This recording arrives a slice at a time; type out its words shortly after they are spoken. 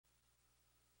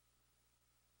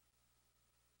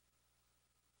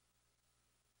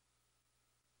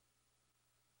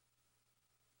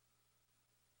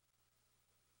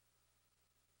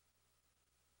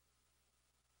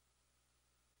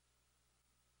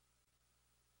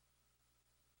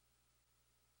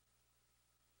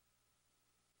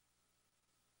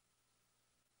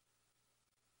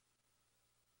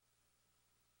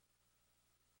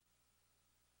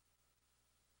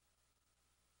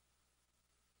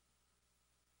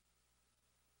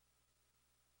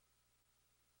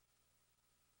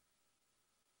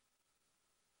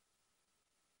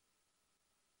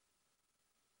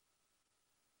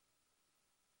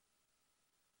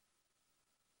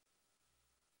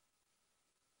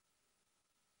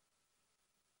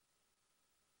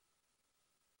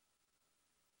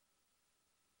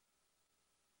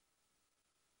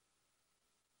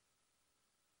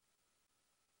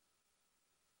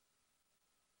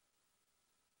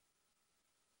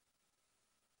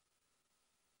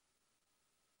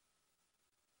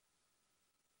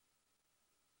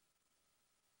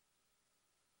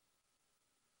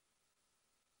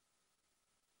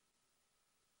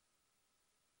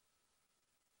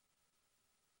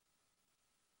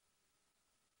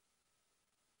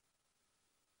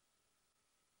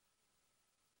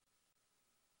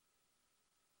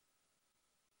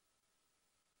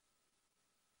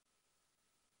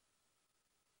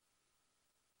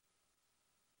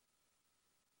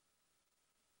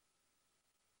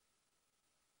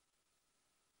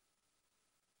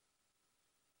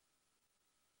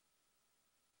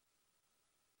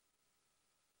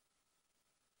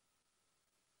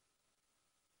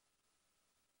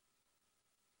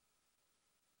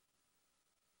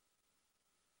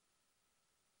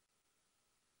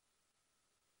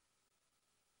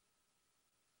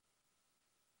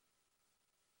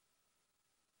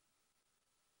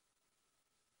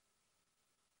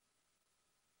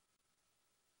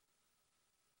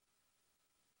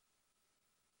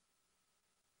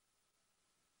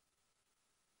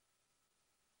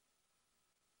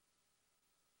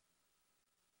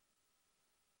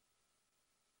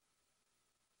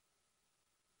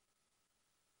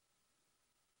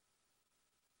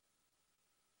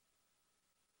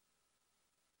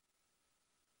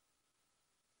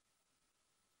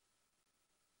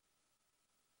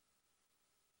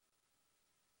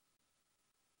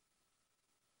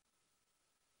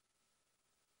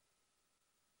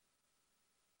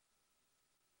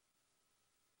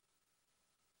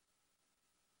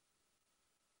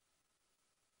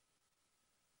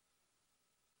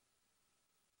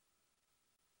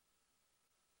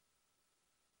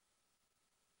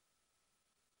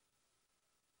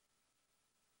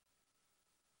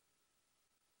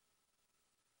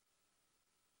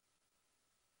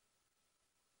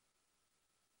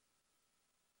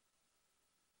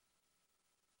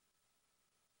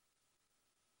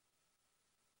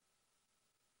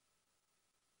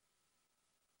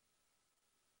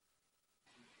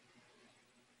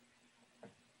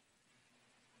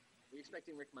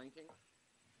expecting Rick Meinking?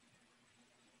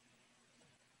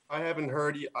 I haven't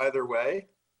heard either way,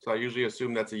 so I usually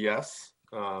assume that's a yes,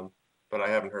 but I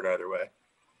haven't heard either way.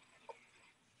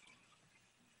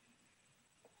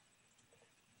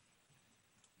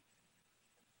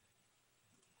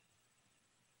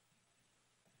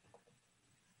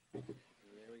 There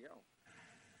we go.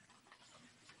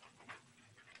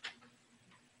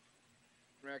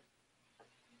 Rick.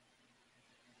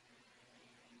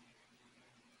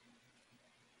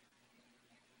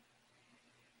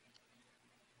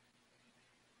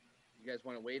 You guys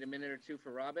want to wait a minute or two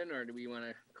for Robin, or do we want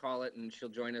to call it and she'll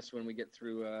join us when we get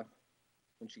through,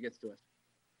 when she gets to us?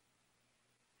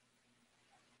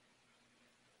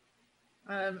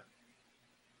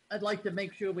 I'd like to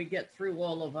make sure we get through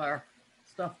all of our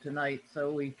stuff tonight,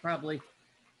 so we probably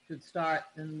should start.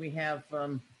 And we have,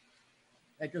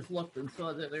 I just looked and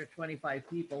saw that there are 25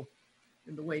 people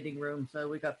in the waiting room, so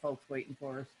we got folks waiting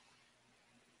for us.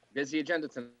 Busy agenda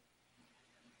tonight.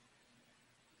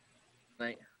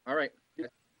 All right.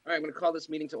 I'm going to call this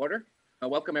meeting to order.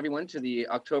 Welcome everyone to the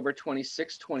October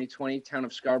 26, 2020 Town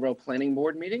of Scarborough Planning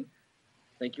Board meeting.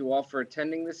 Thank you all for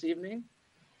attending this evening.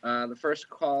 The first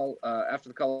call after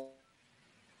the call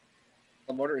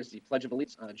of order is the Pledge of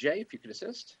Allegiance. Jay, if you could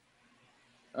assist.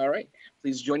 All right,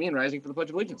 please join me in rising for the Pledge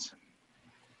of Allegiance.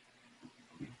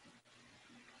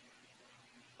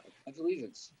 I pledge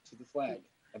allegiance to the flag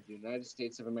of the United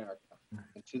States of America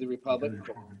and to the republic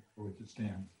for which it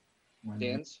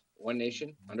stands, one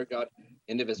nation, under God,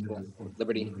 indivisible,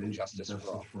 liberty and justice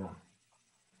for all.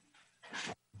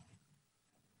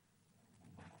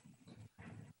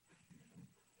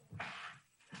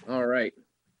 All right.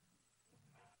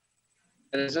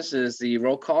 As this is the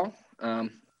roll call,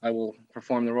 I will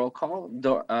perform the roll call.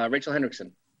 Rachel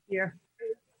Hendrickson. Here.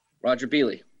 Roger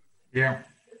Beely. Here.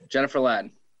 Jennifer Ladd.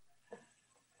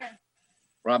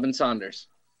 Robin Saunders.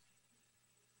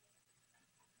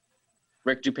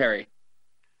 Rick Duperry.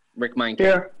 Rick Meinke.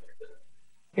 Here.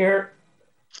 Here.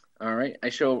 All right. I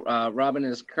show Robin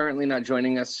is currently not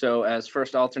joining us, so as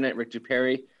first alternate, Rick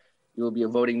Duperry, you will be a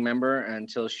voting member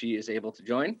until she is able to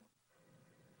join.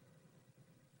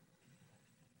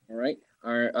 All right.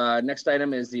 Our next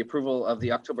item is the approval of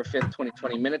the October 5th,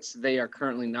 2020 minutes. They are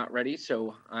currently not ready,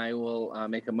 so I will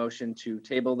make a motion to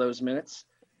table those minutes.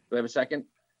 Do I have a second?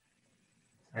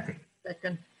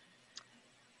 Second.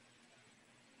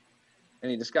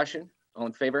 Any discussion? All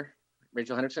in favor?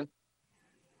 Rachel Hendrickson?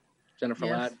 Jennifer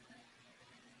Yes.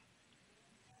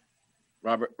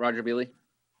 Ladd? Roger Beely?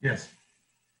 Yes.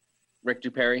 Rick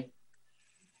Duperry?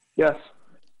 Yes.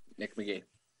 Nick McGee?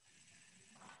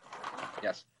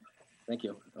 Yes. Thank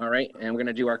you. All right, and we're going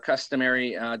to do our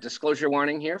customary disclosure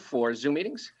warning here for Zoom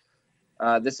meetings.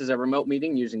 This is a remote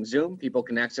meeting using Zoom. People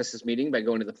can access this meeting by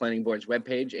going to the Planning Board's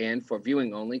webpage, and for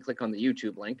viewing only, click on the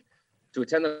YouTube link. To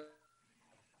attend the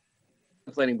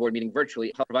Planning Board meeting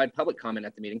virtually, provide public comment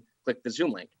at the meeting, click the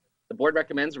Zoom link. The board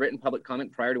recommends written public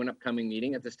comment prior to an upcoming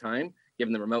meeting at this time,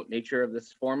 given the remote nature of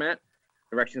this format.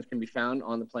 Directions can be found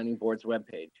on the Planning Board's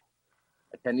webpage.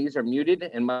 Attendees are muted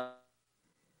and must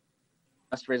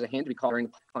raise a hand to be called during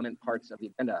the comment parts of the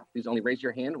agenda. Please only raise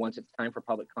your hand once it's time for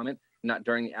public comment, not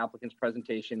during the applicant's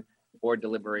presentation, board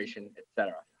deliberation,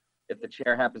 etc. If the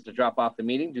chair happens to drop off the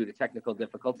meeting due to technical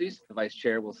difficulties, the vice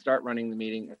chair will start running the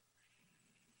meeting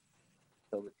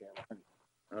until the chair returns.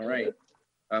 All right.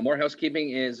 More housekeeping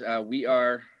is we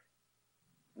are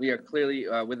clearly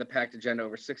with a packed agenda,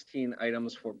 over 16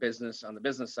 items for business on the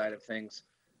business side of things.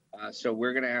 So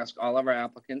we're going to ask all of our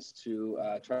applicants to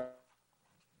try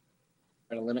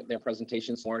to limit their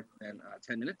presentations more than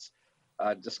 10 minutes.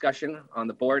 Discussion on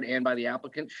the board and by the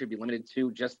applicant should be limited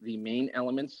to just the main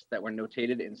elements that were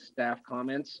notated in staff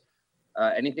comments.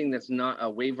 Anything that's not a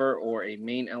waiver or a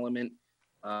main element,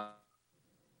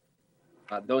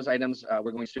 those items,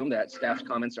 we're going to assume that staff's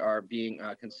comments are being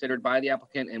considered by the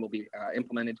applicant and will be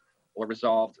implemented or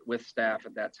resolved with staff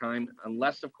at that time,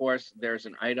 unless, of course, there's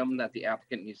an item that the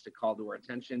applicant needs to call to our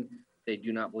attention they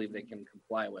do not believe they can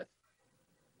comply with.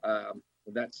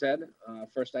 With that said,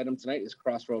 first item tonight is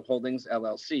Crossroad Holdings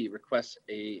LLC requests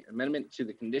an amendment to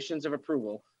the conditions of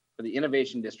approval for the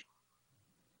Innovation District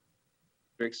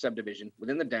subdivision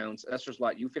within the Downs, Esser's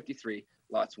Lot U53,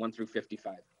 lots 1 through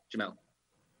 55. Jamel.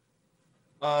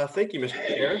 Thank you, Mr.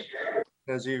 Chair.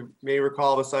 As you may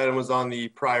recall, this item was on the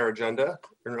prior agenda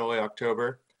in early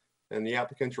October, and the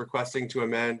applicant's requesting to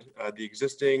amend the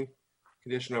existing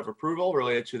condition of approval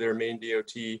related to their Maine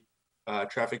DOT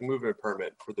traffic movement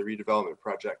permit for the redevelopment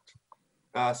project.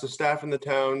 So staff and the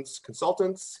town's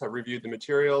consultants have reviewed the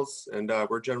materials, and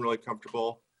we're generally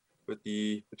comfortable with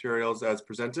the materials as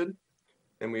presented.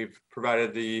 And we've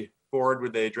provided the forward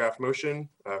with a draft motion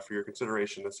for your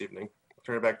consideration this evening. I'll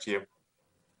turn it back to you.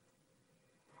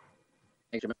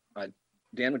 Thank you.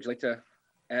 Dan, would you like to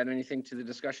add anything to the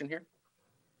discussion here?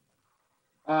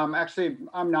 Actually,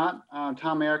 I'm not.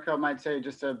 Tom Erico might say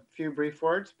just a few brief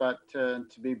words, but to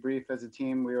be brief as a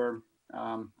team,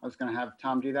 I was going to have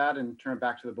Tom do that and turn it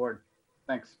back to the board.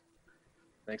 Thanks.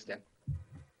 Thanks, Dan.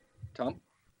 Tom?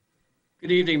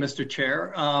 Good evening, Mr.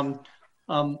 Chair.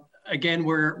 Again,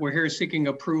 we're here seeking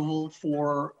approval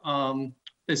for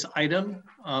this item.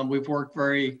 We've worked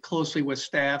very closely with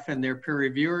staff and their peer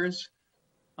reviewers.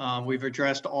 We've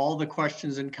addressed all the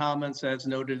questions and comments as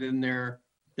noted in their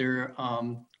peer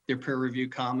review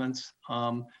comments.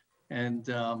 I'm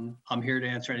here to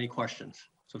answer any questions.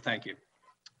 So thank you.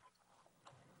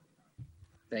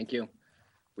 Thank you.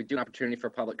 We do have an opportunity for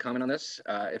public comment on this.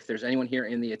 If there's anyone here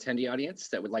in the attendee audience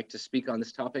that would like to speak on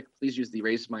this topic, please use the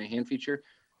raise my hand feature,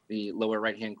 the lower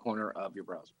right-hand corner of your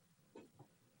browser.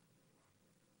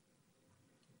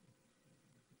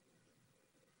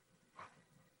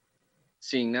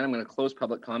 Seeing none, I'm going to close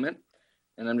public comment,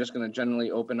 and I'm just going to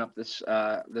generally open up this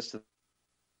to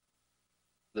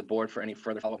the board for any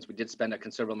further follow-ups. We did spend a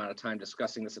considerable amount of time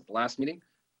discussing this at the last meeting.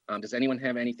 Does anyone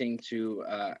have anything to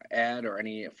add or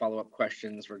any follow-up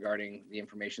questions regarding the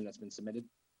information that's been submitted?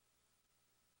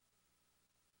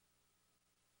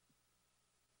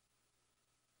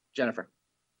 Jennifer.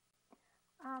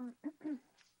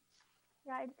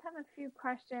 Yeah, I just have a few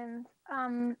questions.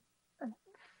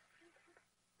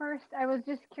 First, I was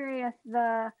just curious,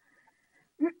 the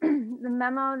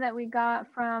memo that we got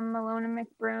from Malone and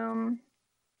McBroom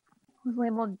was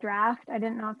labeled draft. I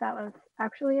didn't know if that was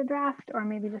actually a draft or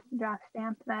maybe just a draft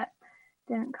stamp that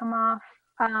didn't come off.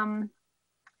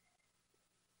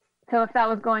 So if that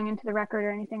was going into the record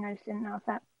or anything, I just didn't know if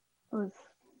that was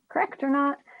correct or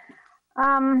not.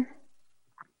 And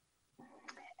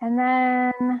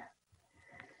then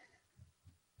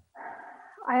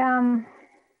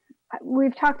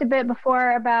we've talked a bit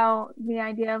before about the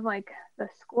idea of like the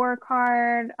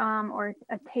scorecard or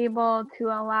a table to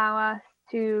allow us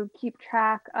to keep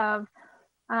track of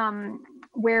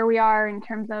where we are in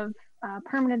terms of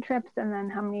permitted trips and then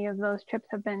how many of those trips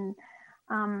have been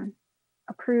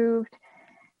approved,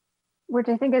 which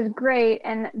I think is great.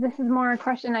 And this is more a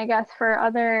question, I guess, for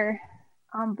other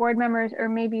board members or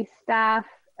maybe staff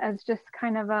as just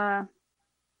kind of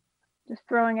just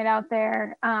throwing it out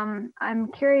there.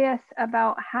 I'm curious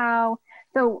about how,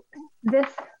 so this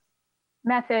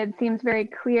method seems very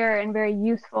clear and very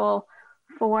useful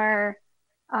for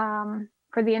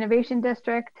the Innovation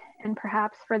District and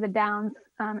perhaps for the Downs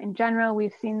in general.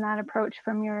 We've seen that approach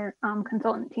from your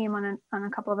consultant team on a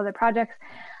couple of other projects,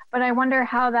 but I wonder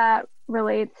how that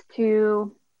relates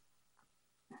to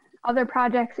other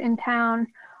projects in town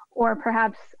or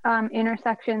perhaps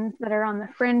intersections that are on the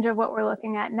fringe of what we're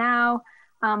looking at now,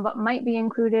 but might be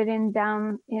included in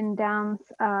Downs,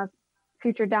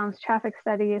 future Downs traffic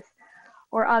studies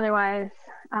or otherwise.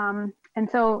 And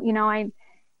so, you know,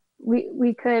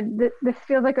 this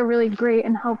feels like a really great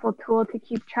and helpful tool to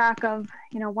keep track of,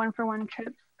 you know, one-for-one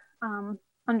trips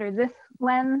under this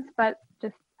lens, but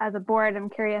just as a board, I'm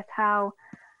curious how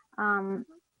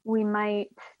we might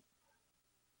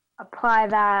apply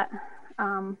that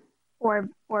or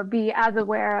be as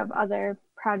aware of other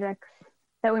projects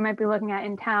that we might be looking at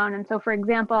in town. And so, for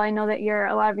example, I know that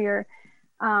a lot of your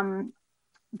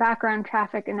background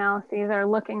traffic analyses are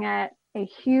looking at a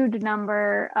huge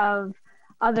number of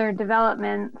other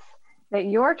developments that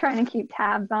you're trying to keep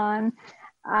tabs on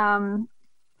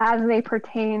as they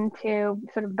pertain to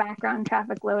sort of background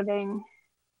traffic loading.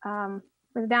 For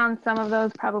the Downs, some of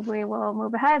those probably will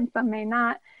move ahead, some may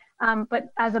not. But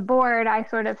as a board, I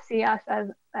sort of see us as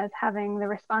having the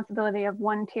responsibility of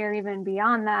one tier even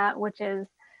beyond that, which is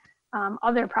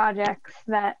other projects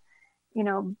that, you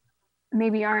know,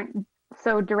 maybe aren't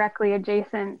so directly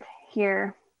adjacent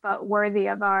here, but worthy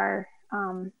of our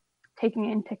taking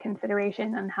into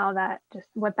consideration and how that, just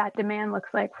what that demand looks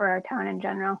like for our town in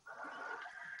general.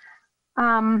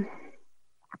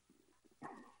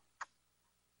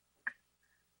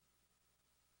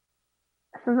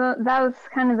 So that was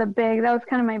kind of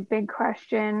my big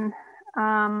question.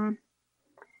 Some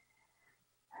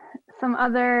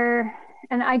other,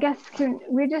 and I guess, can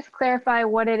we just clarify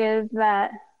what it is that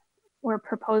we're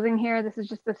proposing here? This is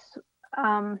just this,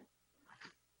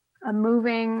 a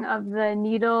moving of the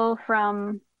needle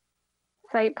from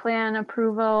site plan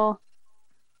approval.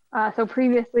 So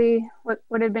previously,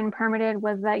 what had been permitted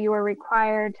was that you were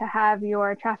required to have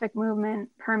your traffic movement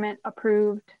permit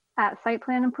approved at site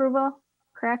plan approval,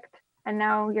 correct? And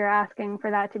now you're asking for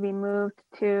that to be moved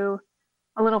to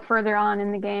a little further on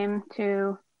in the game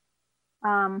to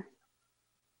To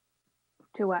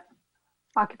what?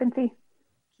 Occupancy?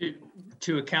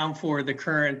 To account for the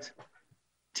current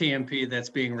TMP that's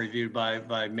being reviewed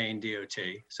by Maine DOT.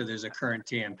 So there's a current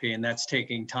TMP, and that's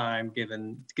taking time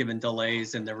given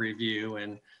delays in the review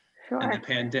and Sure.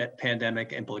 the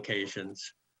pandemic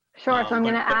implications. Sure. So I'm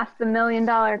going to ask the $1 million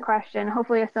question.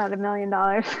 Hopefully it's not $1 million.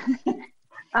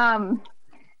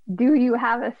 Do you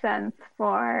have a sense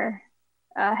for,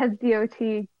 has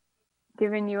DOT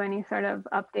given you any sort of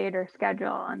update or schedule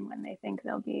on when they think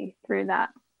they'll be through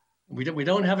that? We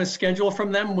don't have a schedule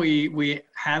from them. We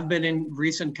have been in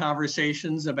recent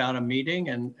conversations about a meeting,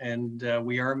 and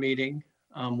we are meeting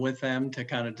with them to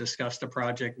kind of discuss the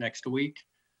project next week.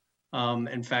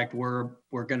 In fact, we're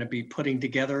going to be putting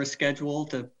together a schedule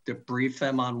to brief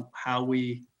them on how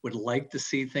we would like to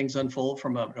see things unfold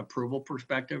from an approval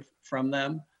perspective from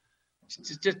them.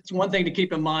 Just one thing to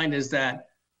keep in mind is that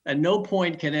at no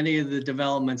point can any of the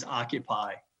developments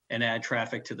occupy and add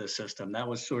traffic to the system. That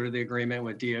was sort of the agreement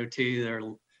with DOT.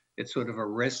 It's sort of a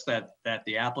risk that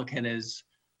the applicant is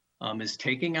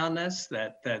taking on this,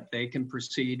 that they can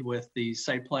proceed with the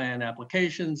site plan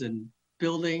applications and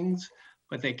buildings,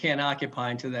 but they can't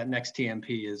occupy until that next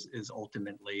TMP is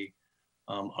ultimately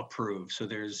approved. So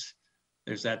there's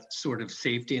that sort of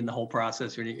safety in the whole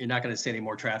process. You're not going to see any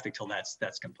more traffic till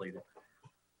that's completed.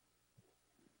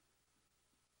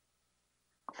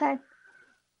 Okay.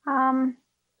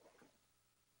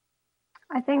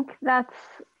 I think that's,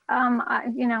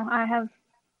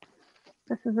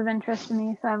 this is of interest to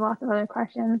me, so I have lots of other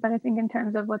questions, but I think in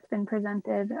terms of what's been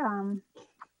presented,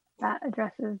 that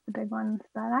addresses the big ones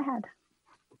that I had.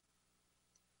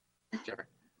 Sure.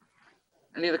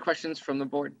 Any other questions from the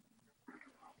board?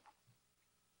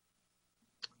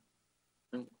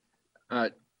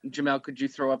 Jamel, could you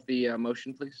throw up the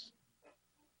motion, please?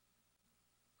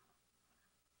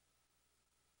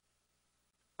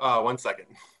 One second.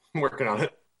 I'm working on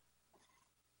it.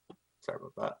 Sorry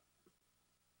about that.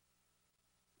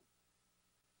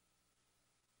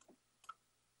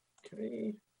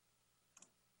 Okay.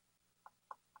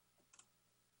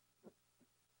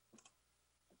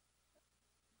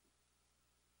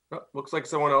 Oh, looks like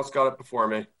someone else got it before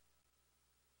me.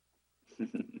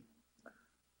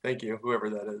 Thank you, whoever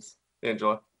that is.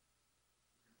 Angela.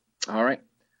 All right.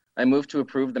 I move to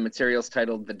approve the materials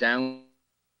titled The Downs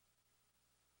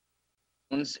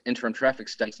Interim Traffic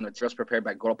Studies and materials prepared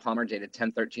by Goral Palmer dated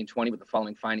 10/13/20 with the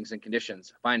following findings and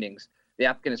conditions. Findings: the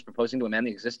applicant is proposing to amend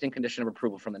the existing condition of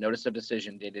approval from the notice of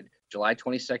decision dated July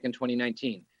 22nd,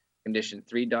 2019, condition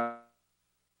 3.c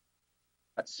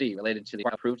related to the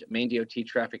approved Maine DOT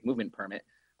traffic movement permit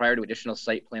prior to additional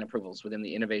site plan approvals within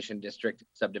the Innovation District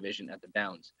subdivision at the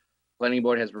Downs. Planning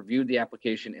Board has reviewed the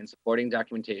application and supporting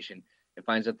documentation and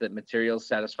finds that the materials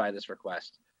satisfy this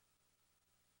request.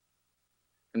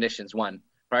 Conditions: 1,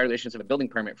 prior to the issuance of a building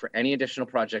permit for any additional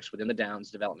projects within the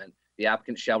Downs development, the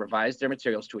applicant shall revise their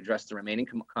materials to address the remaining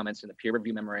comments in the peer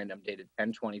review memorandum dated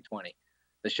 10/20/20.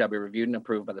 This shall be reviewed and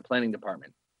approved by the Planning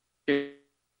Department. 2,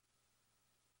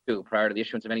 prior to the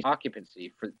issuance of any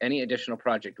occupancy for any additional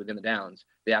project within the Downs,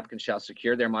 the applicant shall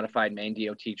secure their modified Maine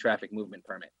DOT traffic movement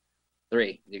permit.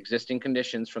 3, the existing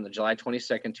conditions from the July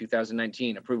 22nd,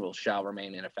 2019 approval shall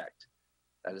remain in effect.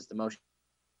 That is the motion.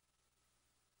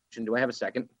 Do I have a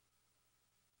second?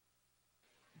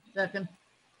 Second.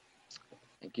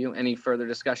 Thank you. Any further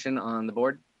discussion on the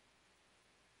board?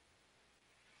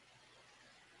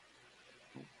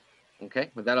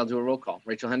 Okay, with that, I'll do a roll call.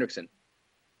 Rachel Hendrickson.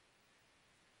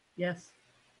 Yes.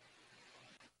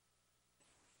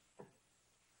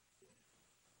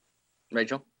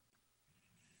 Rachel?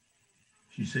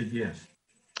 She said yes.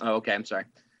 Oh, okay, I'm sorry.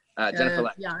 Jennifer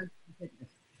Leck. Yeah.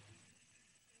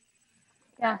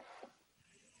 Yes.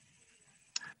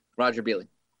 Roger Beely.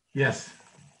 Yes.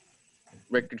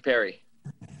 Richard Perry.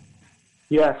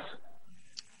 Yes.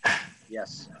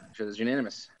 Yes, sure, is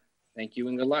unanimous. Thank you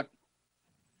and good luck.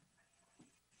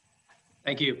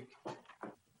 Thank you.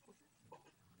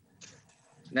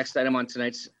 Next item on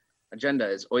tonight's agenda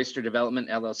is Oyster Development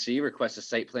LLC requests a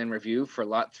site plan review for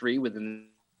Lot 3 within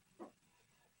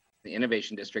the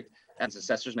Innovation District as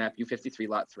Assessor's Map U53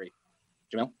 Lot 3.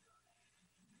 Jamel?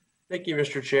 Thank you,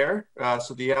 Mr. Chair.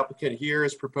 So the applicant here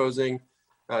is proposing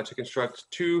to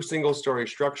construct 2 single-story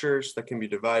structures that can be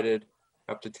divided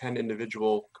up to 10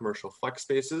 individual commercial flex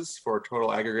spaces for a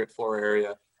total aggregate floor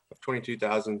area of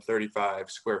 22,035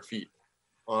 square feet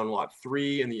on Lot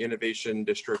 3 in the Innovation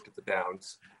District at the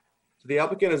Downs. So the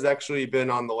applicant has actually been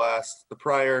on the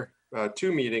prior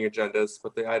 2 meeting agendas,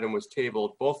 but the item was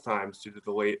tabled both times due to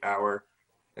the late hour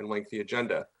and lengthy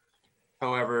agenda.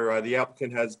 However, the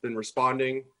applicant has been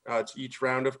responding to each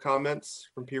round of comments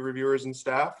from peer reviewers and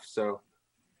staff. So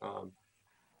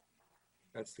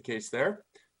that's the case there.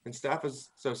 And staff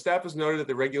has noted that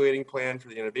the regulating plan for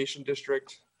the Innovation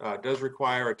District does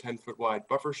require a 10-foot wide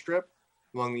buffer strip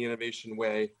along the Innovation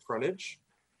Way frontage.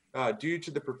 Due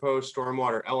to the proposed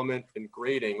stormwater element and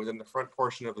grading within the front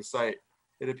portion of the site,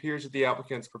 it appears that the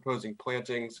applicant's proposing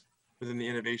plantings within the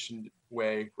Innovation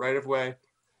Way right-of-way,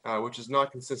 which is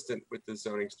not consistent with the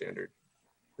zoning standard.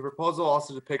 The proposal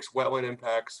also depicts wetland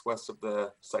impacts west of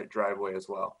the site driveway as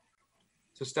well.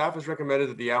 So staff has recommended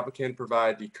that the applicant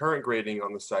provide the current grading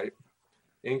on the site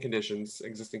and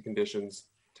existing conditions,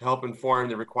 to help inform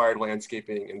the required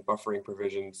landscaping and buffering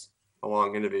provisions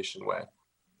along Innovation Way.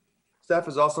 Staff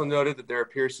has also noted that there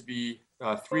appears to be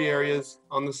 3 areas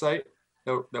on the site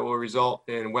that will result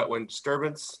in wetland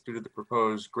disturbance due to the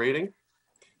proposed grading.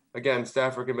 Again,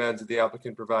 staff recommends that the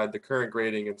applicant provide the current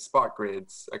grading and spot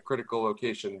grades at critical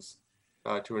locations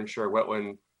to ensure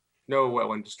no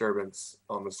wetland disturbance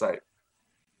on the site.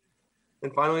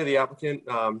 And finally, the applicant,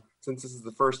 since this is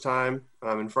the first time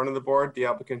in front of the board, the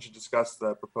applicant should discuss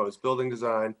the proposed building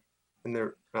design and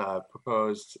the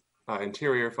proposed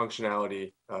interior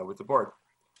functionality with the board.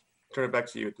 Turn it back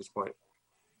to you at this point.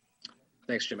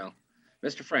 Thanks, Jamel.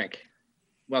 Mr. Frank,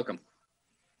 welcome.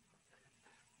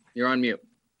 You're on mute.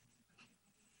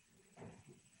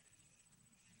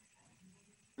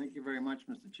 Thank you very much,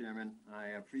 Mr. Chairman.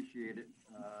 I appreciate it.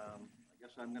 I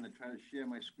guess I'm going to try to share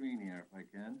my screen here if I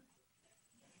can.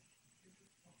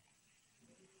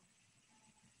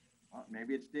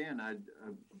 Maybe it's Dan.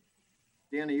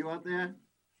 Dan, are you out there?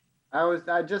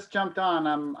 I just jumped on.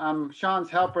 I'm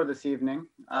Sean's helper this evening.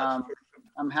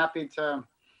 I'm happy to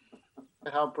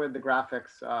help with the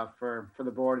graphics for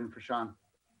the board and for Sean.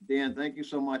 Dan, thank you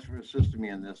so much for assisting me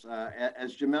in this.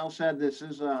 As Jamel said, this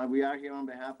is we are here on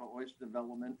behalf of Oyster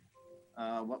Development.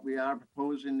 What we are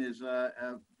proposing is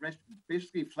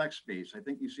basically flex space. I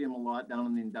think you see them a lot down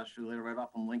in the industrial area, right off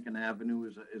on Lincoln Avenue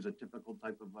is a typical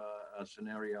type of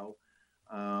scenario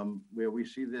where we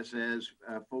see this as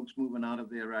folks moving out of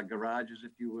their garages,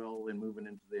 if you will, and moving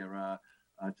into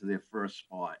their first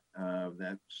spot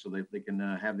so that they can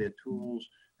have their tools,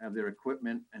 have their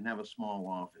equipment, and have a small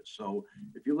office. So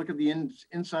if you look at the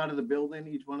inside of the building,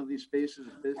 each one of these spaces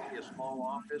is basically a small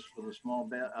office with a small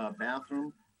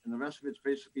bathroom, and the rest of it's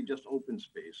basically just open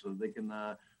space so they can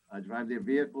drive their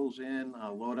vehicles in,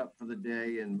 load up for the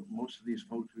day. And most of these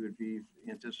folks we would be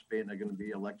anticipating are going to be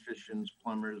electricians,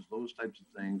 plumbers, those types of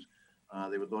things.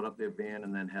 They would load up their van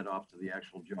and then head off to the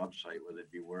actual job site where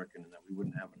they'd be working, and that we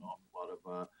wouldn't have an awful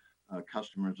lot of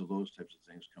customers or those types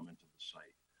of things come into the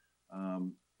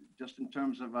site. Just in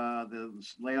terms of the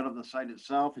layout of the site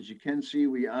itself, as you can see,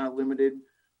 we are limited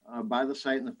by the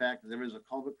site and the fact that there is a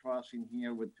culvert crossing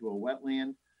here to a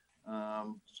wetland.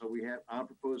 So we are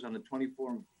proposed on a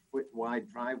 24-foot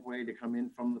wide driveway to come in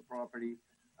from the property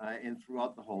and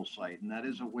throughout the whole site. And that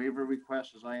is a waiver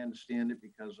request, as I understand it,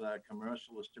 because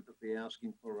commercial is typically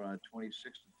asking for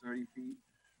 26 to 30 feet.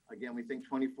 Again, we think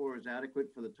 24 is adequate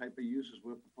for the type of uses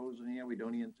we're proposing here. We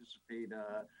don't anticipate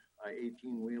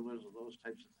 18-wheelers or those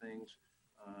types of things.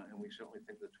 And we certainly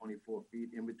think that 24 feet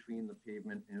in between the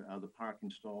pavement and the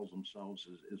parking stalls themselves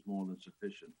is more than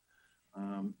sufficient.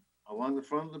 Along the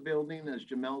front of the building, as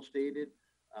Jamel stated,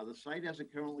 the site as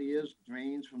it currently is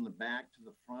drains from the back to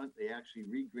the front. They actually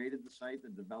regraded the site, the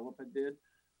developer did,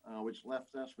 which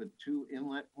left us with 2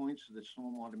 inlet points to the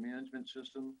stormwater management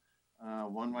system.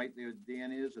 One right there,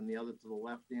 Dan is, and the other to the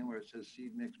left, Dan, where it says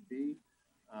Seed Mix B.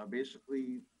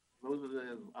 Basically, those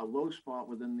are a low spot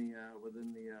within the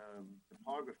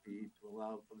topography to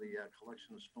allow for the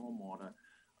collection of stormwater,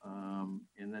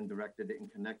 and then directed it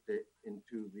and connected it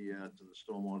into to the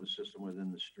stormwater system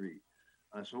within the street.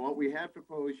 So what we have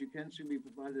proposed, you can see we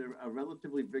provided a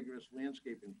relatively vigorous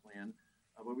landscaping plan,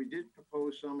 but we did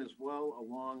propose some as well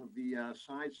along the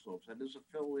side slopes. That is a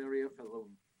fill area for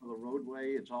the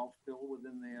roadway. It's all fill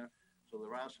within there. So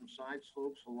there are some side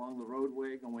slopes along the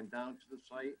roadway going down to the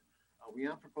site. We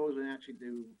aren't proposing actually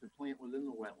to plant within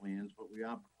the wetlands, but we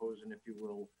are proposing, if you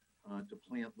will, to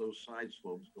plant those side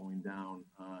slopes going down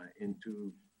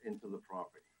into the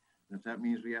property. And if that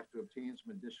means we have to obtain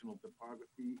some additional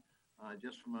topography,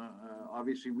 just from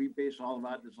obviously we base all of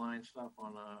our design stuff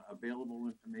on available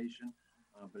information,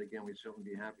 but again, we'd certainly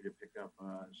be happy to pick up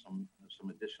some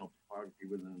additional topography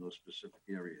within those specific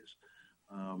areas.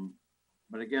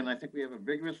 But again, I think we have a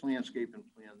vigorous landscaping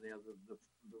plan there.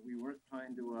 We weren't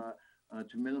trying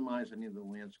to minimize any of the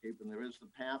landscape, and there is the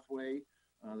pathway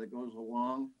that goes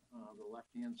along the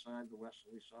left-hand side, the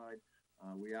westerly side.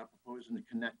 We are proposing to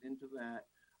connect into that.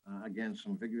 Again,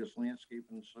 some vigorous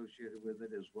landscaping associated with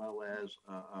it, as well as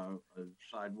a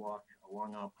sidewalk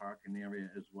along our parking area,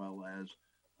 as well as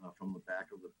from the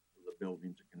back of the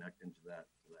building to connect into that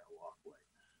walkway.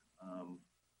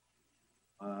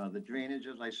 The drainage,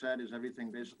 as I said, is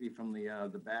everything basically from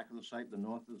the back of the site, the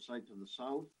north of the site to the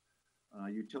south.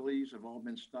 Utilities have all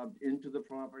been stubbed into the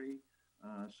property,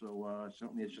 so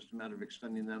certainly it's just a matter of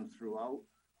extending them throughout.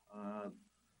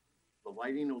 The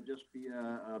lighting will just be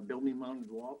building mounted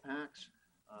wall packs,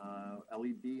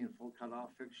 LED and full cutoff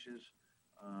fixtures.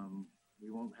 We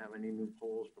won't have any new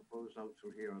poles proposed out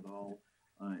through here at all.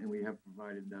 And we have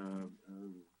provided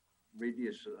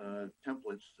radius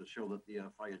templates to show that the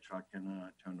fire truck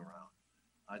can turn around.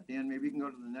 Dan, maybe you can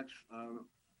go to the next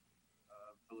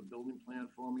for the building plan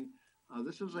for me.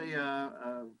 This is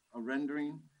a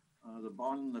rendering. The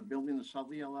bottom of the building, the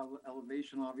southerly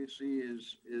elevation obviously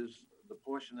is the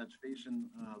portion that's facing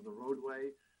the roadway.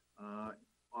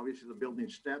 Obviously the building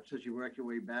steps as you work your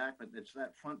way back, but it's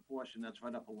that front portion that's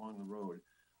right up along the road.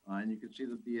 And you can see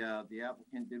that the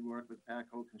applicant did work with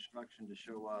Paco Construction to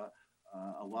show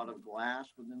a lot of glass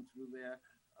within through there,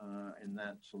 and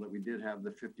that so that we did have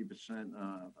the 50%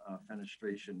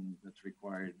 fenestration that's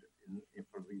required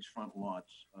for these front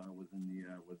lots within the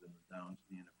Downs,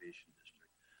 the Innovation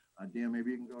District. Dan,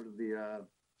 maybe you can go to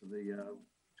the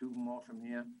two more from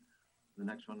here. The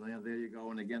next one there. There you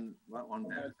go. And again, one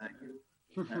better. Thank you.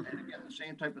 And again, the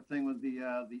same type of thing with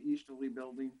the easterly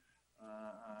building.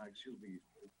 Excuse me.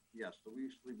 Yes, the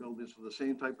easterly building. So the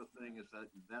same type of thing is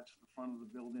that's the front of the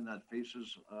building that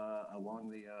faces along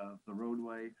the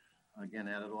roadway. Again,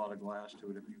 added a lot of glass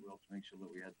to it, if you will, to make sure that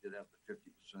we did have the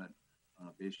 50%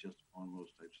 based just upon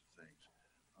those types of things.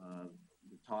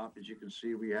 The top, as you can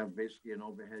see, we have basically an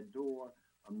overhead door,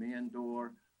 a man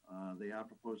door. They are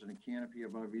proposing a canopy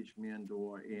above each man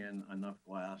door and enough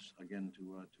glass, again,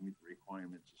 to meet the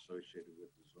requirements associated with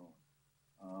the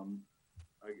zone.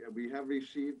 We have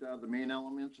received the main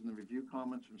elements and the review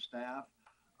comments from staff.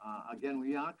 Again,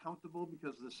 we are comfortable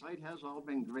because the site has all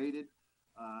been graded.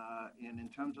 And in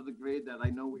terms of the grade, that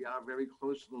I know we are very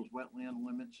close to those wetland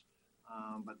limits,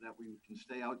 but that we can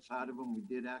stay outside of them. We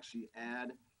did actually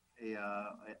add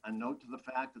a note to the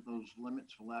fact that those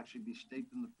limits will actually be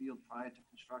staked in the field prior to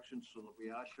construction, so that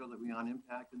we are sure that we aren't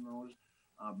impacting those.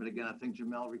 But again, I think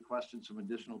Jamel requested some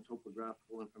additional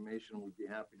topographical information. We'd be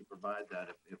happy to provide that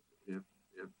if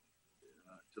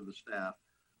to the staff,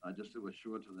 just to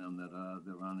assure to them that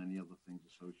there aren't any other things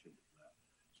associated with that.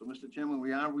 So, Mr. Chairman,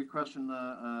 we are requesting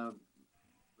the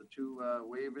two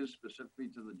waivers specifically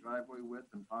to the driveway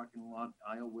width and parking lot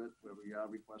aisle width, where we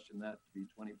are requesting that to be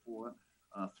 24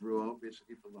 throughout,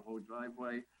 basically for the whole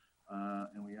driveway.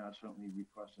 And we are certainly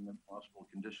requesting, if possible,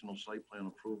 conditional site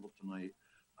plan approval tonight,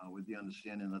 with the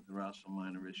understanding that there are some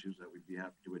minor issues that we'd be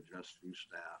happy to address through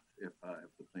staff if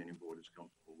the planning board is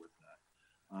comfortable with that.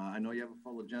 I know you have a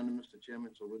full agenda, Mr.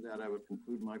 Chairman, so with that, I would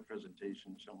conclude my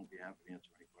presentation. Someone will be happy to answer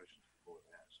any questions the board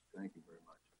has. Thank you very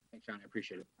much. Thanks, John. I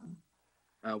appreciate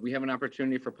it. We have an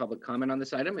opportunity for public comment on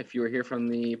this item. If you are here from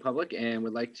the public and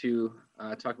would like to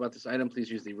talk about this item,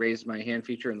 please use the raise my hand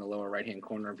feature in the lower right-hand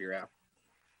corner of your app.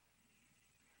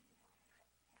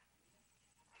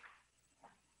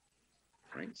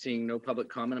 All right, seeing no public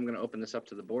comment, I'm going to open this up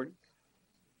to the board.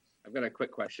 I've got a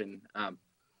quick question.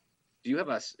 Do you have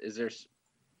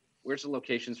where's the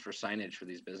locations for signage for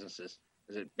these businesses?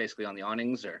 Is it basically on the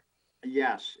awnings or?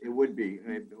 Yes, it would be,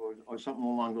 or something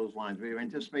along those lines. We're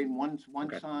anticipating one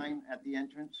Okay. sign at the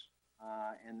entrance,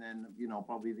 and then,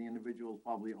 probably the individuals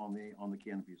probably on the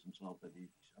canopies themselves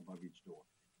above each door.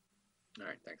 All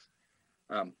right, thanks.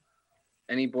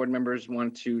 Any board members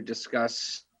want to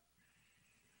discuss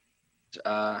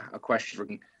a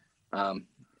question for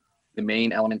the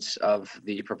main elements of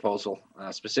the proposal?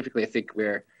 Specifically, I think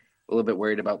we're a little bit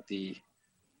worried about the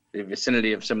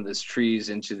vicinity of some of these trees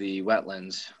into the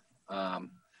wetlands.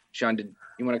 Sean, did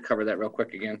you want to cover that real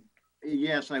quick again?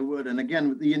 Yes, I would. And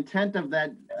again, the intent of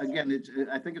that, again,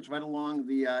 I think it's right along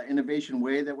the innovation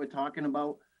way that we're talking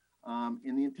about.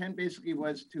 And the intent basically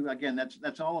was to, again,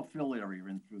 that's all a fill area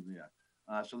in through there.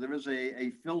 So there is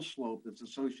a fill slope that's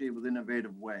associated with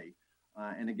innovative way.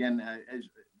 And again,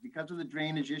 because of the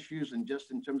drainage issues and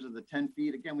just in terms of the 10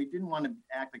 feet, again, we didn't want to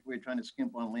act like we were trying to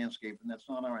skimp on landscape, and that's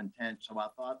not our intent. So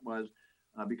our thought was,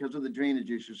 because of the drainage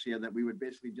issues here, that we would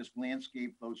basically just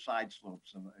landscape those side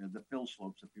slopes, the fill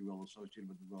slopes, if you will, associated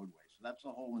with the roadway. So that's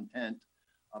the whole intent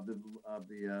of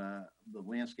the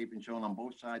landscaping shown on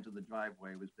both sides of the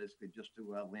driveway, was basically just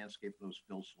to landscape those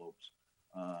fill slopes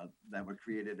that were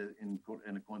created in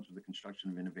accordance with the construction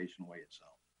of Innovation Way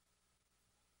itself.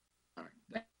 All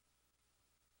right.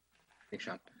 Thanks,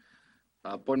 Sean.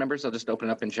 Board members, I'll just open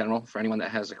it up in general for anyone that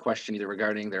has a question either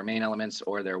regarding their main elements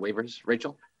or their waivers.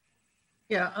 Rachel?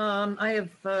 Yeah, I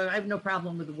have no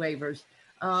problem with the waivers.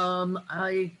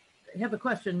 I have a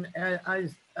question.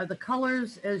 Are the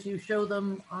colors as you show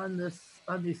them on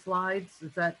these slides,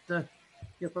 is that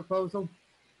your proposal?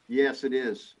 Yes, it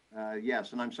is.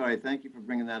 Yes, and I'm sorry. Thank you for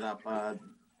bringing that up.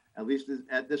 At least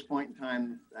at this point in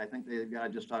time, I think they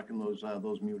got just talking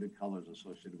those muted colors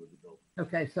associated with the building.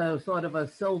 Okay, so sort of a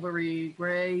silvery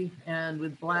gray and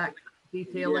with black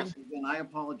detailing. Yes, and I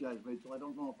apologize, Rachel. I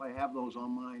don't know if I have those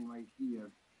on mine right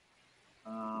here.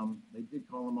 They did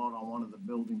call them out on one of the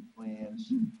building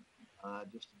plans,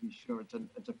 just to be sure. It's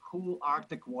a cool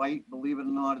Arctic white, believe it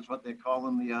or not, is what they call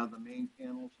them, the main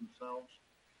panels themselves.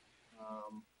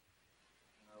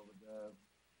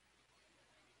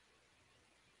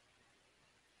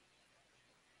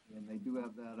 And they do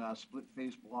have that split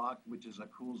face block, which is a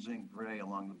cool zinc gray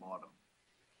along the bottom.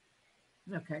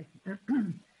 Okay.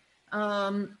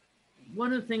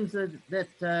 One of the things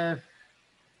that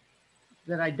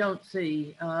I don't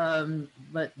see,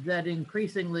 but that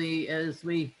increasingly as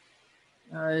we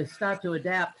start to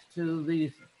adapt to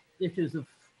these issues of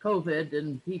COVID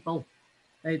and people,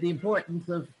 the importance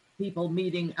of people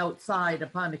meeting outside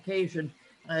upon occasion.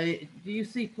 Do you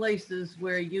see places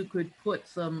where you could put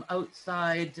some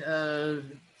outside,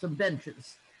 some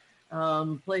benches,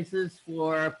 places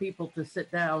for people to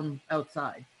sit down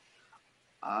outside?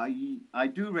 I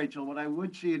do, Rachel. What I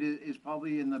would see it is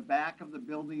probably in the back of the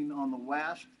building on the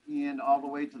west and all the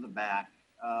way to the back.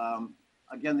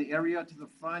 Again, the area to the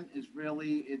front is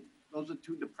really, those are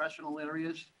two depressional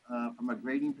areas from a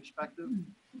grading perspective.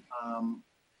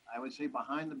 I would say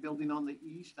behind the building on the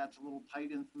east, that's a little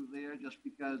tight in through there just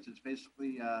because it's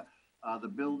basically the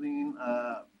building,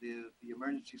 the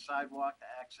emergency sidewalk to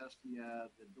access the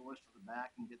doors to the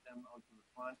back and get them out to the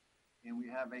front. And we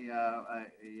have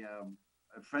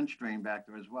a French drain back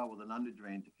there as well with an under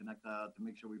drain to connect, to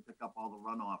make sure we pick up all the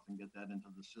runoff and get that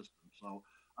into the system. So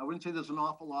I wouldn't say there's an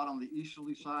awful lot on the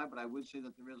easterly side, but I would say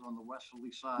that there is on the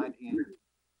westerly side and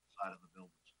side of the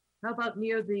buildings. How about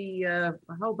near the,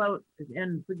 how about,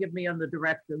 and forgive me on the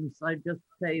directions, I just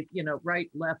say, right,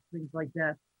 left, things like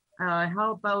that.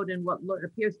 How about in what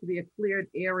appears to be a cleared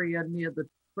area near the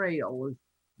trail, is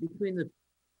between the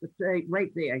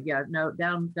right there, yeah, no,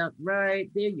 down,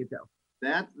 right, there you go.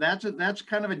 That's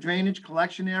kind of a drainage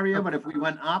collection area, but if we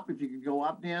went up, if you could go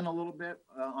up, Dan, a little bit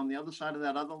on the other side of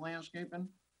that other landscaping,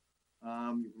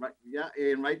 right, yeah,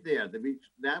 and right there,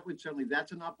 that would certainly,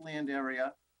 that's an upland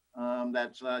area.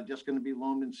 That's just going to be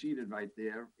loamed and seeded right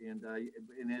there, and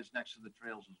is next to the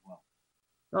trails as well.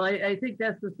 Well, I think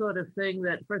that's the sort of thing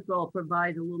that, first of all,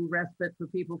 provides a little respite for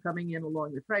people coming in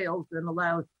along the trails and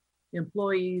allows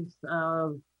employees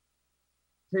the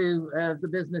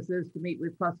businesses to meet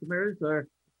with customers or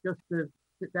just to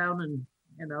sit down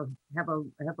and have a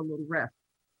little rest.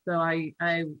 So I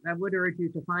would urge you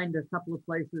to find a couple of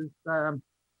places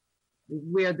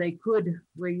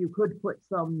where you could put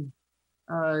some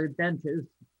benches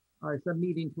or some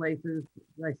meeting places.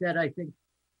 As I said, I think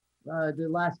the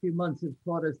last few months have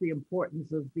taught us the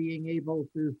importance of being able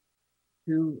to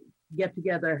get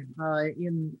together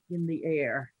in the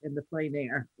air, in the plain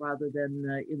air, rather than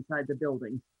inside the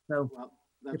building. So well,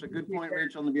 that's a good point,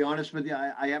 Rachel. And to be honest with you,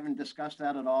 I haven't discussed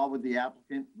that at all with the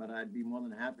applicant, but I'd be more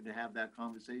than happy to have that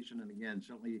conversation. And again,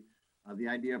 certainly the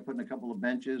idea of putting a couple of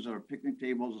benches or picnic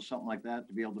tables or something like that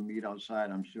to be able to meet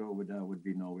outside, I'm sure would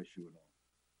be no issue at all.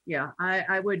 Yeah,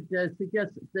 I would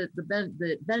suggest that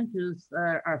the benches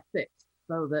are fixed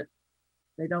so that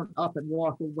they don't up and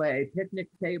walk away. Picnic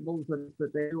tables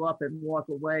that they do up and walk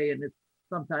away, and it's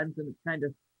sometimes kind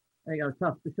of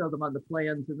tough to show them on the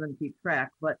plans and then keep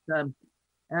track. But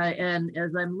and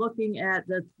as I'm looking at,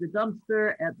 that's the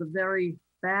dumpster at the very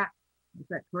back. Is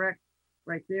that correct?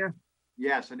 Right there.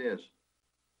 Yes, it is.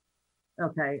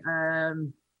 Okay.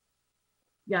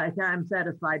 Yeah, I'm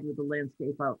satisfied with the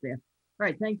landscape out there. All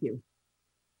right, thank you.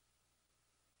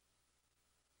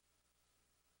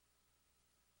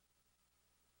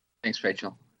 Thanks,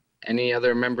 Rachel. Any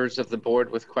other members of the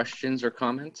board with questions or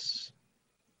comments?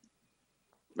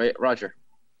 Right, Roger.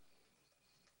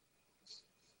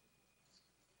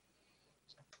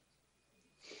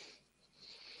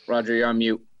 Roger, you're on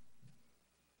mute.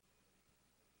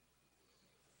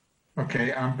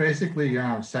 Okay, I'm basically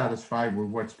satisfied with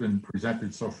what's been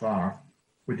presented so far,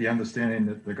 with the understanding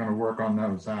that they're going to work on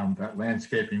those that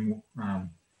landscaping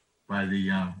by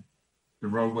the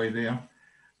roadway there.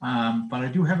 But I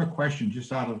do have a question,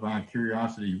 just out of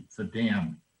curiosity for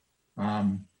Dan.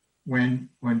 When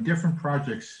different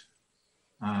projects,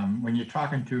 when you're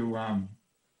talking to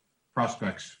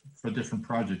prospects for different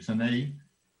projects, and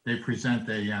they present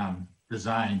a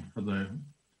design for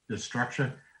the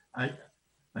structure.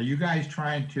 Are you guys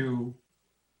trying to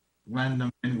blend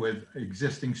them in with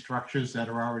existing structures that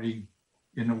are already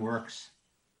in the works?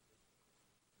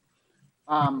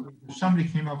 If somebody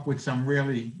came up with some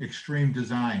really extreme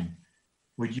design,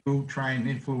 would you try and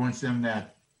influence them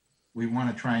that we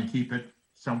want to try and keep it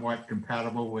somewhat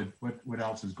compatible with what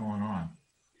else is going on?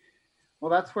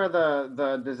 Well, that's where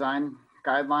the design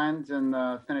guidelines and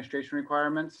the fenestration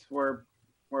requirements, we're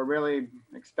really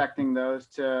expecting those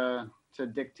to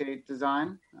dictate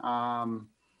design.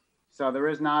 So there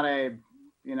is not a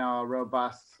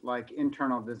robust like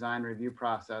internal design review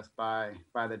process by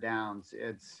the Downs.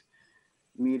 It's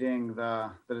meeting the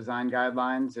design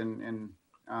guidelines and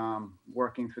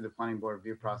working through the planning board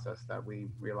review process that we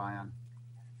rely on.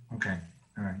 Okay,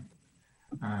 all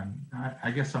right. I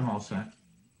guess I'm all set.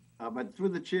 But through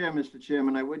the chair, Mr.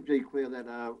 Chairman, I would be clear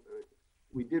that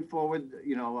we did forward,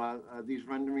 these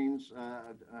renderings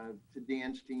to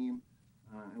Dan's team,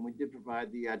 and we did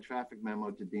provide the traffic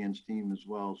memo to Dan's team as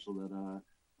well, so that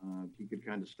he could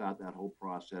kind of start that whole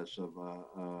process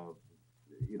of,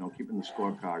 keeping the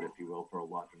scorecard, if you will, for a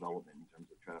lot development in terms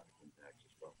of traffic impacts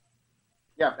as well.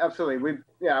 Yeah, absolutely.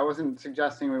 I wasn't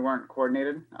suggesting we weren't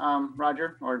coordinated,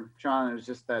 Roger or Sean. It was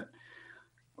just that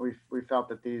we felt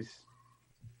that these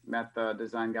met the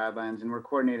design guidelines, and we're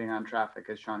coordinating on traffic,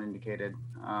 as Sean indicated,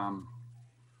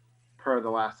 per the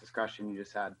last discussion you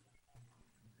just had.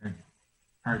 Okay.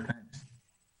 All right, thanks.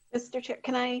 Mr. Chair,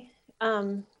 can I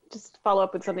just follow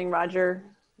up with something Roger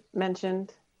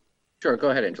mentioned? Sure, go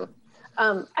ahead, Angela.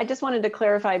 I just wanted to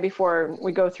clarify before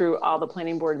we go through all the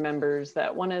planning board members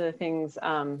that one of the things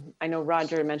I know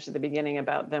Roger mentioned at the beginning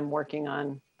about them working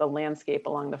on the landscape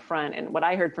along the front. And what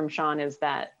I heard from Sean is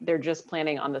that they're just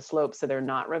planning on the slope, so they're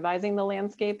not revising the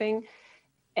landscaping.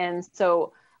 And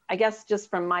so I guess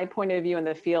just from my point of view in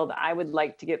the field, I would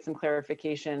like to get some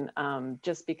clarification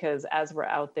just because as we're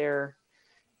out there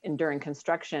and during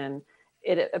construction,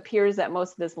 it appears that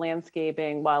most of this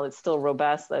landscaping, while it's still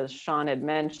robust, as Sean had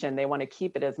mentioned, they want to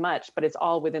keep it as much, but it's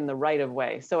all within the right of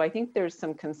way. So I think there's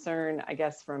some concern, I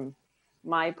guess, from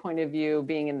my point of view,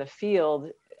 being in the field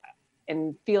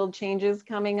and field changes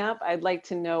coming up. I'd like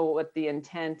to know what the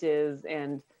intent is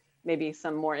and maybe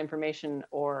some more information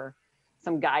or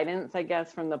some guidance, I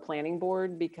guess, from the planning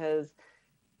board, because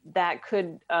that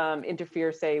could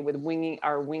interfere, say, with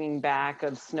winging back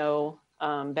of snow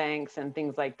banks and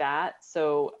things like that.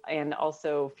 So, and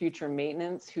also future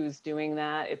maintenance, who's doing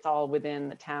that? It's all within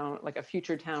the town, like a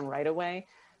future town right away.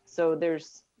 So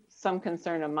there's some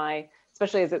concern of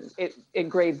especially as it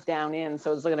grades down in.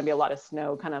 So there's going to be a lot of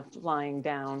snow kind of flying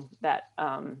down that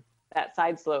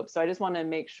side slope. So I just want to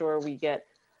make sure we get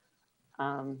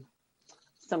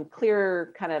some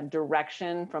clear kind of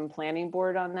direction from planning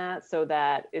board on that, so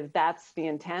that if that's the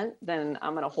intent, then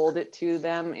I'm going to hold it to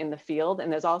them in the field. And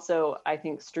there's also, I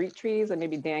think, street trees, and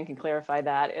maybe Dan can clarify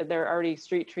that. Are there already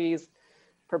street trees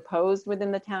proposed within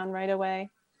the town right away?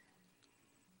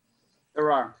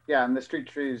 There are, yeah, and the street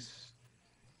trees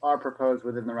are proposed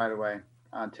within the right of way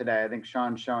today. I think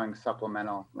Sean's showing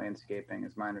supplemental landscaping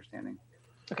is my understanding.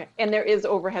 Okay, and there is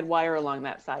overhead wire along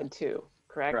that side too,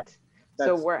 correct?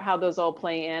 So how those all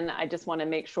play in, I just want to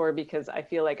make sure, because I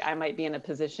feel like I might be in a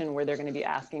position where they're going to be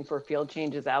asking for field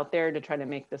changes out there to try to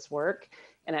make this work.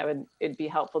 And it'd be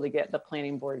helpful to get the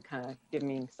planning board kind of give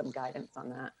me some guidance on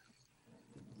that.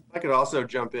 I could also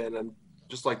jump in and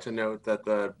just like to note that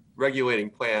the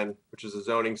regulating plan, which is the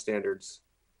zoning standards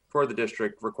for the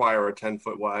district, require a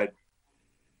 10-foot wide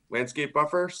landscape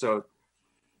buffer. So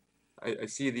I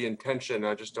see the intention.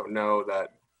 I just don't know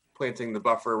that planting the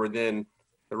buffer within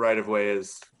the right of way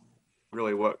is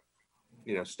really what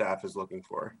staff is looking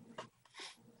for.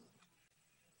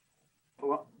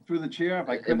 Well, through the chair, if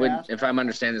I could ask. If I'm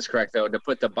understanding this correct, though, to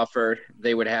put the buffer,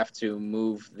 they would have to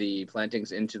move the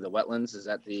plantings into the wetlands. Is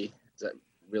that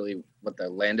really what the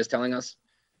land is telling us?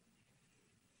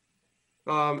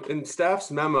 In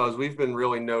staff's memos, we've been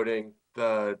really noting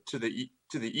to the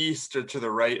east or to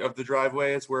the right of the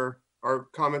driveway is where our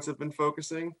comments have been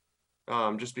focusing.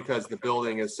 Just because the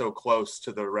building is so close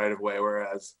to the right of way,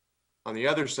 whereas on the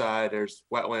other side, there's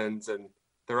wetlands and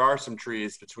there are some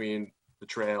trees between the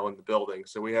trail and the building.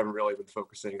 So we haven't really been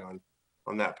focusing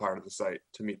on that part of the site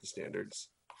to meet the standards.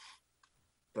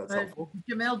 That's helpful.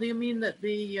 Jamel, do you mean that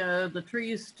the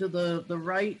trees to the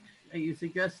right, are you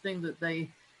suggesting that they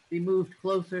be moved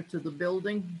closer to the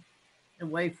building,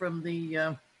 away from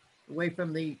the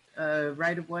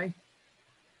right of way?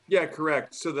 Yeah,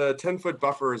 correct. So the 10-foot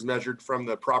buffer is measured from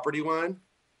the property line.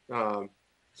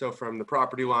 So from the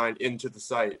property line into the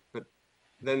site, but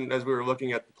then as we were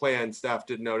looking at the plan, staff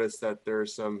did notice that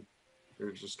there's a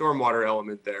stormwater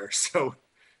element there. So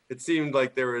it seemed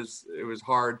like it was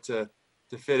hard to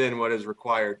fit in what is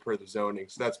required per the zoning.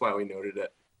 So that's why we noted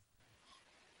it.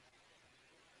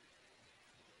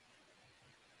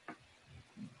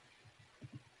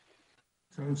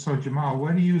 So Jamal,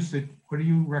 what are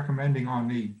you recommending on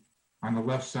the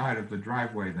left side of the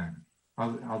driveway then,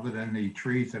 other than the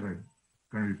trees that are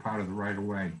going to be part of the right of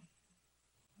way?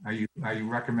 Are you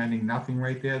recommending nothing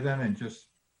right there then, and just?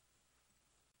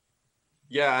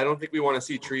 Yeah, I don't think we want to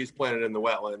see trees planted in the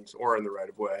wetlands or in the right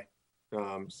of way.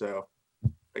 So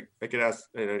I could ask,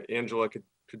 Angela could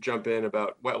jump in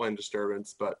about wetland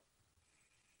disturbance, but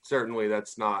certainly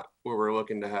that's not where we're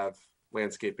looking to have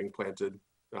landscaping planted,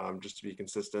 just to be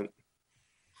consistent.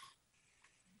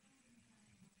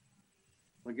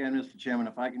 Again, Mr. Chairman,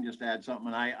 if I can just add something,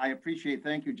 and I appreciate,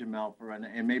 thank you, Jamel,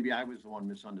 and maybe I was the one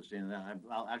misunderstanding that.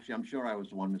 Actually, I'm sure I was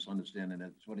the one misunderstanding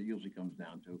it. It's what it usually comes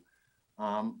down to.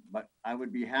 But I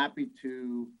would be happy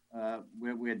to,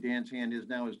 where Dan's hand is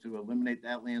now, is to eliminate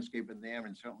that landscape in there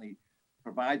and certainly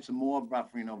provide some more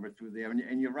buffering over through there.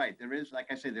 And you're right, there is,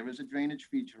 like I say, there is a drainage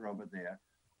feature over there.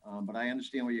 But I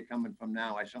understand where you're coming from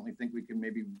now. I certainly think we can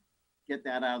maybe get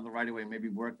that out of the right of way, maybe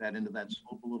work that into that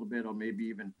slope a little bit, or maybe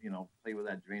even, play with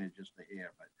that drainage just a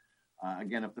hair. But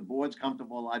again, if the board's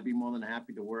comfortable, I'd be more than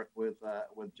happy to work with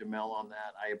Jamel on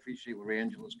that. I appreciate where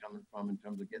Angela's coming from in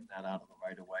terms of getting that out of the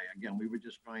right of way. Again, we were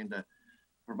just trying to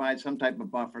provide some type of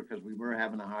buffer because we were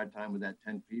having a hard time with that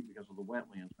 10 feet because of the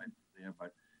wetlands right there.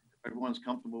 But if everyone's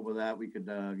comfortable with that, we could,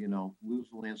 lose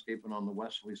the landscaping on the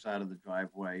westerly side of the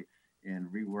driveway and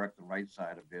rework the right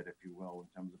side of it, if you will, in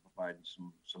terms of providing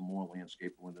some more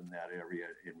landscaping within that area,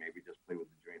 and maybe just play with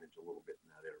the drainage a little bit in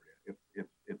that area,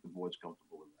 if the board's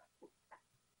comfortable with that.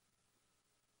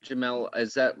 Jamel,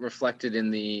 is that reflected in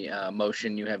the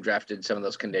motion you have drafted, some of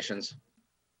those conditions?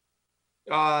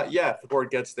 Yeah, if the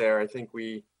board gets there, I think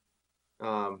we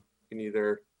can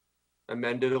either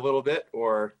amend it a little bit,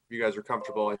 or if you guys are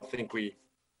comfortable, I think we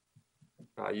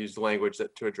use the language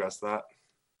to address that.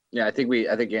 Yeah, I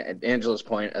think Angela's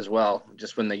point as well,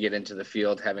 just when they get into the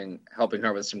field, helping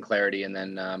her with some clarity, and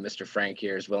then Mr. Frank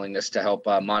here's willingness to help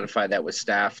modify that with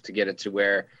staff to get it to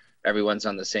where everyone's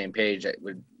on the same page, it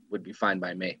would be fine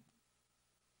by me.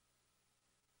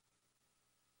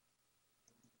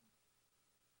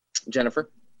 Jennifer?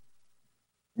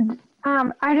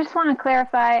 I just want to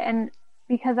clarify, and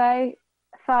because I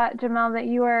thought, Jamel,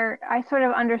 that I sort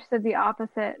of understood the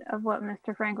opposite of what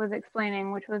Mr. Frank was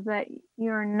explaining, which was that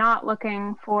you're not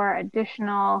looking for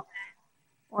additional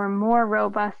or more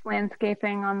robust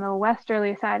landscaping on the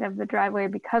westerly side of the driveway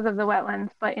because of the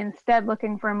wetlands, but instead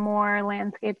looking for more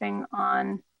landscaping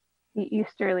on the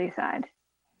easterly side.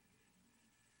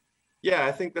 Yeah,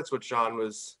 I think that's what Sean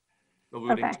was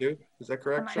alluding to. Is that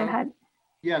correct, Sean?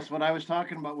 Yes, what I was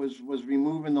talking about was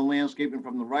removing the landscaping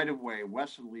from the right of way,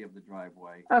 westerly of the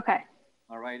driveway. Okay.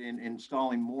 All right, and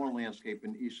installing more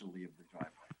landscaping easterly of the driveway.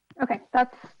 Okay,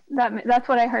 that's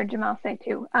what I heard Jamel say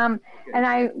too. And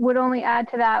I would only add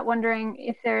to that, wondering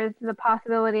if there's the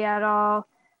possibility at all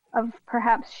of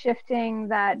perhaps shifting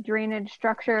that drainage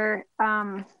structure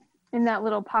in that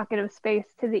little pocket of space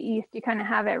to the east. You kind of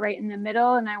have it right in the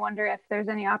middle, and I wonder if there's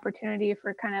any opportunity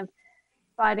for kind of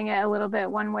sliding it a little bit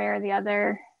one way or the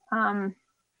other,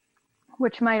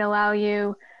 which might allow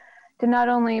you to not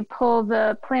only pull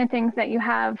the plantings that you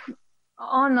have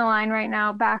on the line right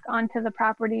now back onto the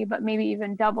property, but maybe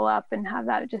even double up and have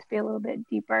that just be a little bit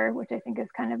deeper, which I think is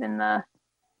kind of in the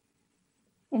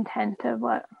intent of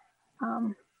what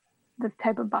the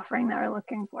type of buffering that we're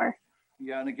looking for.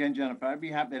 Yeah, and again, Jennifer, I'd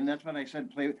be happy, and that's what I said,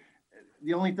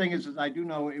 the only thing is I do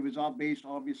know it was all based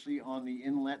obviously on the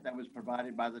inlet that was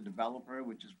provided by the developer,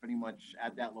 which is pretty much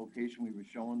at that location we were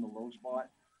showing the low spot.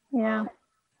 Yeah.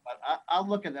 But I'll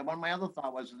look at that. One of my other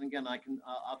thought was, and again,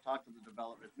 I'll talk to the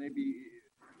developers, maybe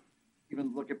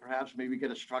even look at perhaps maybe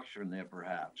get a structure in there,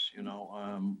 perhaps,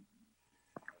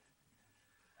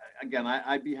 again,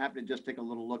 I'd be happy to just take a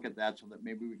little look at that so that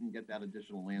maybe we can get that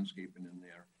additional landscaping in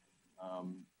there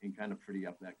and kind of pretty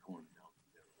up that corner down.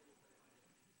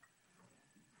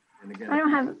 And again,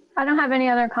 I don't have any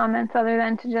other comments other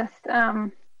than to just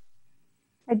I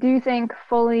do think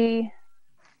fully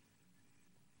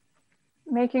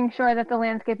making sure that the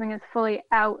landscaping is fully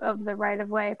out of the right of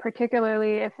way,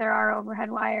 particularly if there are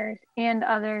overhead wires and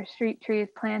other street trees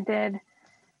planted.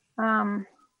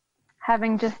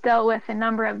 Having just dealt with a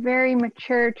number of very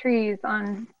mature trees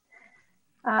on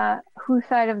whose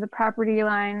side of the property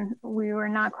line we were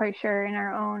not quite sure in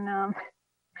our own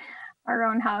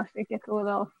house. It gets a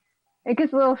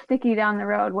little sticky down the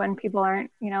road when people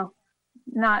aren't,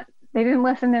 not they didn't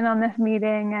listen in on this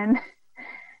meeting and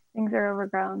things are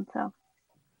overgrown, so.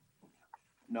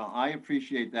 No, I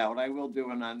appreciate that. What I will do,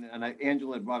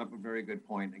 Angela had brought up a very good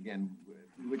point. Again,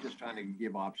 we were just trying to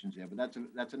give options here, but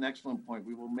that's an excellent point.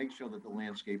 We will make sure that the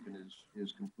landscaping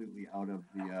is completely out of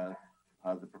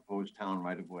the proposed town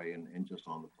right of way and just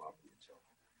on the property itself.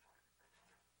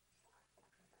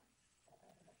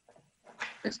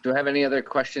 Yes, do I have any other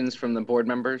questions from the board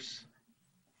members?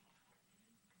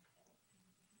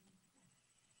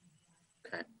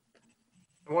 Okay.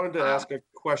 I wanted to ask a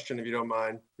question, if you don't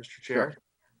mind, Mr. Chair. Sure.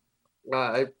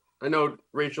 I know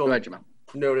Rachel Go ahead, Jamal.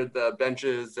 noted the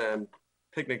benches and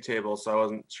picnic tables, so I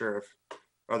wasn't sure if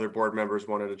other board members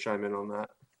wanted to chime in on that.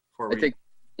 I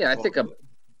think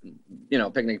a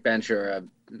picnic bench or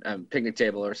a picnic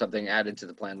table or something added to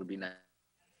the plan would be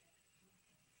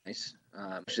nice.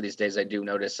 Especially these days, I do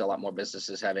notice a lot more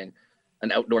businesses having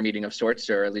an outdoor meeting of sorts,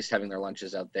 or at least having their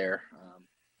lunches out there.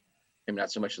 Maybe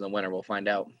not so much in the winter, we'll find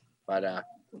out. But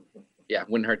yeah,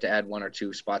 wouldn't hurt to add 1 or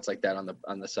 2 spots like that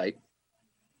on the site.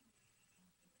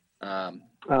 And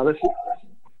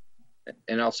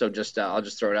also just I'll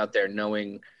just throw it out there,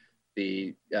 knowing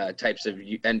the types of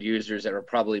end users that are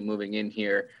probably moving in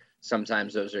here.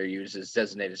 Sometimes those are used as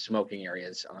designated smoking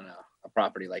areas on a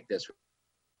property like this.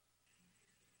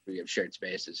 We have shared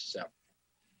spaces, so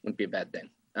wouldn't be a bad thing.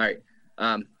 All right.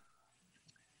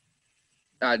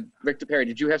 Victor Perry,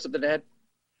 did you have something to add?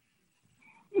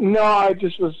 No, I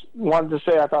just wanted to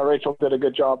say I thought Rachel did a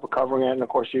good job of covering it, and of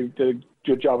course you did a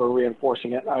good job of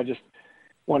reinforcing it. I just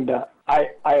wanted to,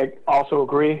 I also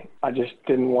agree. I just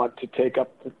didn't want to take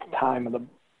up the time of the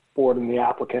board and the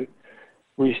applicant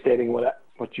restating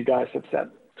what you guys have said.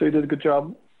 So you did a good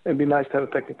job. It'd be nice to have a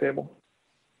picnic table.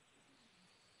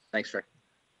 Thanks, Rick.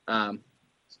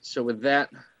 So with that,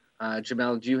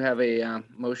 Jamel, do you have a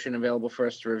motion available for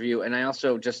us to review? And I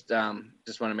also just want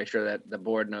to make sure that the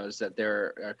board knows that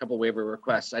there are a couple waiver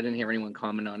requests. I didn't hear anyone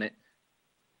comment on it.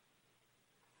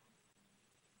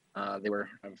 They were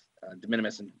de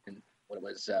minimis in what it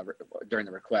was during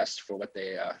the request for what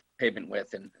they pavement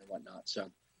width and whatnot. So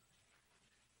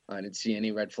I didn't see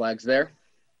any red flags there.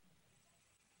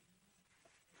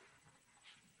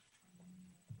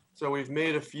 So we've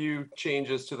made a few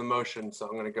changes to the motion, so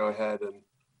I'm going to go ahead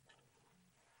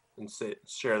and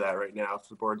share that right now if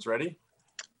the board's ready.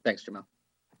 Thanks, Jamal.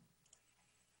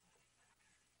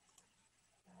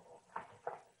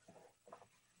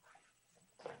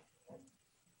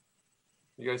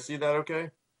 You guys see that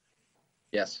okay?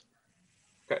 Yes.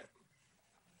 Okay.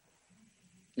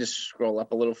 Just scroll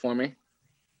up a little for me.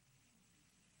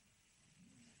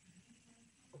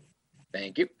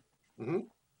 Thank you. Mm-hmm.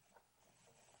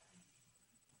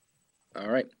 All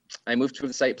right. I move to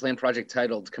the site plan project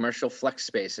titled Commercial Flex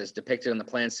Space as depicted on the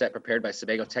plan set prepared by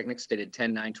Sebago Technics dated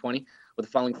 10/9/20 with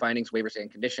the following findings, waivers, and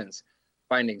conditions.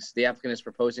 Findings: the applicant is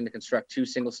proposing to construct 2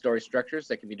 single-story structures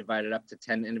that can be divided up to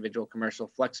 10 individual commercial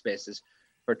flex spaces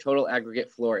for a total aggregate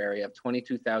floor area of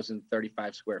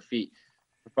 22,035 square feet.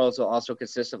 The proposal also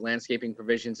consists of landscaping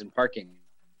provisions and parking.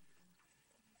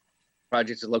 The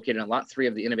project is located on Lot 3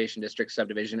 of the Innovation District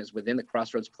subdivision, is within the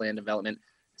Crossroads Plan Development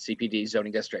CPD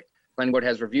zoning district. Planning Board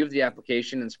has reviewed the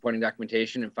application and supporting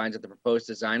documentation and finds that the proposed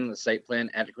design on the site plan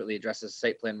adequately addresses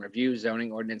site plan review,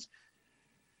 zoning ordinance,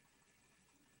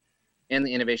 and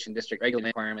the Innovation District regulatory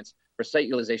requirements for site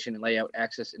utilization and layout,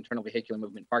 access, internal vehicular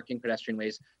movement, parking, pedestrian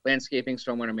ways, landscaping,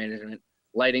 stormwater management,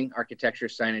 lighting, architecture,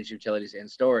 signage, utilities,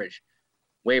 and storage.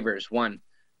 Waivers: 1,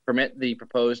 permit the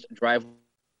proposed driveway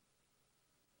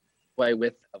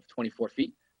width of 24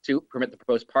 feet. 2, permit the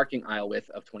proposed parking aisle width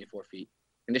of 24 feet.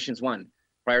 Conditions: 1,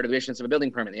 prior to the issuance of a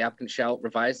building permit, the applicant shall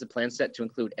revise the plan set to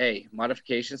include A,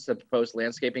 modifications to the proposed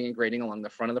landscaping and grading along the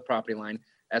front of the property line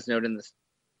as noted in the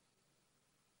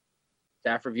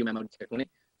staff review memo.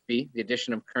 B, the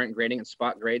addition of current grading and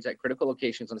spot grades at critical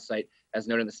locations on the site as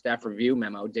noted in the staff review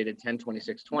memo dated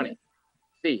 10/26/20.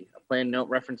 C, a plan note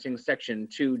referencing section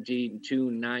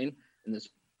 2D29 in the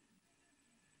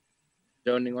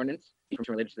zoning ordinance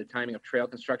related to the timing of trail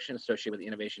construction associated with the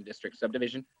Innovation District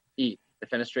subdivision. E, the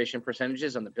fenestration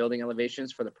percentages on the building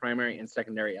elevations for the primary and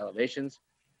secondary elevations.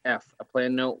 F, a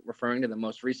plan note referring to the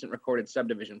most recent recorded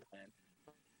subdivision plan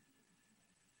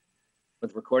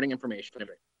with recording information.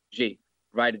 G,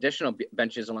 provide additional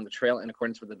benches along the trail in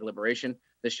accordance with the deliberation.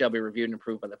 This shall be reviewed and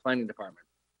approved by the planning department.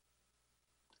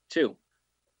 2,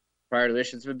 prior to the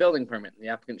issuance of a building permit, the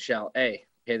applicant shall A,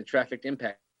 pay the traffic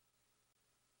impact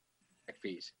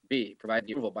fees. B, provide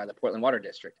the approval by the Portland Water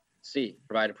District. C,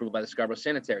 provide approval by the Scarborough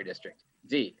Sanitary District.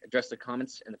 D, address the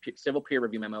comments in the civil peer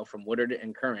review memo from Woodard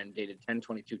and Curran dated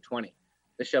 10/22/20.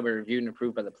 This shall be reviewed and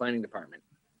approved by the planning department.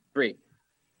 3,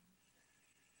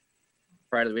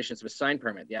 prior to the issuance of a sign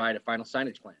permit, the a final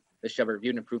signage plan. This shall be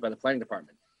reviewed and approved by the planning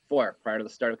department. 4, prior to the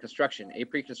start of construction, a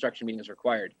pre-construction meeting is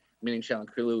required. Meeting shall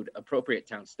include appropriate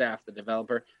town staff, the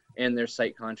developer, and their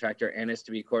site contractor, and is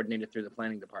to be coordinated through the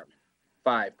planning department.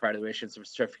 5, prior to the issuance of a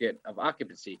certificate of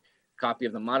occupancy, copy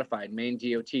of the modified Maine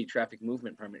DOT traffic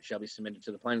movement permit shall be submitted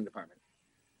to the planning department.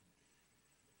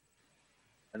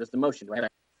 That is the motion. Do I have a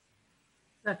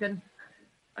Second.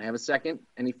 I have a second.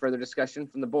 Any further discussion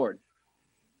from the board?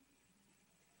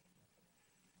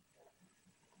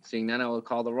 Seeing none, I will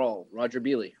call the roll. Roger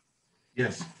Beely,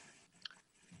 Yes.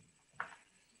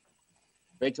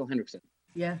 Rachel Hendrickson,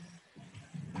 Yes.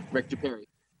 Rick Duperi,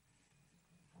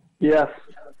 Yes.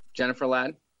 Jennifer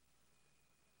Ladd,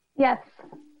 Yes.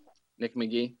 Nick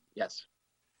McGee, yes.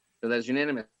 So that is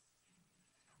unanimous.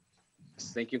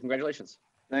 Thank you. Congratulations.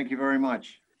 Thank you very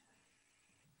much.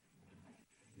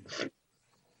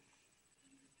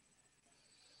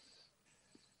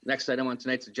 Next item on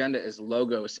tonight's agenda is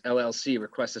Logos LLC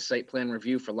requests a site plan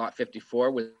review for Lot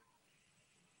 54 within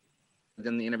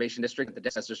the Innovation District at the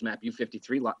Assessor's Map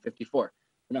U53, Lot 54.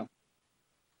 No.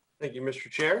 Thank you, Mr.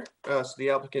 Chair. So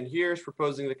the applicant here is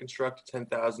proposing to construct a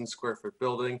 10,000 square foot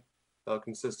building. That'll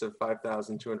consist of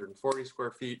 5,240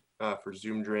 square feet for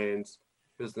Zoom drains,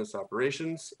 business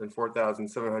operations, and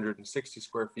 4,760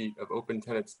 square feet of open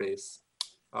tenant space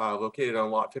located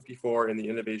on Lot 54 in the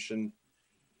Innovation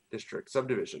District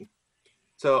subdivision.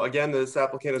 So again, this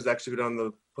applicant has actually been on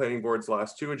the planning board's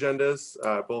last 2 agendas.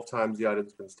 Both times the item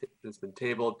has been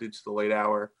tabled due to the late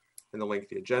hour and the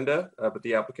lengthy agenda, but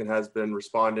the applicant has been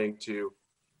responding to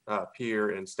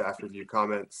peer and staff review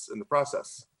comments in the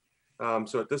process.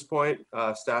 So at this point,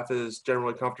 staff is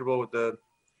generally comfortable with the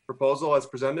proposal as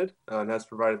presented and has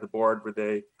provided the board with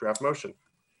a draft motion.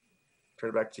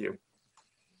 Turn it back to you.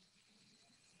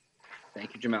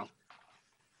 Thank you, Jamel.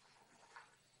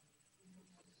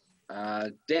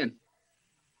 Dan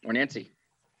or Nancy.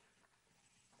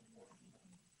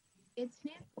 It's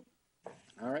Nancy.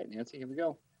 All right, Nancy, here we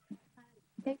go.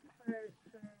 Thank you for reviewing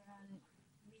the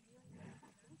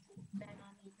been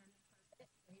on the agenda for a bit.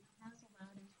 It has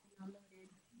allowed, as Jamel noted,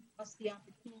 us the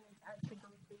opportunity to actually go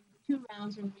through 2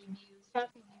 rounds of review, staff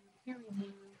review, peer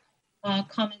review,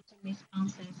 comments and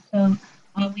responses. So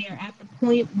we are at the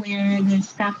point where the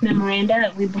staff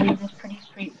memoranda we believe is pretty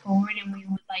straightforward, and we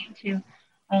would like to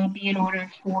be in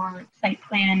order for site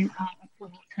plan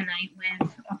approval tonight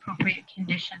with appropriate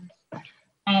conditions.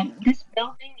 This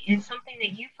building is something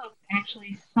that you folks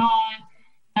actually saw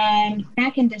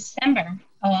back in December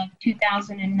of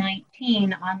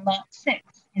 2019 on Lot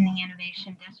 6 in the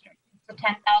Innovation District. It's a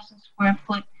 10,000 square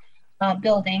foot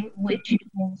building, which is...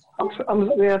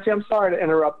 Nancy, I'm sorry to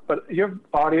interrupt, but your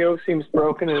audio seems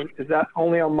broken. Is that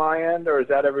only on my end, or is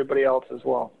that everybody else as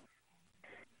well?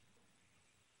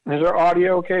 Is our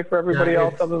audio okay for everybody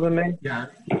else other than me? Yeah,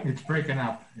 it's breaking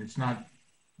up. It's not,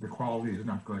 the quality is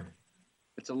not good.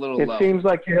 It's a little low. It seems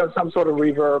like you have some sort of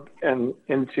reverb and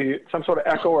into some sort of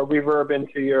echo or reverb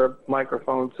into your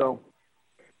microphone. So,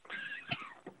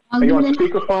 are you on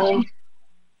speakerphone?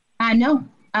 No,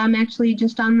 I'm actually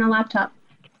just on the laptop.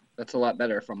 That's a lot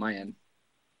better from my end.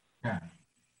 Yeah.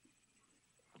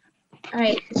 All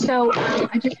right, so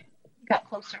I just got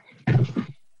closer.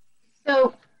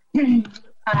 So,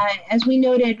 as we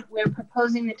noted, we're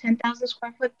proposing the 10,000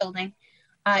 square foot building.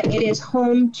 It is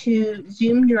home to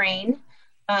Zoom Drain,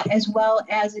 as well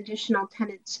as additional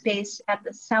tenant space at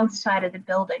the south side of the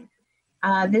building.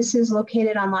 This is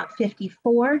located on Lot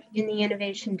 54 in the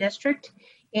Innovation District,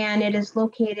 and it is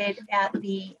located at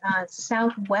the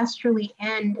southwesterly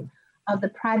end of the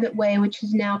private way, which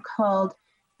is now called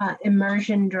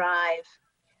Immersion Drive.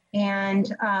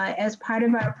 And as part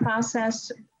of our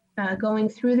process going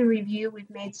through the review, we've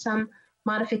made some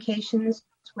modifications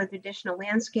with additional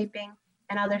landscaping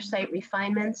and other site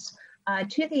refinements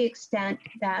to the extent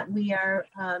that we are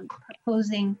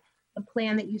proposing the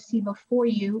plan that you see before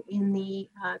you in the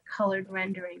colored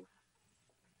rendering.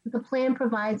 The plan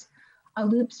provides a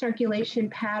loop circulation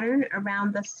pattern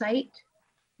around the site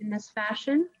in this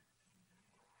fashion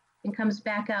and comes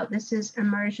back out. This is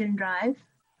Immersion Drive.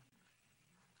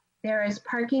 There is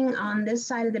parking on this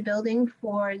side of the building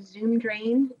for Zoom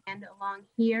Drain, and along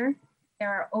here, there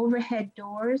are overhead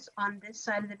doors on this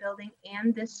side of the building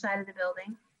and this side of the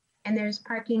building. And there's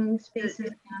parking spaces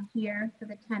down here for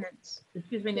the tenants.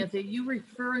 Excuse me, Nancy, are you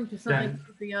referring to something that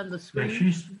should be on the screen?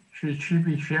 Yeah, should she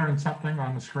be sharing something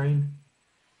on the screen?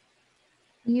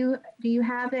 Do you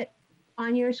have it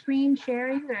on your screen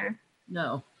sharing or?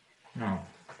 No. No.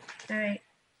 All right,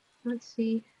 let's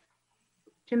see.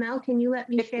 Jamel, can you let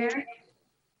me share?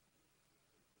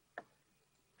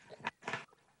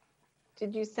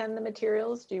 Did you send the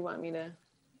materials? Do you want me to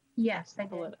Yes, I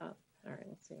pull did. it up? All right,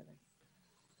 let's see what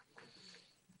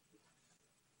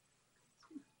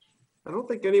I don't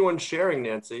think anyone's sharing,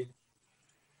 Nancy.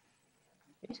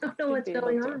 I don't know should what's be able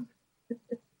going to.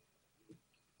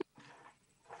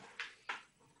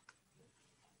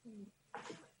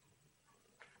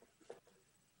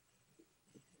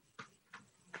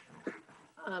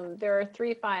 on. There are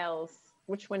 3 files.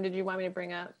 Which one did you want me to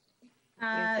bring up?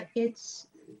 It's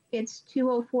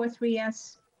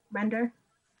 2043S render.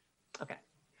 Okay.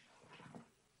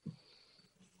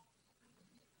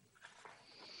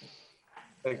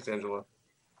 Thanks, Angela.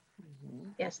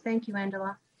 Yes, thank you,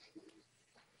 Angela.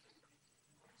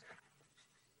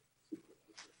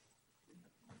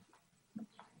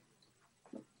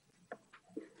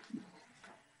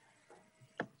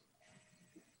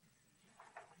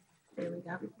 There we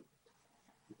go.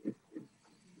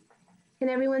 Can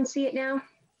everyone see it now?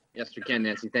 Yes, we can,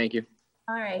 Nancy. Thank you.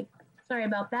 All right, sorry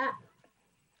about that.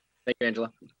 Thank you,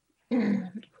 Angela.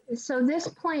 So this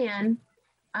plan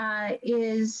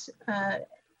is,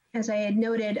 as I had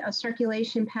noted, a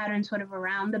circulation pattern sort of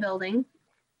around the building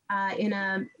in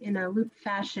a loop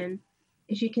fashion.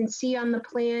 As you can see on the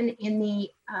plan, in the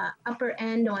upper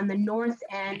end, on the north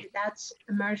end, that's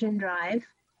Immersion Drive.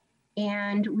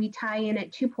 And we tie in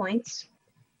at 2 points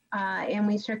and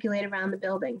we circulate around the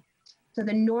building. So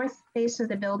the north face of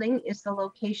the building is the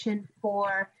location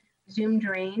for Zoom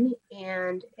Drain,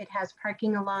 and it has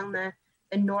parking along the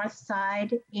north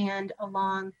side and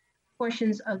along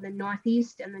portions of the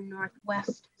northeast and the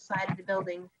northwest side of the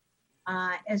building,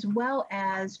 as well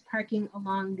as parking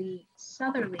along the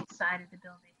southerly side of the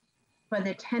building for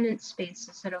the tenant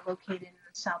spaces that are located in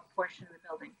the south portion of the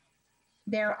building.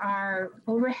 There are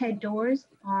overhead doors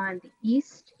on the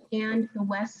east and the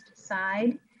west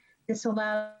side. This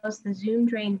allows the Zoom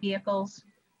Drain vehicles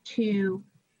to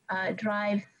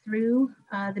drive through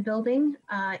the building.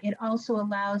 It also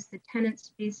allows the tenant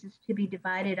spaces to be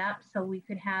divided up, so we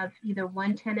could have either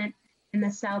one tenant in the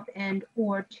south end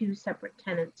or 2 separate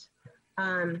tenants.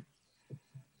 And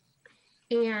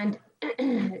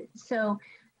so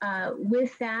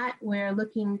with that, we're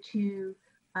looking to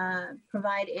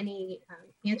provide any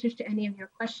answers to any of your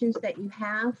questions that you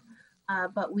have,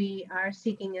 but we are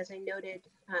seeking, as I noted,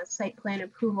 site plan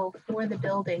approval for the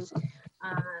building.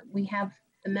 We have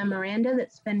the memoranda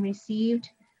that's been received.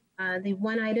 The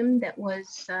one item that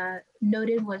was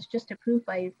noted was just approved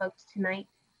by you folks tonight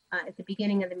at the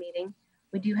beginning of the meeting.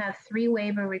 We do have 3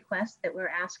 waiver requests that we're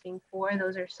asking for.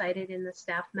 Those are cited in the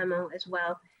staff memo as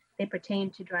well. They pertain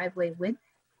to driveway width,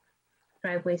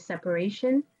 driveway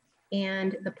separation,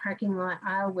 and the parking lot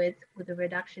aisle width with a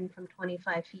reduction from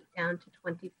 25 feet down to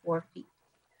 24 feet.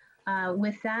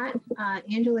 With that,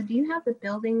 Angela, do you have the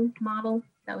building model?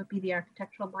 That would be the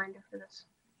architectural binder for this.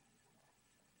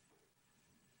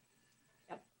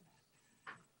 Yep.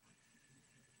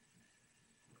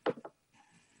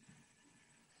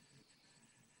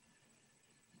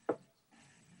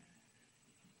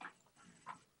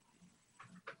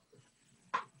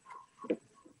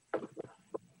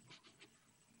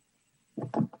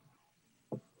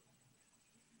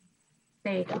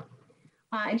 There you go.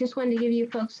 I just wanted to give you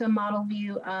folks a model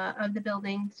view of the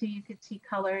building so you could see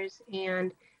colors,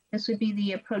 and this would be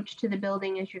the approach to the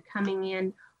building as you're coming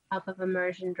in off of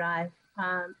Immersion Drive.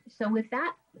 So with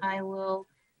that, I will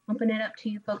open it up to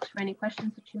you folks for any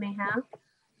questions that you may have.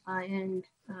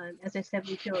 As I said,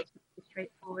 we feel it's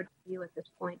straightforward for you at this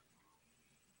point.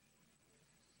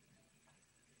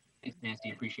 Thanks,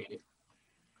 Nancy. Appreciate it.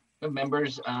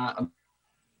 Members,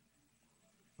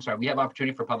 sorry, we have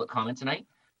opportunity for public comment tonight.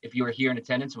 If you are here in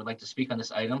attendance and would like to speak on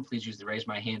this item, please use the raise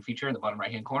my hand feature in the bottom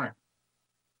right-hand corner.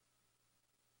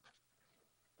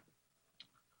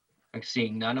 I'm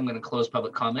seeing none. I'm going to close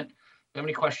public comment. Do you have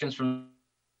any questions from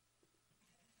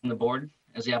the board?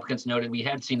 As the applicants noted, we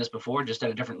had seen this before, just at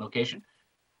a different location.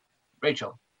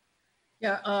 Rachel.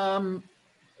 Yeah,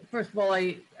 first of all,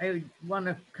 I want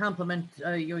to compliment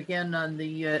you again on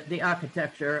the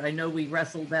architecture. I know we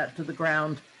wrestled that to the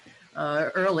ground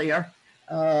earlier.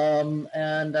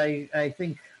 And I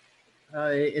think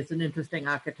it's an interesting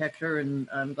architecture, and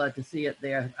I'm glad to see it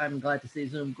there. I'm glad to see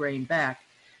Zoom Drain back.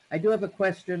 I do have a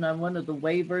question on one of the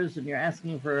waivers, and you're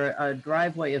asking for a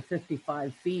driveway of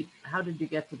 55 feet. How did you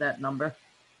get to that number?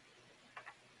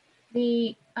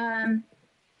 The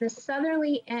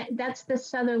southerly, that's the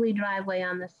southerly driveway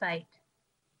on the site.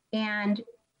 And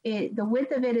the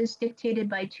width of it is dictated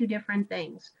by 2 different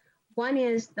things. One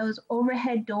is those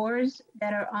overhead doors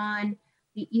that are on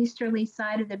the easterly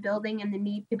side of the building and the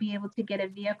need to be able to get a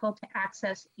vehicle to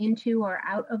access into or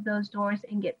out of those doors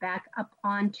and get back up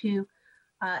onto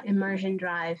Immersion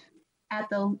Drive. at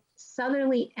the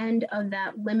southerly end of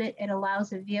that limit, it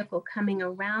allows a vehicle coming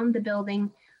around the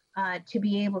building to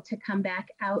be able to come back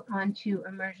out onto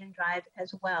Immersion Drive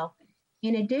as well.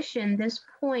 In addition, this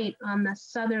point on the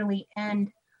southerly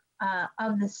end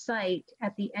of the site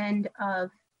at the end of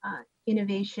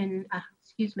Immersion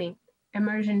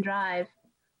Drive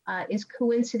is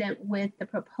coincident with the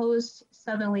proposed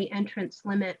southerly entrance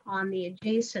limit on the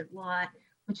adjacent lot,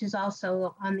 which is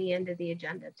also on the end of the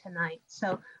agenda tonight.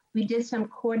 So we did some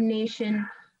coordination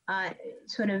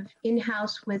sort of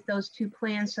in-house with those two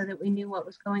plans so that we knew what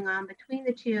was going on between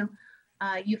the two.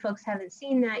 You folks haven't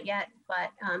seen that yet,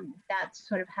 but that's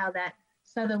sort of how that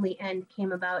southerly end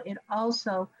came about. It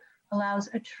also allows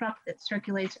a truck that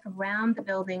circulates around the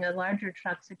building, a larger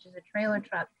truck such as a trailer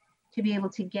truck, to be able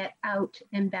to get out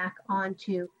and back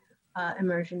onto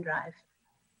Immersion Drive.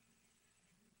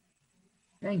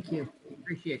 Thank you.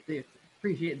 Appreciate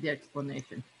the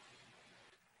explanation.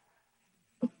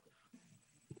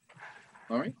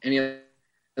 All right. Any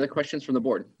other questions from the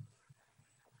board?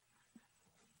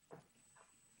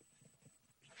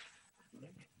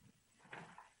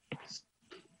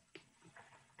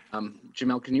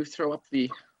 Jamel, can you throw up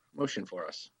the motion for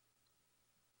us?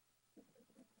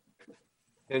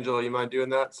 Angela, you mind doing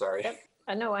that? Sorry. Yep.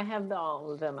 I know I have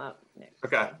all of them up. Nick,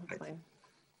 Okay. so that's fine.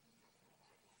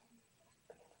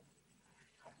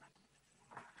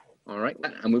 All right,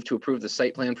 I move to approve the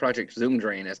site plan project Zoom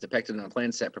Drain as depicted on the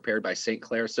plan set prepared by St.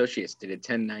 Clair Associates dated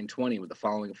 10/9/20 with the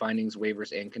following findings,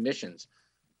 waivers, and conditions.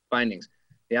 Findings.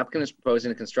 The applicant is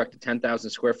proposing to construct a 10,000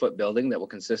 square foot building that will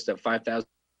consist of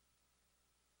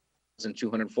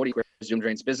 5,240 square Zoom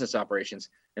Drain's business operations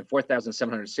and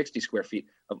 4,760 square feet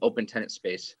of open tenant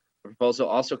space. The proposal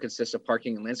also consists of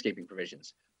parking and landscaping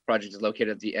provisions. The project is located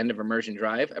at the end of Immersion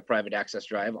Drive, a private access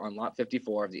drive on lot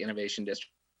 54 of the Innovation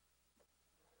District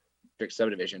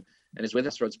subdivision, and is with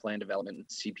us Roads Plan Development and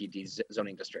CPD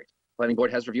zoning district. Planning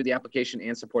board has reviewed the application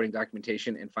and supporting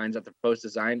documentation and finds that the proposed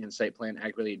design and site plan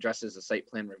accurately addresses the site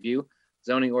plan review,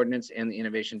 zoning ordinance, and the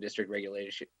Innovation District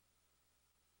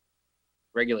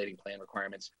regulating plan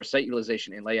requirements for site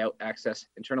utilization and layout, access,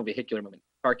 internal vehicular movement,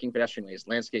 parking, pedestrian ways,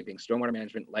 landscaping, stormwater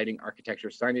management, lighting, architecture,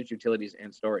 signage, utilities,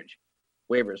 and storage.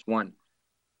 Waivers. 1.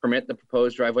 Permit the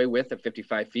proposed driveway width of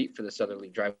 55 feet for the southerly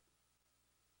driveway.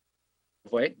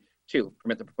 2,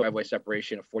 permit the driveway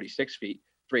separation of 46 feet.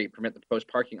 3, permit the proposed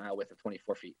parking aisle width of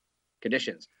 24 feet.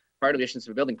 Conditions. Prior to the issuance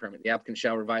of a building permit, the applicant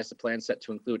shall revise the plan set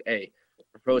to include A,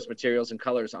 proposed materials and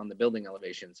colors on the building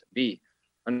elevations. B,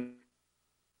 underground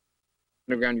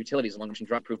utilities along Mission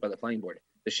Drive approved by the planning board.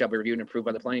 This shall be reviewed and approved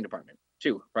by the planning department.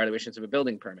 2, prior to issuance of a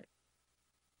building permit,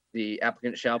 the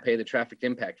applicant shall pay the traffic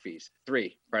impact fees.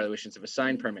 3, prior to the issuance of a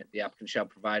sign permit, the applicant shall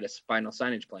provide a final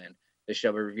signage plan. This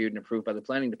shall be reviewed and approved by the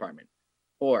planning department.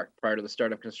 4, prior to the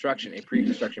start of construction, a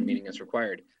pre-construction meeting is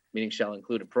required. Meeting shall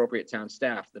include appropriate town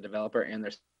staff, the developer, and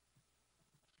their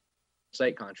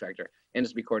site contractor, and is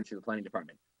to be coordinated through the planning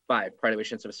department. 5, prior to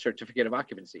issuance of a certificate of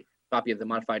occupancy, copy of the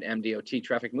modified MDOT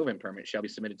traffic movement permit shall be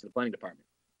submitted to the planning department.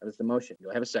 That is the motion. Do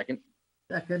I have a second?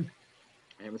 Second.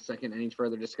 I have a second. Any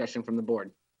further discussion from the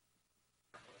board?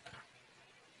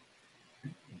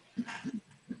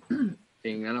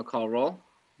 Being none, I'll call roll.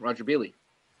 Roger Beely.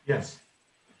 Yes.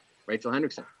 Rachel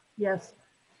Hendrickson. Yes.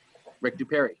 Rick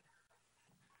Duperry.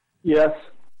 Yes.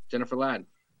 Jennifer Ladd.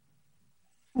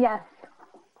 Yes.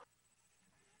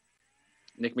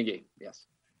 Nick McGee. Yes.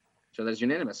 So that's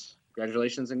unanimous.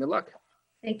 Congratulations and good luck.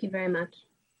 Thank you very much.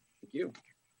 Thank you.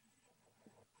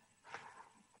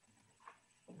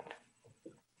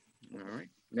 All right.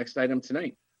 Next item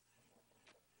tonight.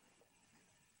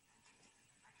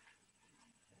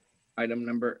 Item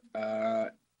number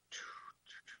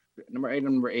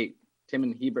 8.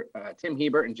 Tim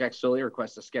Hebert and Jack Sully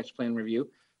request a sketch plan review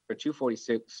for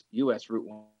 246 US Route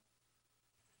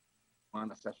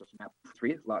 1, Assessor's Map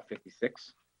 3, Lot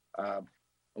 56.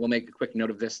 We'll make a quick note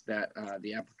of this, that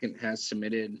the applicant has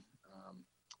submitted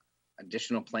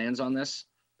additional plans on this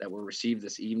that were received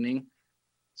this evening.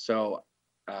 So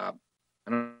I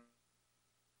don't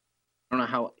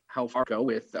know how far to go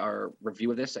with our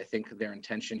review of this. I think their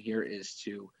intention here is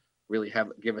to really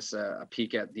give us a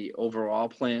peek at the overall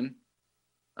plan.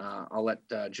 I'll let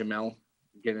Jamel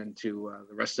get into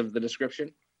the rest of the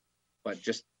description, but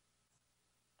just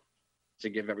to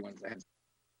give everyone the heads.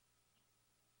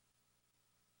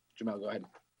 Jamel, go ahead.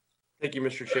 Thank you,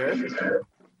 Mr. Chair.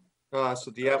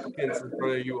 So the applicant's in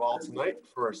front of you all tonight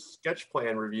for a sketch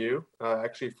plan review,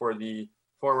 actually for the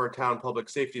former town public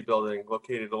safety building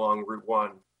located along Route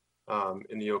 1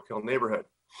 in the Oak Hill neighborhood.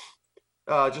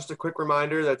 Just a quick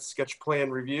reminder that sketch plan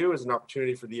review is an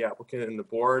opportunity for the applicant and the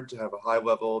board to have a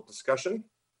high-level discussion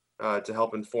to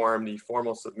help inform the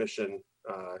formal submission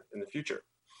in the future.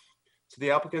 So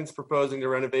the applicant's proposing to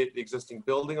renovate the existing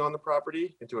building on the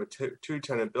property into a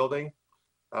two-tenant building.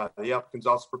 The applicant's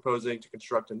also proposing to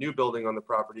construct a new building on the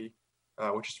property,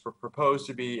 which is proposed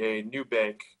to be a new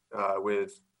bank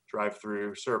with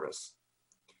drive-through service.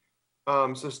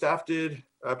 So staff did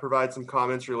provide some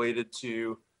comments related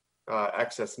to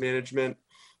access management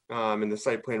and the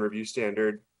site plan review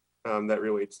standard that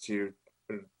relates to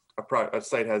a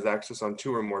site has access on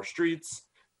 2 or more streets.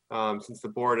 Since the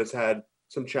board has had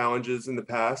some challenges in the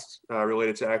past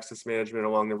related to access management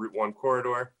along the Route 1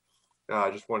 corridor,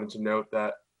 I just wanted to note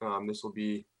that this will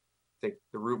be, I think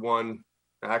the Route 1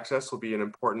 access will be an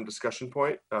important discussion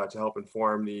point to help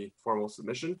inform the formal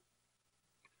submission.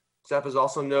 Staff has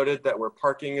also noted that where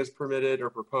parking is permitted or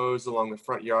proposed along the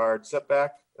front yard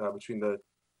setback between the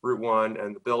Route 1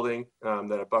 and the building,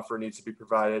 that a buffer needs to be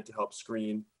provided to help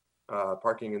screen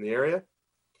parking in the area.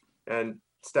 And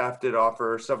staff did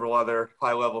offer several other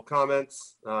high-level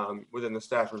comments within the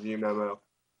staff review memo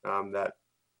that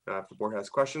if the board has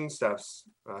questions, staff's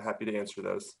happy to answer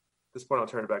those. At this point, I'll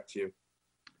turn it back to you.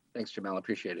 Thanks, Jamel.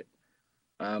 Appreciate it.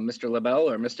 Mr. LaBelle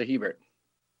or Mr. Hebert?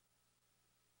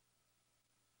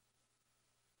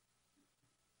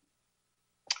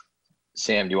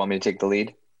 Sam, do you want me to take the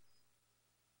lead?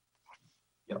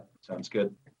 Yep, sounds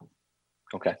good.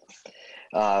 Okay.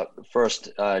 First,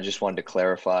 I just wanted to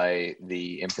clarify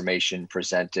the information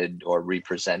presented or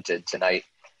represented tonight.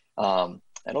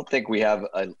 I don't think we have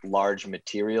a large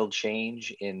material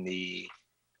change in the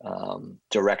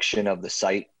direction of the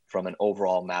site from an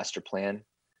overall master plan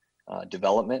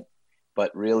development,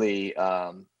 but really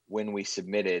when we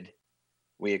submitted,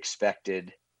 we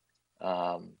expected,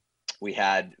 we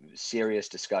had serious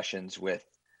discussions with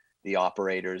the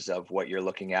operators of what you're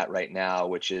looking at right now,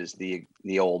 which is the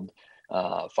old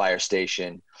fire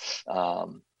station.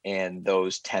 And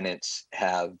those tenants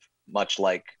have, much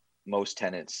like most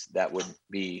tenants that would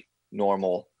be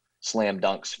normal slam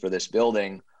dunks for this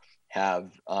building,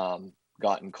 have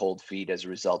gotten cold feet as a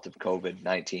result of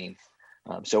COVID-19.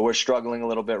 So we're struggling a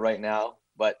little bit right now,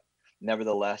 but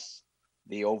nevertheless,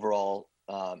 the overall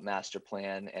master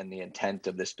plan and the intent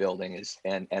of this building is,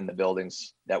 and the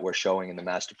buildings that we're showing in the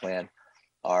master plan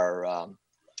are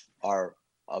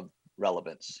of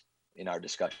relevance in our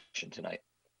discussion tonight.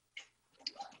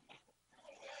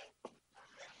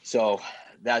 So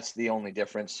that's the only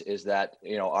difference, is that,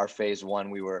 you know, our phase 1,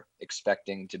 we were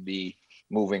expecting to be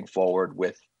moving forward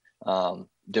with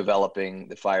developing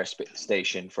the fire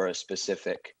station for a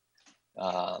specific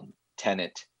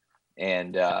tenant,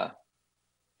 and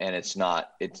it's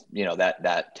not, it's, you know,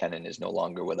 that tenant is no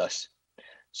longer with us.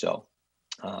 So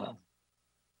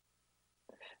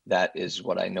that is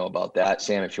what I know about that.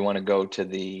 Sam, if you want to go to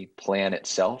the plan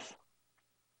itself.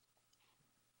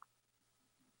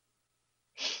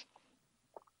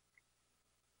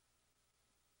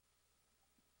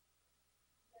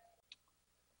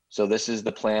 So this is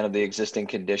the plan of the existing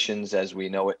conditions as we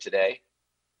know it today.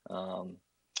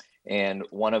 And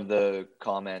one of the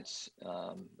comments,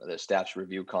 the staff's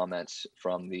review comments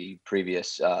from the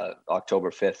previous October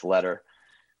 5th letter,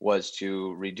 was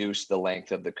to reduce the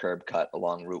length of the curb cut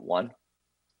along Route 1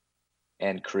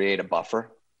 and create a buffer.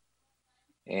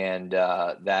 And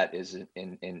that is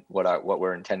in what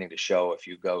we're intending to show. If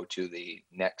you go to the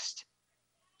next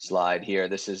slide here,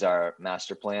 this is our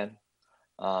master plan.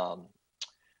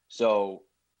 So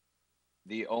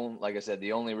like I said,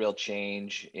 the only real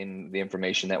change in the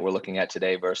information that we're looking at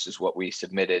today versus what we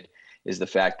submitted is the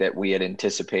fact that we had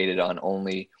anticipated on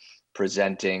only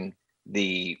presenting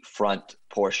the front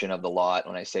portion of the lot.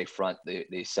 When I say front,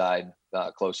 the side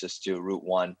closest to Route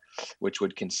 1, which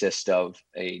would consist of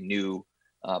a new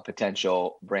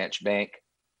potential branch bank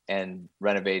and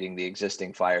renovating the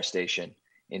existing fire station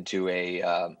into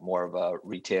a more of a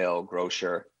retail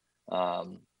grocer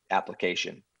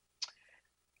application.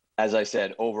 As I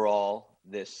said, overall,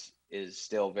 this is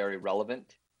still very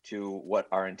relevant to what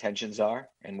our intentions are,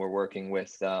 and we're working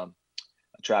with a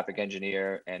traffic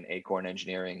engineer and Acorn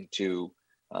Engineering to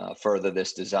further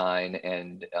this design,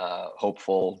 and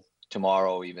hopeful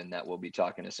tomorrow even that we'll be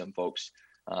talking to some folks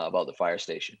about the fire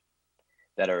station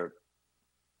that are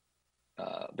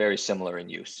very similar in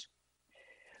use.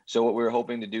 So what we're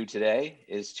hoping to do today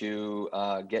is to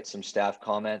get some staff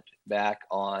comment back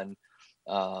on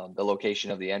the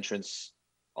location of the entrance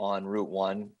on Route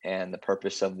 1 and the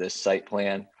purpose of this site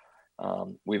plan.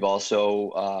 We've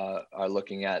also are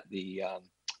looking at the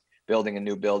building a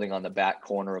new building on the back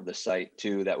corner of the site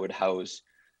too, that would house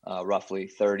roughly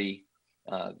 30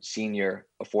 senior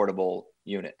affordable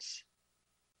units,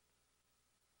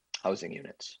 housing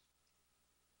units.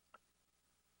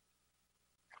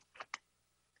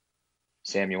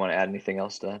 Sam, you want to add anything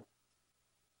else to that?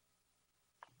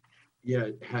 Yeah,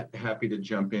 happy to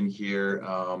jump in here.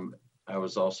 I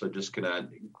was also just gonna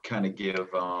kind of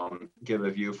give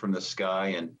a view from the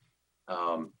sky, and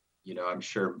you know, I'm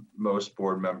sure most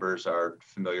board members are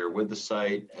familiar with the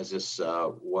site, as this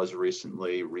was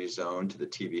recently rezoned to the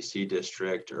TVC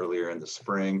district earlier in the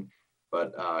spring.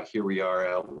 But here we are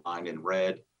outlined in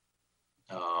red.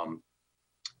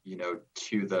 You know,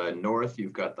 to the north,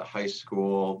 you've got the high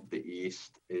school. The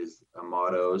east is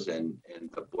Amatos and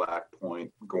the Black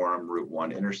Point Gorham Route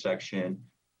 1 intersection,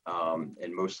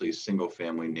 and mostly single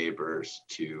family neighbors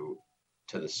to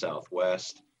the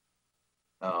southwest.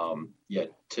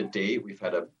 Yet to date, we've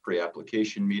had a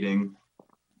pre-application meeting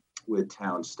with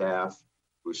town staff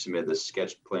who submitted the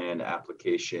sketch plan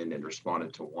application and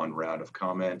responded to one round of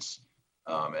comments.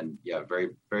 And yeah, very,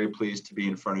 very pleased to be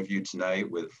in front of you tonight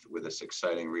with this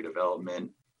exciting redevelopment.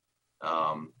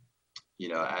 You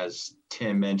know, as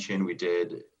Tim mentioned, we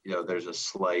did, you know, there's a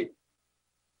slight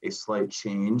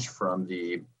change from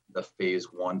the phase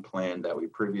 1 plan that we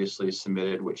previously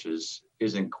submitted, which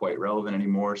isn't quite relevant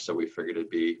anymore. So we figured it'd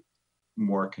be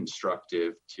more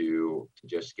constructive to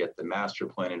just get the master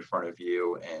plan in front of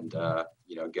you and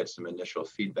you know, get some initial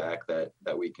feedback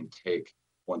that we can take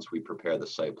once we prepare the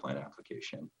site plan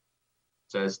application.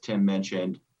 So as Tim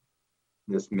mentioned,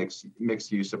 this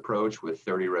mixed use approach with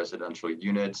 30 residential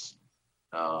units,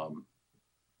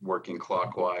 working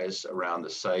clockwise around the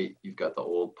site. You've got the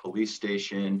old police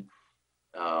station,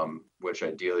 which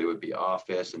ideally would be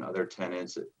office and other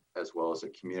tenants, as well as a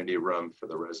community room for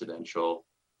the residential.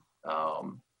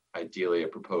 Ideally a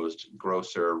proposed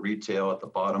grocer or retail at the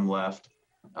bottom left,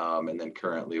 and then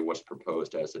currently what's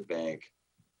proposed as a bank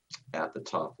at the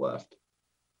top left.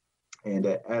 And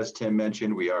as Tim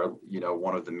mentioned, we are, you know,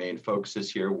 one of the main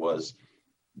focuses here was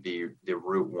the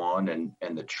Route 1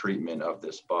 and the treatment of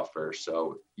this buffer.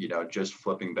 So, you know, just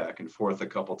flipping back and forth a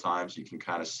couple times, you can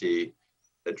kind of see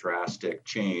the drastic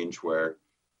change where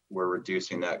we're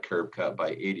reducing that curb cut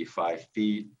by 85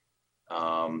 feet.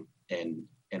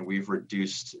 And we've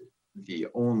reduced the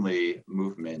only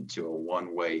movement to a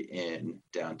one-way in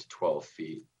down to 12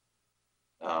 feet.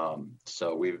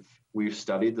 So we've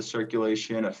studied the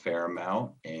circulation a fair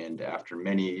amount, and after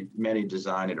many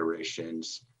design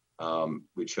iterations,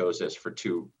 we chose this for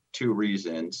two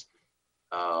reasons.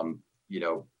 You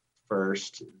know,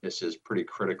 first, this is pretty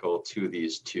critical to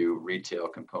these two retail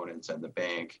components and the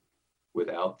bank.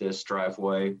 Without this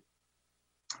driveway,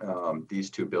 these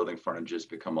two building frontages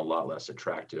become a lot less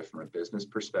attractive from a business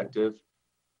perspective.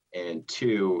 And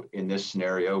two, in this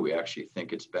scenario, we actually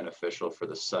think it's beneficial for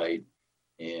the site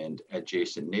and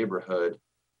adjacent neighborhood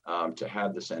to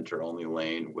have this enter-only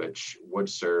lane, which would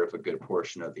serve a good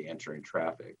portion of the entering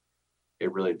traffic.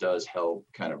 It really does help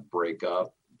kind of break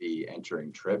up the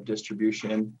entering trip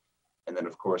distribution. And then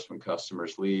of course, when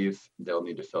customers leave, they'll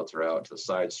need to filter out to the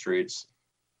side streets.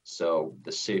 So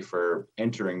the safer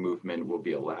entering movement will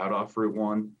be allowed off Route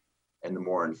 1, and the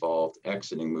more involved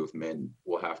exiting movement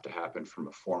will have to happen from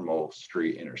a formal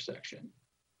street intersection.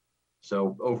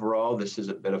 So overall, this is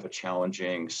a bit of a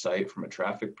challenging site from a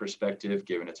traffic perspective,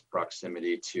 given its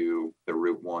proximity to the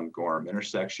Route 1 Gorham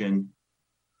intersection.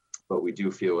 But we do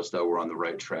feel as though we're on the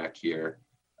right track here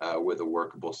with a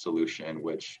workable solution,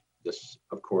 which this,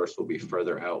 of course, will be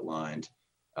further outlined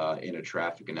in a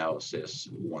traffic analysis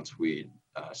once we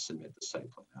submit the site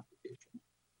plan application.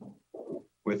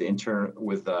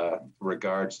 With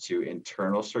regards to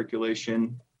internal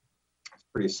circulation, it's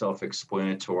pretty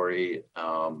self-explanatory.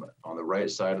 On the right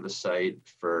side of the site,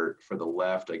 for the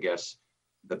left, I guess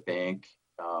the bank,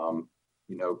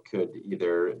 you know, could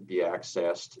either be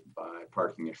accessed by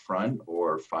parking in front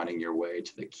or finding your way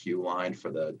to the queue line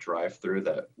for the drive-through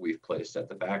that we've placed at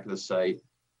the back of the site.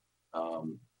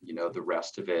 You know, the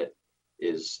rest of it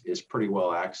is pretty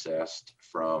well accessed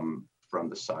from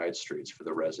the side streets for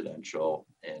the residential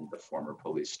and the former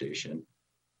police station.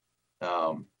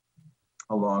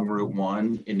 Along Route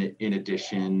 1, in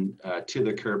addition to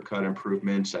the curb cut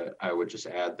improvements, I would just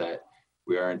add that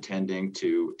we are intending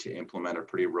to implement a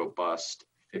pretty robust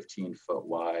 15-foot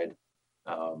wide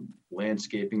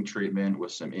landscaping treatment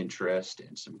with some interest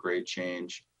and some grade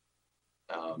change,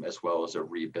 as well as a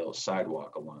rebuilt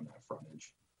sidewalk along that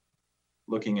frontage.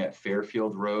 Looking at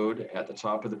Fairfield Road at the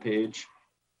top of the page,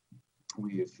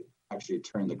 we've actually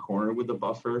turned the corner with the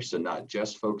buffer, so not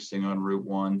just focusing on Route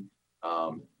 1,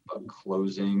 but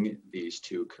closing these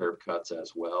two curb cuts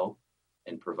as well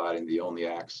and providing the only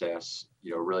access,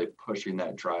 you know, really pushing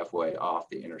that driveway off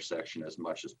the intersection as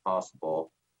much as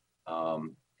possible.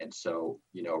 And so,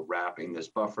 you know, wrapping this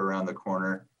buffer around the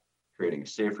corner, creating a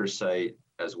safer site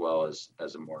as well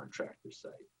as a more attractive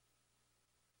site.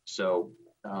 So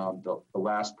the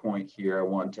last point here I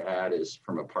want to add is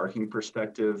from a parking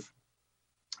perspective,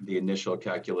 the initial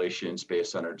calculations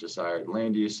based on our desired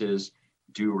land uses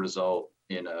do result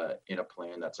in a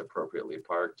plan that's appropriately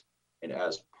parked. And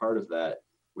as part of that,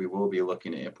 we will be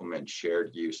looking to implement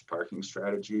shared use parking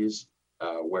strategies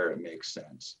where it makes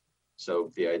sense.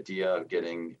 So the idea of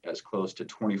getting as close to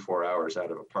 24 hours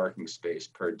out of a parking space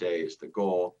per day is the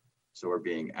goal. So we're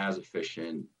being as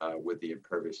efficient with the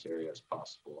impervious area as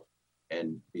possible.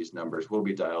 And these numbers will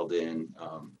be dialed in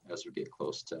as we get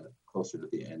closer to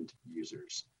the end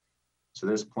users. So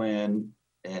this plan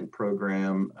and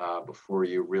program before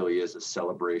you really is a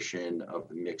celebration of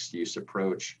the mixed use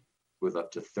approach with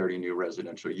up to 30 new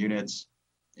residential units,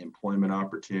 employment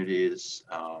opportunities,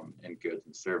 and goods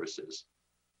and services.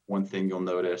 One thing you'll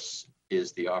notice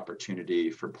is the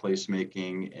opportunity for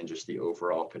placemaking and just the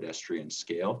overall pedestrian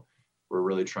scale. We're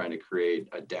really trying to create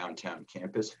a downtown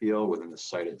campus feel within the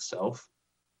site itself.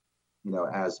 You know,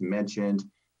 as mentioned,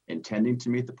 intending to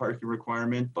meet the parking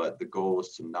requirement, but the goal is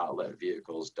to not let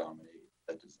vehicles dominate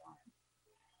the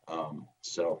design.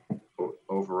 So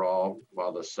overall,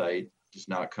 while the site does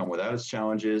not come without its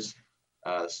challenges,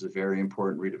 this is a very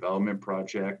important redevelopment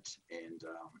project, and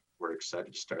we're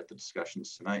excited to start the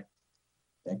discussions tonight.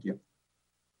 Thank you.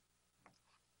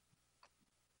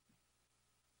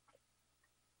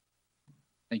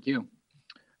 Thank you.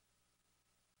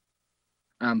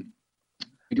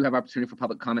 We do have opportunity for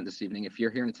public comment this evening. If you're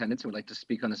here in attendance and would like to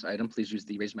speak on this item, please use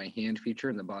the raise my hand feature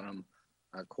in the bottom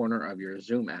corner of your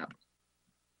Zoom app.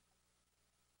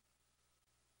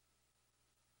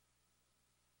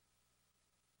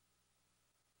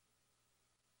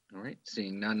 All right,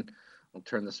 seeing none, I'll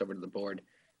turn this over to the board.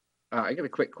 I got a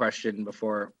quick question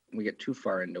before we get too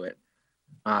far into it.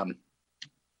 I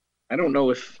don't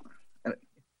know if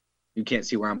you can't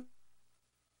see where I'm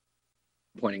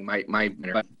pointing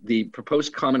but the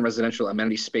proposed common residential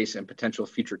amenity space and potential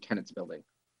future tenants building.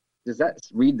 Does that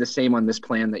read the same on this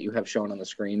plan that you have shown on the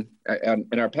screen?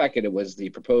 In our packet, it was the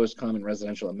proposed common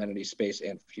residential amenity space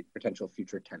and potential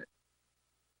future tenant.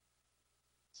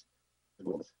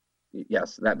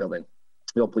 Yes, that building,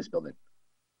 the old police building.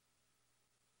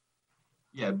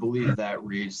 Yeah, I believe that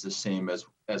reads the same as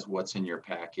what's in your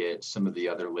packet. Some of the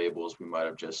other labels we might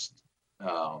have just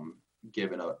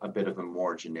given a bit of a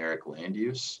more generic land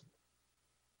use.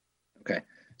 Okay,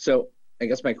 so I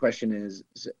guess my question is,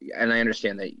 and I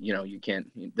understand that, you know, you can't,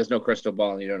 there's no crystal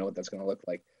ball and you don't know what that's going to look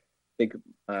like.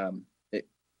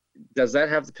 Does that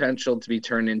have the potential to be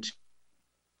turned into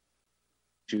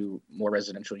more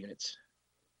residential units?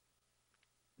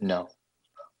 No.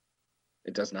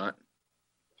 It does not?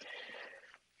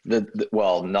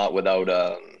 Well, not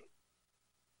without,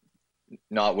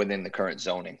 not within the current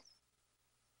zoning.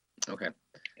 Okay.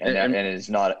 And it is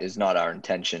not our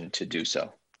intention to do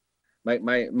so. The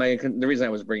reason I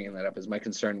was bringing that up is my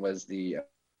concern was the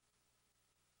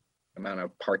amount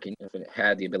of parking. If it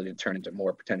had the ability to turn into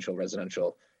more potential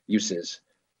residential uses,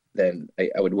 then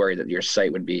I would worry that your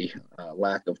site would be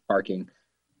lack of parking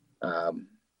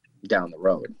down the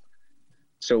road.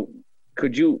 So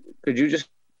could you just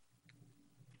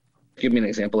give me an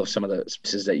example of some of the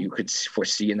spaces that you could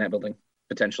foresee in that building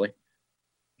potentially?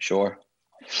 Sure.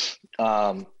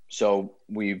 So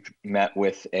we've met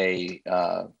with a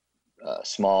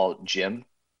small gym.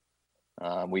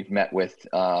 We've met with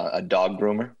a dog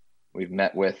groomer. We've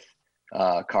met with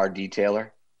a car detailer.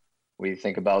 We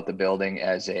think about the building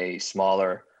as a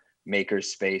smaller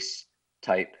makerspace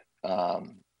type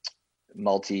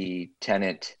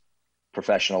multi-tenant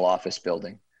professional office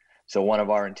building. So one of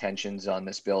our intentions on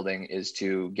this building is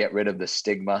to get rid of the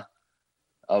stigma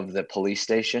of the police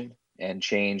station and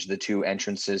change the two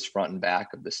entrances front and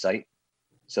back of the site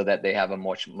so that they have a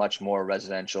much more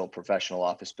residential professional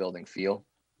office building feel.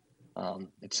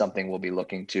 It's something we'll be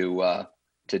looking to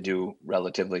do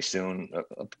relatively soon,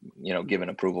 you know, given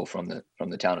approval from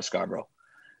the town of Scarborough.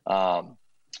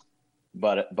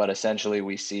 But essentially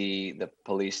we see the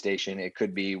police station, it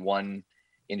could be one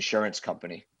insurance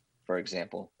company, for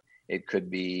example. It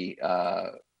could be,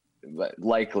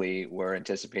 likely we're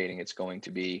anticipating it's going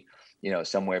to be, you know,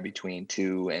 somewhere between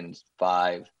 2 and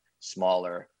 5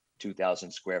 smaller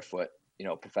 2,000 square foot, you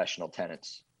know, professional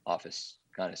tenants, office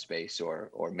kind of space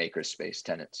or maker space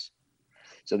tenants.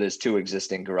 So there's 2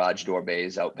 existing garage door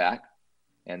bays out back,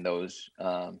 and those,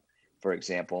 for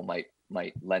example,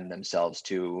 might lend themselves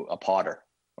to a Potter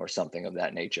or something of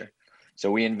that nature. So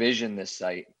we envision this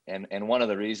site, and one of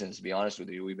the reasons, to be honest with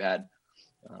you, we've had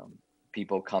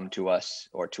people come to us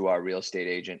or to our real estate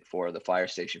agent for the fire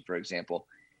station, for example,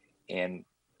 and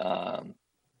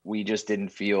we just didn't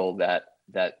feel that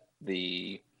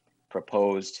the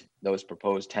those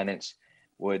proposed tenants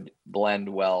would blend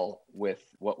well with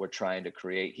what we're trying to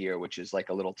create here, which is like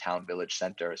a little town village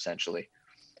center, essentially.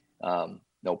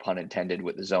 No pun intended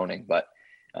with the zoning, but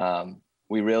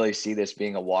we really see this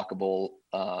being a walkable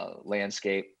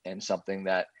landscape and something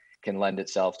that can lend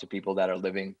itself to people that are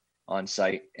living on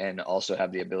site and also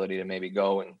have the ability to maybe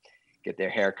go and get their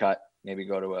hair cut, maybe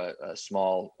go to a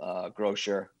small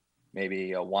grocer,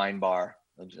 maybe a wine bar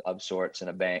of sorts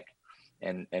and a bank,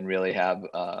 and really have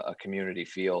a community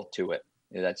feel to it.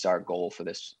 That's our goal for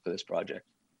this project.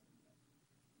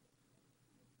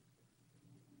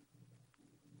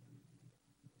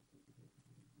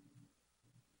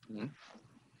 Mm-hmm.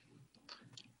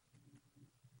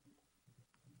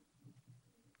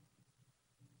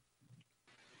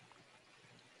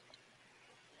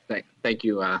 Thank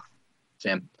you,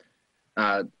 Sam.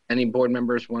 Any board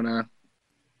members want to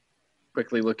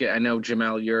quickly look at? I know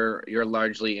Jamel, you're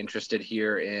largely interested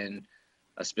here in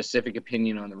a specific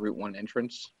opinion on the Route 1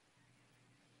 entrance.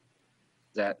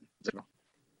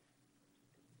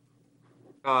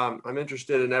 I'm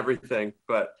interested in everything,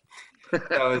 but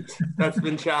that's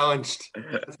been challenged.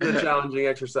 It's been a challenging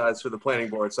exercise for the planning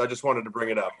board, so I just wanted to bring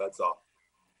it up. That's all.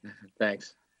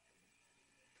 Thanks.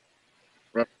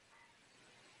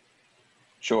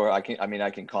 Sure, I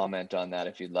can comment on that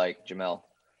if you'd like, Jamel.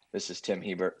 This is Tim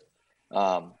Hebert.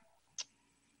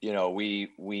 You know,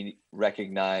 we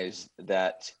recognize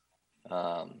that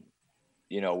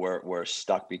you know, we're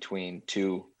stuck between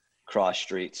two cross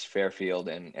streets, Fairfield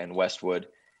and Westwood,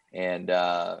 and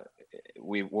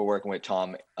we're working with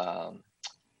Tom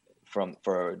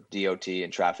for DOT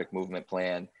and traffic movement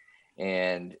plan,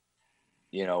 and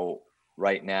you know,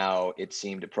 right now it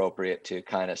seemed appropriate to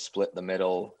kind of split the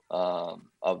middle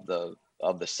of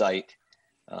the site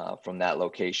from that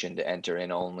location to enter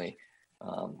in only.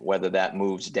 Whether that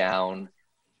moves down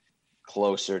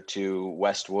closer to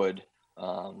Westwood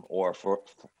or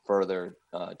further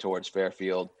towards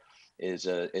Fairfield is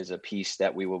a piece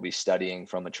that we will be studying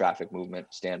from a traffic movement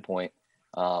standpoint.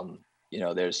 You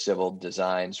know, there's civil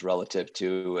designs relative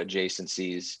to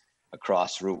adjacencies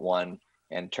across Route 1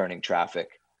 and turning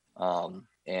traffic.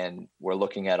 And we're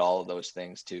looking at all of those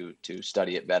things to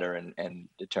study it better and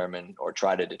determine, or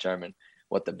try to determine,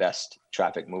 what the best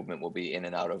traffic movement will be in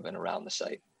and out of and around the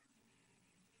site.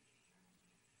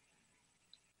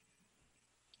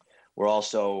 We're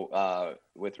also,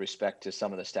 with respect to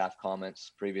some of the staff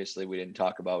comments previously we didn't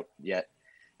talk about yet,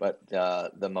 but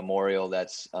the memorial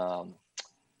that's on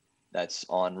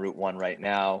Route 1 right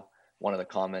now, one of the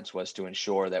comments was to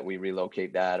ensure that we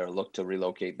relocate that or look to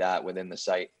relocate that within the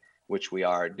site, which we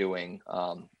are doing.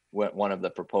 One of the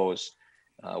proposed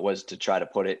was to try to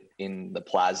put it in the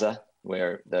plaza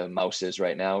where the mouse is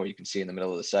right now, where you can see in the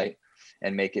middle of the site,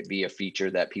 and make it be a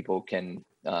feature that people can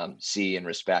see and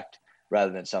respect,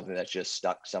 rather than something that's just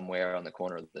stuck somewhere on the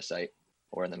corner of the site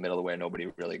or in the middle where nobody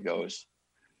really goes.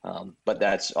 But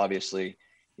that's obviously,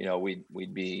 you know,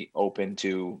 we'd be open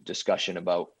to discussion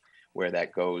about where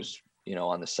that goes, you know,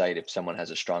 on the site if someone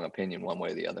has a strong opinion one way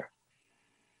or the other.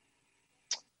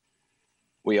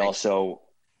 We also,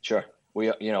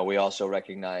 we also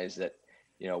recognize that,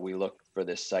 you know, we look for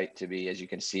this site to be, as you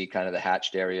can see, kind of the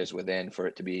hatched areas within, for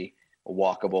it to be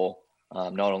walkable,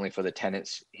 not only for the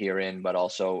tenants herein, but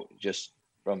also just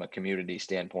from a community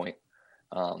standpoint.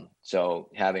 So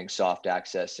having soft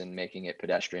access and making it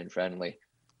pedestrian friendly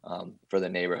for the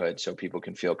neighborhood, so people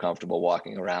can feel comfortable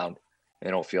walking around. They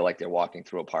don't feel like they're walking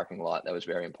through a parking lot. That was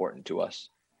very important to us.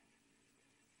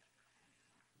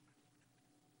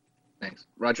 Thanks.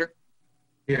 Roger?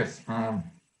 Yes,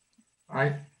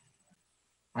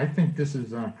 I think this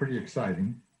is pretty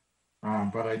exciting,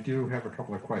 but I do have a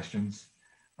couple of questions.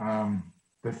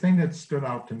 The thing that stood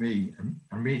out to me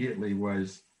immediately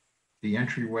was the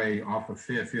entryway off of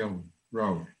Fairfield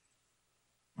Road,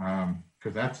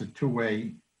 because that's a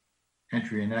two-way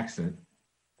entry and exit,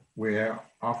 where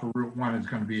off of Route 1 is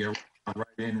going to be a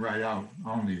right in, right out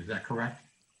only. Is that correct?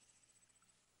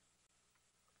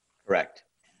 Correct.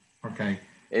 Okay.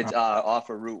 It's off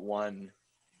of Route 1.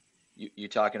 You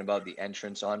talking about the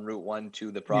entrance on Route 1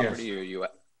 to the property? Yes. Or you?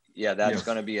 Yeah, that's yes.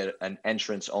 Going to be an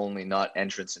entrance only, not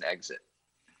entrance and exit.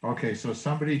 Okay, so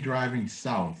somebody driving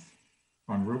south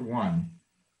on Route 1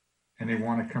 and they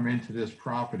want to come into this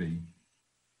property,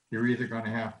 you're either going to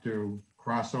have to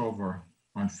cross over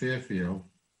on Fairfield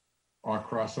or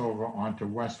cross over onto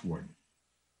Westwood.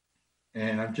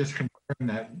 And I'm just concerned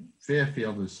that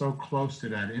Fairfield is so close to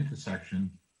that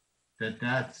intersection that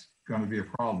that's going to be a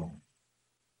problem.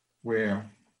 Where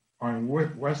on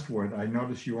Westwood, I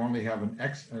notice you only have an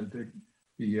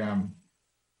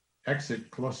exit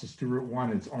closest to Route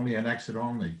 1. It's only an exit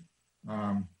only.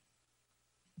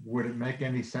 would it make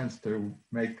any sense to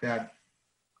make that,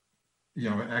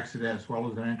 an exit as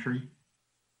well as an entry?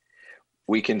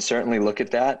 We can certainly look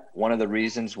at that. One of the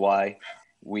reasons why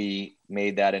we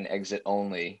made that an exit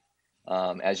only,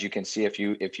 as you can see, if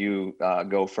you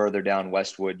go further down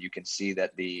Westwood, you can see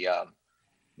that the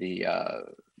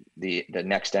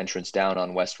next entrance down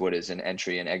on Westwood is an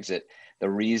entry and exit. The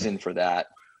reason for that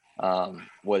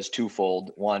was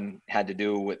twofold. One had to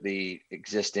do with the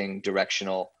existing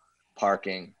directional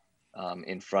parking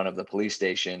in front of the police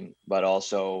station, but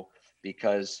also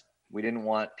because we didn't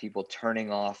want people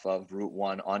turning off of Route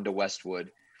 1 onto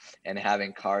Westwood and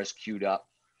having cars queued up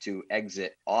to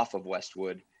exit off of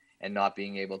Westwood and not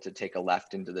being able to take a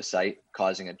left into the site,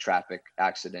 causing a traffic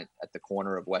accident at the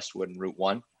corner of Westwood and Route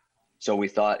 1. So we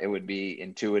thought it would be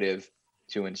intuitive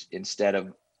to, instead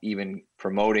of even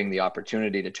promoting the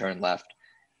opportunity to turn left,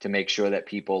 to make sure that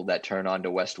people that turn onto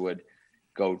Westwood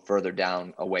go further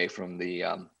down away from the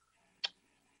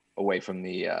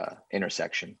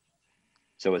intersection,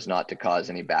 so as not to cause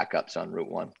any backups on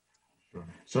Route 1.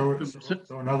 So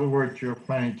in other words, you're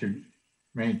planning to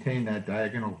maintain that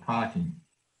diagonal parking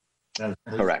as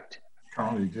Correct.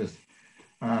 currently exists.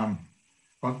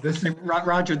 But this is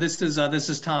Roger, this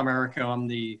is Tom Errico. I'm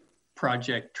the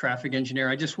project traffic engineer.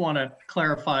 I just want to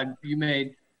clarify,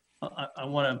 I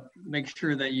want to make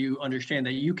sure that you understand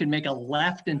that you can make a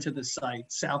left into the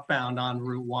site southbound on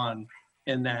Route 1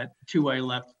 in that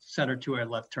center two-way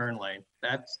left turn lane.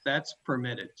 That's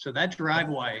permitted. So that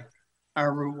driveway,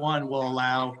 our Route 1 will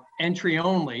allow entry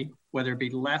only, whether it be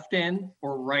left in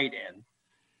or right in.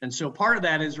 And so part of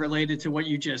that is related to what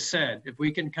you just said. If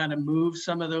we can kind of move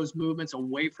some of those movements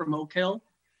away from Oak Hill,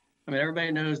 I mean,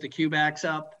 everybody knows the queue backs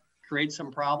up, creates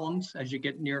some problems as you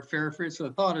get near Fairfield. So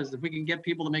the thought is if we can get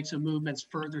people to make some movements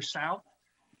further south,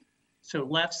 so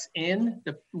lefts in.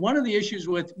 One of the issues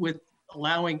with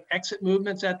allowing exit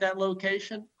movements at that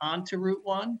location onto Route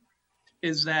 1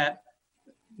 is that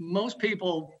most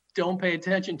people don't pay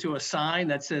attention to a sign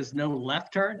that says no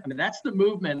left turn. I mean, that's the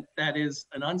movement that is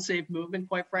an unsafe movement,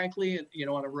 quite frankly,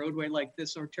 on a roadway like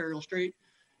this Arterial Street.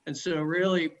 And so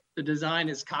really the design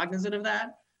is cognizant of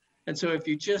that. And so if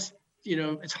you just,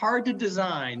 it's hard to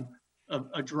design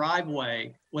a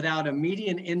driveway without a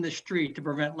median in the street to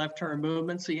prevent left turn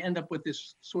movement. So you end up with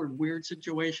this sort of weird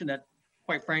situation that,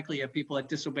 quite frankly, you have people that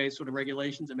disobey sort of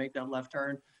regulations and make that left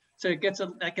turn. So that gets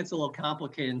a little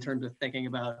complicated in terms of thinking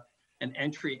about an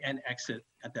entry and exit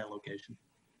at that location.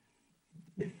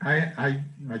 I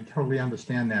totally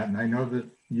understand that, and I know that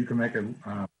you can make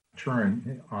a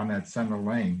turn on that center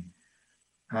lane.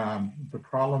 The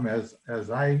problem, as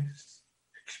I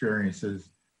experience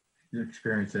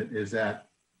it, is that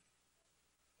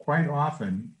quite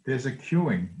often there's a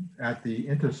queuing at the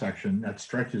intersection that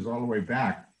stretches all the way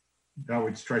back, that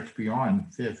would stretch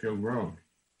beyond Fairfield Road.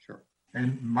 Sure.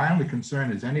 And my only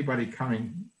concern is anybody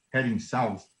heading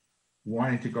south,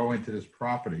 wanting to go into this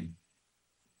property.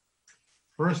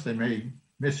 First, they may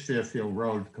miss Fairfield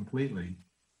Road completely.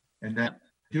 And then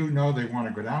do know they want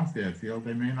to go down Fairfield,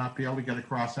 they may not be able to get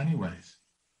across anyways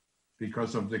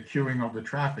because of the queuing of the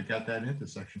traffic at that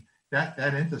intersection. That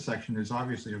intersection is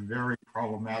obviously a very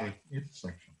problematic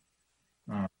intersection.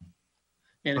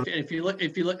 And if you look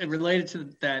related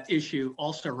to that issue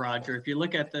also, Roger, if you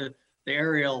look at the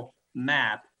aerial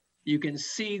map, you can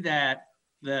see that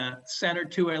the center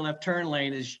two-way left turn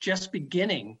lane is just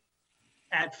beginning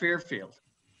at Fairfield.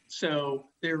 So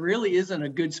there really isn't a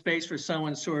good space for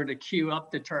someone sort of to queue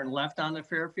up to turn left onto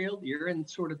Fairfield. You're in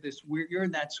sort of you're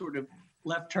in that sort of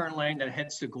left turn lane that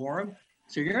heads to Gorham.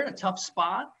 So you're in a tough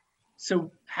spot.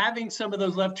 So having some of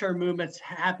those left turn movements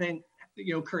happen,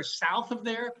 occur south of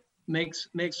there makes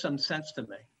some sense to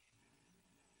me.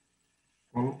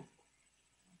 Well,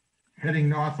 heading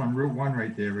north on Route 1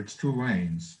 right there, it's 2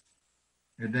 lanes.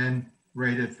 And then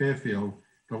right at Fairfield,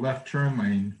 the left turn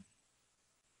lane,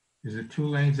 is it 2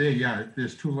 lanes there? Yeah,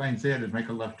 there's 2 lanes there to make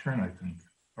a left turn, I think.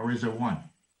 Or is there 1?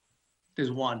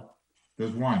 There's 1.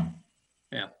 There's 1.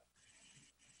 Yeah.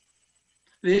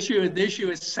 The issue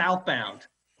is southbound.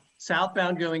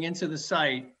 Southbound going into the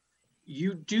site,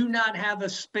 you do not have a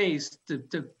space to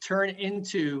turn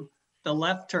into the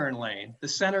left turn lane, the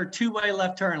center two-way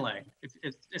left turn lane.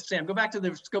 If Sam, go back to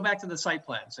the site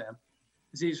plan, Sam.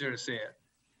 It's easier to see it.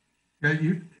 Yeah,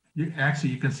 you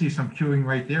actually can see some queuing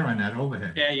right there on that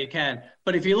overhead. Yeah, you can.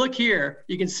 But if you look here,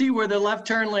 you can see where the left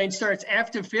turn lane starts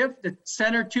after 5th, the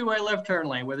center two-way left turn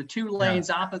lane, where the 2 lanes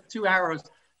opposite 2 arrows.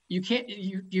 You can't.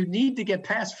 You need to get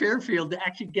past Fairfield to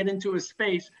actually get into a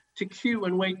space to queue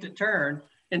and wait to turn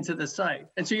into the site.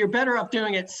 And so you're better off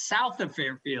doing it south of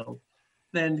Fairfield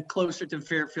than closer to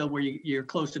Fairfield, where you're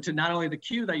closer to not only the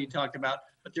queue that you talked about,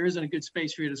 but there isn't a good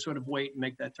space for you to sort of wait and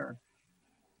make that turn.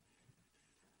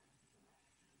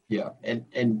 Yeah,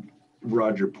 and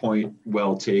Roger, point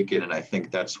well taken, and I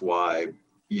think that's why,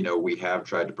 you know, we have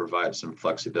tried to provide some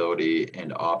flexibility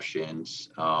and options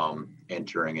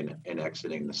entering and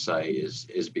exiting the site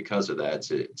is because of that.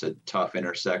 It's a tough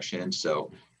intersection,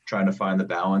 so trying to find the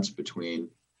balance between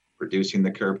reducing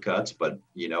the curb cuts, but,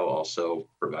 you know, also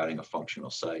providing a functional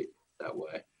site that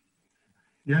way.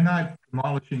 You're not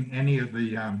demolishing any of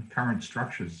the current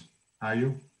structures, are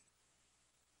you?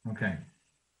 Okay.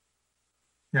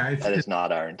 Yeah, it's That is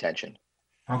not our intention.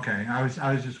 okay. I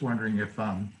was just wondering if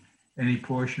any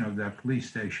portion of that police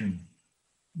station,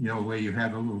 you know, where you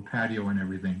have a little patio and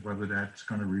everything, whether that's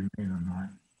going to remain or not.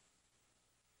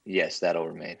 Yes, that'll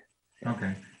remain.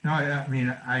 Okay. No, I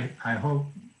mean, I hope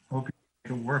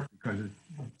it'll work, because it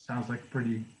sounds like a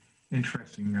pretty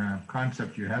interesting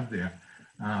concept you have there.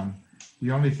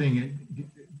 The only thing,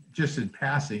 just in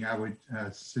passing, I would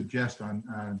suggest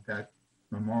on that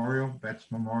memorial, Betts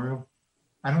Memorial,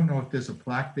 I don't know if there's a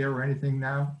plaque there or anything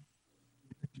now.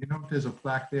 Do you know if there's a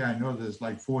plaque there? I know there's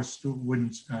like 4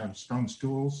 wooden stone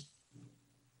stools.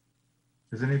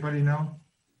 Does anybody know?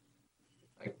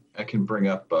 I can bring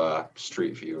up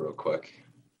Street View real quick.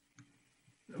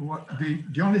 What,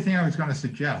 the only thing I was going to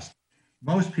suggest,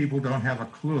 most people don't have a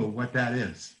clue what that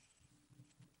is.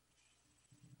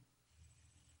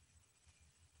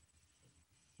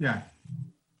 Yeah.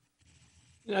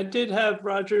 I did have,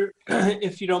 Roger,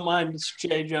 if you don't mind, Mr.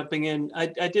 J, jumping in. I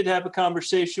did have a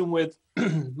conversation with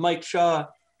Mike Shaw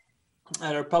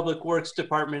at our Public Works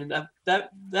Department. That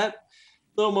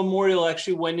little memorial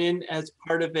actually went in as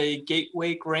part of a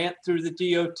gateway grant through the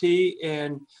DOT,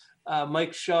 and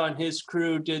Mike Shaw and his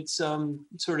crew did some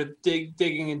sort of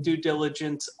digging and due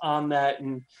diligence on that.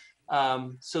 And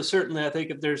so certainly I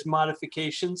think if there's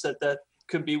modifications that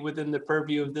could be within the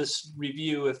purview of this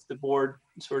review if the board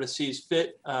sort of sees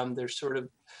fit. There's sort of,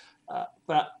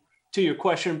 but to your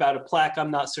question about a plaque,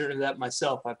 I'm not certain of that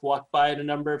myself. I've walked by it a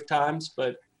number of times,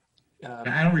 but.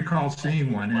 I don't recall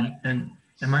seeing one. And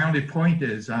my only point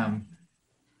is I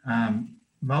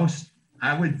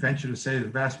would venture to say the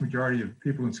vast majority of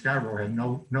people in Scarborough have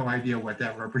no idea what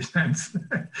that represents.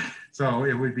 So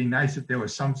it would be nice if there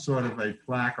was some sort of a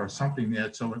plaque or something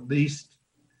there. So at least,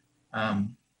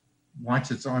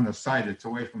 once it's on the site, it's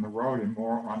away from the road and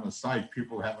more on the site,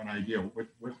 people have an idea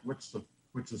what's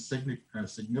the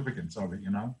significance of it, you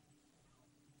know?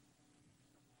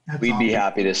 We'd be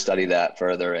happy to study that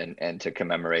further and to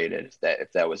commemorate it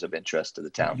if that was of interest to the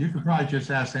town. You could probably just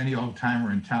ask any old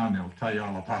timer in town, they'll tell you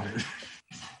all about it.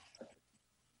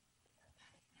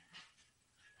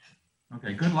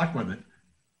 Okay, good luck with it.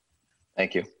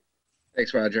 Thank you.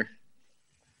 Thanks, Roger.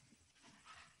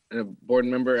 And a board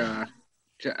member,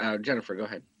 Jennifer, go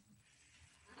ahead.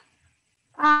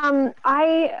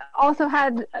 I also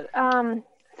had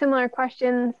similar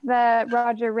questions that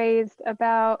Roger raised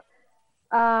about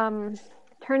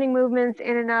turning movements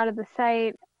in and out of the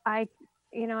site. I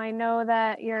know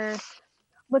that you're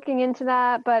looking into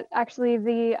that, but actually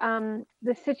the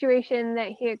situation that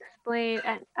he explained,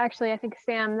 and actually I think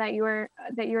Sam that you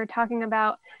were talking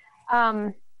about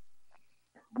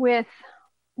with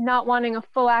not wanting a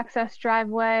full access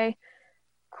driveway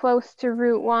close to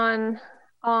Route 1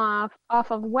 off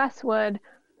of Westwood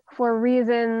for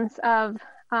reasons of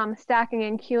stacking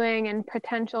and queuing and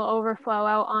potential overflow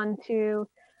out onto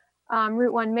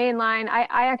Route 1 main line. I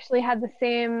actually had the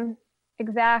same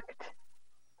exact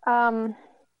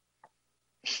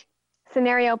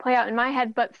scenario play out in my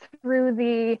head, but through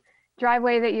the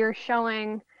driveway that you're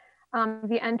showing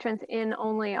the entrance in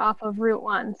only off of Route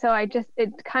 1. So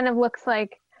it kind of looks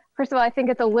like, first of all, I think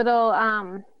it's a little,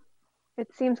 it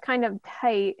seems kind of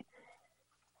tight.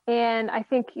 And I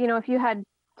think, if you had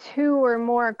 2 or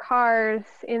more cars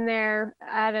in there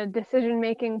at a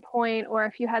decision-making point, or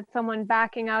if you had someone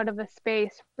backing out of a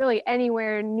space really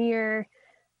anywhere near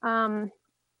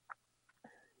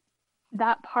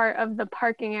that part of the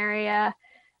parking area,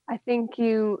 I think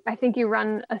you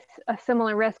run a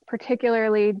similar risk,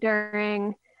 particularly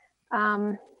during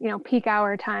peak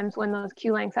hour times when those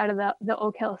queue lengths out of the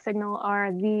Oak Hill signal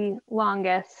are the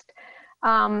longest.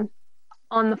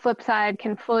 On the flip side,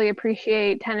 can fully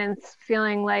appreciate tenants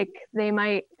feeling like they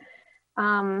might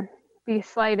be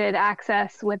slighted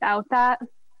access without that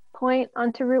point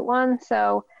onto Route 1.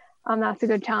 So that's a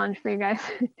good challenge for you guys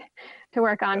to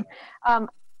work on.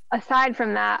 Aside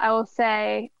from that, I will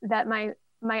say that my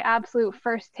absolute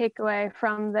first takeaway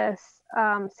from this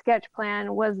sketch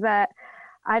plan was that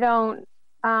I don't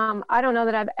know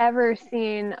that I've ever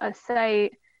seen a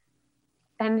site,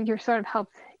 and you're sort of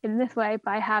helped in this way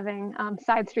by having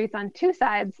side streets on two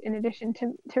sides in addition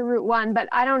to Route 1. But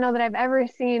I don't know that I've ever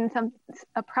seen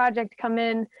a project come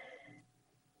in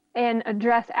and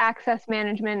address access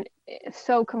management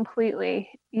so completely.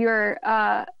 You're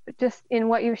just in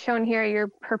what you've shown here,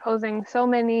 you're proposing so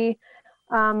many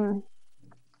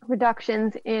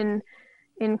reductions in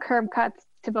curb cuts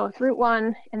to both Route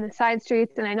 1 and the side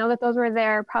streets. And I know that those were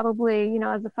there probably,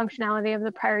 as a functionality of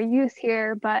the prior use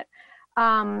here, but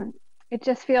it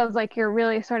just feels like you're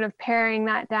really sort of paring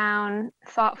that down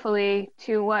thoughtfully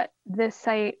to what this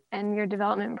site and your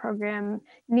development program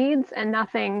needs, and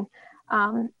nothing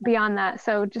beyond that.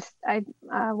 So just, I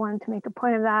wanted to make a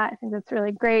point of that. I think that's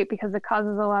really great because it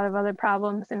causes a lot of other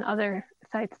problems in other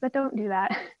sites that don't do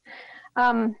that.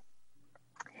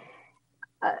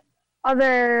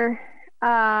 Other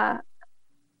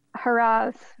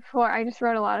hurrahs for, I just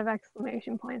wrote a lot of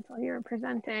exclamation points while you were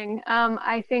presenting.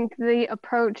 I think the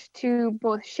approach to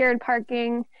both shared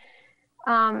parking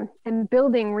and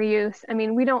building reuse. I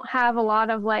mean, we don't have a lot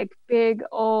of like big,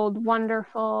 old,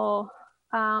 wonderful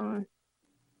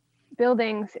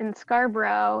buildings in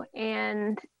Scarborough.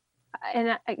 And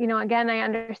again, I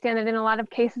understand that in a lot of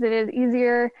cases it is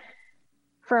easier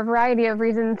for a variety of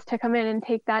reasons to come in and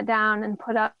take that down and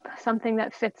put up something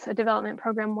that fits a development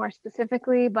program more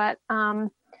specifically. But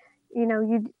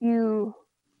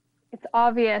it's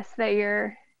obvious that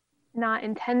you're not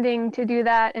intending to do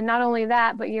that, and not only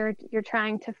that, but you're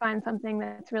trying to find something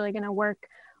that's really going to work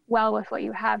well with what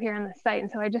you have here on the site.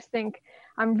 And so I just think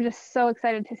I'm just so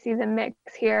excited to see the mix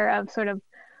here of sort of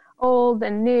old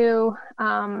and new,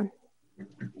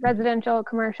 residential,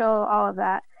 commercial, all of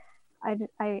that.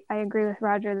 I agree with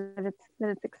Roger that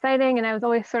it's exciting, and I was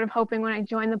always sort of hoping when I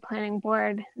joined the planning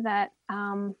board that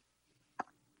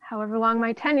however long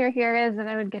my tenure here is, that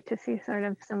I would get to see sort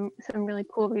of some really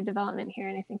cool redevelopment here,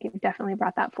 and I think you've definitely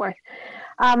brought that forth.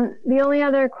 The only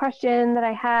other question that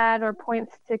I had, or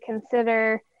points to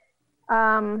consider,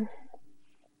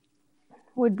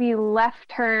 would be left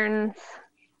turns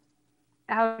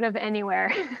out of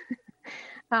anywhere.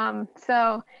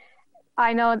 So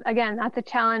I know, again, that's a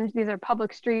challenge. These are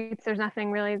public streets. There's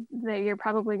nothing really that you're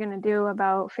probably going to do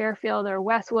about Fairfield or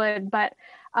Westwood, but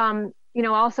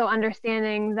also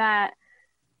understanding that,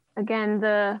 again,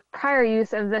 the prior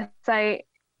use of this site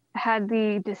had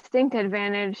the distinct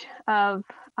advantage of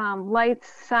lights,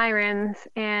 sirens,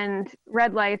 and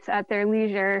red lights at their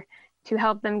leisure to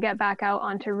help them get back out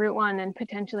onto Route 1 and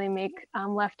potentially make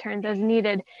left turns as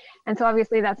needed. And so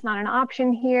obviously that's not an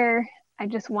option here. I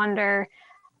just wonder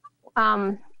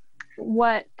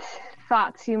what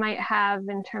thoughts you might have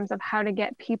in terms of how to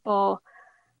get people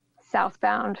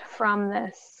southbound from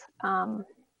this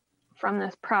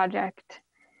project.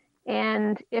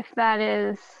 And if that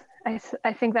is,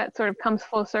 I think that sort of comes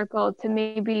full circle to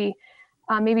maybe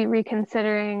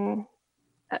reconsidering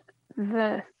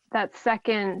that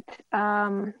second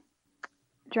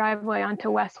driveway onto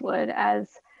Westwood as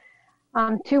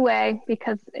two-way,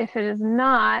 because if it is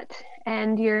not,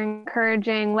 and you're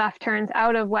encouraging left turns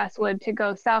out of Westwood to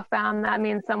go southbound, that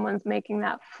means someone's making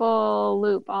that full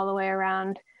loop all the way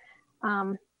around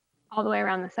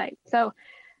the site. So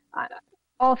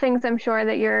all things I'm sure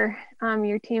that your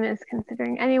team is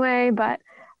considering anyway, but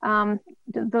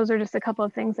those are just a couple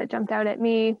of things that jumped out at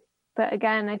me. But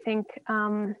again, I think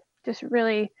just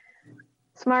really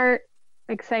smart,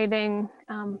 exciting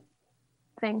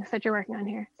things that you're working on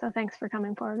here. So thanks for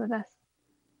coming forward with us.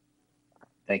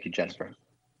 Thank you, Jennifer.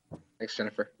 Thanks,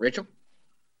 Jennifer. Rachel?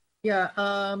 Yeah,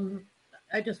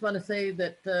 I just want to say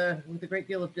that with a great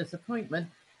deal of disappointment,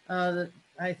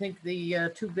 I think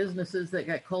the two businesses that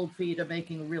got cold feet are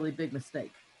making a really big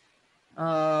mistake.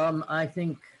 I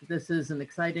think this is an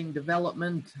exciting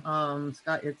development.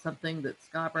 It's something that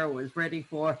Scarborough is ready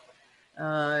for.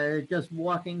 Just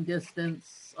walking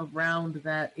distance around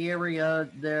that area,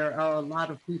 there are a lot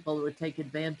of people who would take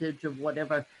advantage of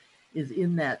whatever is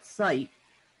in that site.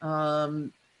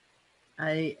 I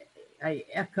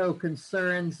echo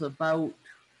concerns about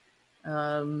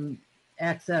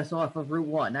access off of Route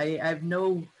 1. I have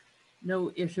no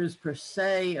issues per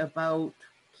se about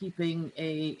keeping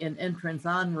an entrance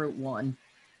on Route 1,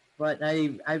 but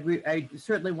I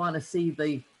certainly want to see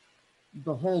the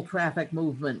whole traffic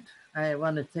movement. I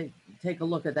want to take a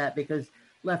look at that, because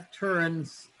left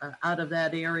turns out of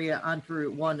that area onto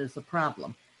Route 1 is a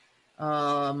problem.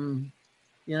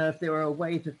 If there were a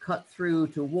way to cut through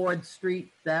to Ward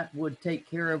Street, that would take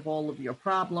care of all of your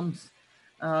problems,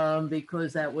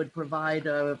 because that would provide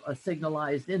a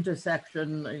signalized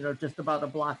intersection, just about a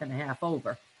block and a half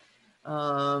over.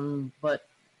 But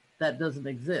that doesn't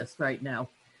exist right now.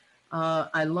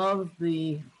 I love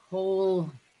the whole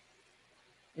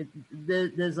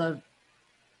there's a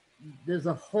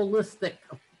holistic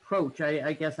approach,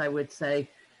 I guess I would say,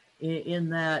 in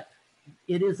that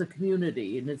it is a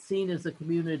community, and it's seen as a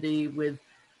community with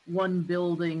one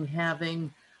building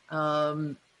having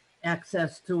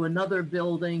access to another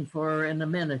building for an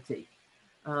amenity,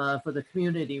 for the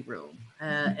community room,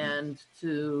 and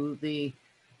to the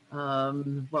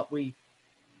what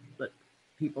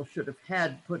people should have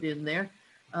had put in there,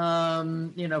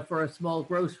 for a small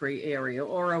grocery area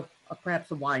or perhaps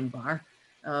a wine bar,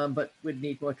 but we'd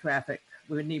need more traffic.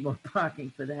 We'd need more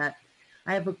parking for that.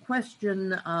 I have a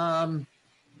question.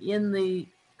 In the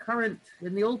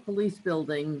old police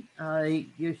building,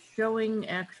 you're showing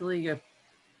actually a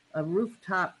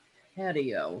rooftop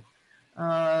patio.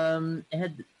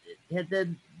 Had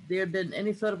there been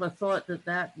any sort of a thought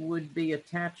that would be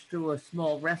attached to a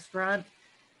small restaurant?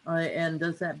 And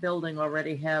does that building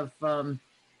already have an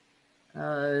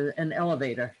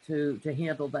elevator to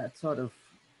handle that sort of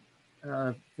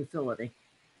facility?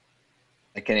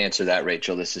 I can answer that,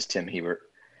 Rachel. This is Tim Hebert.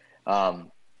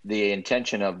 The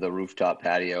intention of the rooftop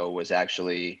patio was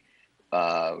actually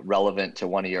relevant to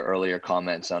one of your earlier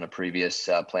comments on a previous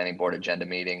planning board agenda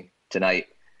meeting tonight,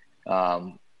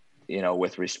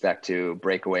 with respect to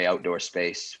breakaway outdoor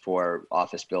space for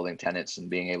office building tenants and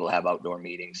being able to have outdoor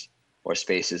meetings or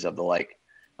spaces of the like.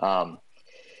 I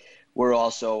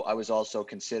was also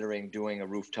considering doing a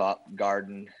rooftop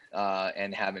garden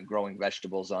and having growing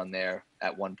vegetables on there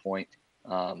at one point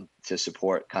to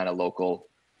support kind of local,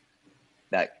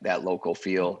 that local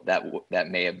feel that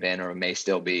may have been or may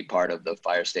still be part of the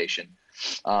fire station.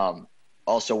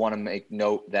 Also want to make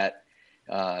note that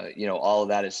all of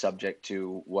that is subject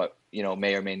to what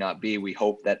may or may not be. We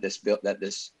hope that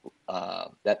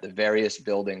that the various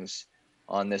buildings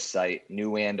on this site,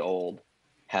 new and old,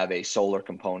 have a solar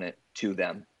component to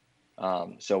them.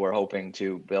 So we're hoping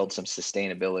to build some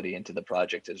sustainability into the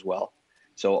project as well.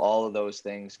 So all of those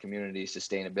things, community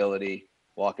sustainability,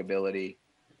 walkability,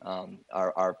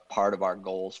 are part of our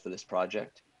goals for this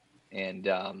project. And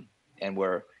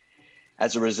we're,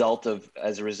 as a result of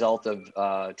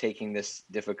taking this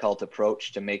difficult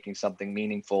approach to making something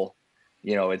meaningful,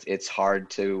 it's hard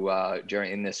to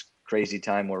in this crazy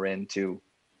time we're in to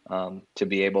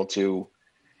be able to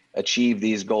achieve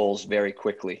these goals very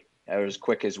quickly, or as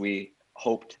quick as we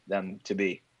hoped them to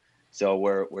be. So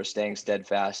we're staying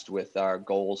steadfast with our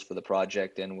goals for the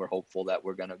project, and we're hopeful that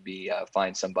we're going to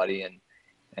find somebody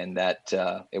and that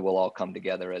it will all come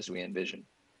together as we envision.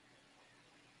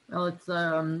 Well, it's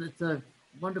a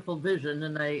wonderful vision,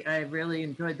 and I really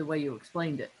enjoyed the way you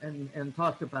explained it and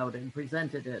talked about it and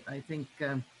presented it. I think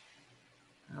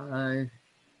I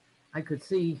could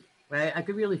see, I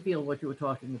could really feel what you were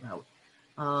talking about.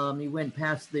 You went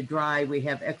past the drive. We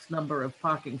have X number of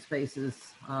parking spaces,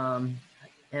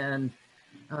 and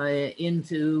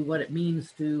into what it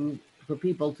means for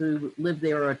people to live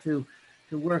there or to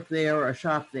work there or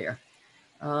shop there.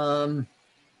 I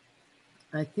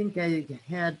think I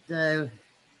had, let's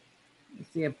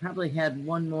see, I probably had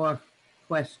one more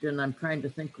question. I'm trying to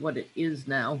think what it is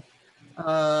now.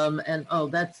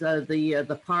 That's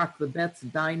the park, the Bet's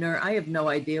Diner. I have no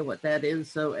idea what that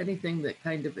is, so anything that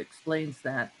kind of explains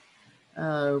that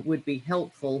would be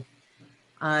helpful.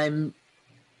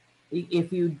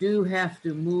 If you do have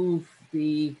to move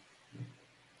the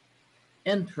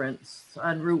entrance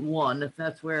on Route 1, if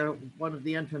that's where one of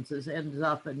the entrances ends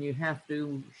up and you have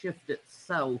to shift it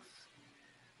south,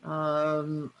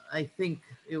 I think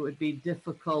it would be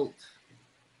difficult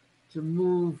to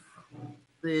move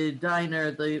the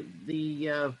diner,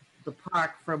 the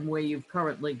park from where you've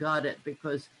currently got it,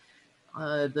 because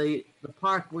the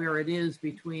park where it is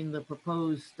between the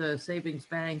proposed savings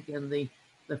bank and the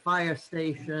fire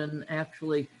station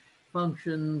actually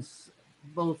functions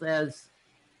both as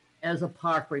a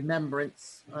park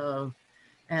remembrance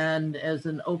and as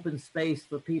an open space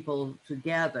for people to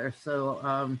gather.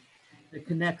 So it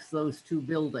connects those two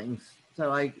buildings.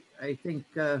 So I think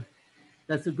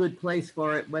that's a good place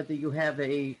for it, whether you have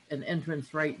an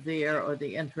entrance right there or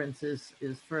the entrance is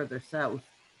further south.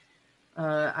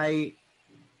 I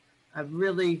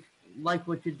really like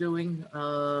what you're doing.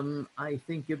 I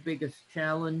think your biggest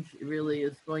challenge really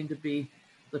is going to be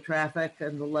the traffic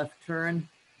and the left turn.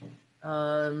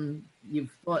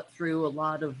 You've thought through a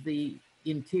lot of the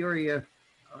interior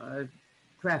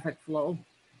traffic flow.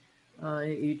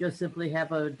 You just simply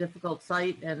have a difficult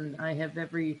site, and I have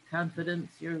every confidence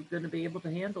you're going to be able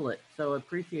to handle it. So I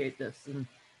appreciate this, and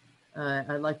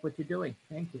I like what you're doing.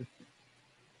 Thank you.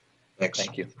 Thanks.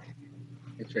 Thank you.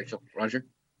 Thanks, Rachel. Roger?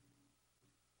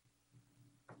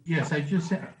 Yes, I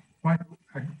just have a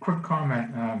quick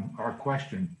comment or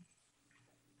question.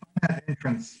 that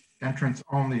entrance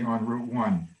only on Route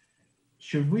 1,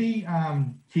 should we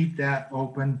keep that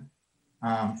open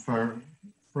for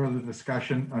further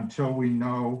discussion until we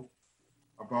know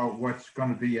about what's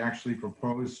going to be actually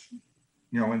proposed,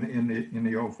 in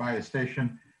the old fire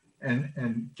station,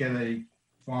 and get a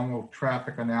formal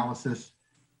traffic analysis?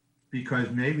 Because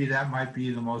maybe that might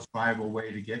be the most viable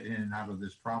way to get in and out of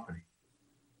this property.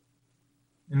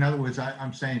 In other words,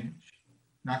 I'm saying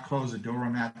not close the door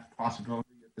on that possibility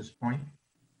at this point.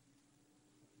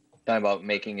 Talking about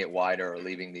making it wider or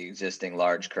leaving the existing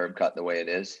large curb cut the way it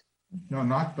is? No,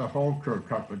 not the whole curb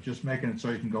cut, but just making it so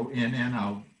you can go in and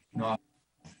out. Not,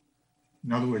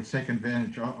 in other words, take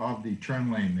advantage of the turn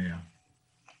lane there.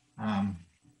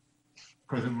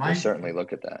 Because it might We'll certainly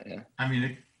look at that. Yeah. I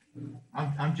mean,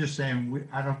 I'm just saying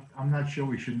I'm not sure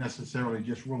we should necessarily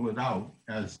just rule it out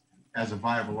as a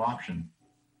viable option.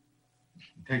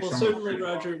 Well, certainly,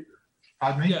 Roger.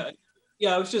 Pardon me?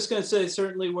 Yeah, I was just going to say,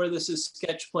 certainly where this is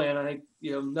sketch plan, I think,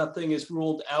 nothing is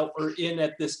ruled out or in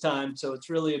at this time. So it's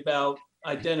really about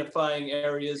identifying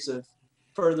areas of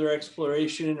further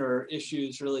exploration or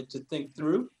issues really to think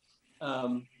through.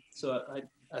 So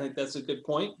I think that's a good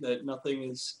point, that nothing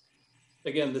is,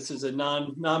 again, this is a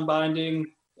non-binding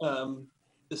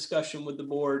discussion with the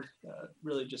board,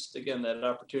 really just, again, that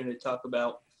opportunity to talk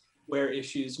about where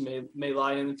issues may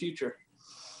lie in the future.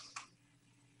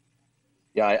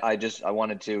 Yeah, I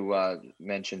wanted to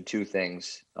mention two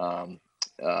things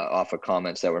off of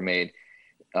comments that were made.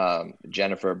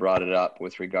 Jennifer brought it up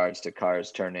with regards to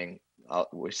cars turning,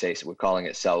 we're calling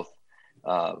it south,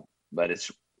 but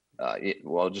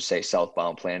we'll just say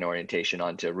southbound plan orientation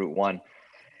onto Route 1.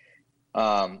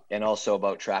 And also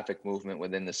about traffic movement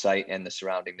within the site and the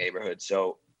surrounding neighborhood.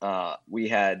 So we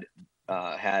had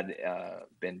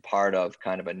been part of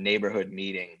kind of a neighborhood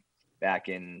meeting back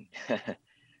in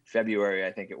February,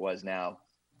 I think it was now,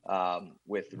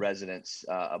 with residents,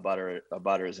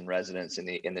 abutters and residents in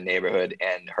the neighborhood,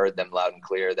 and heard them loud and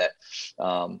clear that,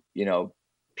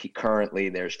 currently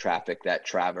there's traffic that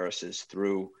traverses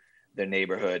through the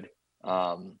neighborhood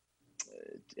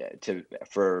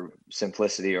for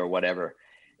simplicity or whatever.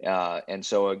 And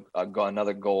so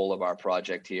another goal of our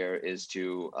project here is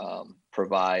to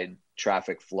provide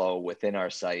traffic flow within our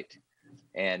site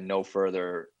and no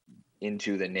further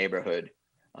into the neighborhood,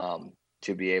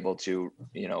 to be able to,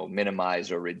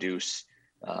 minimize or reduce,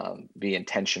 be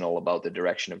intentional about the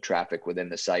direction of traffic within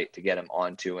the site to get them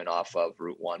onto and off of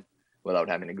Route 1 without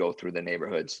having to go through the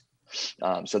neighborhoods.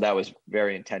 So that was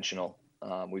very intentional.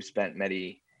 We've spent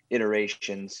many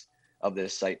iterations of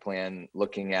this site plan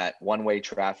looking at one-way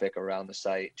traffic around the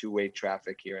site, two-way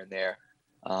traffic here and there.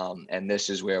 And this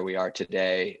is where we are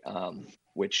today,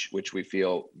 which we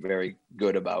feel very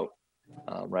good about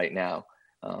right now.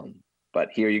 But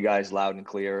hear you guys loud and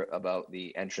clear about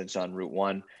the entrance on Route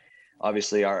 1.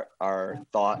 Obviously, our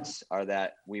thoughts are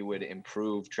that we would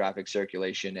improve traffic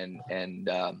circulation and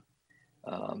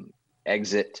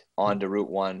exit onto Route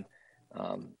 1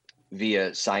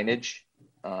 via signage.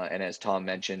 And as Tom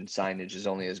mentioned, signage is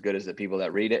only as good as the people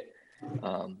that read it.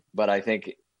 But I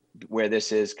think where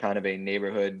this is kind of a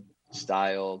neighborhood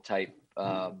style type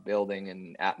building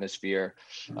and atmosphere,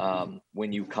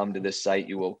 when you come to this site,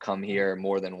 you will come here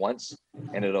more than once,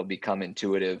 and it'll become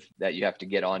intuitive that you have to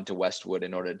get onto Westwood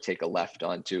in order to take a left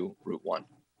onto Route 1.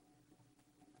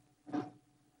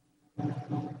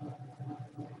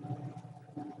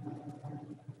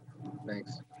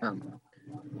 Thanks.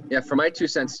 Yeah, for my 2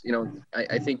 cents,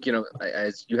 I think,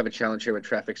 as you have a challenge here with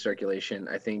traffic circulation,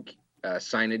 I think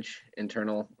signage,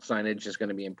 internal signage, is going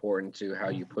to be important to how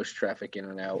you push traffic in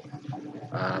and out.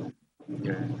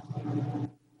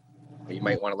 You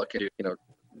might want to look at,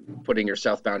 putting your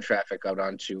southbound traffic out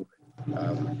onto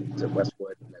to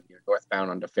Westwood, and then your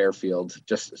northbound onto Fairfield,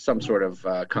 just some sort of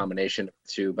combination of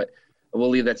the two. But we'll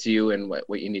leave that to you and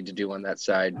what you need to do on that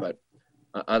side. But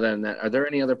other than that, are there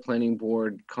any other planning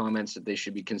board comments that they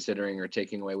should be considering or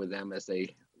taking away with them as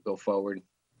they go forward?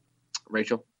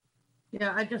 Rachel?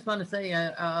 Yeah, I just want to say,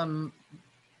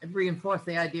 reinforce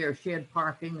the idea of shared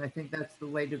parking. I think that's the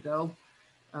way to go.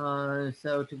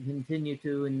 So to continue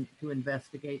to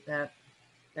investigate that.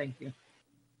 Thank you.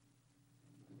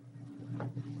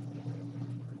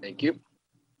 Thank you.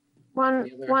 One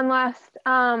last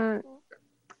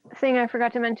thing I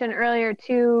forgot to mention earlier,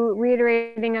 too,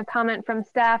 reiterating a comment from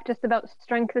staff just about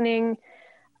strengthening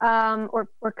or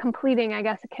completing, I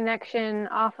guess, a connection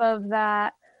off of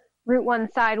that Route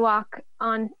 1 sidewalk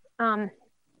on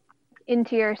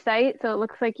into your site. So it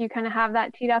looks like you kind of have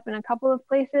that teed up in a couple of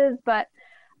places, but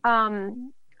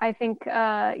I think,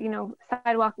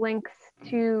 sidewalk links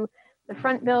to the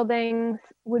front buildings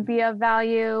would be of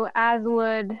value, as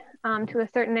would to a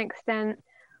certain extent,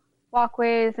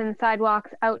 walkways and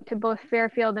sidewalks out to both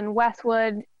Fairfield and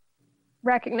Westwood,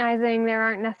 recognizing there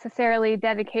aren't necessarily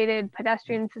dedicated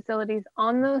pedestrian facilities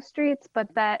on those streets, but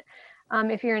that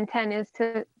if your intent is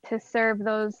to serve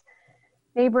those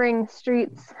neighboring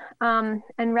streets and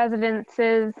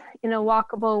residences in a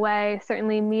walkable way,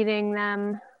 certainly meeting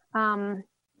them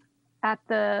at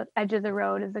the edge of the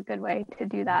road is a good way to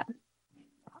do that.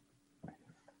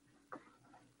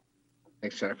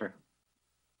 Thanks, Jennifer.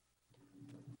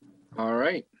 All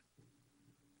right.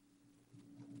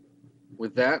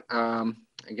 With that, I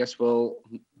guess we'll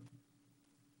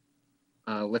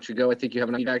let you go. I think you have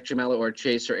an feedback, Jamila or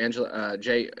Chase or Angela.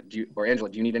 Jay, Angela,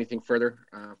 do you need anything further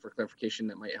for clarification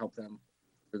that might help them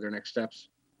through their next steps?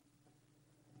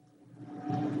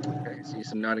 Okay, I see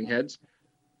some nodding heads.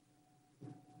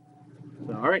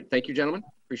 All right, thank you, gentlemen.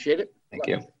 Appreciate it. Thank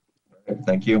you.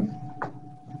 Thank you.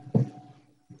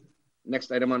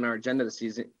 Next item on our agenda this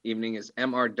evening is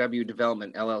MRW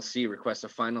Development LLC requests a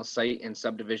final site and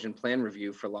subdivision plan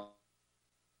review for lot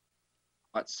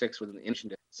 6 within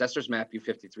the Assessor's Map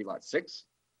U53 Lot 6.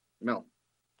 Mel.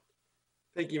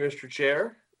 Thank you, Mr.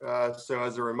 Chair. So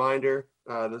as a reminder,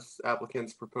 this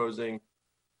applicant's proposing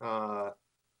a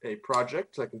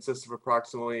project that consists of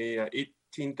approximately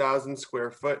 18,000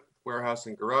 square foot warehouse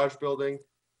and garage building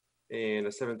and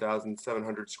a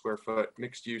 7,700 square foot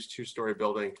mixed use 2-story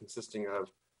building consisting of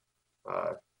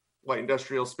light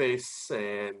industrial space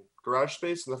and garage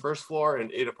space on the first floor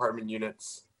and 8 apartment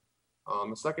units on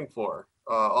the second floor,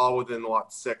 all within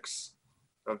lot 6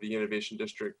 of the Innovation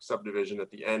District subdivision at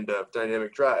the end of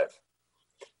Dynamic Drive.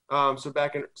 So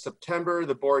back in September,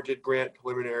 the board did grant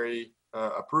preliminary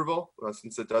approval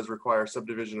since it does require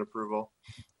subdivision approval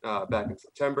back in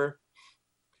September.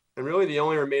 And really the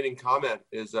only remaining comment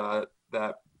is that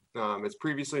as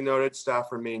previously noted, staff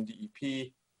from Maine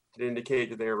DEP did indicate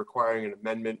that they are requiring an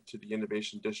amendment to the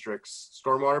Innovation District's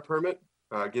stormwater permit,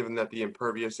 given that the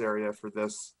impervious area for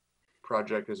this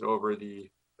project is over the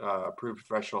approved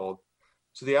threshold.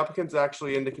 So the applicant's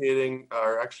actually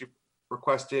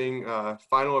requesting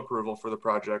final approval for the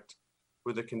project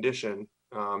with a condition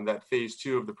that phase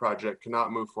 2 of the project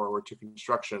cannot move forward to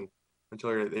construction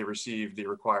until they receive the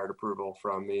required approval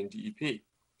from Maine DEP.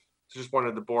 So just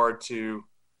wanted the board to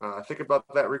think about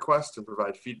that request and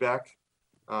provide feedback.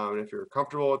 And if you're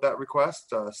comfortable with that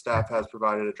request, staff has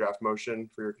provided a draft motion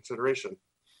for your consideration.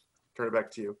 Turn it back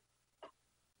to you.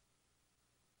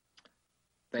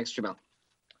 Thanks, Jamel.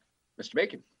 Mr.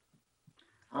 Bacon.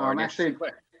 Actually,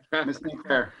 Ms.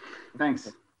 Fair,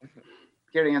 thanks.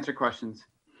 Here to answer questions.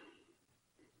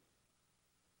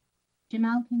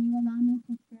 Jamal, can you allow me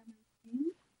to share my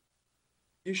screen?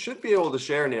 You should be able to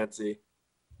share, Nancy.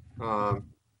 You're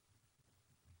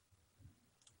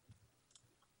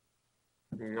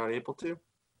not able to?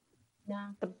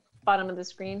 No. The bottom of the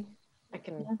screen. I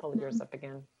can pull yours up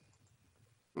again.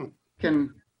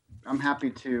 I'm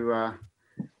happy to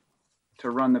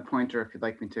run the pointer if you'd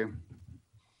like me to.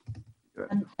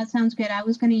 That sounds good. I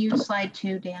was going to use slide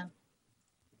 2, Dan.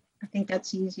 I think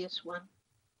that's the easiest one.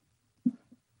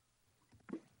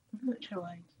 I'm not sure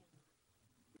why.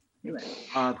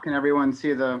 Can everyone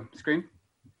see the screen?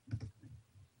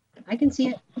 I can see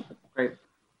it. Great.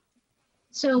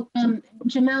 So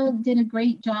Jamel did a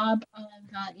great job of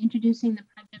introducing the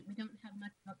project. We don't have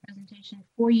much of a presentation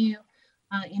for you.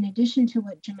 In addition to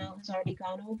what Jamel has already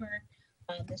gone over,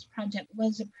 this project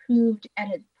was approved at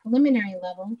a preliminary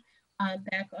level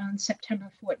back on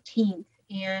September 14th.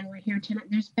 And we're here tonight.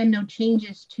 There's been no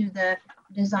changes to the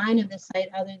design of the site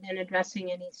other than addressing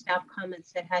any staff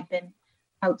comments that had been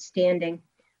outstanding.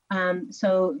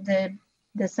 So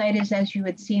the site is, as you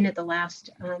had seen at the last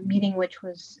meeting, which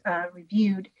was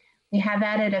reviewed. We have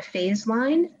added a phase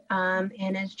line.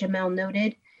 And as Jamel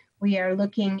noted, we are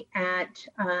looking at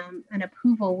an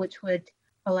approval which would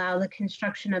allow the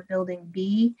construction of building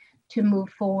B to move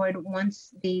forward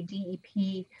once the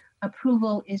DEP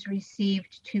approval is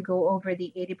received to go over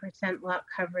the 80% lot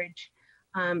coverage.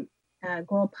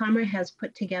 Goral Palmer has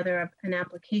put together an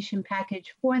application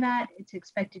package for that. It's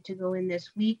expected to go in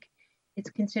this week.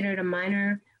 It's considered a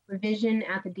minor revision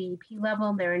at the DEP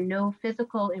level. There are no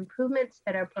physical improvements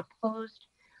that are proposed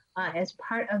as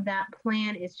part of that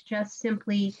plan. It's just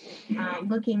simply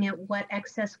looking at what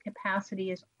excess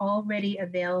capacity is already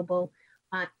available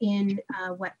in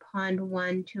Wet Pond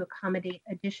 1 to accommodate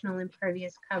additional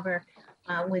impervious cover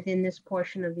within this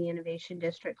portion of the Innovation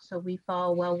District. So we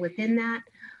fall well within that,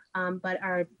 but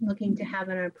are looking to have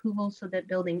an approval so that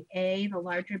building A, the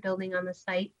larger building on the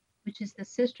site, which is the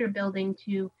sister building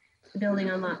to the building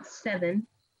on lot 7,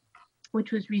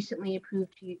 which was recently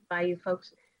approved by you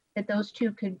folks, that those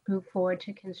two could move forward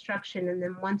to construction. And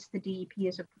then once the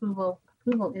DEP's approval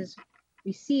is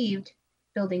received,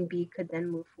 building B could then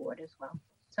move forward as well.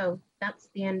 So that's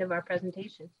the end of our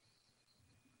presentation.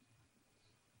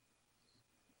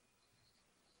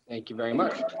 Thank you very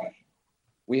much.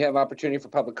 We have opportunity for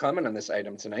public comment on this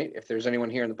item tonight. If there's anyone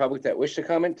here in the public that wish to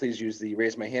comment, please use the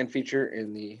raise my hand feature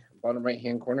in the bottom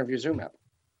right-hand corner of your Zoom app.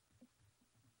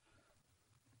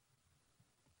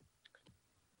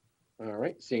 All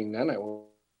right, seeing none, I'll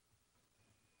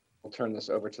turn this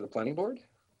over to the planning board.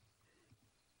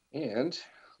 And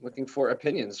looking for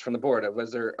opinions from the board of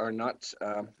whether or not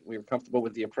we are comfortable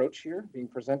with the approach here being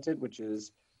presented, which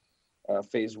is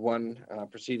phase one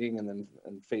proceeding, and then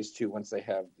phase two once they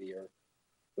have the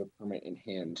permit in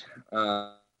hand.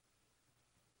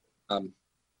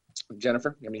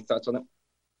 Jennifer, you have any thoughts on that?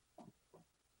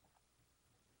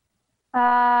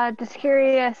 Just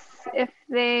curious if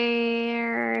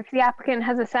the applicant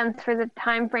has a sense for the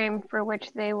time frame for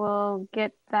which they will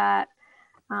get that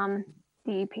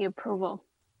DEP approval.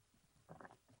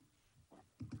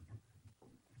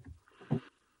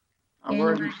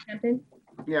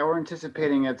 We're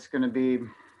anticipating it's going to be,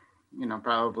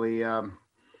 probably a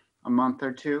month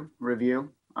or two review.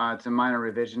 It's a minor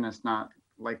revision. It's not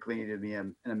likely to be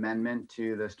an amendment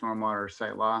to the stormwater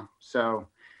site law. So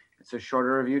it's a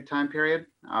shorter review time period.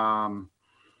 And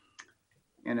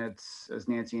it's, as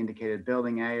Nancy indicated,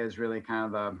 building A is really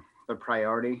kind of the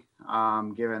priority,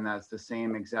 given that's the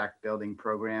same exact building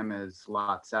program as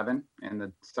lot 7, and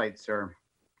the sites are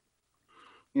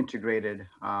integrated,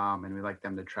 and we like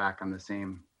them to track on the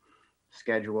same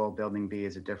schedule. Building B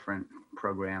is a different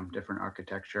program, different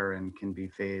architecture, and can be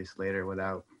phased later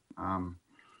without,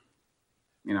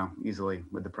 easily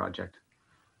with the project.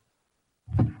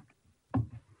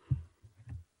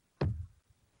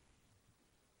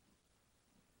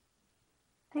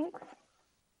 Thanks.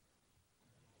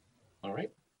 All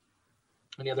right.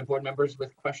 Any other board members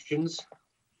with questions?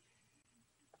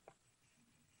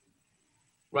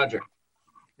 Roger.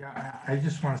 Yeah, I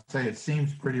just want to say it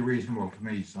seems pretty reasonable to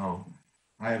me, so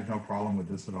I have no problem with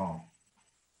this at all.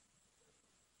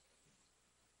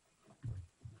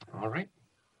 All right.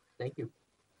 Thank you.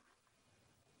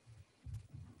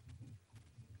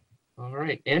 All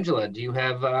right, Angela, do you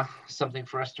have something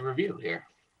for us to review here?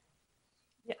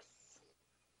 Yes.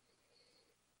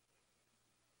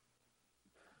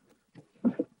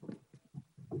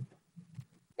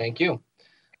 Thank you.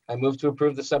 I move to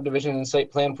approve the subdivision and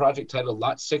site plan project titled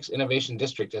Lot 6 Innovation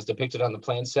District as depicted on the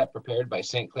plan set prepared by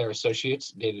St. Clair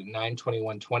Associates dated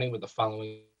 9/21/20 with the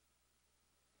following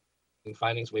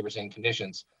findings, waivers, and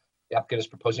conditions. The applicant is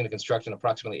proposing to construct an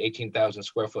approximately 18,000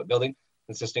 square foot building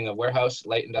consisting of warehouse,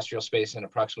 light industrial space, and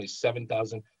approximately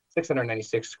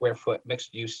 7,696 square foot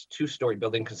mixed use 2-story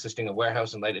building consisting of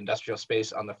warehouse and light industrial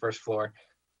space on the first floor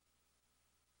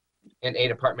and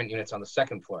 8 apartment units on the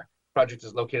second floor. Project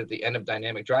is located at the end of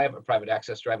Dynamic Drive, a private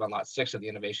access drive on Lot 6 of the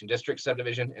Innovation District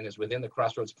subdivision, and is within the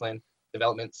Crossroads Plan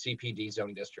Development CPD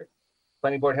zoning district.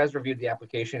 Planning Board has reviewed the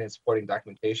application and supporting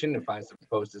documentation and finds the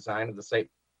proposed design of the site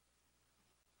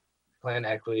plan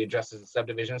adequately addresses the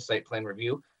subdivision, site plan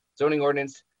review, zoning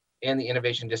ordinance, and the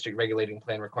Innovation District regulating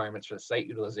plan requirements for the site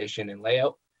utilization and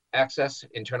layout, access,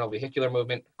 internal vehicular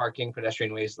movement, parking,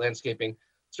 pedestrian ways, landscaping,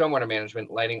 stormwater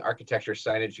management, lighting, architecture,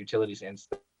 signage, utilities, and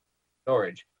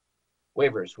storage.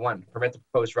 Waivers: 1, permit the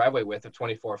proposed driveway width of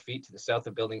 24 feet to the south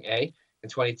of building A and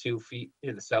 22 feet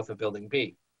to the south of building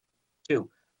B.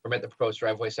 2, permit the proposed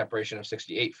driveway separation of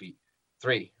 68 feet.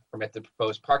 3, permit the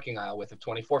proposed parking aisle width of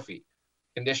 24 feet.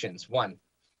 Conditions: 1,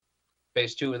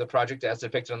 phase 2 of the project as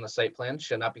depicted on the site plan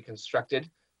shall not be constructed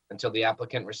until the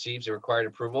applicant receives a required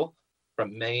approval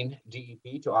from Maine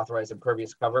DEP to authorize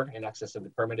impervious cover in excess of the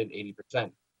permitted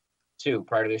 80%. 2,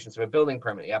 prior to the issuance of a building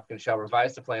permit, the applicant shall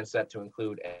revise the plan set to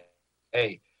include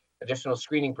A, additional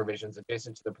screening provisions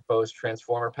adjacent to the proposed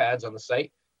transformer pads on the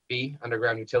site. B,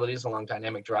 underground utilities along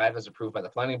Dynamic Drive as approved by the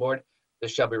Planning Board.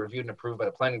 This shall be reviewed and approved by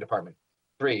the Planning Department.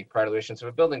 3, prior to the issuance of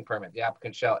a building permit, the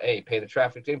applicant shall A, pay the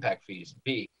traffic impact fees.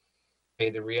 B, pay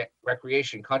the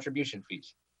recreation contribution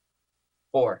fees.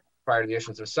 4, prior to the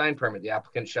issuance of a sign permit, the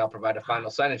applicant shall provide a final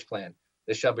signage plan.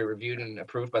 This shall be reviewed and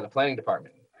approved by the Planning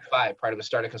Department. 5, prior to the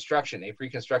start of construction, a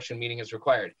pre-construction meeting is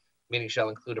required. Meeting shall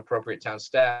include appropriate town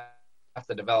staff,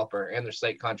 the developer, and their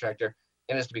site contractor,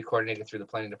 and is to be coordinated through the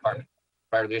Planning Department.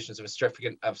 Prior to the issuance of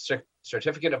a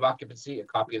certificate of occupancy, a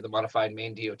copy of the modified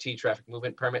Maine DOT traffic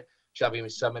movement permit shall be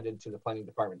submitted to the Planning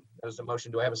Department. That is the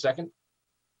motion. Do I have a second?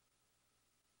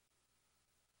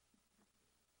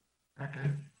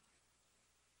 Okay.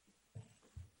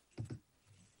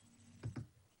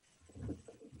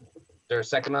 Is there a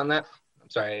second on that? I'm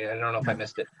sorry, I don't know if I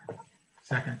missed it.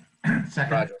 Second.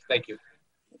 Second. Roger, thank you.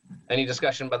 Any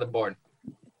discussion by the board?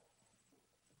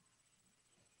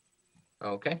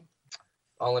 Okay.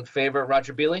 All in favor,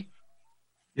 Roger Beely,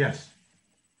 Yes.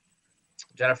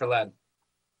 Jennifer Ladd,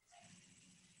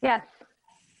 Yes.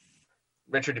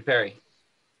 Richard DePerry,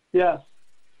 Yes.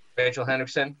 Rachel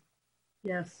Henderson,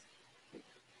 Yes.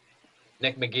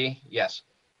 Nick McGee, yes.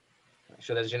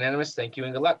 So that's unanimous. Thank you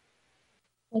and good luck.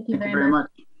 Thank you Thank you very very much.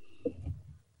 much.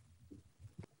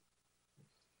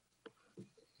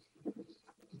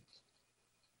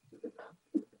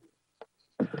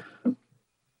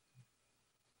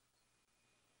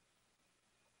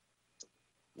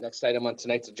 Next item on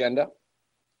tonight's agenda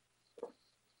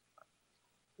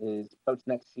is Post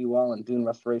Next Seawall and Dune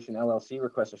Restoration LLC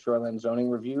requests a shoreline zoning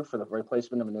review for the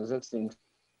replacement of an existing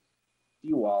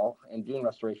seawall and dune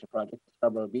restoration project at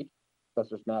Scarborough Beach.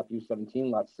 Assessors map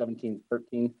U17, lots 17,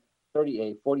 13,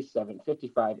 38, 47,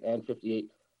 55, and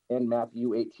 58, and map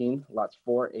U18, lots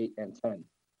 4, 8, and 10.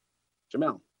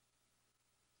 Jamel.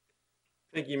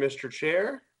 Thank you, Mr.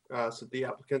 Chair. So the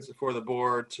applicants before the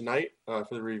board tonight for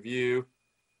the review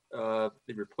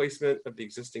the replacement of the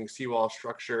existing seawall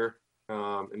structure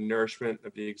and nourishment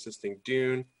of the existing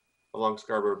dune along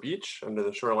Scarborough Beach under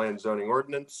the shoreline zoning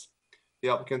ordinance. The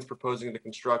applicant's proposing to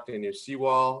construct a new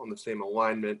seawall on the same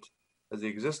alignment as the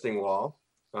existing wall,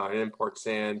 and import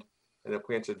sand and a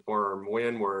planted berm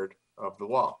windward of the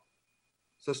wall.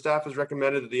 So staff has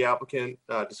recommended that the applicant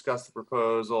discuss the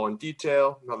proposal in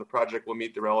detail and how the project will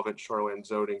meet the relevant shoreline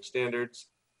zoning standards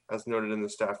as noted in the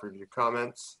staff review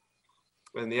comments.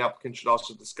 And the applicant should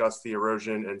also discuss the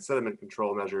erosion and sediment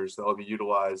control measures that will be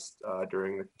utilized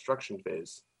during the construction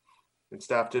phase. And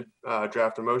staff did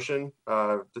draft a motion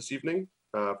this evening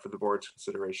for the board's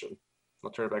consideration.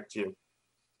 I'll turn it back to you.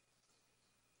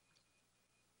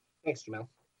 Thanks, Jamel.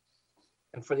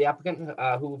 And for the applicant,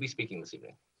 who will be speaking this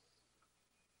evening?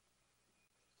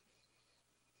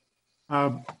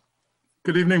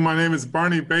 Good evening. My name is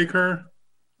Barney Baker.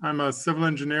 I'm a civil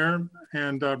engineer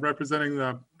and representing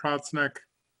the Protsneck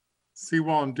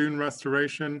Seawall and Dune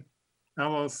Restoration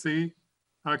LLC.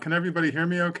 Can everybody hear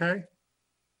me okay?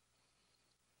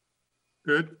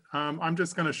 Good. I'm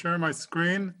just going to share my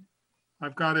screen.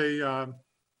 I've got a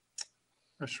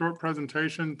short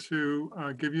presentation to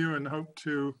give you and hope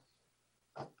to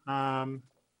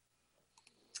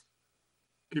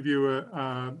give you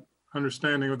a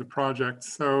understanding of the project.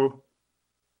 So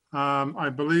I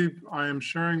believe I am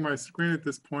sharing my screen at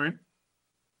this point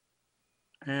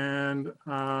and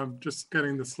just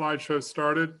getting the slideshow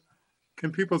started.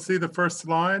 Can people see the first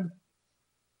slide?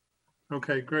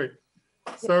 Okay, great.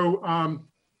 So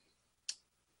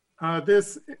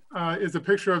this is a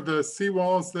picture of the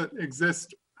seawalls that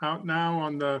exist out now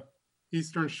on the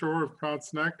eastern shore of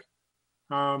Protsneck.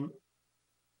 I'm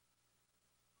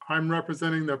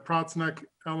representing the Protsneck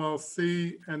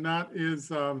LLC, and that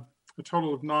is a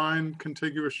total of 9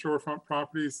 contiguous shorefront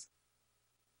properties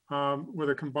with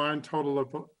a combined total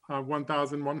of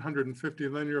 1,150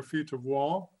 linear feet of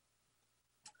wall.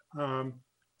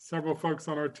 Several folks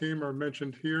on our team are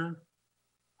mentioned here.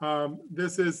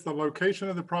 This is the location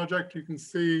of the project. You can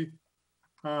see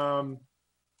the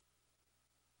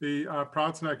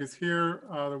Protsneck is here.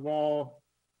 The wall,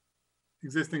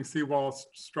 existing seawall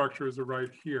structures are right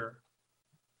here.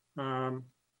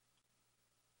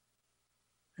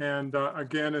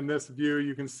 Again, in this view,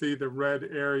 you can see the red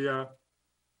area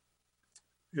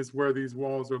is where these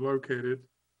walls are located.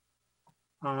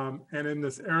 And in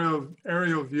this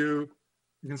aerial view,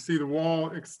 you can see the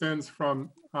wall extends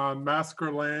from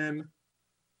Masker Lane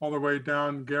all the way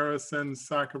down Garrison,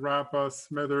 Sakarapa,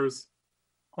 Smithers,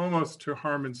 almost to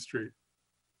Harmon Street.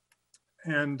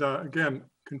 And again,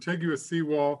 contiguous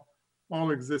seawall,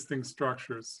 all existing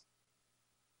structures.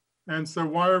 And so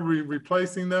why are we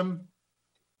replacing them?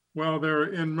 Well,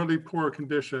 they're in really poor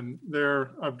condition.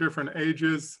 They're of different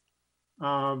ages.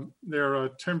 They're a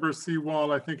timber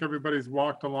seawall. I think everybody's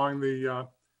walked along the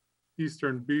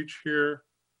eastern beach here.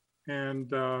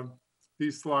 And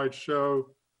these slides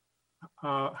show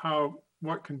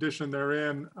what condition they're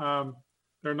in.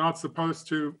 They're not supposed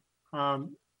to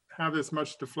have this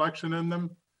much deflection in them.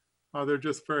 They're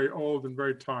just very old and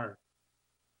very tired.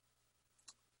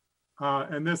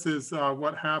 And this is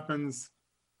what happens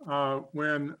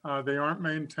when they aren't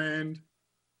maintained.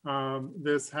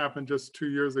 This happened just 2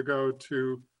 years ago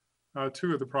to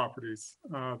 2 of the properties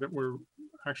that we're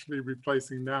actually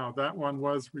replacing now. That one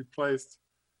was replaced,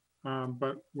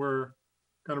 but we're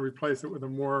going to replace it with a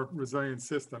more resilient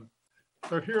system.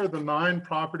 So here are the 9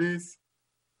 properties,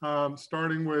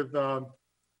 starting with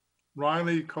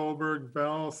Riley, Kohlberg,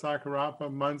 Bell,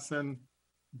 Sakarapa, Munson,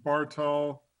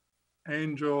 Bartol,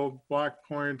 Angel, Black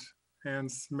Point,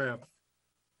 and Smith.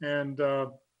 And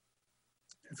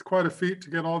it's quite a feat to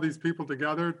get all these people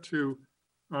together to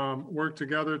work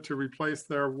together to replace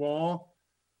their wall.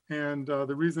 And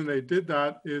the reason they did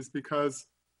that is because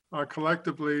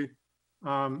collectively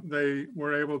they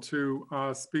were able to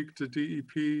speak to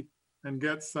DEP and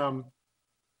get some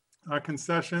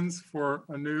concessions for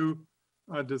a new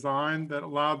design that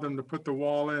allowed them to put the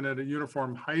wall in at a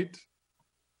uniform height.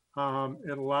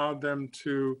 It allowed them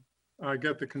to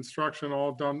get the construction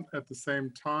all done at the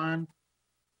same time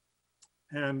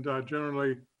and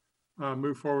generally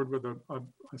move forward with a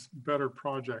better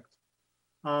project.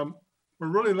 We're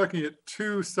really looking at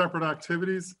two separate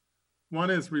activities. One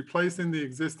is replacing the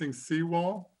existing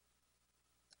seawall.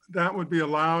 That would be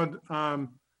allowed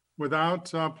without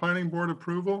planning board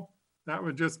approval. That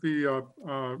would just be a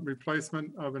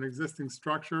replacement of an existing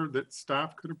structure that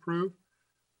staff could approve.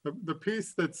 The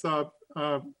piece that's,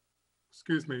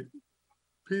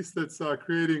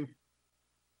 creating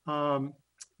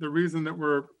the reason that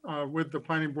we're with the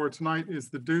planning board tonight is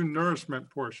the dune nourishment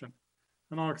portion.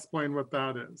 And I'll explain what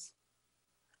that is.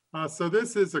 So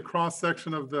this is a cross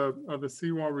section of the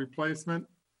seawall replacement.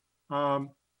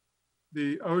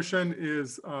 The ocean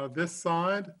is this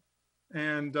side,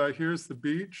 and here's the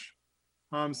beach.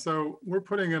 So we're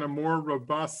putting in a more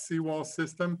robust seawall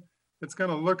system. It's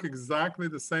going to look exactly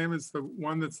the same as the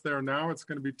one that's there now. It's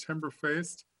going to be timber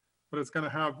faced, but it's going to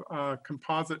have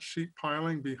composite sheet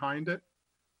piling behind it.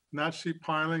 And that sheet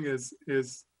piling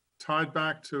is tied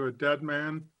back to a dead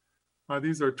man.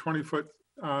 These are 20-foot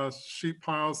sheet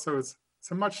piles, so it's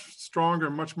a much stronger,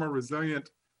 much more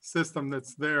resilient system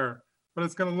that's there, but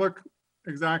it's going to look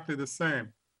exactly the same.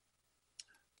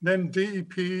 Then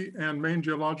DEP and Maine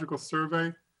Geological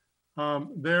Survey,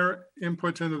 their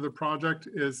input into the project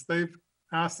is they've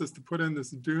asked us to put in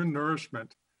this dune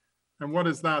nourishment. And what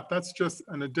is that? That's just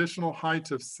an additional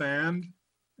height of sand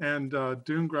and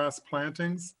dune grass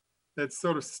plantings that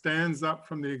sort of stands up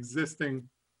from the existing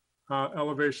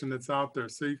elevation that's out there.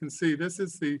 So you can see this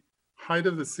is the height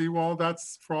of the seawall.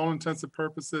 That's, for all intents and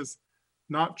purposes,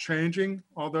 not changing,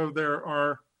 although there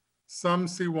are some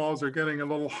seawalls are getting a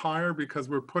little higher because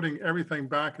we're putting everything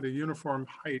back at a uniform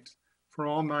height for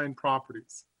all 9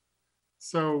 properties.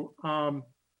 So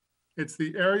it's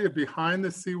the area behind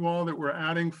the seawall that we're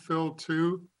adding fill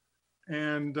to,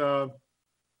 and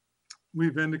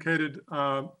we've indicated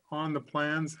on the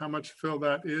plans how much fill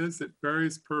that is. It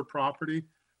varies per property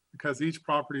because each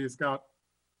property has got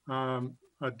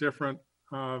a different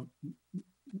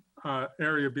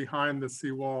area behind the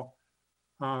seawall,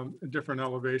 a different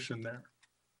elevation there.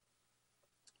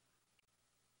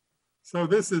 So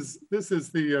this is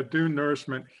the dune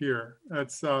nourishment here.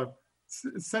 It's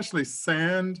essentially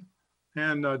sand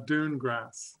and dune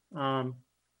grass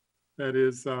that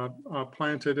is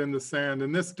planted in the sand.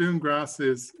 And this dune grass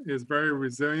is very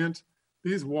resilient.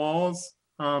 These walls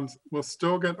will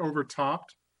still get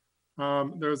overtopped.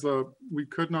 We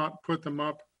could not put them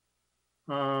up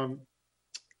to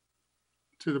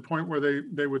the point where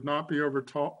they would not be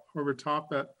overtopped.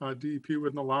 That DEP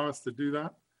wouldn't allow us to do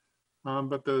that.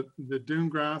 But the dune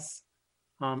grass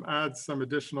adds some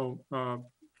additional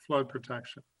flood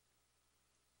protection.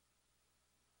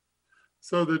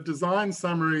 So the design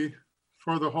summary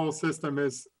for the whole system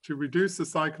is to reduce the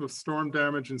cycle of storm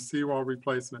damage and seawall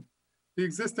replacement. The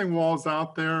existing walls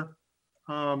out there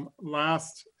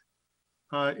last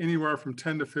anywhere from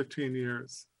 10 to 15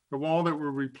 years. The wall that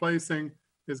we're replacing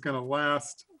is going to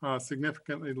last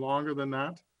significantly longer than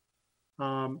that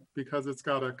because it's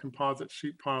got a composite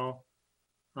sheet pile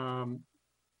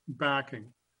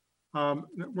backing.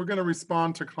 We're going to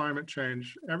respond to climate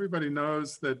change. Everybody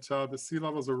knows that the sea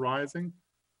levels are rising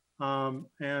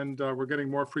and we're getting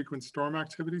more frequent storm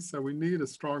activity, so we need a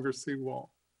stronger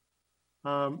seawall.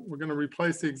 We're going to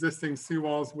replace the existing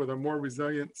seawalls with a more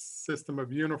resilient system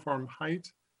of uniform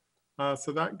height.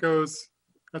 So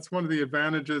that's one of the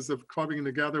advantages of clubbing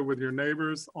together with your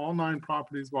neighbors. All 9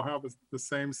 properties will have the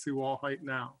same seawall height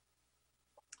now.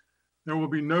 There will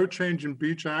be no change in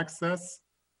beach access.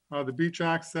 The beach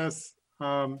access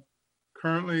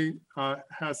currently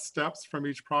has steps from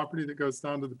each property that goes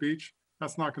down to the beach.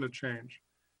 That's not going to change.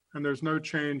 And there's no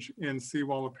change in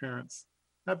seawall appearance.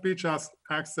 That beach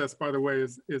access, by the way,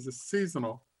 is a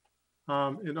seasonal.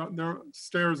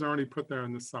 Stairs are only put there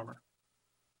in the summer.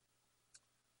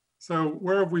 So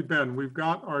where have we been? We've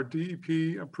got our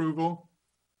DEP approval,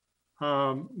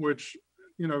 which,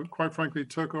 quite frankly,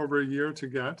 took over a year to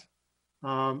get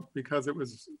because it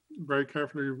was very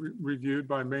carefully reviewed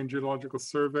by Maine Geological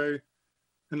Survey,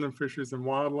 Inland Fisheries and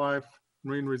Wildlife,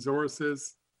 Marine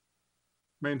Resources,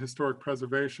 Maine Historic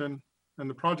Preservation, And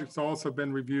the project's also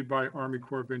been reviewed by Army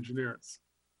Corps of Engineers.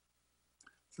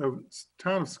 So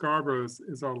town of Scarborough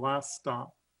is our last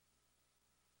stop.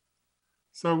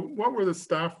 So what were the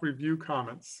staff review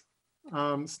comments?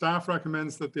 Staff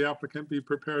recommends that the applicant be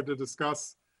prepared to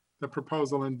discuss the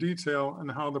proposal in detail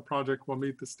and how the project will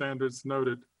meet the standards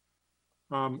noted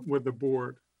with the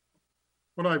board.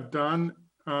 What I've done,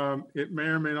 it may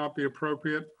or may not be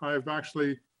appropriate. I've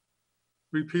actually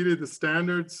repeated the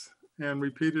standards and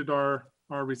repeated our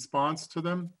response to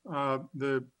them.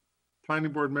 The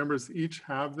planning board members each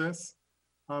have this,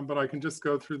 but I can just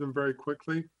go through them very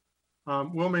quickly.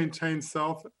 We'll maintain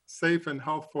safe and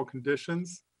healthful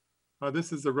conditions.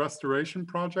 This is a restoration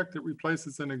project that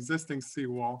replaces an existing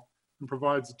seawall and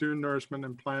provides dune nourishment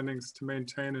and plantings to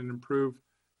maintain and improve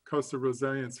coastal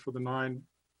resilience for the 9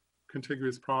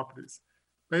 contiguous properties.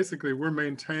 Basically, we're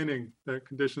maintaining the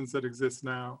conditions that exist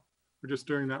now. We're just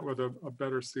doing that with a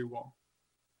better seawall.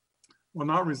 Will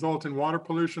not result in water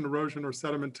pollution, erosion, or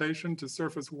sedimentation to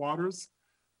surface waters.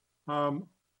 We're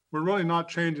really not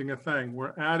changing a thing.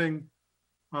 We're adding,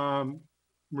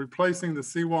 replacing the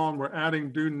seawall, and we're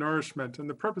adding dune nourishment. And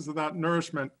the purpose of that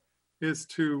nourishment is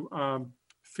to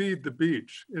feed the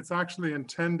beach. It's actually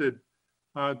intended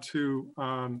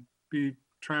to be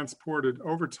transported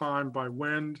over time by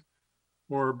wind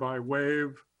or by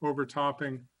wave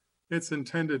overtopping. It's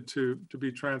intended to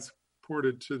be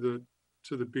transported to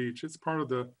the beach. It's part of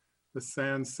the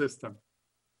sand system.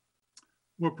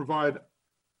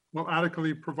 Will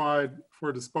adequately provide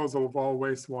for disposal of all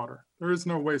wastewater. There is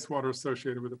no wastewater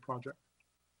associated with the project.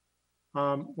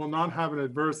 Will not have an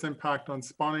adverse impact on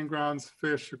spawning grounds,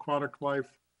 fish, aquatic life,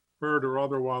 bird, or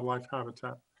other wildlife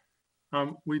habitat.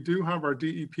 We do have our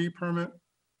DEP permit,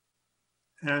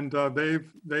 and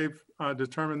they've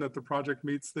determined that the project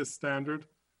meets this standard.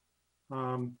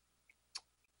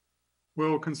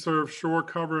 Will conserve shore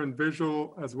cover and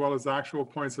visual as well as actual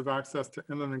points of access to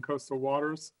inland and coastal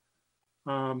waters.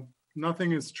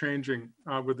 Nothing is changing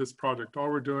with this project. All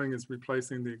we're doing is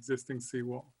replacing the existing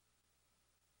seawall.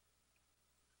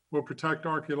 Will protect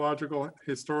archaeological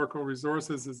historical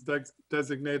resources as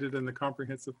designated in the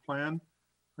comprehensive plan.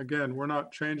 Again, we're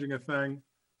not changing a thing.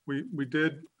 We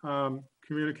did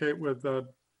communicate with the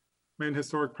Maine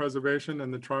Historic Preservation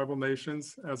and the tribal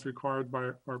nations as required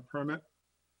by our permit.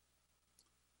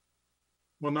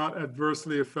 Will not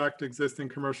adversely affect existing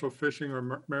commercial fishing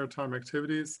or maritime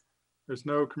activities. There's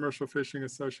no commercial fishing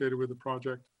associated with the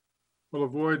project. Will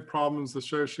avoid problems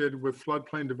associated with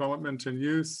floodplain development and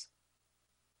use.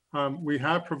 We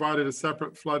have provided a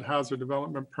separate flood hazard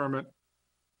development permit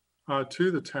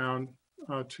to the town,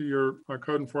 to your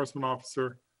code enforcement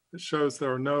officer. It shows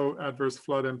there are no adverse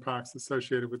flood impacts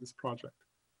associated with this project.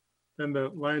 Then the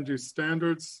land use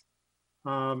standards.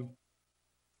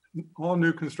 All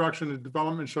new construction and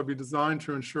development shall be designed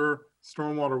to ensure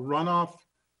stormwater runoff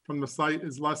from the site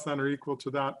is less than or equal to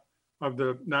that of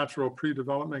the natural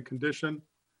pre-development condition.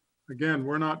 Again,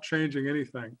 we're not changing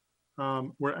anything.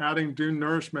 We're adding dune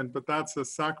nourishment, but that's a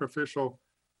sacrificial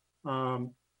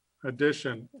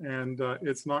addition, and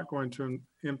it's not going to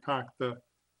impact the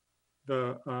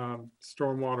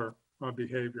stormwater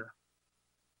behavior.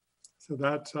 So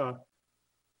that's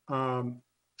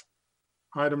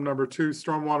item number 2,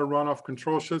 stormwater runoff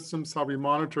control systems shall be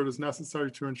monitored as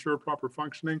necessary to ensure proper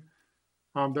functioning.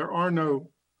 There are no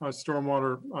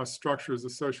stormwater structures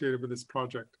associated with this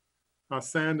project.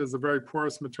 Sand is a very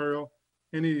porous material.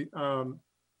 Any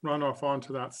runoff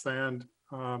onto that sand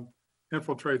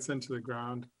infiltrates into the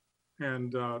ground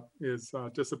and is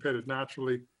dissipated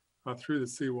naturally through the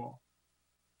seawall.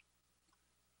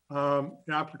 The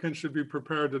applicant should be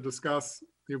prepared to discuss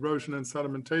the erosion and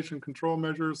sedimentation control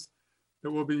measures that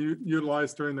will be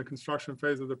utilized during the construction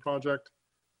phase of the project.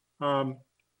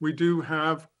 We do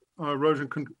have erosion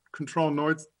control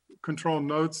notes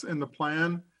in the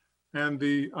plan, and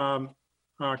the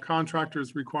contractor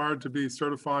is required to be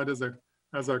certified as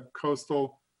a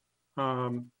coastal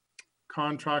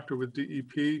contractor with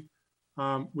DEP.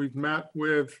 We've met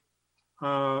with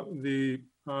the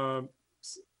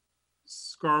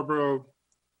Scarborough,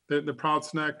 the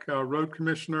Proudsneck Road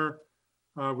Commissioner.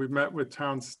 We've met with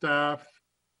town staff.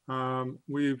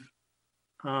 We've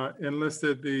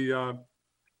enlisted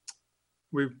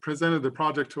we've presented the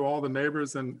project to all the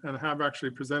neighbors and have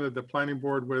actually presented the planning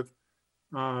board with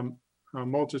a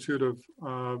multitude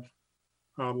of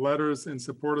letters in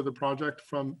support of the project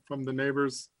from the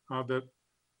neighbors that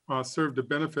serve to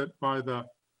benefit by the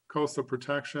coastal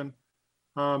protection.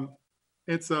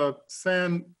 It's a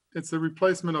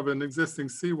replacement of an existing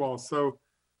seawall. So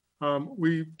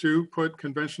we do put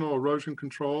conventional erosion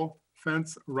control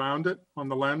fence around it on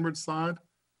the landward side.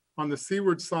 On the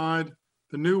seaward side,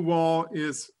 The new wall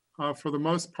is, for the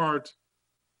most part,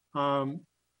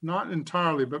 not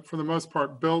entirely, but for the most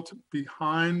part, built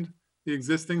behind the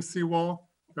existing seawall.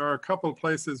 There are a couple of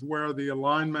places where the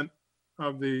alignment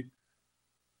of the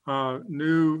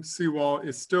new seawall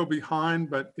is still behind,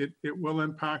 but it will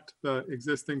impact the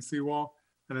existing seawall.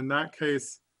 And in that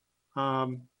case,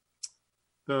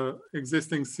 the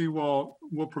existing seawall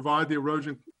will provide the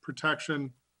erosion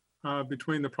protection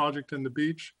between the project and the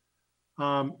beach,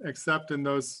 except in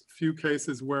those few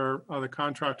cases where the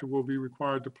contractor will be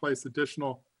required to place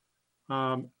additional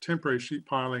temporary sheet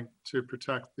piling to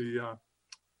protect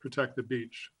the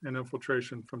beach and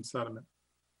infiltration from sediment.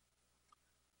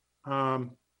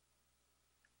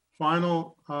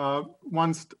 Final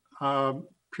one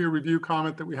peer review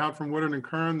comment that we have from Woodard and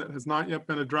Kern that has not yet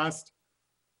been addressed,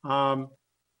 and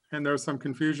there's some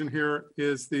confusion here,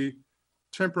 is the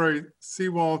temporary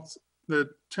seawalls, the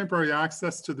temporary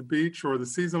access to the beach or the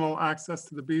seasonal access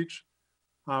to the beach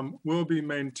will be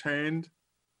maintained.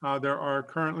 There are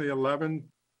currently 11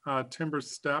 timber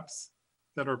steps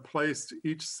that are placed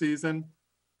each season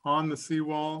on the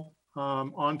seawall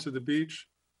onto the beach.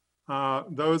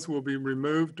 Those will be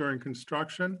removed during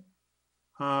construction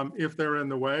if they're in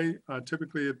the way.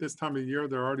 Typically at this time of year,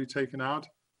 they're already taken out,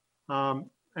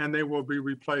 and they will be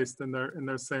replaced in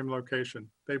their same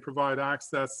location. They provide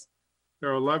access.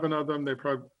 There are 11 of them. They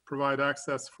provide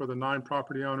access for the 9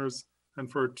 property owners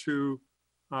and for 2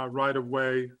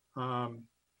 right-of-way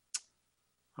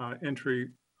entry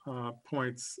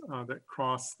points that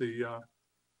cross the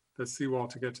seawall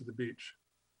to get to the beach.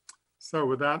 So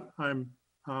with that, I'm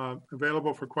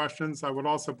available for questions. I would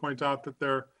also point out that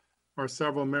there are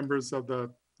several members of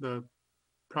the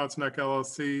Prouts Neck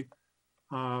LLC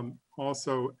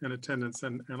also in attendance,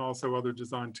 and also other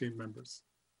design team members.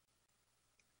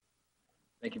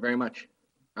 Thank you very much.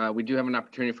 We do have an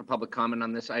opportunity for public comment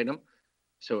on this item.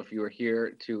 So if you are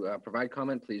here to provide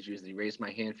comment, please use the raise my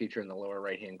hand feature in the lower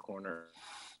right-hand corner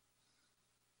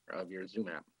of your Zoom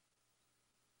app.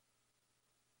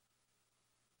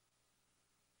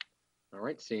 All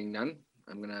right, seeing none,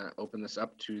 I'm going to open this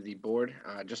up to the board.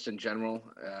 Just in general,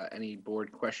 any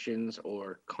board questions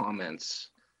or comments?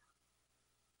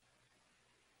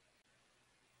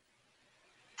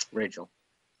 Rachel.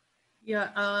 Yeah,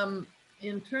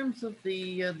 in terms of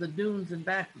the dunes and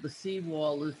back of the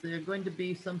seawall, is there going to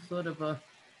be some sort of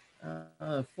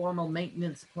a formal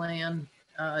maintenance plan?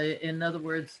 In other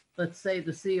words, let's say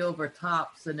the sea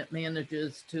overtops and it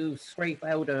manages to scrape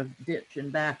out a ditch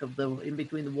in back of in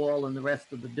between the wall and the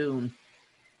rest of the dune.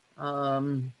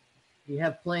 Do you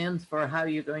have plans for how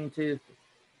you're going to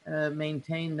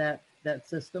maintain that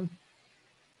system?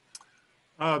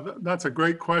 That's a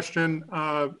great question.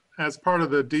 As part of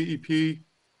the DEP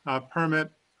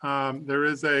permit, there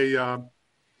is a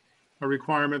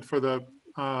requirement for the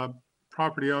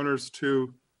property owners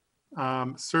to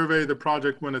survey the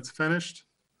project when it's finished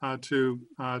and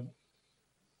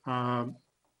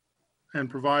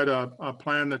provide a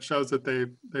plan that shows that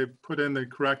they've put in the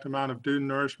correct amount of dune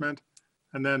nourishment.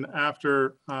 And then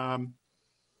after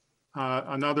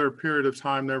another period of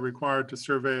time, they're required to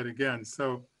survey it again.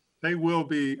 So they will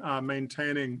be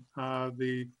maintaining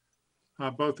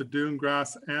both the dune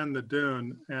grass and the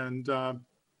dune. And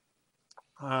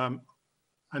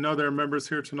I know there are members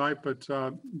here tonight, but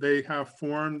they have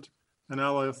formed an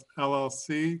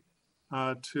LLC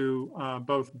to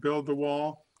both build the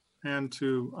wall and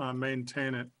to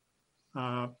maintain it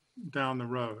down the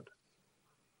road.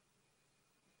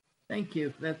 Thank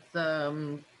you.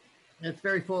 That's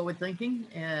very forward thinking,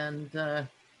 and the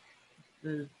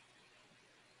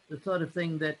sort of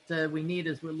thing that we need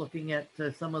as we're looking at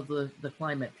some of the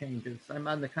climate changes. I'm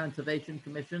on the Conservation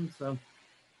Commission, so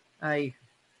I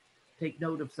take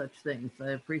note of such things. I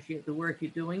appreciate the work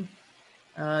you're doing,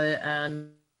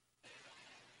 and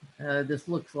this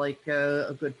looks like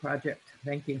a good project.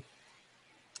 Thank you.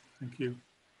 Thank you.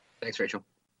 Thanks, Rachel.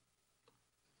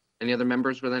 Any other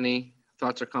members with any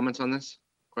thoughts or comments on this?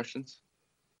 Questions?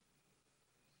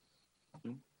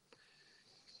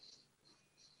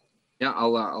 Yeah,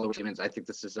 I'll I think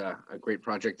this is a great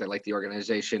project. I like the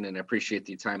organization and appreciate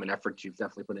the time and effort you've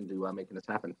definitely put into making this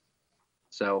happen.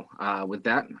 So with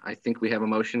that, I think we have a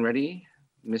motion ready.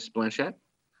 Ms. Blanchette?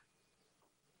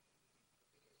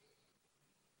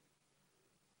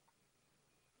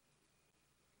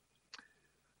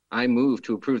 I move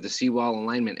to approve the seawall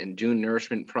alignment and dune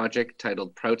nourishment project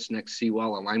titled Prouts Neck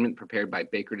Seawall Alignment prepared by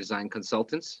Baker Design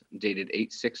Consultants, dated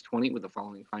 8/6/20 with the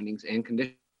following findings and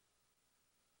conditions.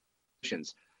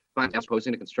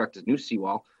 Proposing to construct a new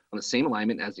seawall on the same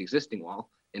alignment as the existing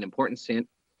wall and import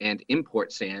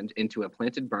sand into a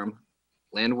planted berm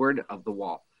landward of the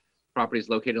wall. Properties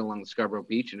located along the Scarborough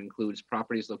Beach and includes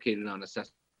properties located on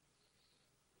Assessor's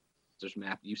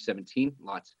Map U17,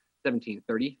 lots 17,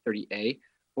 30, 30A,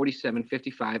 47,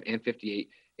 55, and 58,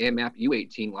 and Map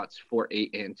U18, lots 4,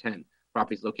 8, and 10.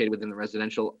 Properties located within the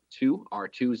residential 2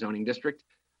 R2 zoning district.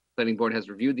 Planning board has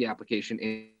reviewed the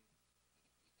application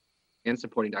and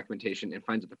supporting documentation and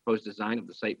finds the proposed design of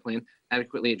the site plan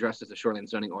adequately addresses the shoreline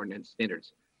zoning ordinance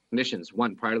standards. Conditions: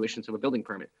 1, prior to issuance of a building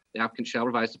permit, the applicant shall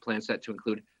revise the plan set to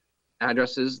include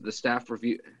addresses. The staff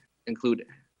review include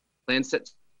plan set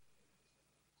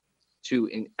to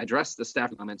address the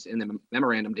staff comments in the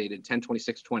memorandum dated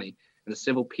 10/26/20 and the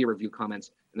civil peer review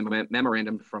comments in the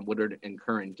memorandum from Woodard and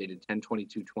Curran dated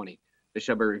 10/22/20. This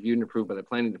shall be reviewed and approved by the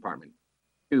planning department.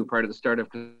 2, prior to the start of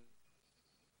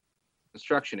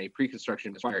construction, a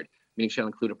pre-construction is required. Meeting shall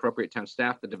include appropriate town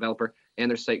staff, the developer,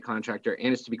 and their site contractor,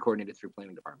 and is to be coordinated through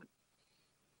planning department.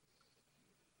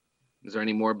 Is there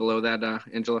any more below that,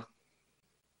 Angela?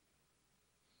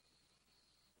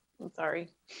 I'm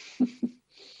sorry.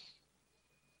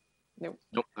 Nope.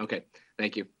 Nope. Okay.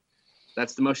 Thank you.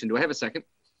 That's the motion. Do I have a second?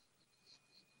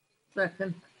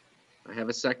 Second. I have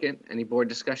a second. Any board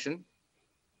discussion?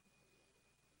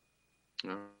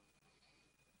 All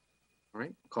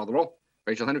right. Call the roll.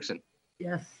 Rachel Hendrickson.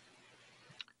 Yes.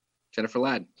 Jennifer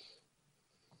Ladd.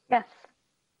 Yes.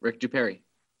 Rick Duperi.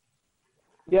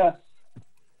 Yes.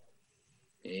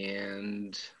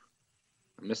 And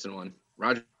I'm missing one.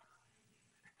 Roger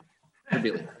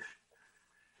Beely.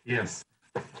 Yes.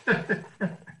 Rick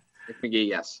McGee,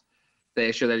 yes.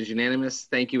 They show that is unanimous.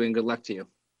 Thank you and good luck to you.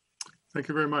 Thank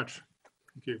you very much.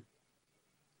 Thank you.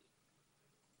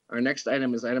 Our next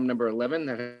item is item number 11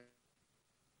 that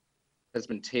has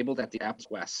been tabled at the Apps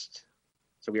West.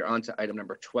 So we are on to item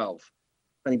number 12.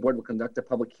 Planning board will conduct a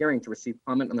public hearing to receive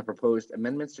comment on the proposed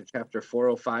amendments to chapter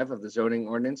 405 of the zoning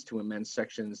ordinance to amend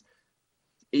sections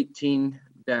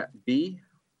 18.b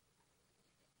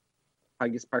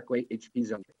Haggis Parkway HP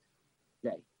zone.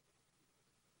 Jay.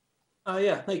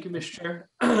 Yeah, thank you, Mr.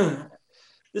 Chair.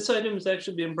 This item is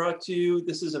actually being brought to you.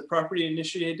 This is a property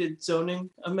initiated zoning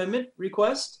amendment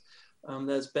request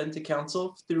that's been to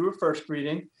council through a first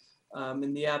reading.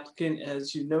 And the applicant,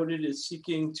 as you noted, is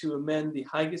seeking to amend the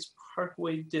Haggis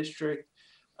Parkway district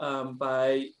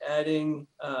by adding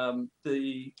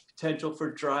the potential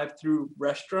for drive-through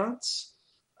restaurants.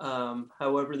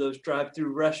 However, those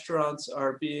drive-through restaurants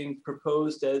are being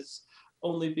proposed as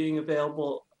only being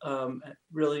available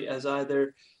really as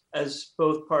either as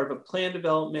both part of a plan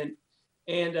development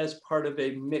and as part of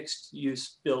a mixed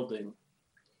use building.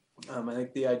 I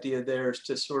think the idea there is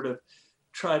to sort of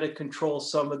try to control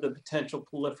some of the potential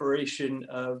proliferation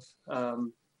of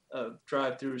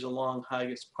drive-throughs along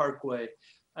Haggis Parkway.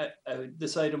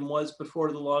 This item was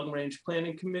before the Long Range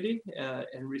Planning Committee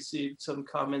and received some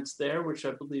comments there, which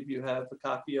I believe you have a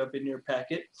copy of in your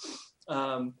packet.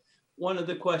 One of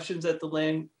the questions at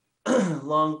the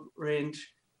Long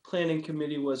Range Planning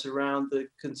Committee was around the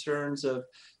concerns of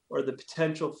or the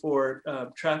potential for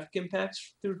traffic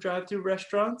impacts through drive-through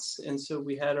restaurants. And so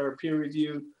we had our peer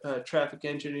review traffic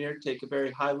engineer take a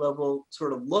very high level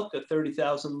sort of look, a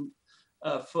 30,000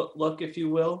 foot look, if you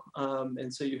will.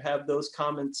 And so you have those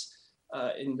comments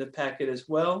in the packet as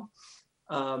well.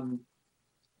 I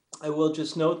will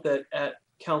just note that at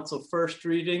council first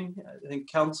reading, I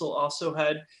think council also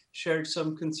had shared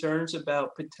some concerns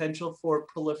about potential for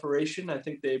proliferation. I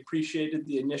think they appreciated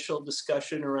the initial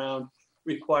discussion around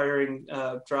requiring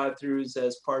drive-throughs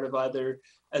as part of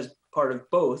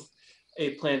both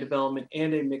a planned development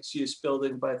and a mixed-use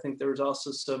building, but I think there was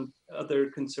also some other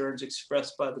concerns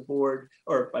expressed by the board,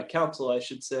 or by council, I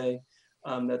should say,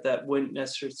 that wouldn't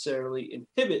necessarily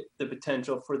inhibit the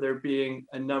potential for there being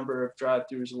a number of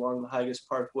drive-throughs along the Haggis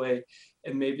Parkway,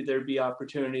 and maybe there'd be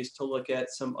opportunities to look at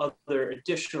some other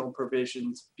additional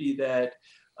provisions, be that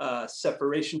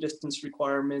separation distance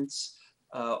requirements,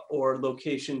 or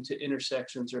location to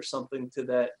intersections or something to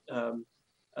that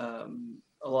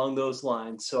along those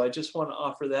lines. So I just want to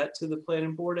offer that to the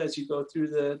planning board as you go through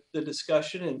the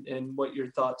discussion and what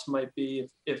your thoughts might be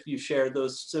if you share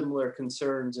those similar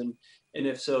concerns. And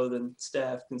if so, then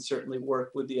staff can certainly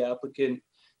work with the applicant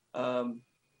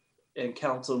and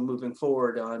council moving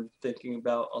forward on thinking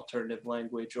about alternative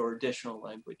language or additional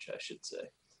language, I should say.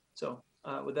 So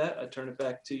with that, I turn it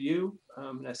back to you.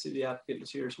 And I see the applicant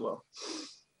is here as well.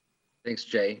 Thanks,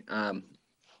 Jay.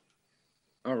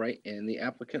 All right, and the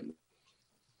applicant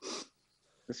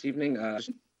this evening, Are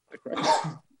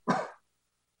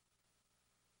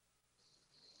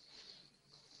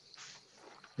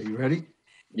you ready?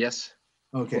 Yes.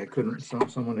 Okay, I couldn't,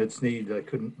 someone had sneezed, I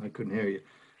couldn't hear you.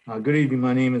 Good evening,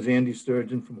 my name is Andy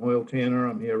Sturgeon from Hoyle Tanner.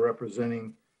 I'm here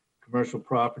representing Commercial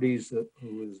Properties,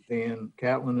 who is Dan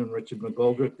Catlin and Richard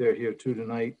McGoldrick. They're here too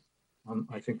tonight.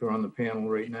 I think they're on the panel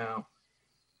right now.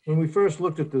 When we first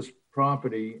looked at this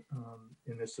property,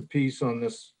 and it's a piece on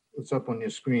this, it's up on your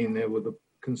screen there with a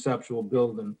conceptual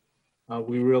building,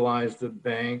 we realized that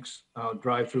banks,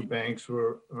 drive-through banks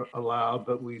were allowed,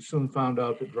 but we soon found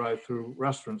out that drive-through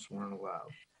restaurants weren't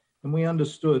allowed. And we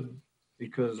understood,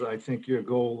 because I think your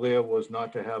goal there was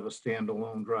not to have a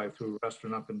standalone drive-through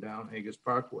restaurant up and down Haggis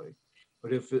Parkway.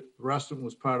 But if the restaurant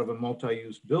was part of a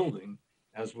multi-use building,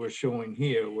 as we're showing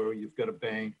here, where you've got a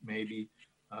bank, maybe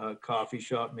a coffee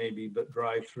shop, maybe, but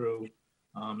drive-through,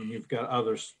 and you've got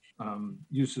other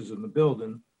uses in the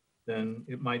building, then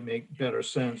it might make better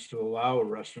sense to allow a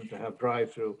restaurant to have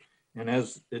drive-through. And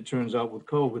as it turns out with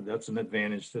COVID, that's an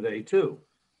advantage today too,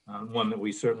 one that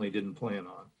we certainly didn't plan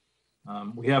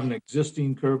on. We have an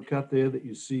existing curb cut there that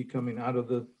you see coming out of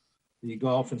the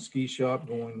golf and ski shop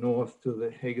going north to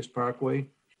the Haggis Parkway.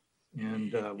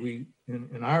 And we,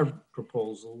 in our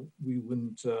proposal, we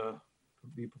wouldn't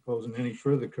be proposing any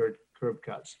further curb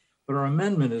cuts. But our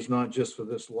amendment is not just for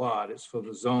this lot, it's for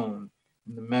the zone.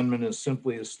 And the amendment is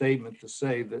simply a statement to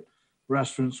say that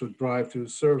restaurants with drive-through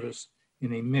service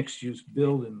in a mixed-use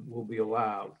building will be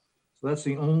allowed. So that's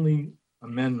the only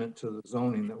amendment to the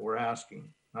zoning that we're asking,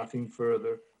 nothing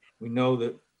further. We know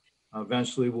that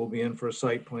eventually we'll be in for a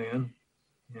site plan,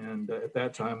 and at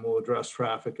that time we'll address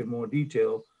traffic in more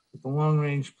detail. But the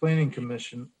long-range planning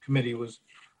committee was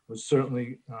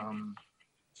certainly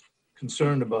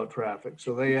concerned about traffic.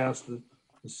 So they asked the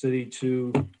city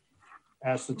to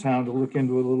ask the town to look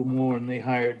into it a little more, and they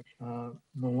hired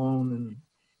Malone and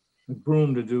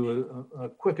McBroom to do a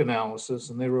quick analysis,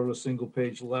 and they wrote a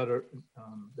single-page letter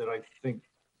that I think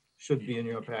should be in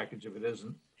your package. If it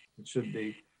isn't, it should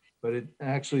be. But it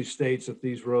actually states that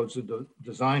these roads are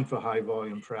designed for high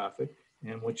volume traffic,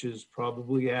 and which is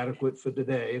probably adequate for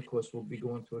today. Of course, we'll be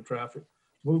going through a traffic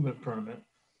movement permit,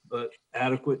 but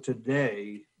adequate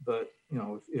today. But you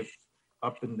know, if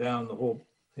up and down the whole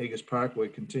Haggis Parkway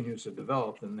continues to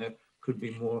develop, then there could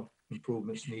be more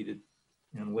improvements needed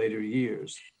in later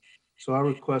years. So our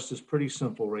request is pretty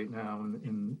simple right now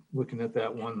in looking at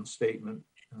that one statement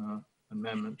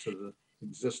amendment to the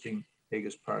existing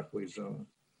Haggis Parkway zone.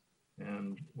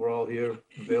 And we're all here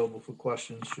available for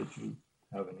questions should you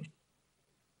have any.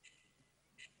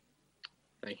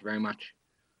 Thank you very much.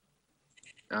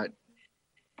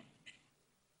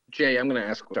 Jay, I'm going to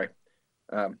ask, sorry.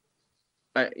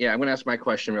 Yeah, I'm going to ask my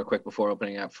question real quick before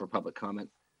opening up for public comment.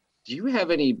 Do you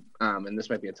have any, and this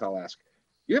might be a tall ask, do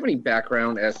you have any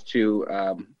background as to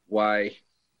why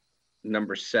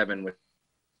number 7,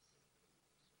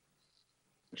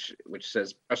 which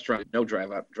says restaurant, no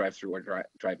drive-through or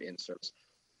drive-in service?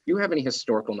 Do you have any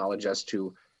historical knowledge as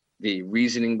to the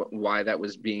reasoning why that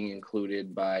was being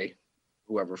included by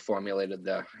whoever formulated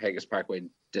the Haggis Parkway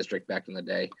district back in the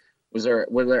day?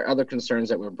 Were there other concerns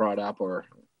that were brought up, or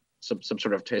some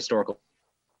sort of historical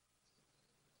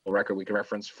record we could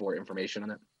reference for information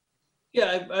on it?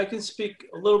 Yeah, I can speak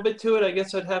a little bit to it. I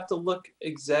guess I'd have to look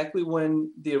exactly when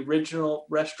the original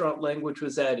restaurant language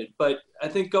was added. But I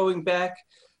think going back,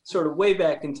 sort of way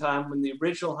back in time, when the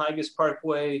original Haggis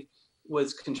Parkway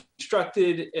was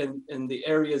constructed and the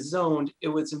area zoned, it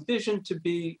was envisioned to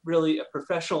be really a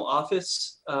professional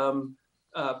office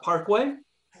parkway,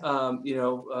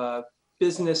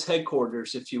 business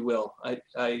headquarters, if you will.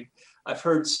 I've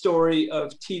heard story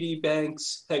of TD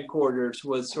Bank's headquarters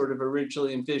was sort of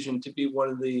originally envisioned to be one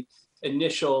of the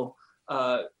initial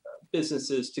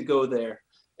businesses to go there.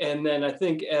 And then I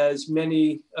think, as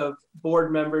many of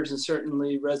board members and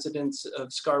certainly residents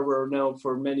of Scarborough know,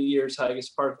 for many years,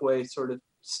 Haggis Parkway sort of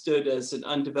stood as an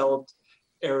undeveloped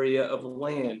area of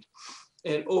land.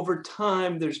 And over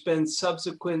time, there's been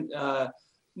subsequent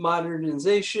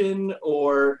modernization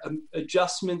or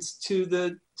adjustments to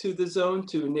the zone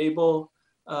to enable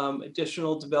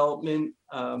additional development.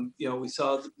 We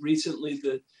saw recently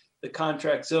the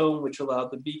contract zone, which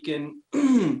allowed the Beacon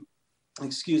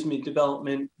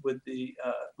development with the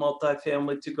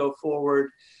multifamily to go forward.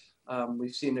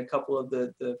 We've seen a couple of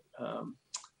the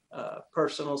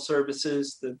personal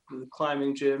services, the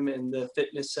climbing gym and the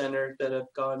fitness center that have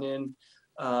gone in.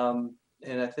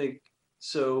 And I think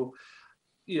so.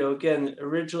 Again,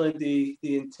 originally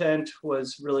the intent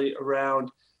was really around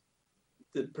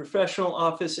the professional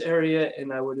office area,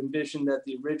 and I would envision that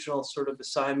the original sort of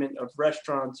assignment of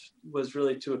restaurants was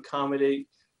really to accommodate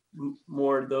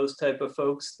more those type of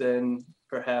folks than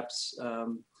perhaps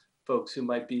folks who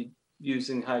might be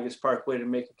using Haggis Parkway to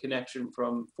make a connection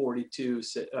from 42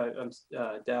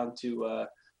 down to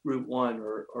Route 1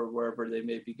 or wherever they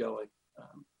may be going.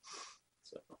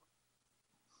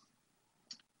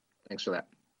 Thanks for that.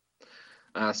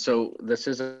 So this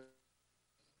is a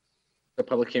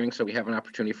public hearing, so we have an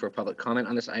opportunity for a public comment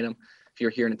on this item. If you're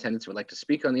here in attendance and would like to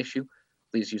speak on the issue,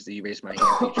 please use the raise my hand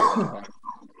feature on the bottom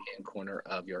right-hand corner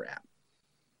of your app.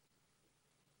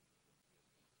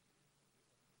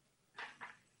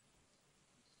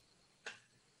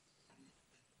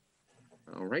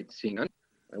 All right, seeing none,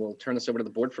 I will turn this over to the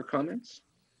board for comments.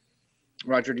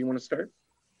 Roger, do you want to start?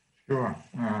 Sure.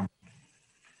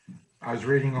 I was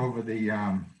reading over the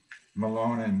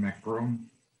Malone and McBroom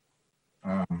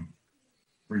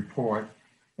report,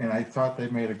 and I thought they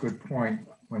made a good point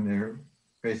when they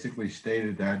basically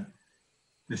stated that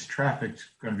this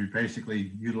traffic's going to be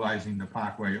basically utilizing the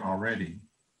parkway already,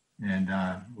 and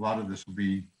a lot of this will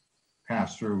be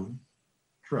pass-through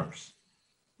trips.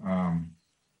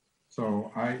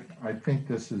 So I think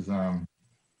this is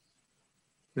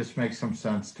this makes some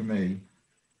sense to me.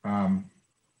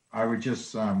 I would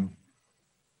just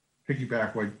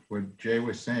piggyback what Jay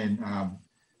was saying.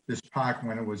 This park,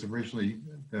 when it was originally,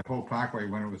 the whole parkway,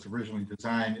 when it was originally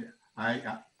designed,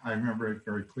 I remember it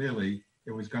very clearly.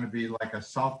 It was going to be like a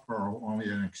Southborough, only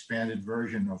an expanded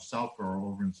version of Southborough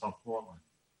over in South Portland.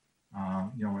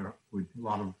 You know, with a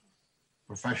lot of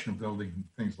professional building and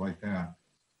things like that.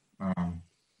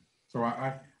 So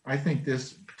I think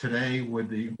this today with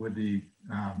the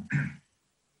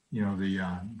you know,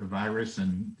 the virus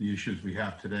and the issues we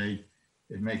have today,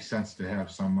 it makes sense to have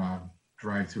some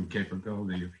drive-through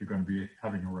capability if you're going to be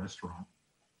having a restaurant.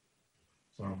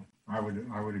 So I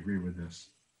would agree with this.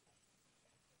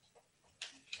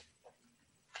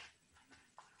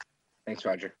 Thanks,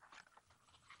 Roger.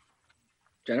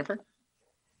 Jennifer?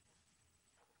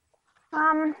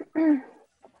 I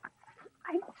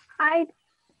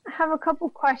have a couple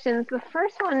questions. The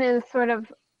first one is sort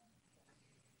of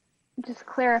just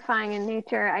clarifying in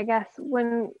nature, I guess,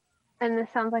 when, and this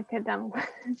sounds like a dumb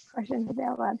question to be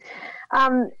out loud.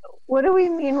 What do we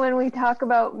mean when we talk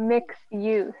about mixed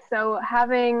use? So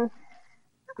having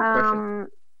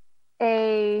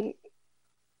a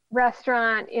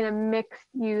restaurant in a mixed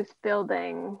use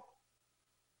building,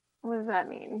 what does that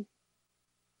mean?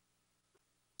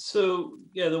 So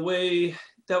yeah, the way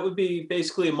that would be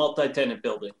basically a multi-tenant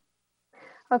building.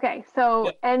 Okay, so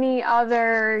Yep. Any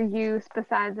other use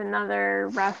besides another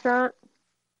restaurant?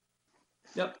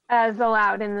 Yep. As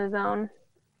allowed in the zone?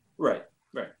 Right,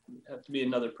 right. Have to be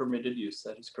another permitted use.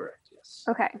 That is correct. Yes.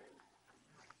 Okay.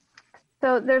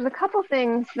 So there's a couple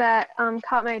things that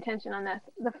caught my attention on this.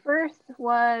 The first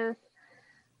was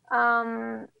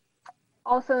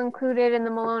also included in the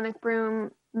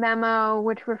Malone-McBroom memo,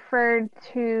 which referred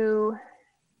to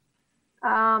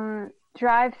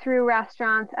drive-through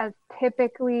restaurants as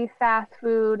typically fast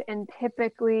food and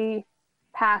typically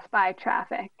pass-by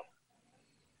traffic.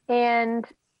 And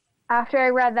after I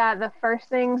read that, the first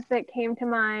things that came to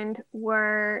mind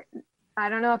were, I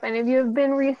don't know if any of you have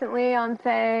been recently on,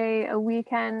 say, a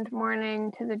weekend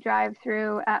morning to the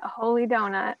drive-through at Holy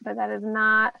Donut, but that is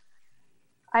not,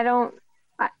 I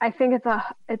think it's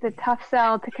a tough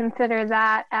sell to consider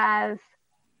that as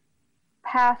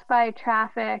pass-by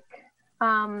traffic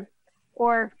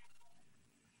or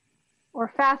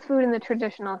fast food in the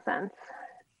traditional sense,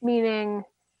 meaning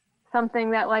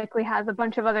something that likely has a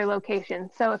bunch of other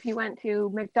locations. So if you went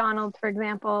to McDonald's, for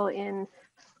example, in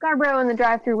Scarborough and the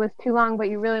drive-through was too long, but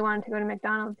you really wanted to go to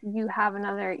McDonald's, you have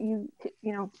another, you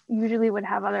usually would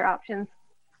have other options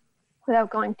without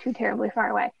going too terribly far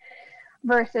away.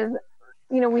 Versus,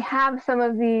 we have some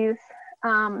of these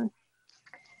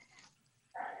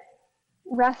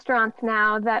restaurants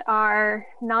now that are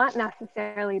not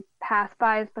necessarily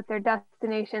pass-bys, but they're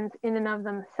destinations in and of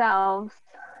themselves.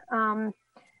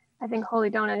 I think Holy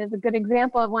Donut is a good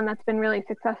example of one that's been really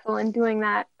successful in doing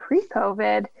that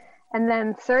pre-COVID. And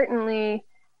then certainly,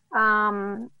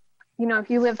 if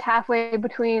you lived halfway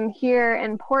between here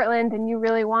and Portland and you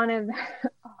really wanted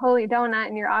Holy Donut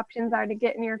and your options are to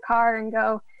get in your car and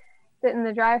go sit in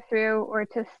the drive-through or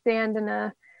to stand in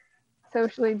a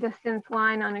socially distanced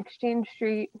line on Exchange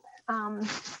Street,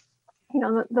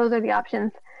 those are the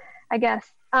options, I guess.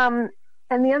 And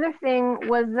the other thing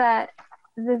was that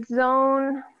the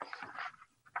zone,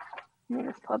 let me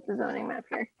just pull up the zoning map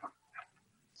here.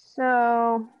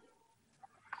 So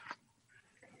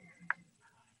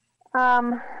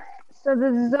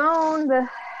the zone,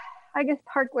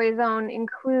 Parkway zone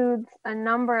includes a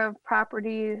number of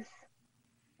properties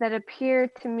that appear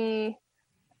to me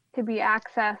to be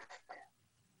accessed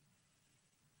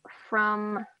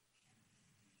from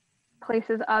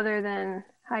places other than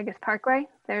Parkway.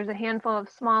 There's a handful of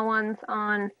small ones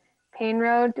on Payne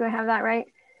Road. Do I have that right?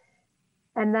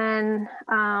 And then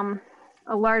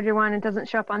a larger one. It doesn't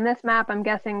show up on this map. I'm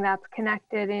guessing that's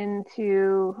connected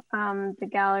into the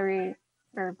gallery,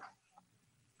 or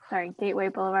sorry, Gateway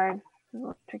Boulevard. It's a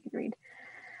little tricky to read.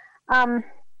 And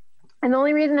the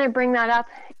only reason I bring that up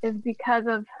is because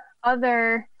of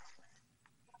other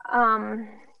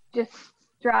just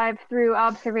drive-through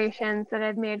observations that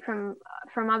I've made from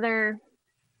other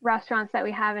restaurants that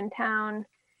we have in town,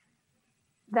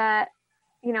 that,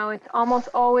 you know, it's almost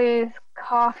always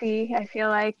coffee, I feel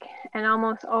like, and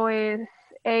almost always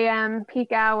AM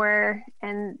peak hour,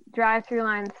 and drive-through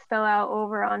lines spill out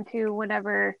over onto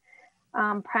whatever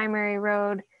primary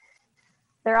road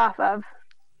they're off of.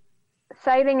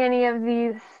 Citing any of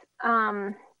these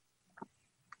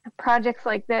projects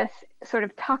like this sort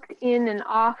of tucked in and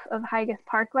off of Higas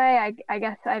Parkway, I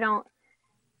guess I don't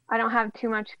have too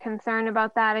much concern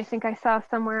about that. I think I saw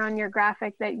somewhere on your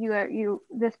graphic that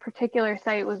this particular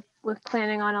site was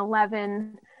planning on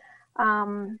 11,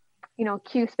 you know,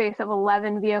 queue space of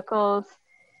 11 vehicles.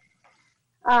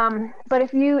 But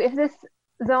if this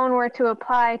zone were to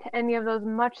apply to any of those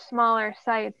much smaller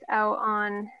sites out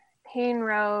on Payne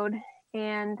Road,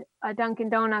 and a Dunkin'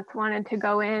 Donuts wanted to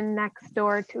go in next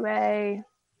door to a,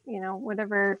 you know,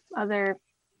 whatever other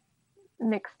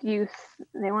mixed use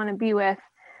they want to be with,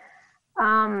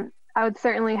 I would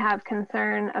certainly have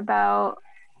concern about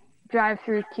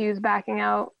drive-through queues backing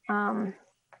out onto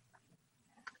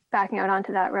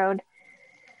that road.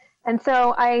 And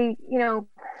so I, you know,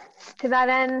 to that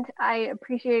end, I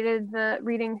appreciated the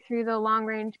reading through the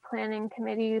long-range planning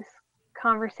committee's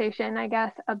conversation, I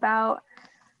guess, about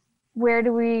where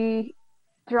do we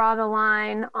draw the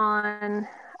line on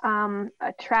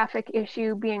a traffic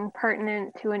issue being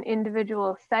pertinent to an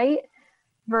individual site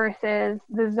versus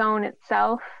the zone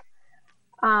itself.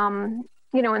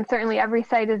 You know, and certainly every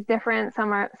site is different.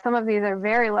 Some of these are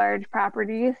very large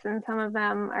properties, and some of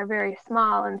them are very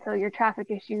small, and so your traffic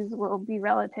issues will be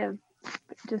relative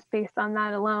just based on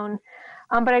that alone.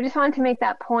 But I just wanted to make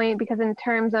that point, because in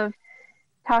terms of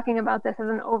talking about this as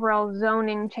an overall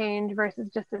zoning change versus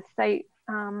just a site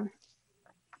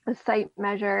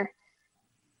measure,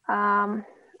 that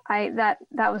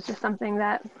was just something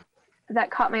that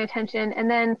caught my attention. And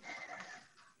then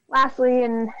lastly,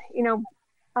 and you know,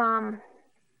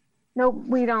 no,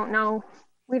 we don't know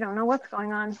what's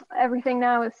going on. Everything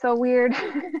now is so weird.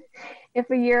 If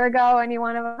a year ago any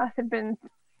one of us had been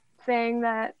saying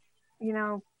that, you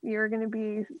know, you're going to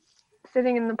be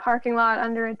sitting in the parking lot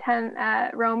under a tent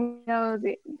at Romeo's,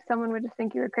 someone would just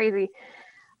think you were crazy.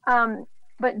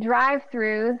 But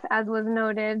drive-throughs, as was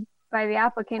noted by the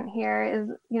applicant here, is,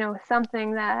 you know,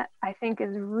 something that I think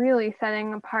is really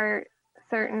setting apart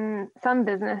some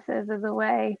businesses as a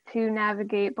way to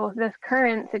navigate both this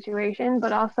current situation,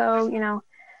 but also, you know,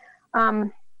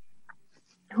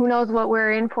 who knows what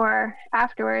we're in for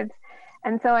afterwards.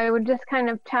 And so I would just kind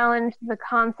of challenge the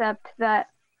concept that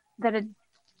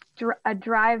a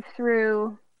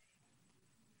drive-through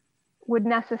would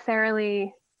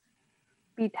necessarily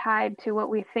be tied to what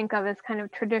we think of as kind of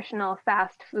traditional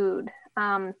fast food.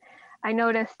 I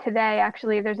noticed today,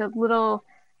 actually, there's a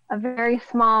very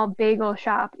small bagel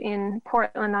shop in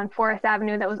Portland on Forest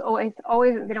Avenue that was always,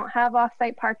 they don't have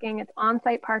off-site parking, it's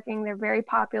on-site parking. They're very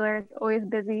popular, it's always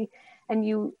busy. And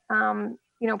you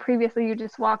know, previously you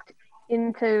just walked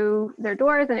into their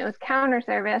doors and it was counter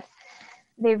service.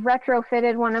 They've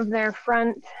retrofitted one of their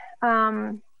front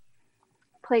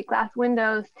plate glass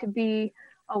windows to be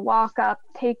a walk-up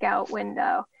takeout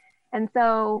window. And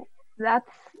so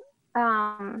that's,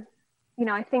 you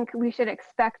know, I think we should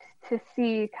expect to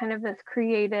see kind of this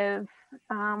creative,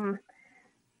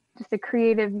 just a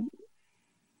creative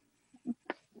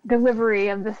delivery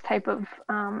of this type of,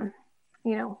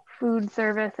 you know, food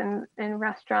service and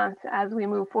restaurants as we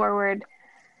move forward,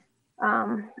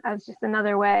 as just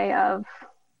another way of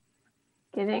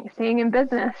staying in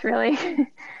business, really.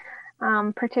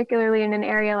 Particularly in an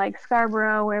area like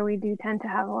Scarborough, where we do tend to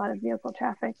have a lot of vehicle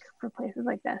traffic for places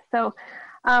like this. So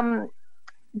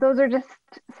those are just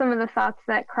some of the thoughts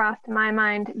that crossed my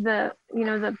mind. The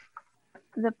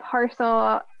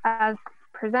parcel as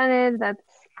presented, that's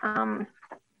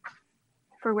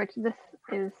for which this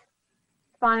is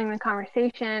spawning the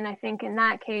conversation, I think in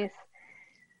that case,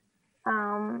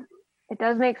 it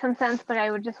does make some sense, but I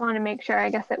would just want to make sure,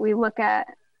 I guess, that we look at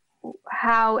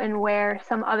how and where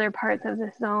some other parts of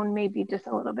this zone may be just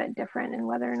a little bit different, and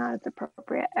whether or not it's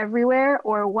appropriate everywhere,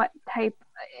 or what type,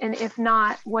 and if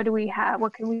not, what do we have,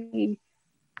 what can we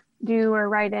do or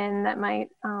write in that might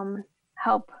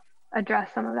help address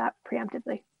some of that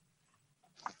preemptively.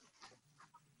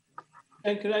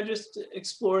 And can I just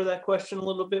explore that question a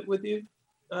little bit with you,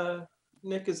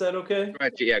 Nick? Is that okay? Go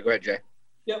ahead, yeah, go ahead, Jay.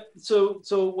 Yep.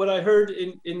 So what I heard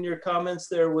in your comments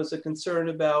there was a concern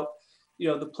about,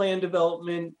 the plan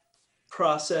development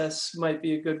process might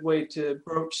be a good way to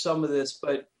broach some of this,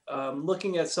 but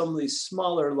looking at some of these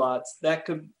smaller lots, that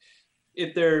could,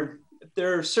 if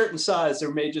they're a certain size,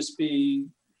 there may just be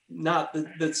not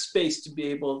the space to be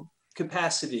able,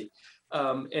 capacity.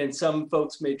 And some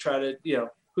folks may try to,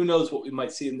 who knows what we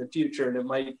might see in the future, and it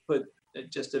might put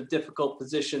just a difficult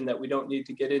position that we don't need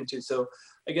to get into. So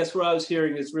I guess what I was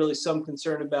hearing is really some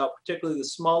concern about particularly the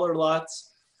smaller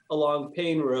lots along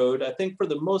Payne Road. I think for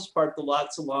the most part, the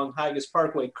lots along Higas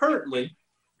Parkway currently,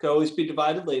 could always be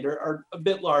divided later, are a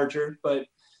bit larger, but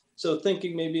so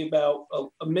thinking maybe about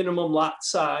a minimum lot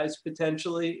size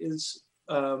potentially is,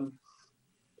 and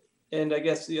I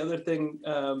guess the other thing,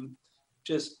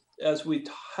 just as we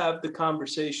have the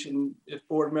conversation, if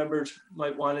board members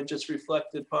might want to just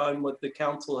reflect upon what the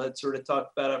council had sort of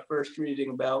talked about at first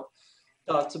reading about,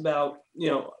 thoughts about,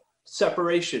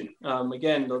 separation.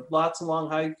 Again, the lots along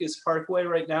Higas Parkway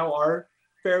right now are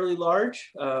fairly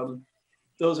large.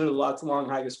 Those are the lots along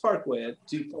Higas Parkway. As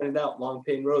you pointed out, along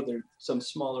Payne Road, there are some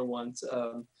smaller ones.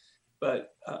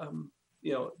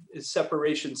 Is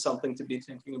separation something to be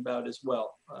thinking about as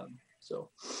well?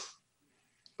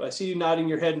 But I see you nodding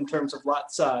your head in terms of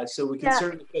lot size, so we can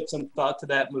certainly put some thought to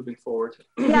that moving forward.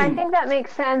 Yeah, I think that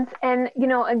makes sense. And,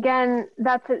 again,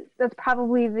 that's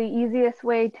probably the easiest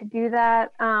way to do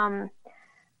that.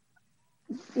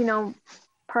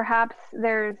 Perhaps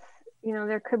there's,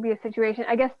 there could be a situation.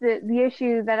 I guess the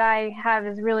issue that I have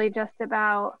is really just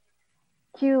about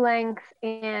queue length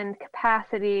and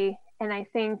capacity. And I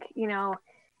think,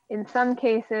 in some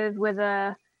cases with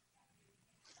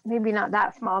maybe not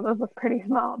that small, those look pretty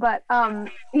small, but,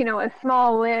 a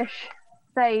smallish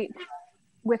site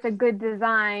with a good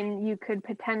design, you could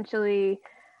potentially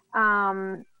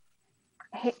handle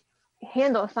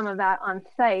some of that on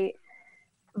site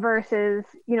versus,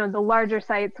 the larger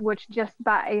sites, which just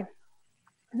by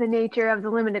the nature of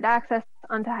the limited access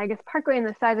onto Higas Parkway and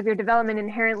the size of your development,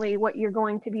 inherently what you're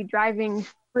going to be driving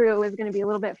through is going to be a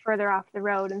little bit further off the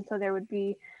road. And so there would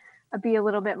be a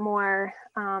little bit more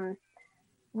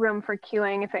room for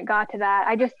queuing if it got to that.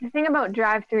 The thing about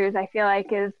drive-throughs, I feel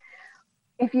like, is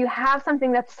if you have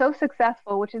something that's so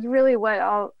successful, which is really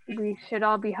what we should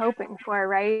all be hoping for,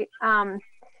 right?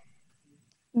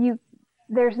 You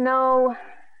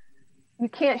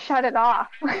can't shut it off.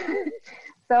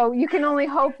 So you can only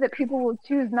hope that people will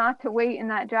choose not to wait in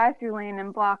that drive-through lane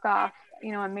and block off,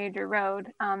 a major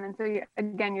road. And so you're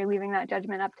leaving that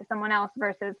judgment up to someone else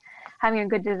versus having a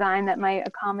good design that might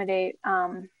accommodate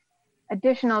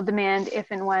additional demand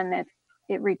if and when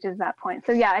it reaches that point.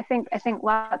 So yeah, I think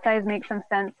lot size makes some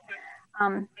sense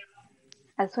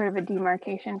as sort of a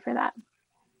demarcation for that.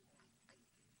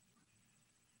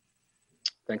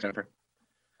 Thanks, Jennifer.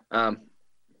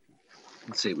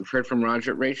 Let's see, we've heard from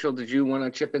Roger. Rachel, did you want to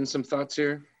chip in some thoughts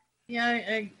here?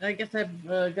 Yeah, I guess I've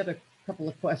got a couple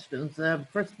of questions.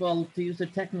 First of all, to use a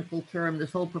technical term,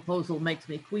 this whole proposal makes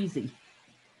me queasy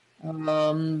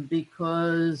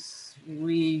because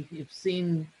we have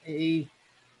seen a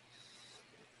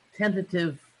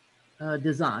tentative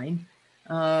design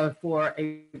for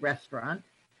a restaurant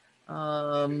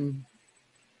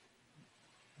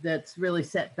that's really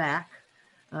set back,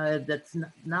 that's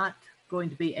not going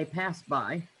to be a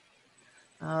pass-by,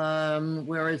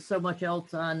 whereas so much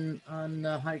else on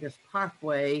Higas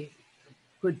Parkway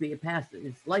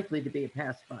is likely to be a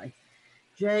pass-by.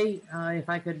 Jay, if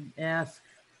I could ask,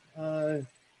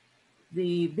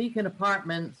 the Beacon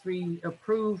Apartments, we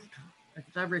approved, as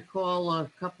I recall, a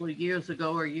couple of years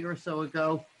ago or a year or so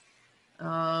ago,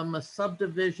 a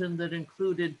subdivision that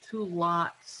included 2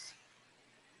 lots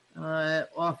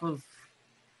off of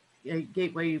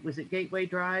Gateway, was it Gateway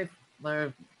Drive?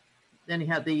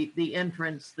 Anyhow, the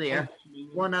entrance there,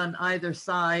 one on either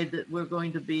side that were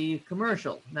going to be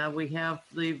commercial. Now we have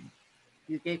the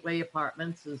Gateway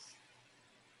Apartments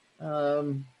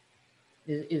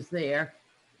is there.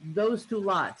 Those 2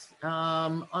 lots,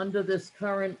 under this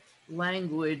current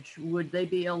language, would they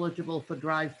be eligible for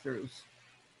drive-throughs?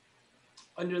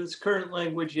 Under this current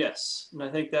language, yes. And I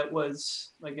think that was,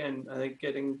 again, I think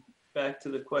getting back to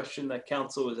the question that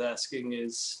council was asking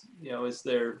is, is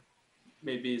there,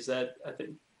 maybe is that, I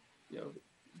think,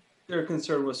 their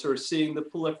concern was sort of seeing the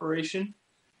proliferation.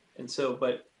 And so,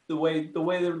 but the way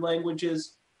their language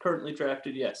is currently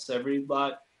drafted, yes, every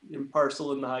lot and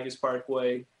parcel in the Higas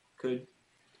Parkway could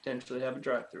potentially have a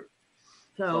drive-through.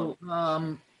 So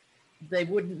they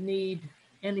wouldn't need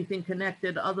anything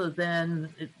connected other than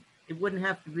it wouldn't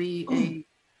have to be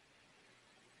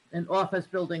an office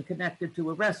building connected to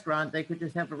a restaurant. They could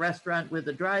just have a restaurant with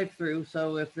a drive-through.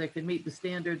 So if they could meet the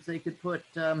standards, they could put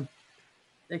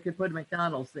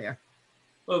McDonald's there.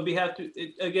 Well,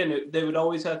 they would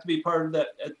always have to be part of that,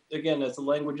 again, as the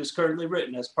language is currently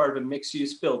written, as part of a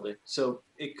mixed-use building. So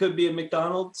it could be a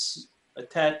McDonald's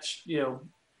attached,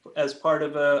 as part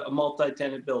of a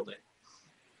multi-tenant building.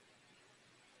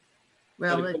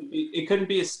 Well, it couldn't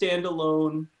be a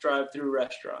standalone drive-through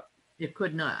restaurant. It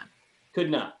could not.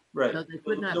 Could not, right. So they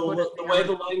could not The put it way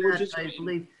the beyond language that, is I written.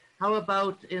 believe. How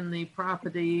about in the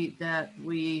property that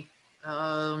we,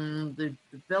 the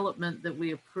development that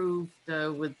we approved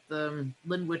with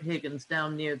Linwood Higgins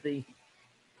down near the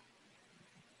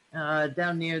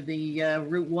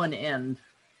Route 1 end?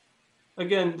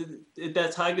 Again,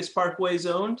 that's Higas Parkway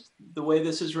zoned. The way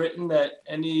this is written, that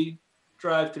any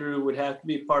drive-through would have to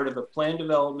be part of a planned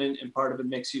development and part of a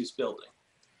mixed-use building.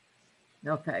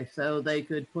 Okay, so they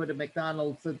could put a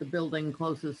McDonald's at the building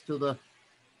closest to the,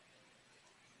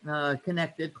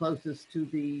 connected closest to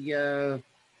the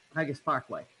Higas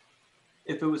Parkway.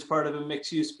 If it was part of a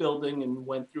mixed-use building and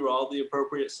went through all the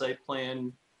appropriate site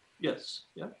plan, yes,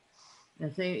 yeah.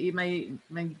 And say my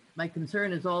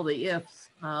concern is all the ifs,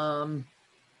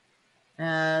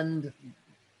 and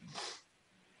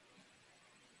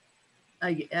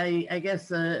I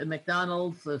guess a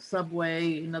McDonald's, a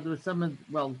Subway, in other words,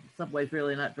 Subway's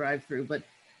really not drive-through, but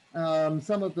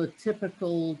some of the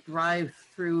typical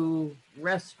drive-through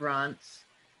restaurants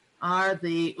are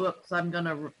I'm going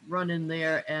to run in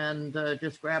there and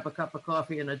just grab a cup of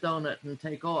coffee and a donut and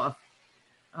take off,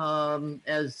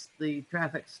 as the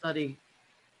traffic study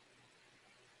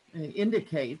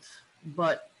indicates.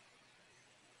 But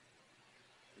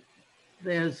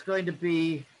there's going to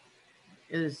be,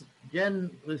 as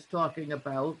Jen was talking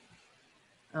about,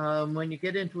 when you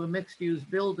get into a mixed-use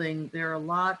building, there are a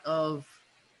lot of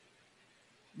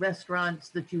restaurants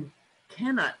that you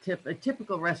cannot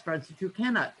typical restaurants that you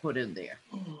cannot put in there.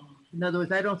 In other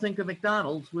words, I don't think a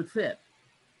McDonald's would fit.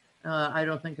 I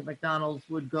don't think a McDonald's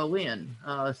would go in.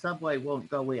 Subway won't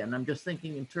go in. I'm just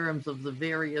thinking in terms of the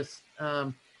various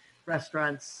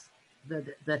restaurants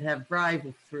that have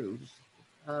drive-throughs.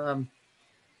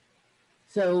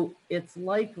 So it's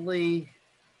likely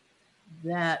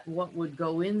that what would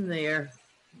go in there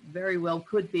very well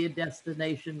could be a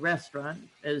destination restaurant,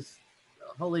 as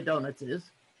Holy Donuts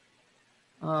is,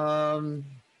 and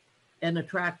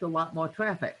attract a lot more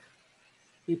traffic.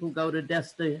 People go to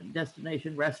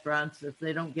destination restaurants. If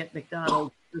they don't get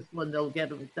McDonald's this one, they'll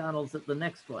get a McDonald's at the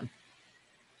next one.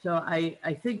 So I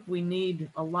think we need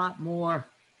a lot more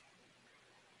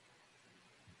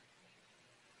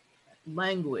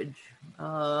language,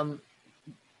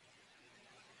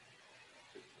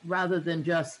 rather than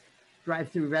just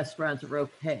drive-through restaurants are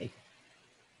okay,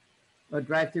 or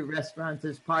drive-through restaurants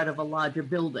as part of a larger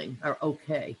building are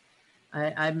okay.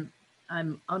 I'm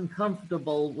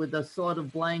uncomfortable with a sort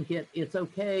of blanket. It's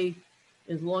okay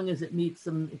as long as it meets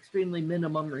some extremely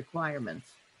minimum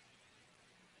requirements.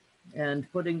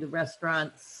 And putting the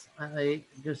restaurants,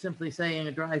 just simply saying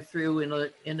a drive-through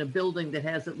in a building that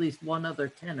has at least one other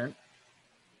tenant,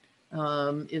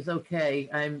 is okay.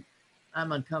 I'm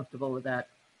uncomfortable with that.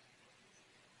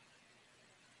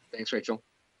 Thanks, Rachel.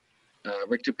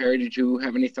 Rick Tuperi, did you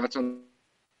have any thoughts on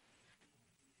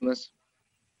this?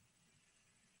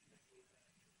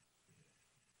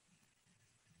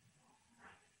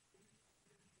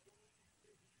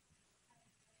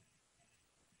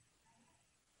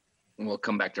 We'll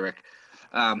come back to Rick.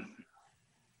 Sorry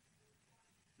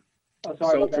So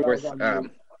about that, I was forth.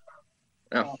 on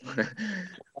mute.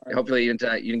 Hopefully you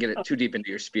didn't get it too deep into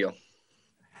your spiel.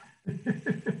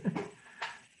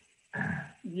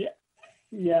 Yeah,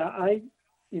 I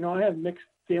have mixed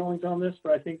feelings on this,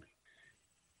 but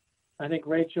I think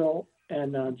Rachel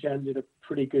and Jen did a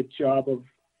pretty good job of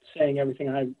saying everything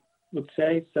I would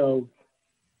say. So,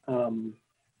 I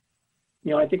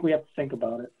think we have to think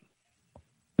about it.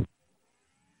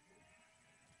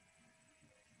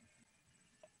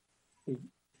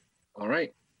 All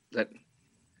right. Is that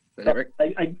it, Rick?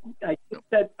 I think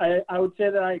that I would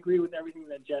say that I agree with everything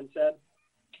that Jen said.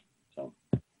 So.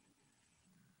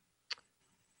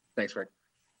 Thanks, Rick.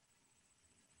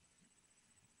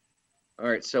 All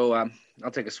right, so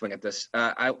I'll take a swing at this.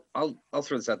 I'll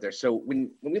throw this out there. So when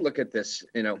we look at this,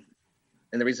 and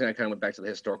the reason I kind of went back to the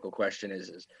historical question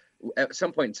is at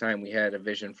some point in time we had a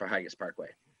vision for Higas Parkway.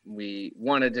 We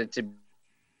wanted it to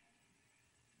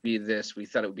be this. We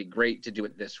thought it would be great to do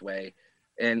it this way,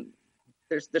 and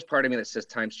there's part of me that says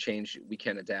times change, we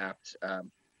can adapt,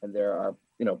 and there are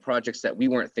projects that we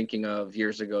weren't thinking of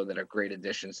years ago that are great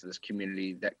additions to this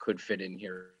community that could fit in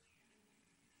here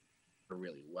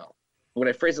really well. When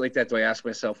I phrase it like that, do I ask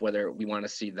myself whether we want to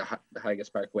see the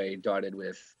Higas Parkway dotted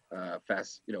with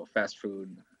fast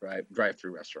food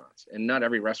drive-through restaurants? And not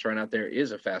every restaurant out there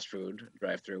is a fast food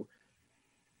drive-through.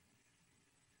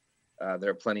 There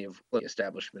are plenty of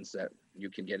establishments that you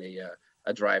can get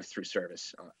a drive-through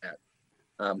service at.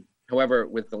 However,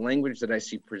 with the language that I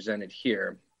see presented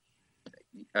here,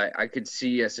 I could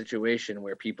see a situation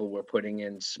where people were putting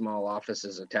in small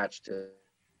offices attached to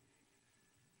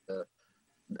the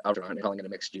restaurant and calling it a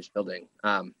mixed-use building.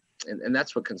 And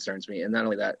that's what concerns me. And not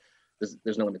only that,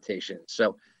 there's no limitation.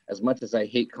 So as much as I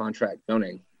hate contract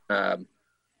zoning, I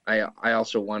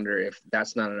also wonder if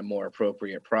that's not a more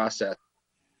appropriate process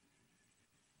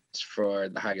for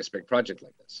the Higas big project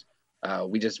like this.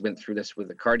 We just went through this with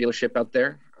a car dealership out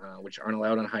there, which aren't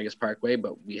allowed on Higas Parkway,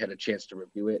 but we had a chance to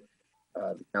review it,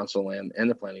 the council and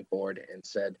the planning board, and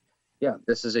said, yeah,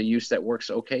 this is a use that works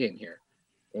okay in here.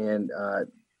 And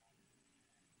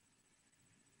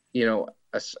you know,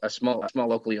 a small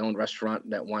locally owned restaurant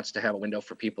that wants to have a window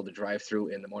for people to drive through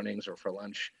in the mornings or for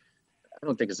lunch, I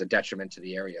don't think is a detriment to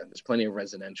the area. There's plenty of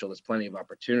residential, there's plenty of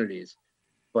opportunities.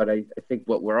 But I think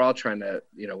what we're all trying to,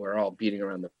 we're all beating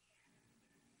around the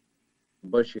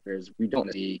bush here is we don't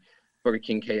see Burger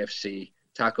King, KFC,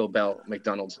 Taco Bell,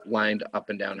 McDonald's lined up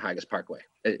and down Higas Parkway.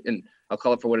 And I'll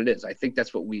call it for what it is. I think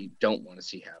that's what we don't want to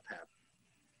see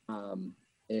happen.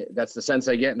 That's the sense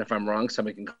I get. And if I'm wrong,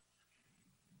 somebody can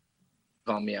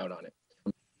call me out on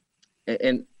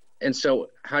it. And so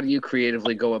how do you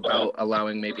creatively go about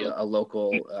allowing maybe a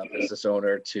local business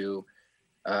owner to,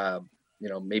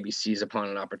 maybe seize upon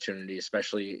an opportunity,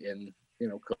 especially in,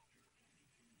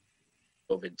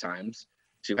 COVID times,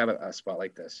 to have a spot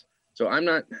like this? So I'm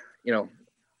not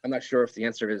sure if the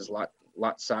answer is lot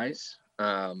size.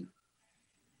 I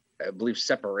believe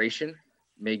separation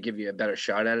may give you a better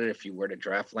shot at it if you were to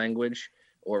draft language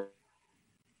or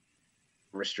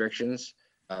restrictions.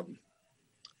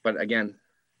 But again,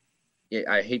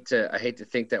 I hate to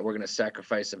think that we're going to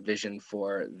sacrifice a vision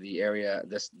for the area,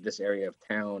 this area of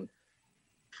town,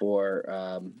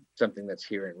 for something that's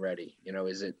here and ready.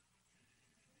 Is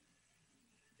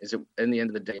it in the end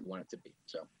of the day want it to be?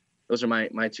 So those are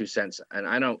my 2 cents. And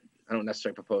I don't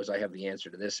necessarily propose I have the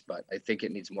answer to this, but I think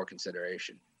it needs more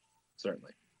consideration.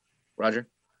 Certainly. Roger?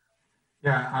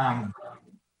 Yeah,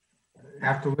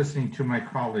 after listening to my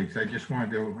colleagues, I just wanted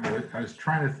to, I was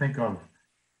trying to think of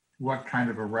what kind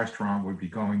of a restaurant would be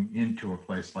going into a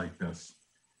place like this.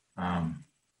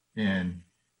 And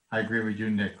I agree with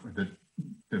you, Nick, that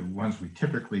the ones we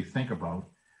typically think about,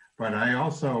 but I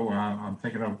also, I'm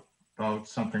thinking about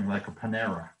something like a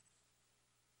Panera.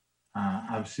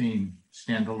 I've seen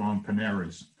standalone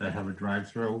Paneras that have a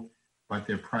drive-through, but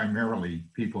they're primarily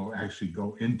people actually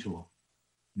go into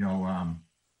them.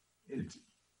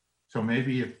 So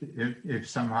maybe if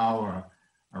somehow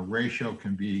a ratio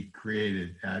can be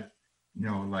created at,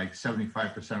 like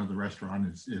 75% of the restaurant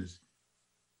is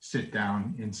sit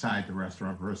down inside the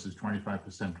restaurant versus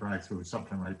 25% drive-through or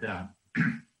something like that.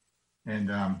 And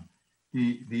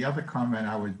the other comment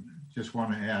I would just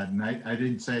want to add, and I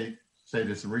didn't say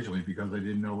this originally because I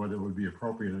didn't know whether it would be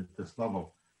appropriate at this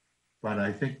level, but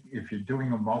I think if you're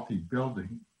doing a multi-use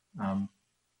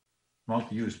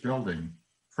building,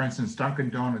 for instance, Dunkin'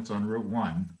 Donuts on Route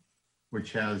 1,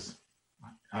 which has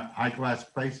Eyeglass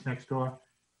Place next door.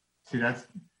 See,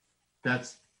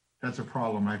 that's a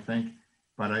problem, I think.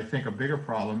 But I think a bigger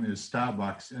problem is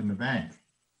Starbucks and the bank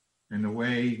and the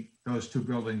way those 2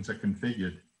 buildings are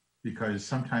configured, because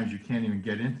sometimes you can't even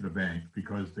get into the bank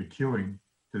because the queuing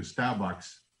to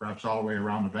Starbucks wraps all the way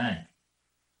around the bank.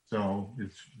 So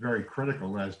it's very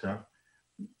critical as to,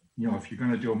 if you're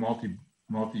going to do a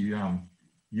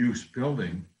multi-use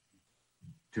building,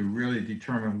 to really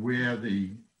determine where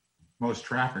the most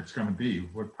traffic's going to be,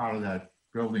 what part of that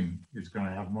building is going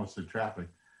to have most of the traffic.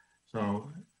 So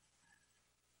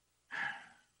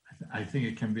I think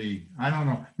it can be, I don't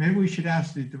know, maybe we should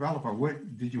ask the developer,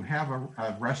 what did you have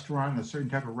a restaurant, a certain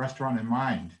type of restaurant in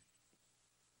mind?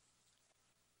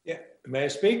 Yeah, may I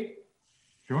speak?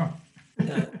 Sure.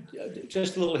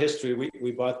 Just a little history.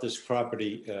 We bought this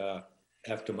property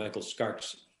after Michael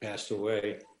Skarks passed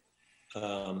away.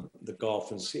 The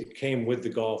golf and ski, it came with the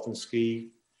golf and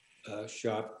ski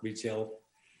shop retail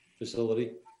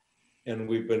facility, and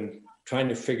we've been trying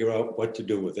to figure out what to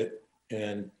do with it.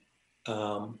 And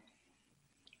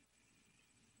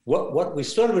what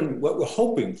we're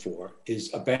hoping for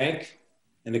is a bank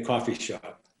and a coffee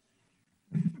shop.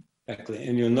 Exactly.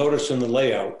 And you'll notice in the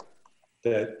layout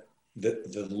that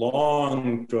the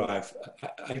long drive,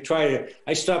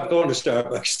 I stopped going to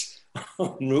Starbucks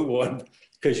on Route 1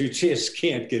 because you just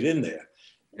can't get in there.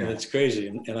 And it's crazy.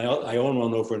 And I own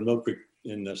one over in Mill Creek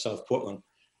in South Portland,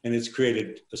 and it's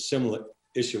created a similar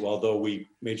issue, although we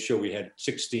made sure we had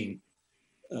 16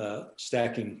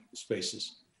 stacking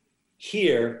spaces.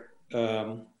 Here,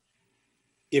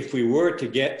 if we were to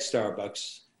get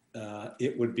Starbucks,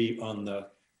 it would be on the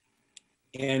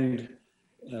end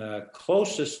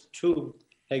closest to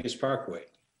Haggis Parkway.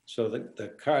 So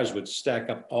the cars would stack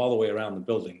up all the way around the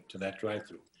building to that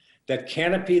drive-through. That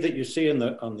canopy that you see on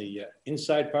the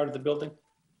inside part of the building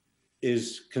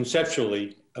is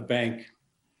conceptually a bank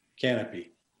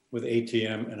canopy with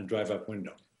ATM and a drive-up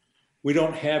window. We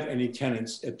don't have any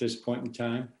tenants at this point in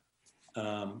time.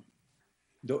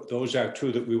 Those are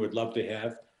two that we would love to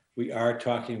have. We are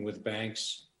talking with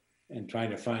banks and trying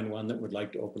to find one that would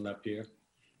like to open up here.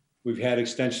 We've had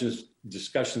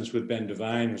discussions with Ben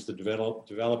Devine, who's the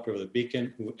developer of the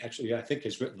Beacon, who actually I think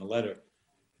has written a letter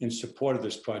in support of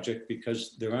this project,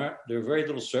 because there are very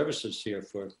little services here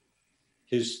for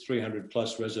his 300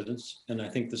 plus residents. And I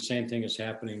think the same thing is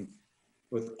happening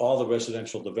with all the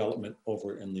residential development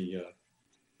over in the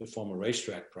former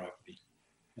racetrack property.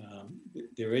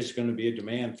 There is going to be a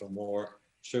demand for more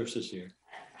services here.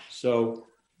 So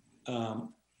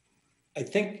I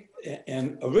think,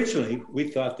 and originally we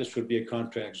thought this would be a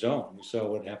contract zone. We saw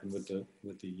what happened with the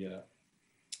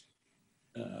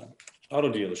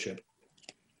auto dealership.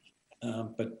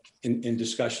 But in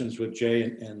discussions with Jay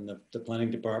and the planning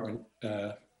department,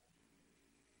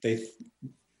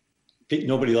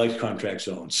 nobody likes contract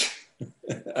zones,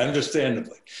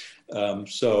 understandably.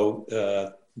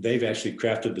 So they've actually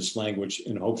crafted this language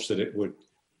in hopes that it would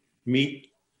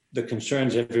meet the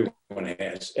concerns everyone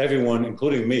has. Everyone,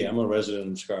 including me, I'm a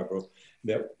resident of Scarborough,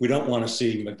 that we don't want to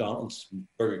see McDonald's,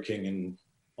 Burger King, and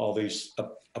all these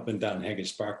up and down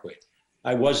Haggis Parkway.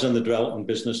 I was in the development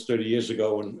business 30 years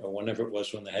ago, or whenever it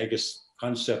was, when the Haggis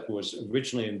concept was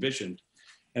originally envisioned.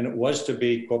 And it was to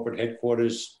be corporate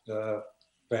headquarters,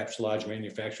 perhaps large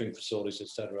manufacturing facilities, et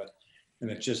cetera. And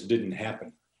it just didn't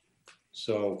happen.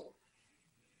 So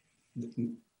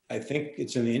I think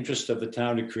it's in the interest of the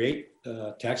town to create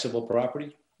taxable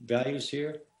property values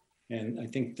here. And I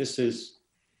think this is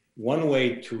one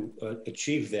way to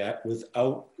achieve that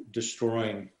without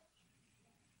destroying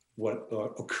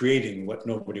or creating what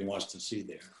nobody wants to see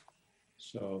there.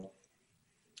 So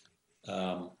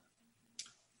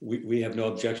we have no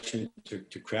objection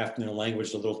to crafting the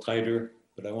language a little tighter,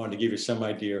 but I wanted to give you some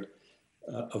idea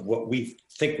of what we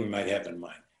think we might have in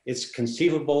mind. It's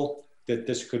conceivable that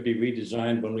this could be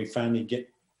redesigned when we finally get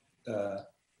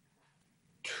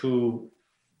to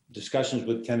discussions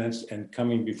with tenants and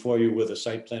coming before you with a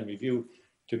site plan review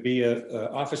to be a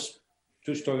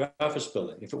two-story office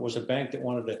building. If it was a bank that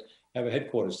wanted to have a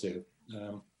headquarters there,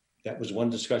 that was one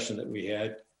discussion that we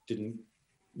had, didn't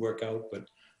work out, but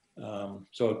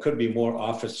so it could be more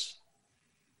office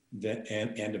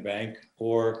and a bank,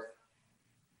 or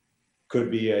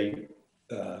could be a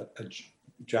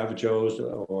Java Joe's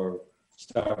or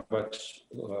Starbucks,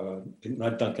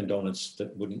 not Dunkin' Donuts.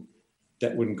 That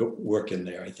wouldn't work in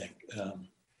there, I think.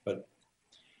 But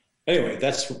anyway,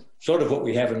 that's sort of what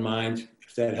we have in mind,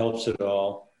 if that helps at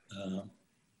all.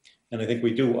 And I think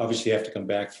we do obviously have to come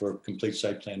back for a complete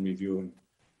site plan review, and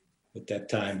at that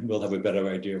time we'll have a better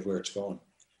idea of where it's going.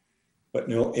 But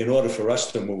in order for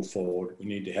us to move forward, we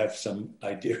need to have some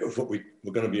idea of what we're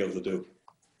going to be able to do.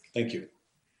 Thank you.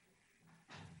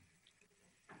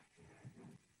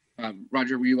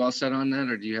 Roger, were you all set on that,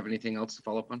 or do you have anything else to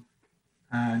follow up on?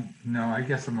 No, I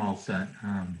guess I'm all set.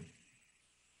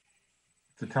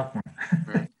 It's a tough one.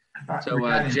 Right. So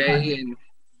Jay and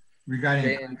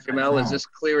Jamel, is this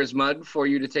clear as mud for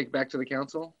you to take back to the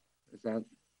council? Is that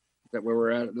where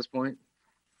we're at this point?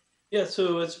 Yeah,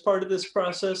 so as part of this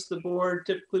process, the board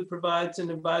typically provides an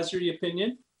advisory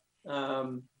opinion.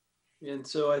 And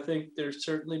so I think there's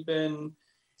certainly been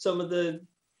some of the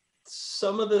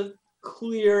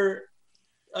clear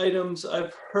items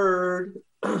I've heard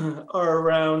are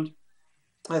around,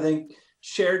 I think,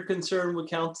 shared concern with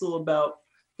council about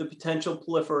the potential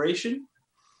proliferation,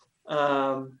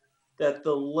 that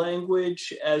the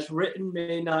language as written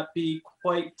may not be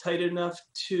quite tight enough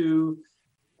to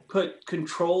put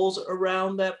controls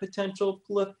around that potential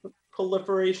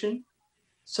proliferation.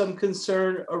 Some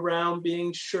concern around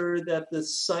being sure that the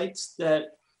sites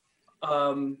that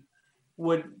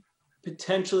would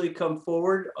potentially come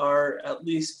forward are at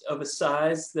least of a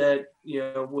size that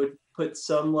would put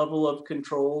some level of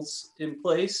controls in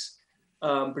place,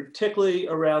 particularly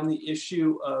around the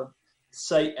issue of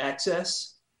site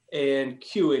access and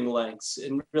queuing lengths,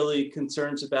 and really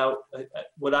concerns about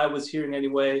what I was hearing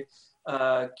anyway,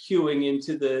 queuing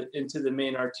into the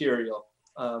main arterial.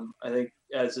 I think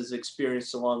as is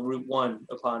experienced along Route 1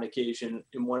 upon occasion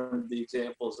in one of the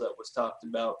examples that was talked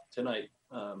about tonight.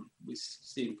 We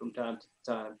see them from time to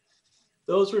time.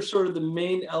 Those were sort of the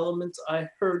main elements I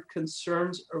heard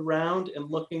concerns around, and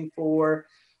looking for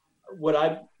what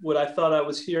I thought I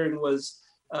was hearing was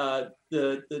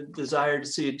the desire to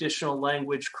see additional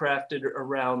language crafted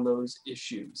around those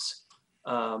issues.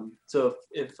 So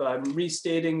if I'm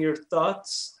restating your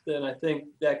thoughts, then I think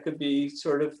that could be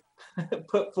sort of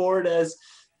put forward as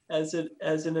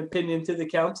an opinion to the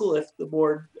council if the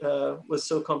board was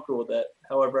so comfortable with that.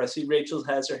 However, I see Rachel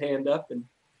has her hand up, and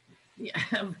yeah,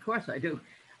 of course I do.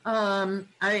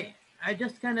 I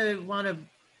just kind of want to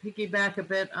piggyback a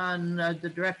bit on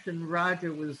the direction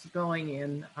Roger was going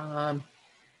in,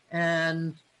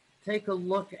 and take a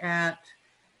look at.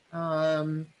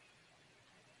 I'm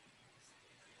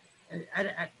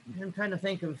trying to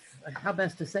think of how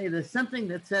best to say this. Something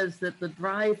that says that the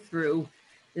drive-through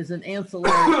is an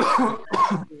ancillary part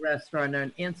of the restaurant, or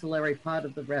an ancillary part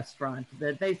of the restaurant.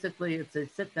 That basically it's a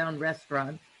sit-down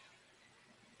restaurant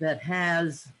that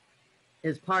has,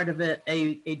 as part of it,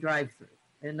 a drive-through.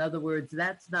 In other words,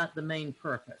 that's not the main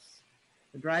purpose.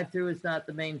 The drive-through is not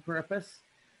the main purpose.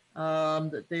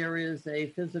 That there is a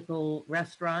physical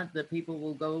restaurant that people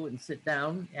will go and sit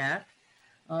down at.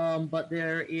 But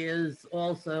there is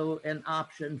also an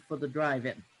option for the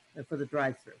drive-in, for the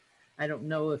drive-through. I don't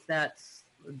know if that's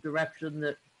the direction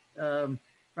that,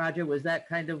 Roger, was that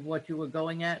kind of what you were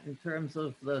going at in terms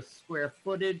of the square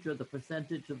footage or the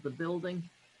percentage of the building?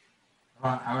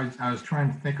 I was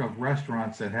trying to think of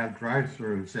restaurants that have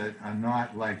drive-throughs that are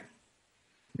not like,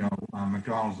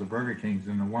 McDonald's or Burger King's,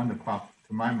 and the one that popped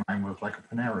to my mind was like a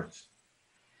Panera's.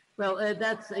 Well,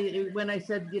 that's when I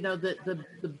said,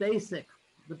 the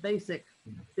basic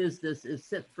business is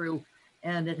sit through,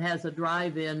 and it has a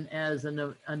drive-in as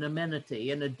an amenity,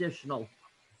 an additional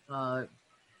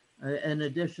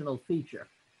feature,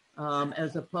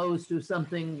 as opposed to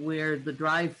something where the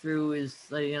drive-through is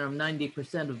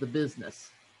 90% of the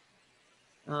business.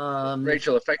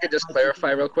 Rachel, if I could just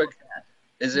clarify real quick,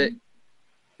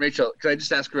 Rachel, could I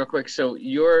just ask real quick? So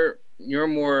you're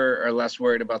more or less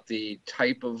worried about the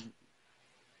type,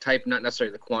 not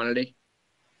necessarily the quantity?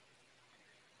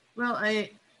 Well,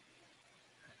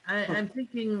 I'm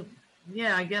thinking,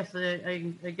 yeah, I guess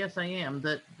I am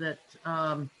that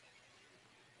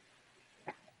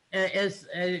as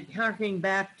harking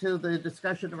back to the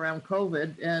discussion around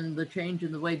COVID and the change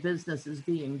in the way business is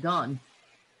being done,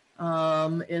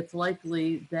 it's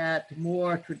likely that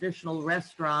more traditional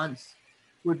restaurants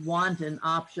would want an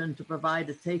option to provide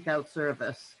a takeout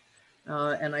service.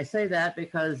 And I say that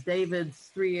because David's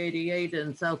 388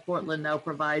 in South Portland now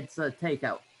provides a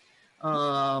takeout,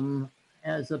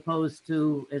 as opposed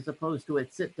to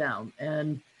its sit down.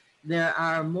 And there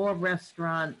are more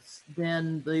restaurants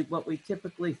than what we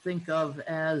typically think of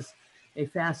as a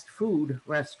fast food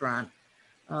restaurant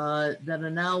that are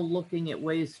now looking at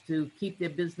ways to keep their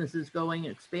businesses going,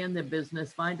 expand their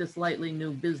business, find a slightly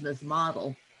new business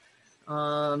model,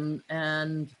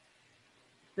 and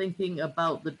thinking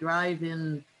about the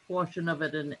drive-in portion of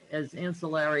it and as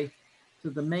ancillary to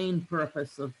the main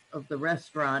purpose of the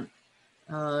restaurant.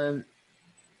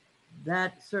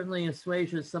 That certainly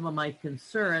assuages some of my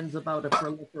concerns about a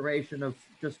proliferation of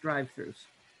just drive-throughs.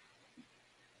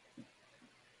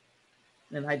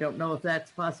 And I don't know if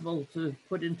that's possible to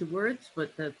put into words,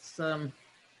 but that's I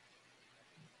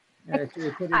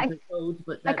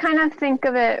kind of think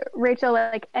of it, Rachel,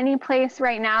 like any place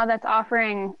right now that's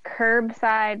offering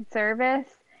curbside service.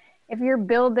 If your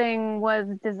building was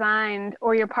designed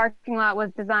or your parking lot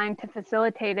was designed to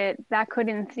facilitate it, that could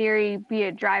in theory be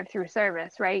a drive-through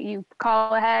service, right? You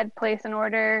call ahead, place an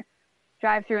order,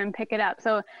 drive through and pick it up.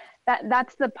 So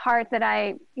that's the part that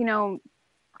I,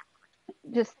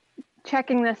 just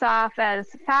checking this off as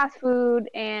fast food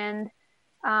and,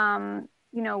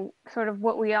 sort of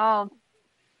what we all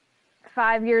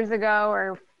 5 years ago,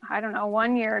 or I don't know,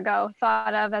 1 year ago,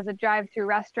 thought of as a drive-through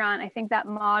restaurant. I think that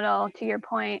model, to your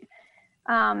point,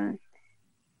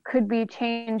 could be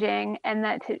changing, and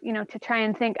that to try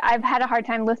and think, I've had a hard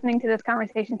time listening to this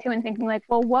conversation too and thinking like,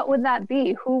 well, what would that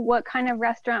be? What kind of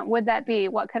restaurant would that be?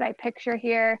 What could I picture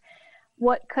here?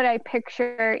 What could I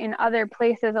picture in other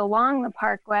places along the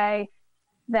parkway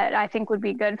that I think would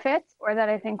be good fits, or that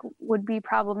I think would be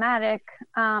problematic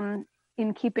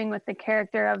in keeping with the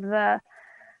character of the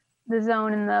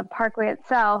zone and the parkway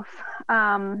itself.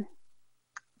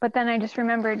 But then I just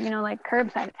remembered, like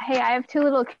curbside. Hey, I have 2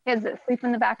 little kids that sleep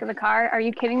in the back of the car. Are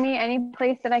you kidding me? Any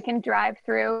place that I can drive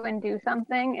through and do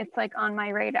something, it's like on my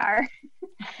radar.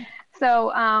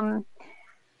 So,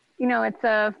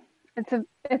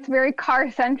 it's very car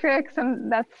centric. So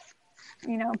that's,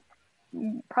 you know,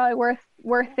 probably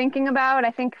worth thinking about.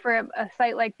 I think for a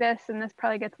site like this, and this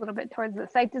probably gets a little bit towards the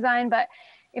site design, but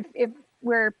if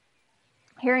we're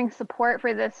hearing support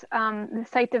for this the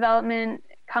site development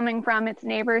coming from its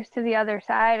neighbors to the other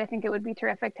side, I think it would be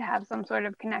terrific to have some sort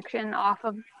of connection off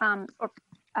of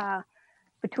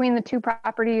between the two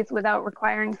properties without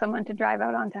requiring someone to drive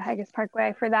out onto Haggis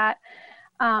Parkway for that.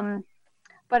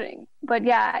 But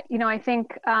yeah, you know, I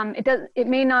think it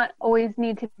may not always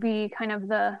need to be kind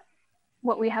of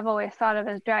what we have always thought of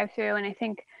as drive-through. And I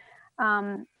think,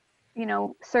 you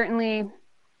know, certainly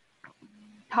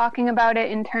talking about it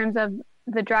in terms of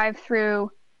the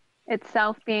drive-through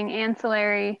itself being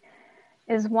ancillary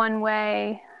is one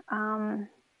way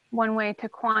to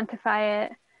quantify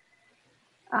it.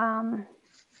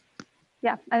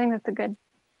 Yeah, I think that's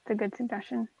a good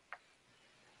suggestion.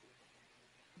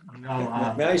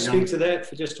 No, may I speak to that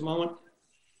for just a moment?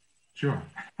 Sure.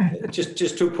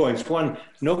 just 2 points. One,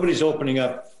 nobody's opening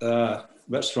up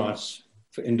restaurants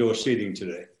for indoor seating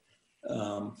today.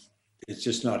 It's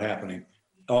just not happening.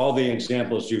 All the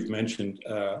examples you've mentioned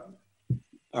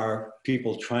are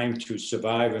people trying to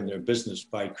survive in their business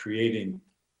by creating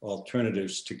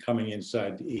alternatives to coming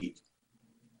inside to eat.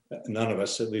 None of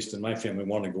us, at least in my family,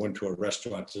 want to go into a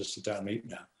restaurant to sit down and eat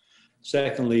now.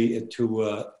 Secondly,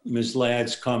 to Ms.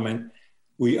 Ladd's comment,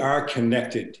 we are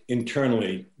connected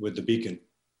internally with the beacon.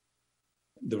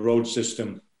 The road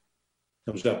system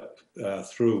comes up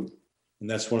through, and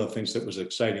that's one of the things that was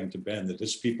exciting to Ben, that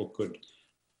his people could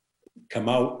come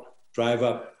out, drive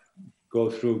up, go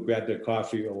through, grab their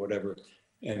coffee or whatever,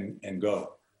 and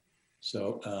go.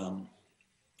 So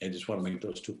I just want to make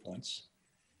those 2 points.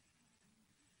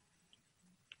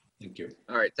 Thank you.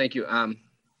 All right, thank you.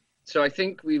 So I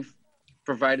think we've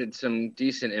provided some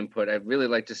decent input. I'd really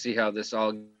like to see how this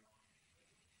all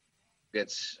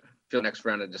gets for the next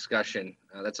round of discussion.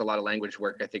 That's a lot of language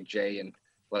work, I think, Jay, and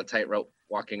a lot of tightrope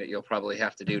walking that you'll probably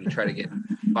have to do to try to get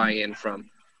buy-in from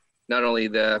not only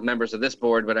the members of this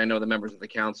board, but I know the members of the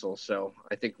council. So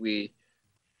I think we're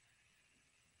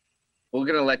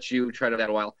going to let you try to that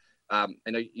a while. I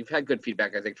know you've had good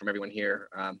feedback, I think, from everyone here.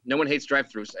 No one hates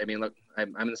drive-throughs. I mean, look,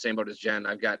 I'm in the same boat as Jen.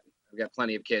 I've got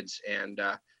plenty of kids, and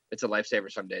it's a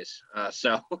lifesaver some days. But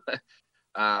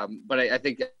I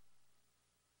think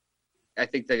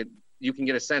that you can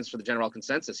get a sense for the general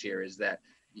consensus here is that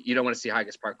you don't want to see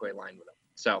Haggis Parkway lined with them.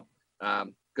 So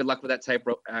good luck with that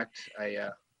tightrope act. I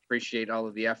appreciate all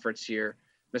of the efforts here.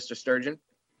 Mr. Sturgeon?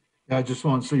 Yeah, I just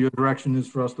want, so your direction is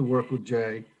for us to work with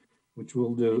Jay, which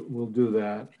we'll do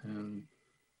that and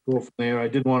go from there. I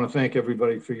did want to thank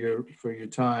everybody for your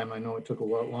time. I know it took a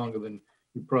lot longer than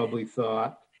you probably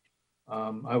thought.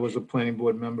 I was a planning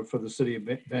board member for the city of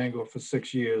Bangor for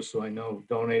 6 years, so I know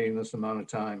donating this amount of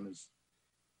time is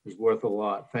worth a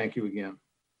lot. Thank you again.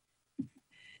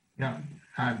 Yeah.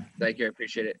 Thank you. I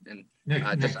appreciate it. And Nick,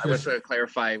 I just want to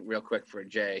clarify real quick for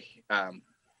Jay.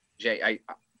 Jay,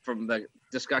 from the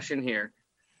discussion here,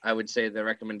 I would say the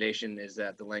recommendation is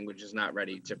that the language is not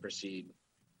ready to proceed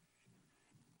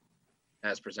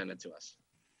as presented to us.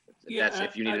 Yeah, that's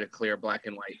if you needed a clear black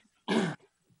and white.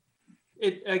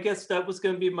 I guess that was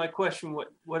going to be my question.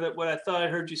 What I thought I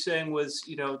heard you saying was,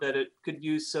 you know, that it could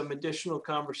use some additional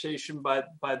conversation by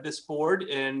this board.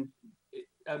 And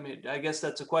I mean, I guess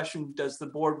that's a question. Does the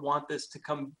board want this to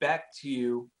come back to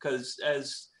you? Because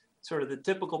as sort of the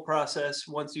typical process,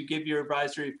 once you give your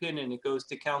advisory opinion, it goes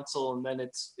to council and then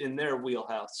it's in their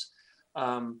wheelhouse.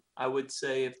 I would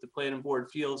say if the planning board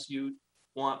feels you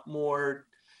want more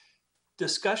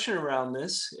discussion around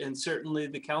this, and certainly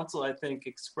the council, I think,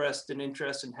 expressed an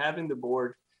interest in having the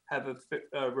board have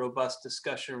a robust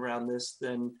discussion around this,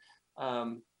 then,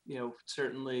 you know,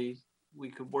 certainly we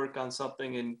could work on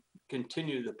something and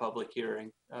continue the public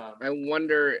hearing. I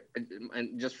wonder,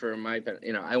 and just for my,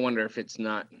 you know, I wonder if it's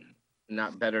not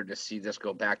better to see this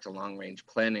go back to long range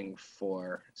planning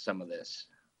for some of this.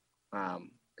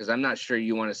 Because I'm not sure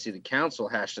you want to see the council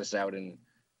hash this out in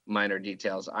minor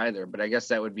details either, but I guess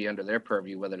that would be under their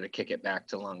purview whether to kick it back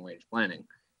to long range planning.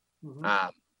 Mm-hmm.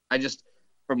 I just,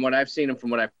 from what I've seen and from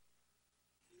what I've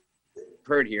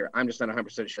heard here, I'm just not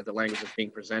 100% sure the language that's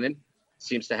being presented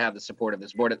seems to have the support of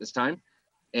this board at this time.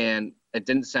 And it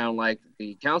didn't sound like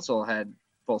the council had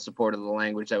full support of the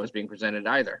language that was being presented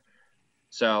either.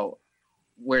 So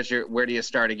where do you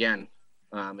start again,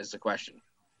 is the question.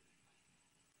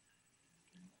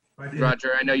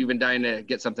 Roger, I know you've been dying to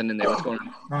get something in there. What's going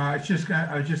on? I was just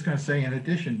going to say, in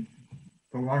addition,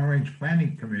 the Long Range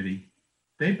Planning Committee,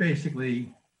 they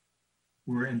basically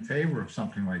were in favor of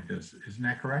something like this. Isn't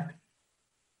that correct?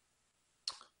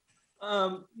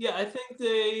 Yeah, I think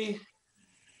they,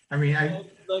 I mean,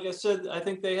 like I said, I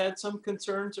think they had some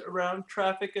concerns around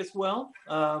traffic as well.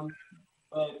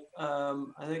 But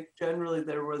I think generally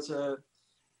there was a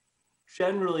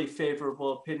generally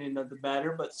favorable opinion of the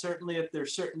matter, but certainly if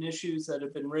there's certain issues that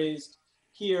have been raised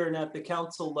here and at the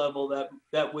council level,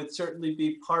 that would certainly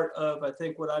be part of, I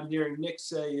think what I'm hearing Nick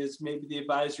say is maybe the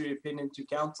advisory opinion to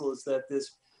council is that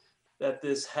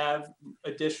this have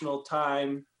additional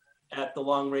time at the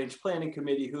Long Range Planning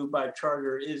Committee, who by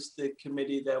charter is the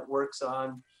committee that works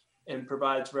on and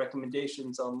provides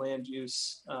recommendations on land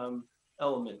use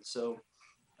elements. So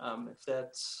if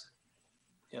that's,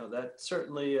 that's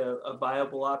certainly a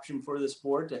viable option for this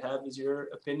board to have as your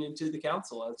opinion to the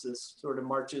council as this sort of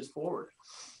marches forward.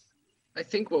 I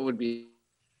think what would be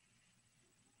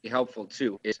helpful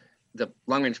too is the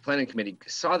Long Range Planning Committee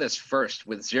saw this first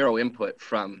with zero input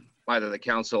from either the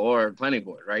council or planning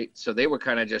board, right? So they were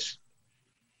kind of just,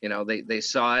 they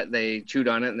saw it, they chewed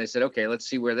on it, and they said, okay, let's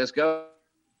see where this goes.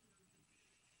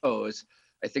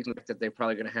 I think that they're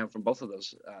probably going to have from both of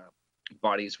those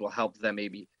bodies will help them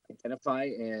maybe identify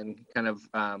and kind of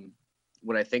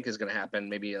what I think is going to happen,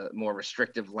 maybe a more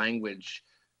restrictive language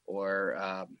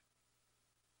or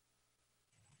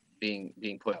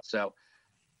being put. So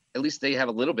at least they have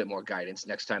a little bit more guidance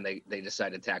next time they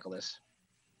decide to tackle this.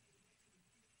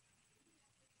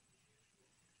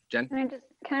 Jen? Can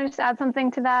I just add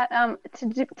something to that?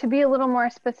 To be a little more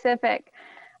specific,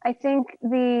 I think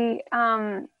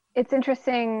it's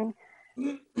interesting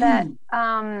that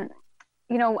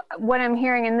what I'm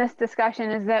hearing in this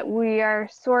discussion is that we are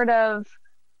sort of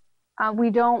we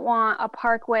don't want a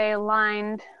parkway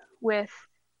lined with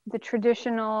the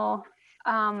traditional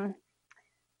land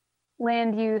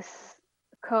use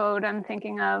code I'm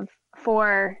thinking of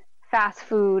for fast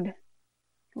food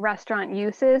restaurant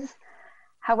uses.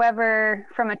 However,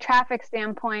 from a traffic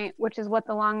standpoint, which is what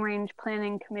the Long Range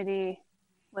Planning Committee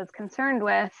was concerned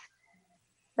with,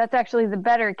 that's actually the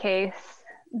better case,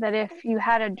 that if you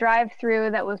had a drive-through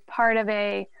that was part of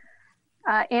a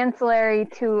ancillary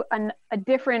to a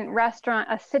different restaurant,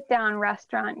 a sit-down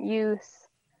restaurant use,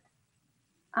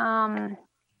 that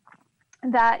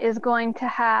is going to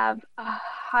have a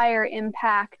higher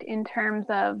impact in terms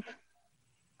of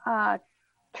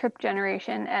trip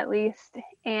generation, at least.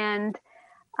 And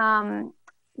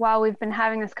while we've been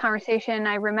having this conversation,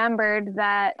 I remembered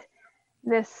that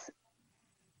this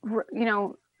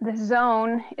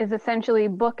zone is essentially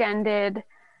bookended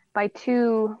by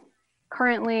two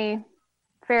currently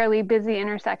fairly busy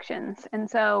intersections. And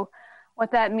so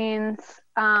what that means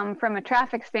from a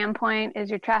traffic standpoint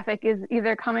is your traffic is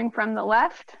either coming from the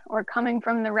left or coming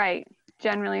from the right,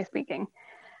 generally speaking.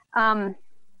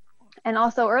 And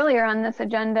also earlier on this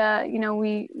agenda,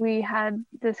 we had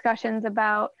discussions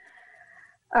about,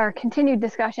 or continued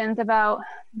discussions about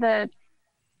the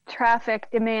traffic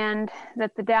demand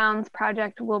that the Downs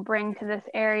project will bring to this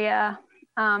area,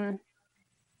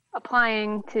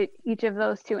 applying to each of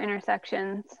those two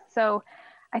intersections. So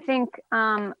I think,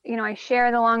 I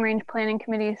share the Long Range Planning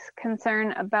Committee's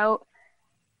concern about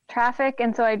traffic.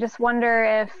 And so I just wonder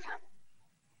if,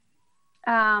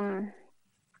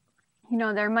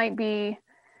 there might be,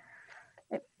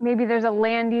 maybe there's a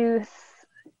land use,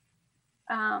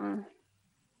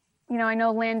 I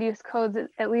know land use codes,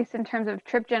 at least in terms of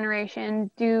trip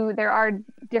generation, there are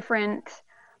different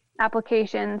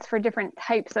applications for different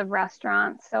types of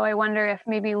restaurants. So I wonder if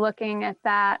maybe looking at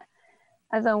that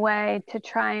as a way to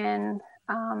try and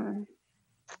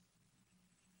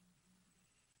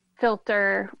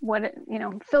filter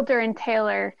and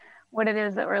tailor what it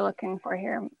is that we're looking for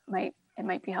here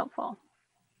might be helpful.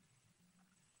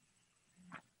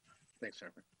 Thanks,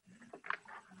 Jennifer.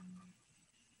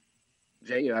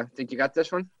 Jay, I think you got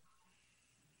this one.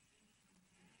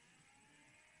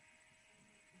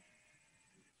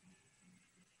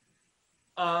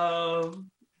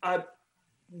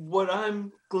 What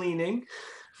I'm gleaning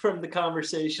from the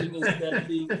conversation is that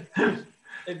the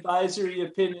advisory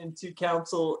opinion to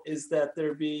council is that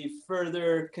there be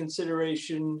further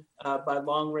consideration by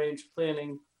Long Range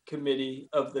Planning Committee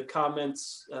of the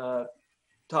comments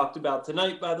talked about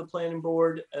tonight by the planning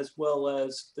board, as well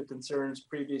as the concerns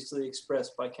previously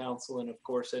expressed by council, and of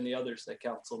course any others that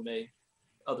council may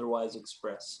otherwise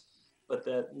express. But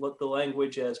that what the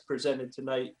language as presented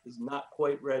tonight is not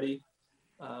quite ready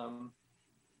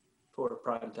for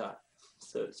prime time,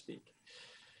 so to speak.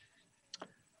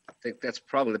 I think that's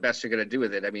probably the best you're going to do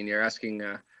with it. I mean, you're asking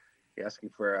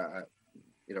for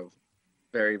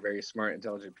very, very smart,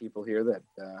 intelligent people here that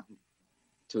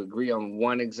to agree on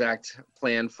one exact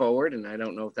plan forward, and I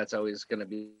don't know if that's always going to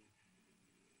be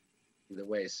the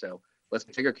way. So let's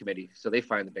configure committee so they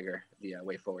find the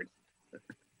way forward.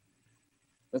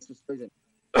 Mr. Sturgeon.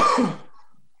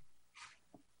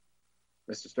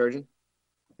 Mr. Sturgeon?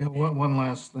 Yeah, one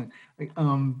last thing.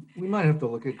 We might have to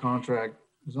look at contract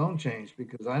zone change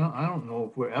because I don't know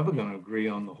if we're ever going to agree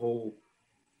on the whole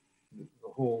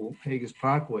Haggis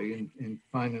Parkway and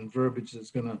finding verbiage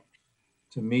that's going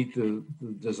to meet the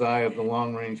desire of the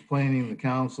long range planning, the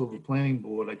council, the planning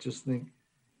board. I just think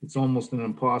it's almost an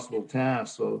impossible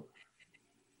task. So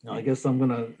I guess I'm going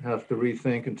to have to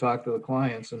rethink and talk to the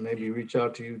clients and maybe reach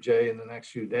out to you, Jay, in the next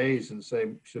few days and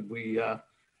say, should we,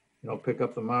 pick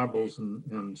up the marbles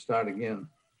and start again?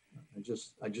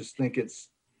 I just think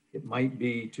it might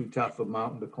be too tough a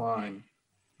mountain to climb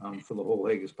for the whole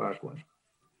Haggis Parkway.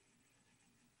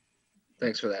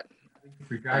 Thanks for that.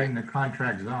 Regarding the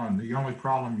contract zone, the only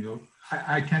problem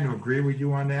I tend to agree with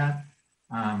you on that.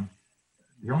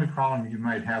 The only problem you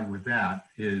might have with that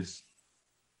is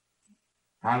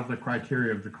part of the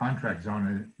criteria of the contract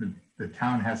zone, the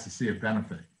town has to see a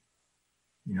benefit,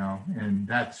 and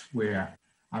that's where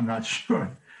I'm not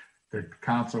sure the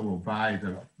council will buy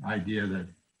the idea that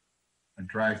a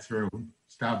drive-through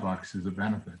Starbucks is a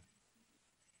benefit.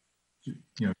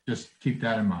 Just keep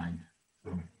that in mind.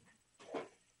 So.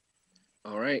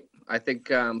 All right. I think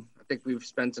we've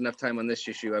spent enough time on this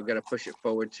issue. I've got to push it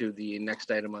forward to the next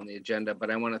item on the agenda,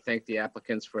 but I want to thank the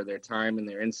applicants for their time and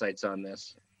their insights on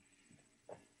this.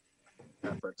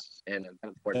 Efforts and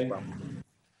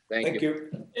Thank you.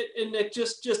 And Nick,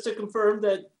 just to confirm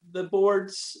that the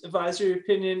board's advisory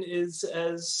opinion is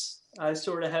as I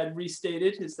sort of had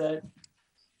restated, is that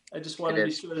I just want to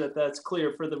be sure that that's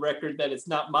clear for the record, that it's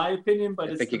not my opinion, but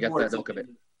I it's think the you got board's that bulk opinion.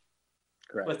 of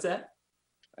it. Correct. What's that?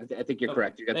 I think you're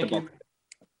correct. You got the bulk.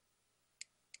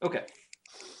 Okay.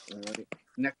 All right.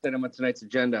 Next item on tonight's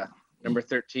agenda, number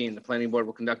 13, the planning board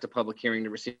will conduct a public hearing to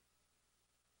receive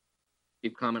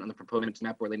comment on the proposed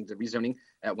map relating to rezoning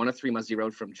at 103 Muzzy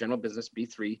Road from general business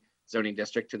B3 zoning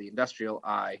district to the industrial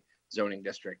I zoning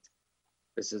district.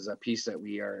 This is a piece that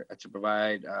we are to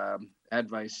provide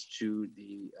advice to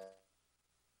the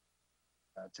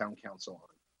town council on.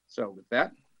 So with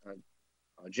that,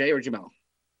 Jay or Jamel?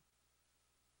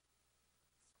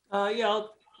 Yeah,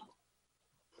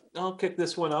 I'll kick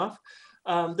this one off.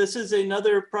 This is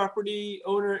another property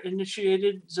owner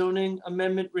initiated zoning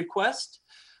amendment request.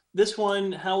 This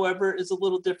one, however, is a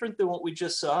little different than what we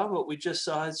just saw. What we just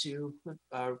saw, as you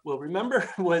will remember,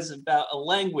 was about a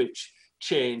language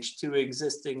change to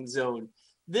existing zone.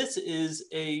 This is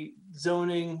a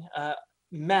zoning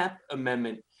map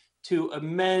amendment to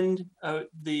amend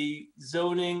the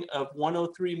zoning of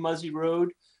 103 Muzzy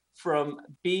Road from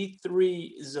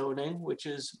B3 zoning, which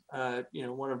is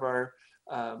one of our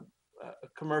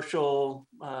commercial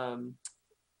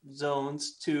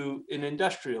zones, to an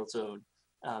industrial zone.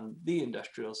 The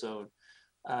industrial zone.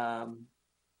 And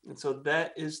so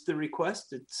that is the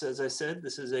request. It's, as I said,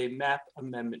 this is a map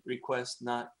amendment request,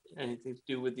 not anything to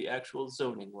do with the actual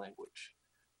zoning language.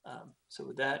 So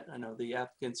with that, I know the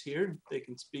applicant's here. They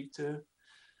can speak to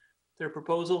their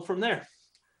proposal from there.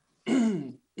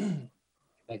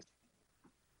 Thanks.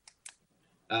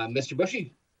 Mr.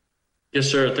 Bushy? Yes,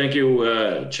 sir. Thank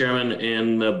you, Chairman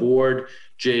and the board.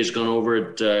 Jay's gone over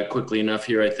it quickly enough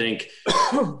here, I think.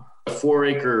 A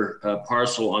 4-acre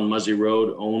parcel on Muzzy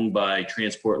Road owned by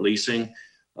Transport Leasing,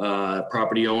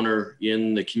 property owner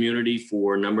in the community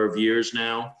for a number of years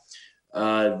now.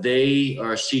 They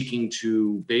are seeking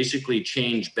to basically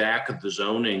change back of the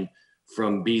zoning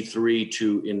from B3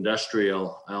 to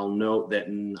industrial. I'll note that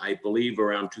in, I believe,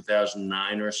 around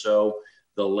 2009 or so,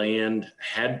 the land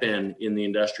had been in the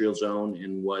industrial zone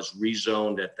and was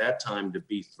rezoned at that time to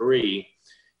B3.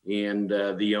 And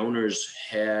the owners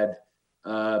had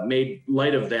made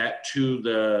light of that to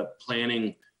the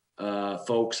planning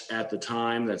folks at the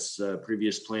time, that's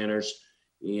previous planners.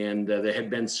 And there had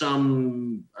been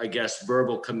some, I guess,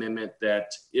 verbal commitment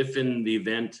that if in the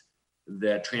event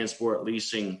that Transport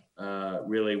Leasing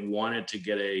really wanted to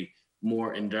get a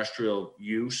more industrial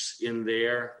use in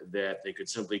there, that they could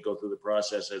simply go through the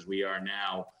process as we are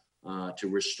now to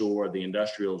restore the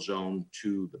industrial zone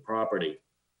to the property.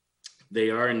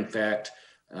 They are, in fact,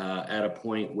 at a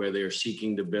point where they're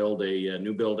seeking to build a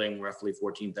new building, roughly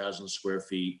 14,000 square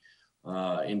feet,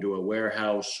 into a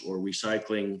warehouse or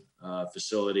recycling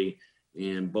facility.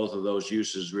 And both of those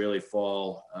uses really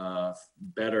fall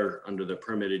better under the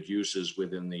permitted uses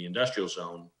within the industrial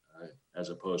zone as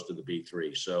opposed to the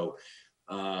B3. So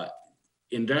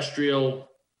industrial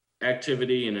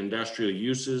activity and industrial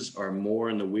uses are more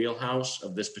in the wheelhouse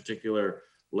of this particular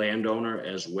landowner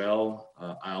as well.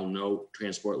 I'll note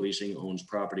Transport Leasing owns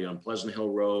property on Pleasant Hill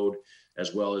Road,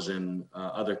 as well as in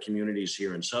other communities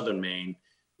here in southern Maine.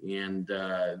 And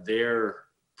their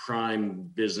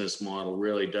prime business model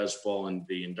really does fall in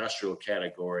the industrial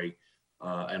category,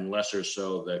 and lesser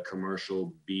so the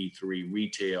commercial B3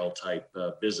 retail type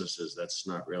businesses. That's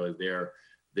not really their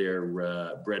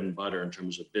bread and butter in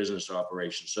terms of business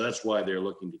operations. So that's why they're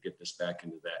looking to get this back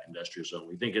into that industrial zone.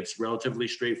 We think it's relatively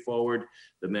straightforward.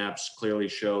 The maps clearly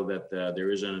show that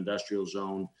there is an industrial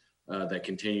zone that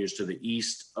continues to the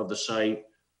east of the site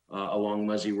along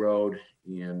Muzzy Road.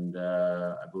 And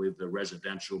I believe the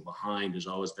residential behind has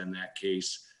always been that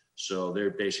case. So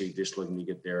they're basically just looking to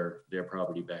get their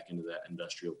property back into that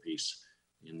industrial piece.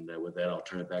 And with that, I'll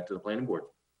turn it back to the planning board.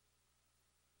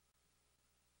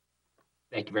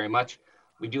 Thank you very much.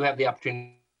 We do have the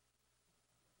opportunity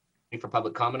for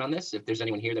public comment on this. If there's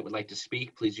anyone here that would like to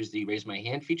speak, please use the raise my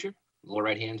hand feature, lower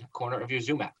right-hand corner of your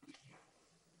Zoom app.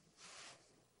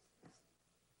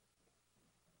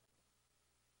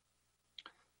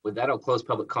 With that, I'll close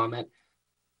public comment.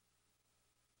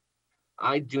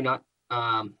 I do not,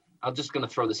 I'm just going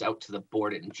to throw this out to the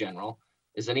board in general.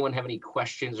 Does anyone have any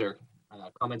questions or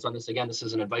comments on this? Again, this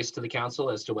is an advice to the council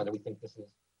as to whether we think this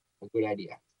is a good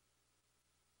idea.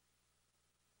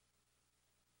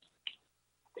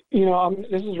 You know,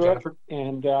 this is Rick, Jennifer.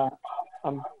 And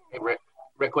hey,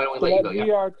 Rick, why don't we let you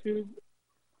go? VR2,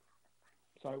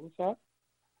 sorry, what's that?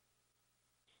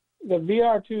 The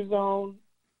VR2 zone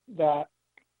that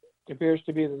appears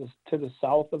to be to the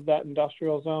south of that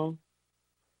industrial zone,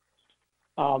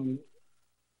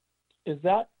 is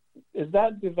that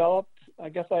developed? I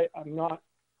guess I'm not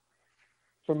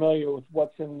familiar with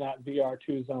what's in that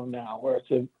VR2 zone now, where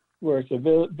it's a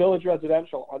village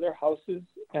residential. Are there houses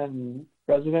and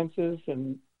residences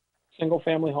and single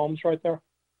family homes right there?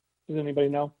 Does anybody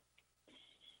know?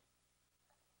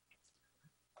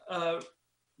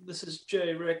 This is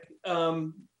Jay, Rick.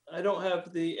 I don't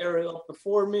have the aerial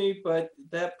before me, but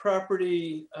that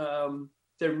property,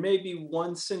 there may be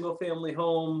one single family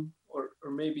home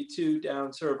or maybe two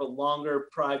down sort of a longer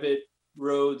private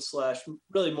road slash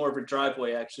really more of a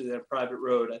driveway actually than a private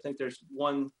road. I think there's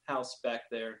one house back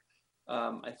there.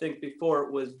 I think before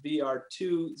it was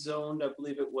VR2 zoned, I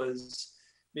believe it was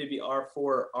maybe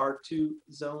R4, R2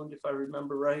 zoned, if I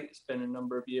remember right. It's been a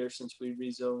number of years since we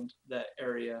rezoned that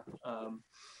area.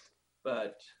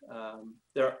 But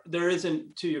there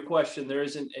isn't, to your question, there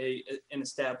isn't an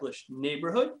established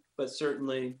neighborhood, but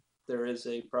certainly there is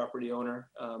a property owner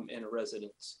and a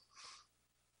residence.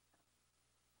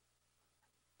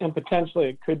 And potentially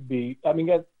it could be, I mean,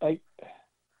 I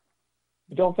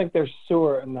don't think there's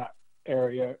sewer in that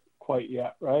area quite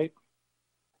yet, right?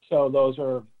 So those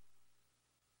are,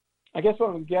 I guess what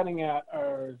I'm getting at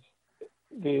are,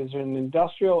 there's an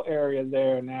industrial area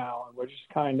there now, and we're just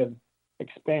kind of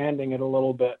expanding it a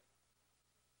little bit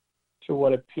to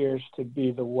what appears to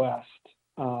be the west,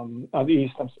 the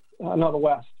east, not the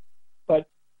west, but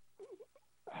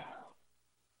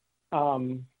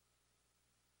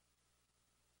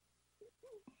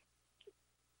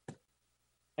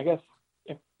I guess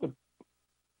if the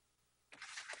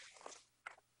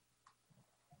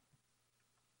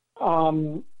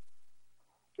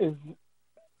is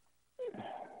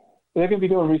they're going to be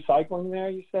doing recycling there,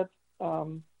 you said?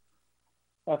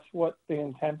 That's what the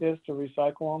intent is, to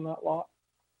recycle on that lot.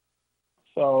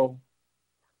 So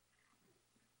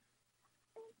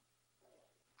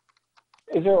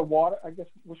is there a water, I guess,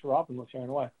 wish Robin was here in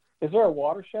a way. Is there a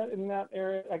watershed in that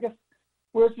area? I guess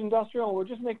where it's industrial, we're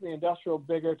just making the industrial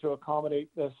bigger to accommodate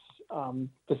this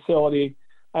facility.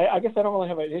 I guess I don't really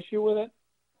have an issue with it,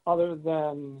 other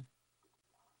than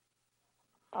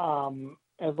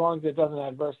as long as it doesn't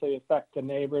adversely affect the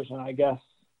neighbors. And I guess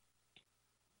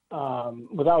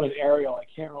without an aerial, I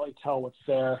can't really tell what's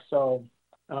there. So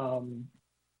I'm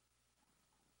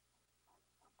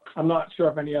not sure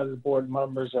if any other board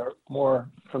members are more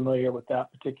familiar with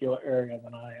that particular area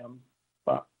than I am.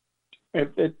 But if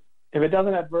it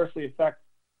doesn't adversely affect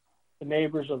the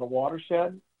neighbors or the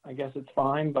watershed, I guess it's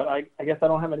fine. But I guess I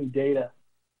don't have any data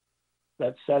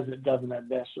that says it doesn't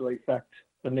adversely affect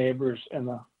the neighbors and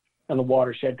the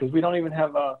watershed, because we don't even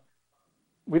have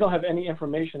we don't have any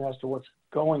information as to what's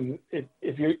going.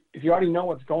 If you already know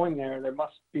what's going there, there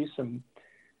must be some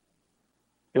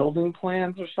building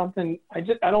plans or something. I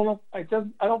don't know. I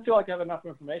don't feel like I have enough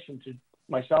information to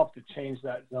myself to change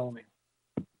that zoning.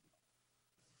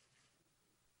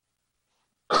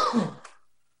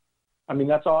 I mean,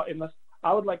 that's all.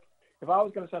 I would like, if I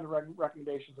was going to send a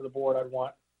recommendation to the board, I'd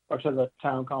want, or to the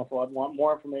town council, I'd want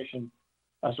more information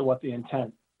as to what the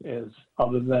intent is,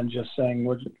 other than just saying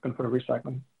we're just going to put a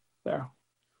recycling there.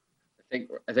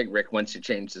 I think Rick, once you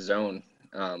change the zone,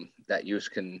 that use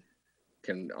can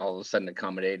can all of a sudden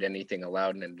accommodate anything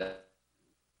allowed in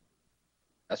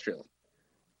industrial.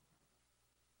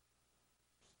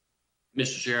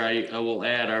 Mr. Chair, I will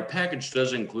add, our package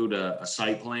does include a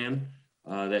site plan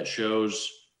that shows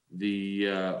the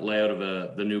layout of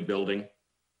the new building.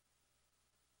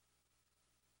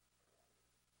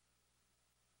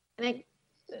 And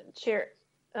Chair,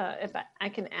 if I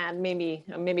can add,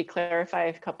 maybe clarify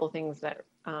a couple things that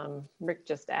Rick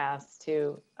just asked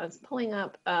too. I was pulling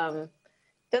up,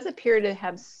 does appear to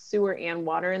have sewer and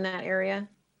water in that area.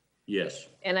 Yes.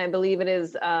 And I believe it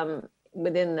is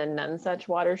within the Nonesuch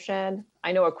watershed.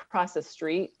 I know across the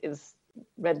street is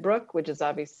Red Brook, which is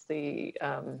obviously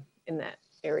in that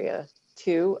area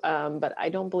too. But I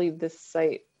don't believe this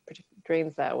site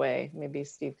drains that way. Maybe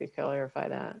Steve could clarify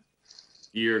that.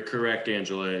 You're correct,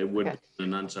 Angela. It would Okay. be the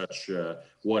Nonesuch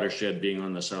watershed being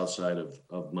on the south side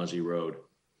of Muzzy Road.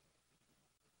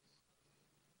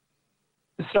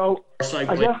 So Our site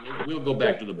I plan, guess we'll go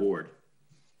back to the board.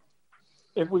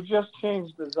 if we just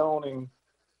change the zoning,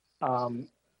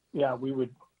 yeah, we would,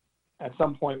 at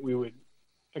some point, we would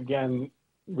again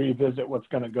revisit what's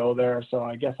going to go there. So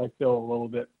I guess I feel a little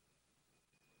bit,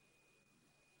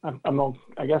 I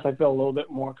guess I feel a little bit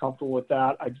more comfortable with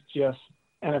that. And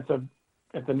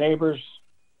if the neighbors,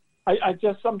 I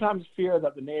just sometimes fear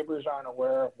that the neighbors aren't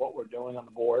aware of what we're doing on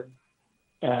the board.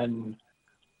 And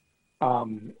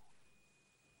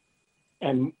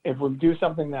if we do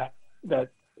something that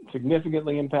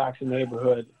significantly impacts the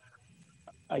neighborhood,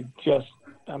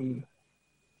 I'm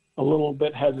a little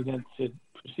bit hesitant to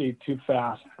proceed too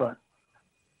fast, but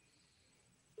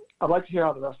I'd like to hear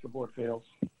how the rest of the board feels.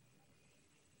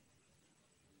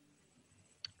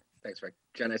 Thanks, Rick.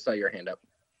 Jen, I saw your hand up.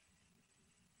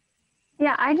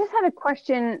 Yeah, I just had a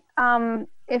question.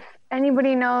 If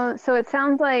anybody knows, so it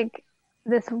sounds like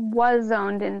this was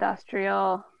zoned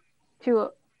industrial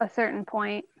to a certain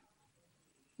point.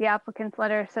 The applicant's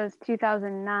letter says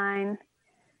 2009,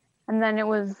 and then it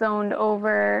was zoned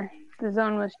over, the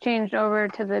zone was changed over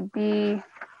to the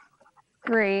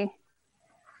B3.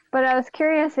 But I was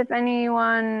curious if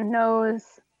anyone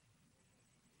knows,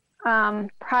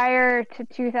 prior to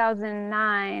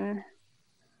 2009,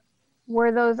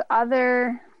 were those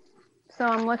other, so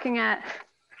I'm looking at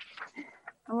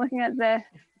the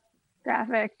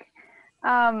graphic.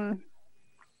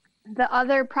 The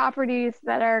other properties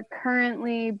that are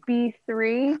currently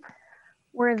B3,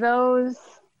 were those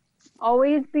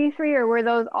always B3 or were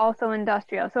those also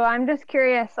industrial? So I'm just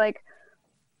curious, like,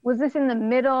 was this in the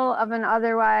middle of an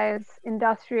otherwise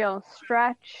industrial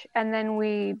stretch and then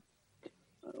we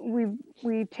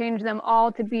changed them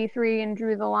all to B3 and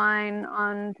drew the line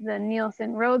on the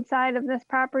Nielsen Road side of this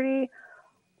property?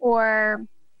 Or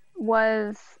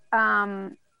was,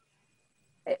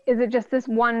 is it just this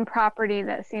one property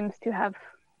that seems to have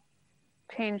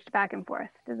changed back and forth?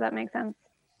 Does that make sense?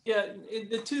 Yeah,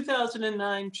 the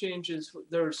 2009 changes,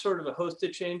 there were sort of a host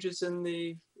of changes in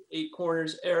the Eight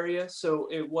Corners area. So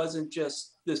it wasn't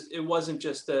just this, it wasn't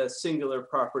just a singular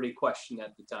property question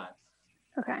at the time.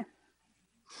 Okay.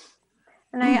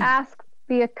 And I ask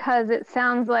because it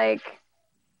sounds like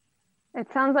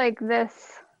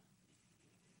this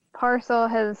parcel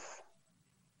has,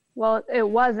 well, it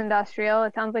was industrial.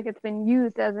 It sounds like it's been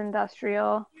used as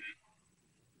industrial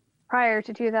prior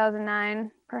to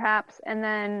 2009, perhaps, and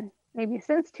then maybe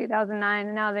since 2009,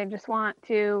 and now they just want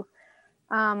to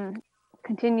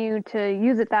continue to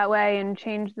use it that way and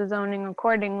change the zoning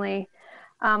accordingly.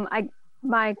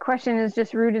 My question is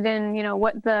just rooted in, you know,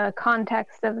 what the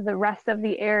context of the rest of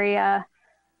the area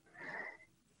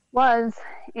was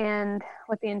and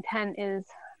what the intent is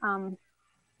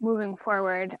moving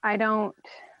forward. I don't,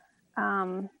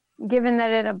 given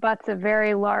that it abuts a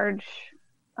very large,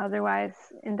 otherwise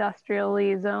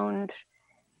industrially zoned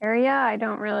area, I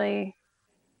don't really,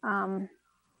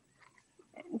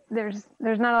 there's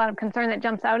not a lot of concern that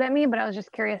jumps out at me, but I was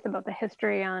just curious about the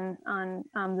history on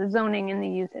the zoning and the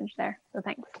usage there. So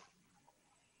thanks.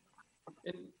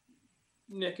 And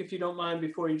Nick, if you don't mind,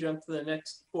 before you jump to the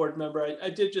next board member, I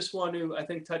did just want to, I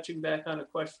think, touching back on a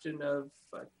question of,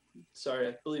 sorry,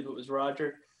 I believe it was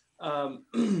Roger. I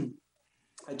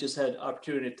just had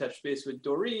opportunity to touch base with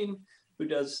Doreen, who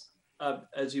does,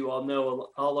 as you all know,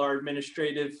 all our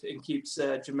administrative and keeps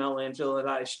Jamel, Angela, and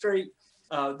I straight.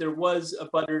 There was a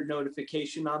butter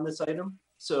notification on this item.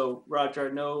 So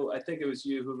Roger, I think it was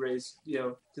you who raised,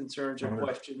 concerns or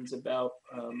questions about,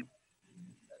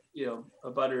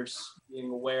 abutters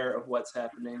being aware of what's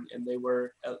happening, and they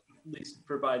were at least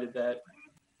provided that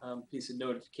piece of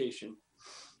notification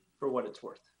for what it's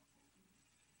worth.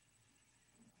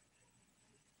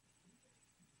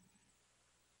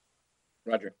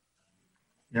 Roger.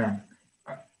 Yeah,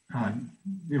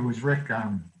 it was Rick,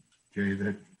 Jay,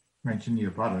 that mentioned the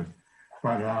abutters,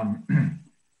 but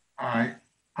I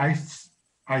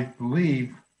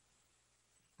believe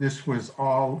this was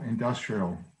all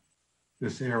industrial,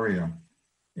 this area,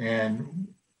 and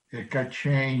it got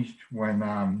changed when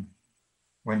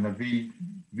the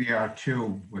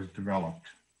VR2 was developed.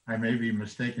 I may be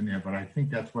mistaken there, but I think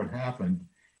that's what happened.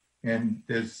 And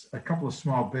there's a couple of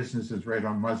small businesses right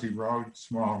on Muzzy Road,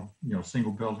 small,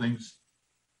 single buildings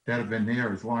that have been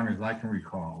there as long as I can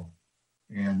recall.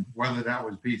 And whether that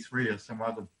was B3 or some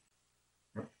other,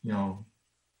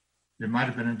 it might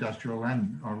have been industrial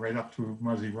end or right up to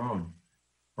Muzzy Road,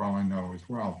 for all I know as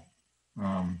well.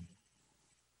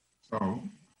 So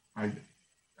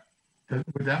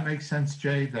would that make sense,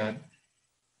 Jay, that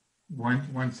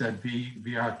once that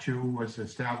VR2 was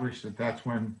established, that's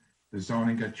when the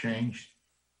zoning got changed,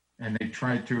 and they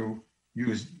tried to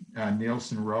use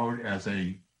Nielsen Road as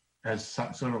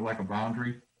sort of like a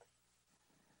boundary?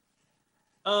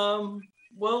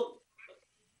 Well,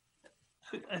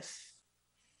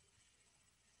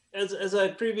 as I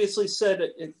previously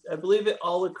said, I believe it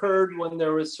all occurred when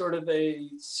there was sort of a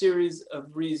series of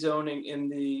rezoning in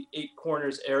the Eight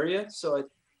Corners area. So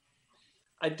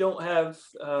I don't have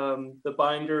the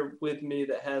binder with me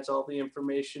that has all the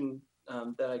information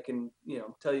that I can,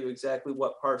 tell you exactly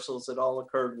what parcels it all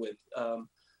occurred with.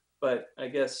 But I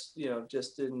guess,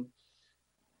 just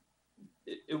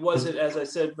it wasn't, as I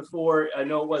said before, I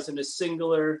know it wasn't a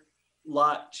singular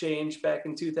lot change back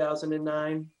in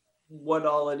 2009. What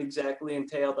all it exactly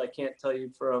entailed, I can't tell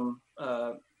you from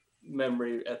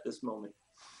memory at this moment.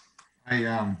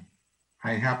 I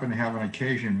happened to have an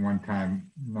occasion one time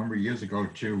a number of years ago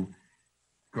to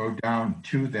go down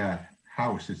to that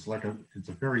house. It's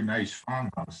a very nice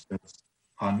farmhouse that's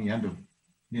on the end of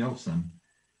Nielsen.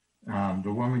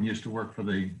 The woman used to work for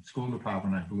the school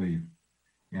department, I believe.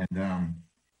 And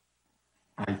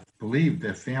I believe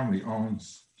their family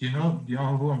owns, do you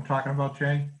know who I'm talking about,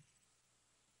 Jay?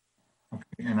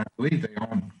 Okay, and I believe they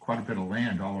own quite a bit of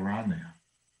land all around there.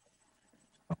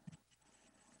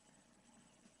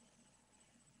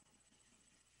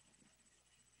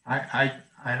 I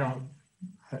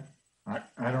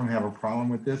don't have a problem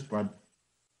with this, but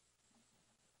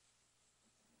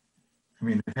I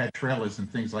mean, they've had trailers and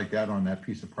things like that on that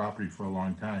piece of property for a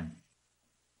long time.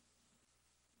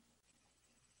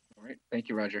 All right, thank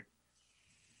you, Roger.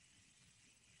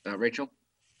 Rachel?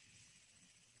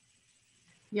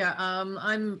 Yeah,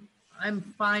 I'm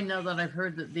fine now that I've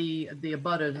heard that the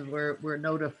abutters were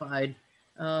notified.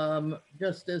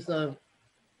 Just as a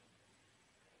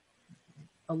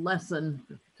lesson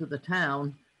to the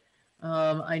town,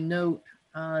 I note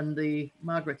on the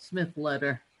Margaret Smith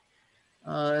letter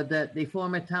that the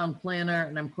former town planner,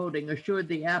 and I'm quoting, assured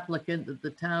the applicant that the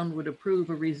town would approve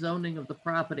a rezoning of the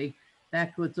property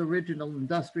back to its original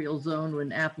industrial zone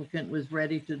when applicant was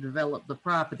ready to develop the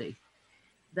property.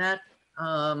 That,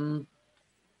 in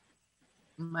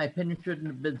my opinion, shouldn't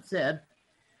have been said.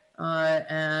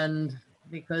 And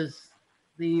because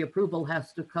the approval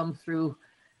has to come through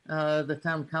the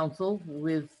town council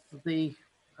with the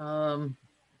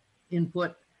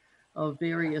input of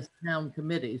various town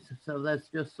committees. So that's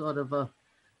just sort of a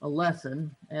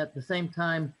lesson. At the same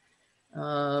time,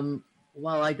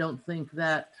 while I don't think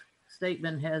that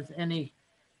statement has any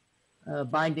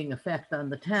binding effect on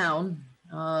the town,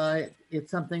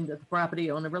 it's something that the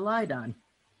property owner relied on.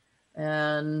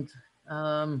 And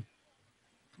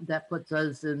that puts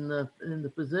us in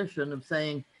the position of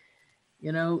saying,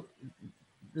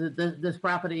 this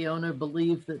property owner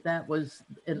believed that was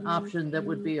an option that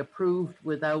would be approved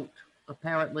without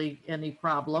apparently any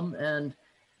problem. And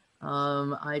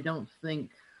I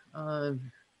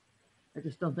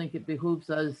just don't think it behooves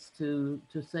us to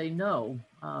say no,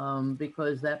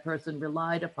 because that person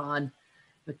relied upon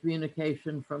the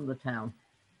communication from the town.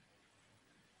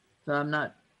 So I'm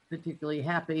not particularly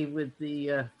happy with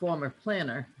the former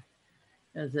planner,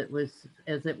 as it was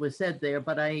said there,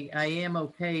 but I am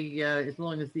okay as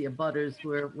long as the abutters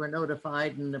were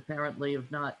notified and apparently have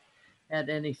not had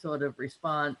any sort of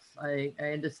response. I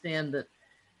understand that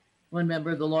one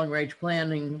member of the long range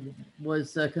planning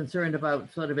was concerned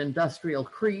about sort of industrial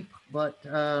creep, but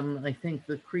I think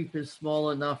the creep is small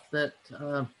enough that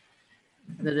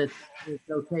it's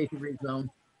okay to rezone.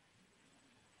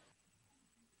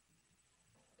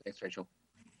 Thanks, Rachel.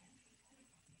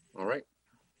 All right.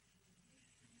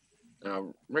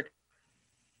 Rick,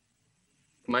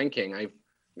 Mind King, I've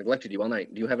neglected you all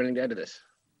night. Do you have anything to add to this?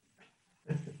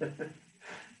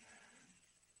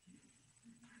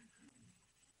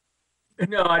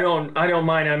 No, I don't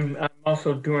mind. I'm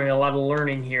also doing a lot of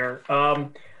learning here.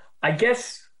 I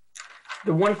guess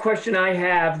the one question I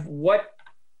have, what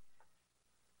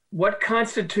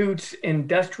constitutes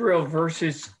industrial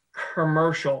versus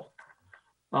commercial?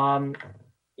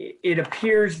 It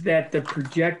appears that the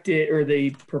projected or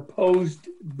the proposed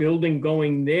building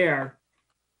going there,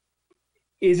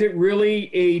 is it really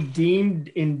a deemed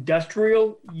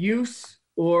industrial use,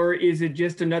 or is it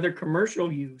just another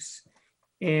commercial use?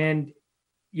 And,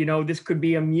 you know, this could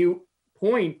be a moot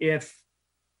point if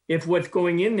what's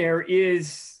going in there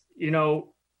is, you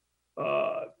know,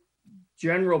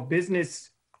 general business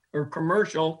or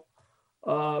commercial,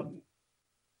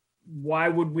 why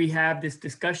would we have this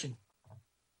discussion?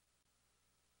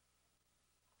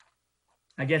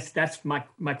 I guess that's my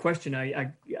question.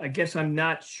 I guess I'm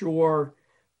not sure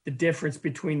the difference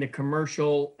between the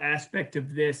commercial aspect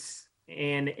of this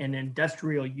and an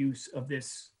industrial use of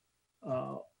this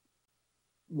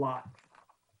lot.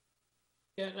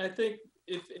 Yeah, and I think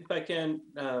if I can,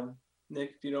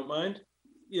 Nick, if you don't mind,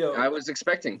 I was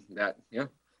expecting that. Yeah.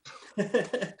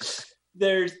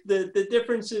 There's the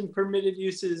difference in permitted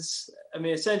uses. I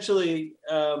mean, essentially,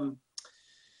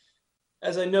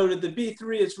 as I noted, the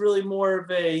B3 is really more of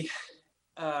a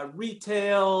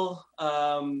retail,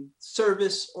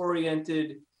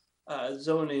 service-oriented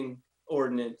zoning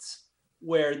ordinance,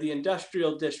 where the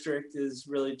industrial district is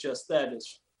really just that.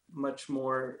 It's much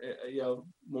more,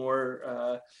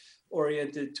 more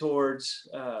oriented towards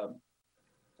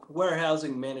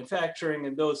warehousing, manufacturing,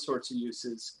 and those sorts of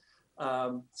uses.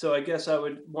 So I guess I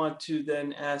would want to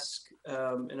then ask,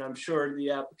 and I'm sure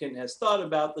the applicant has thought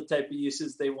about the type of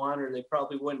uses they want, or they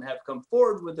probably wouldn't have come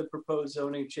forward with the proposed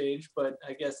zoning change, but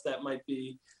I guess that might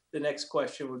be the next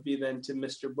question would be then to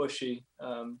Mr. Bushy,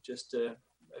 just to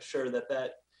assure that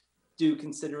that due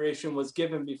consideration was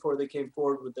given before they came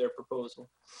forward with their proposal.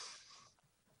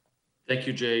 Thank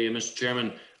you, Jay. Mr.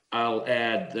 Chairman, I'll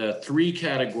add 3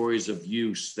 categories of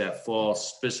use that fall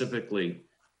specifically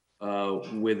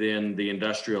within the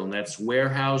industrial, and that's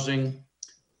warehousing,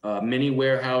 mini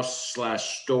warehouse /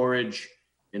 storage,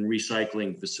 and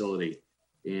recycling facility.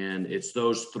 And it's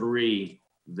those 3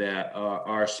 that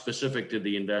are specific to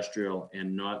the industrial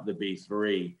and not the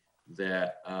B3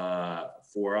 that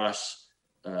for us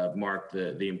mark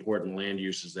the important land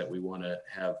uses that we want to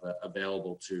have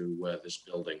available to this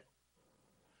building.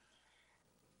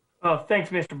 Oh, thanks,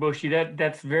 Mr. Bushy.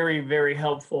 That's very, very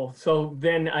helpful. So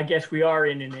then I guess we are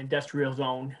in an industrial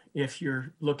zone if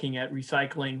you're looking at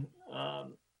recycling.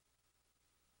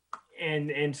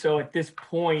 And so at this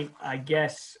point, I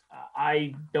guess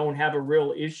I don't have a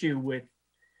real issue with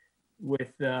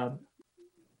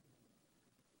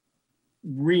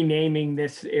renaming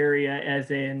this area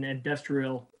as an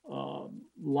industrial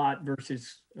lot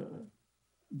versus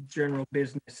general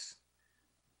business.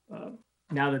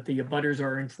 Now that the abutters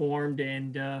are informed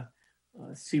and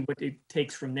see what it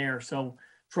takes from there. So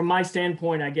from my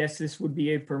standpoint, I guess this would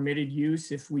be a permitted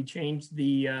use if we change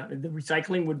the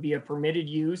recycling would be a permitted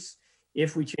use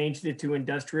if we changed it to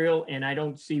industrial. And I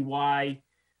don't see why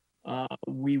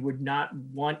we would not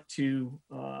want to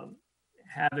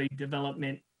have a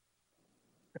development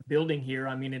building here.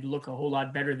 I mean, it'd look a whole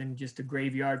lot better than just a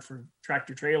graveyard for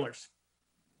tractor trailers.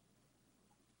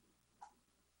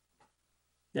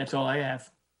 That's all I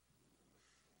have.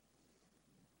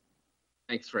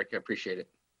 Thanks, Rick. I appreciate it.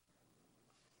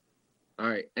 All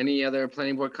right. Any other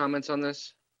planning board comments on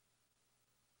this?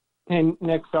 Hey,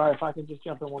 Nick, sorry if I could just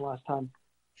jump in one last time.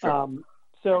 Sure.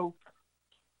 So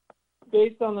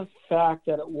based on the fact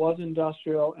that it was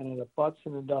industrial and it abuts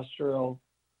an industrial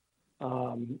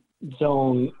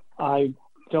zone, I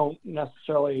don't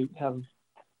necessarily have,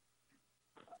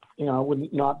 I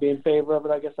would not be in favor of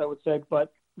it, I guess I would say,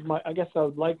 but my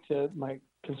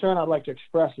concern I'd like to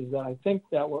express is that I think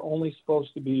that we're only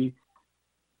supposed to be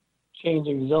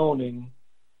changing zoning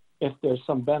if there's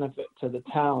some benefit to the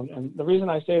town. And the reason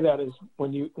I say that is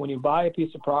when you buy a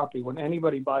piece of property, when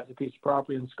anybody buys a piece of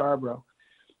property in Scarborough,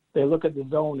 they look at the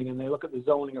zoning and they look at the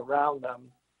zoning around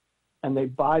them, and they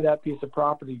buy that piece of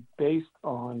property based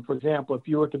on, for example, if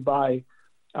you were to buy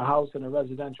a house in a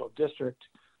residential district,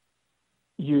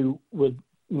 you would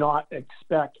not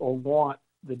expect or want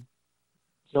the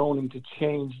zoning to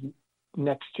change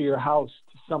next to your house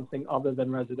to something other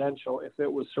than residential if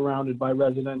it was surrounded by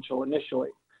residential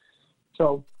initially.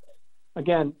 So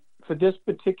again, for this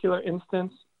particular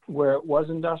instance where it was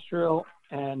industrial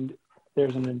and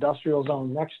there's an industrial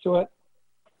zone next to it,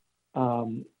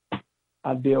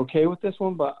 I'd be okay with this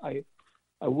one, but I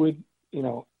would,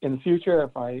 in the future,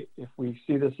 if we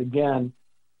see this again,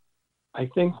 I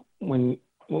think when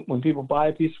people buy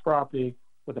a piece of property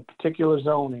with a particular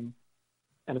zoning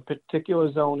and a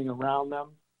particular zoning around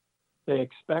them, They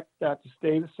expect that to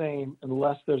stay the same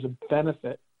unless there's a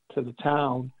benefit to the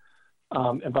town.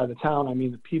 And by the town, I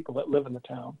mean the people that live in the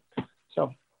town.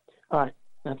 So, all right,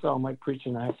 that's all my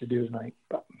preaching I have to do tonight.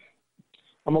 But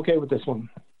I'm okay with this one.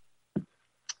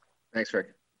 Thanks,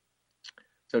 Rick.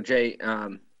 So Jay,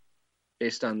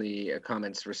 based on the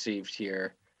comments received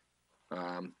here,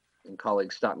 and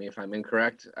colleagues stop me if I'm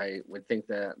incorrect, I would think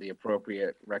that the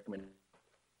appropriate recommendation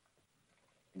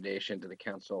to the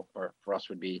council or for us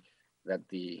would be that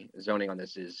the zoning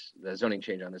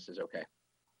change on this is okay.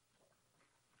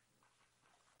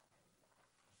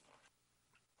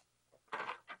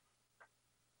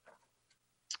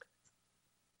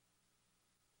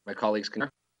 My colleagues can.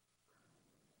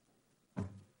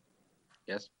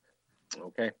 Yes.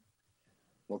 Okay.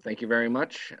 Well, thank you very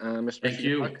much, Mr. Thank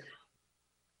you. Schumacher.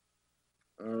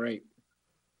 All right.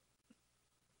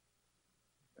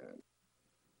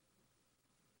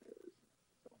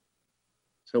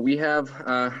 So we have,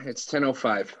 it's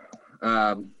 10:05.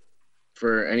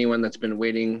 For anyone that's been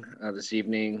waiting this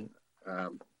evening,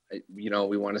 we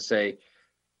want to say,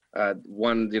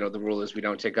 one, the rule is we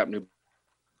don't take up new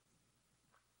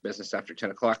business after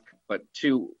 10 o'clock, but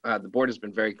two, the board has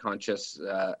been very conscious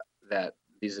that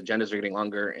these agendas are getting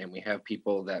longer and we have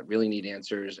people that really need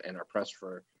answers and are pressed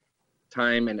for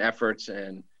time and efforts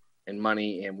and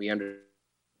money, and we understand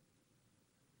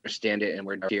it, and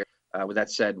we're here. With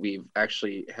that said, we've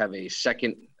actually have a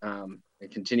second a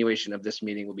continuation of this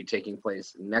meeting will be taking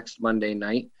place next Monday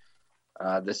night.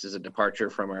 This is a departure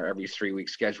from our every 3-week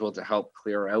schedule to help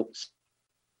clear out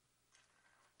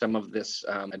some of this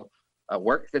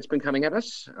work that's been coming at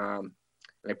us. And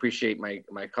I appreciate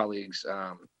my colleagues'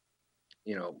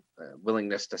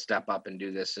 willingness to step up and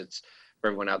do this. It's for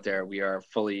everyone out there. We are a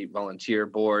fully volunteer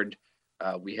board.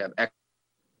 We have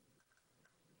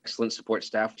excellent support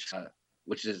staff,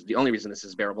 which is the only reason this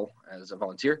is bearable as a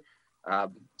volunteer.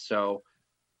 So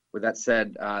with that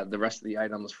said, the rest of the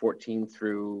items 14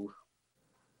 through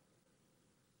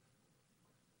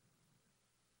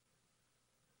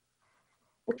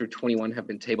through 21 have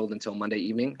been tabled until Monday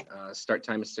evening. Start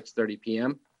time is 6:30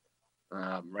 p.m.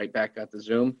 Right back at the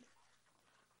Zoom.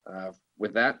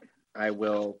 With that, I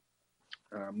will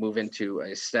move into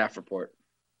a staff report.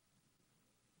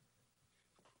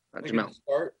 I can Jamel.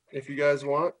 start if you guys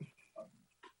want.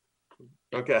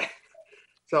 Okay,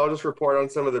 so I'll just report on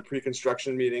some of the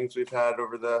pre-construction meetings we've had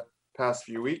over the past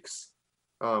few weeks.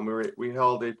 We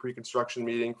held a pre-construction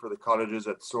meeting for the cottages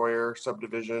at Sawyer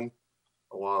subdivision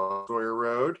along Sawyer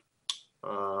Road,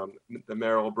 the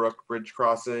Merrill Brook Bridge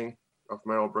crossing off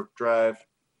Merrill Brook Drive,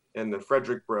 and the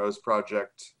Frederick Bros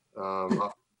project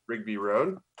off Rigby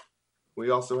Road. We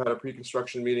also had a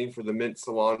pre-construction meeting for the Mint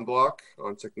Salon block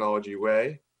on Technology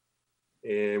Way,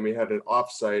 and we had an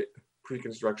off-site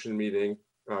pre-construction meeting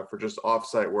for just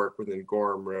off-site work within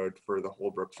Gorham Road for the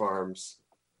Holbrook Farms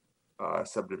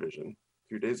subdivision a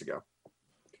few days ago.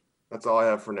 That's all I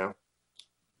have for now.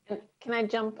 Can I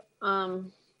jump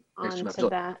onto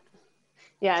that?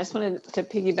 Yeah, I just wanted to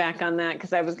piggyback on that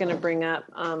because I was going to bring up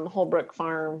Holbrook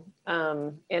Farm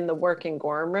and the work in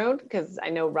Gorham Road, because I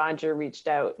know Roger reached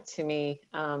out to me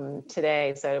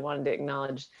today, so I wanted to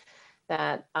acknowledge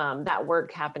that that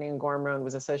work happening in Gorham Road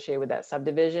was associated with that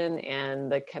subdivision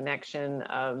and the connection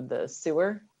of the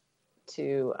sewer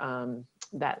to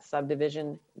that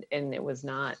subdivision, and it was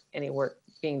not any work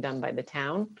being done by the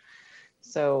town.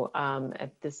 So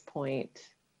at this point,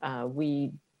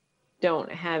 we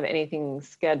don't have anything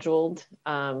scheduled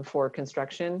for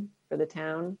construction for the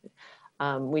town.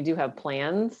 We do have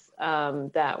plans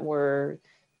that were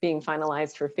being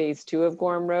finalized for phase 2 of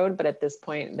Gorham Road, but at this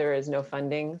point there is no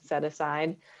funding set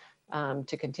aside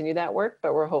to continue that work,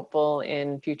 but we're hopeful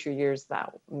in future years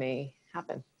that may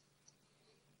happen.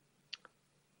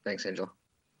 Thanks, Angela.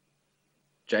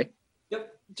 Jay?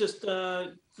 Yep, just I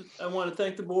want to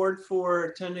thank the board for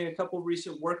attending a couple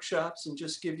recent workshops and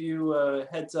just give you a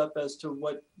heads up as to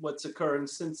what's occurring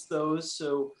since those.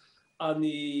 So on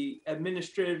the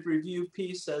administrative review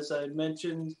piece, as I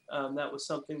mentioned, that was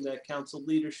something that council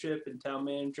leadership and town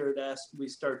manager had asked we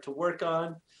start to work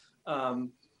on.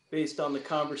 Based on the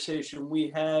conversation we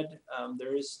had,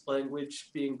 there is language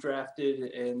being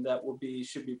drafted, and that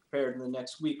should be prepared in the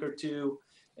next week or two.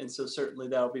 And so certainly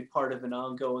that will be part of an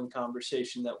ongoing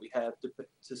conversation that we have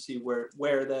to see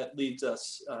where that leads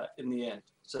us in the end.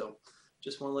 So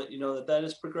just want to let you know that that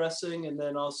is progressing. And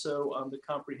then also on the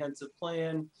comprehensive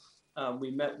plan,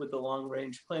 we met with the long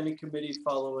range planning committee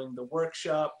following the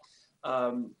workshop,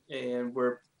 and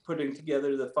we're putting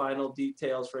together the final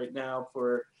details right now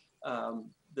for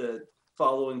the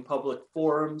following public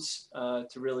forums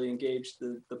to really engage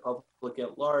the public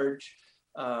at large.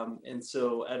 And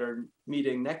so at our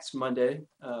meeting next Monday,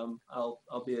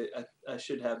 I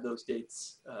should have those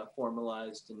dates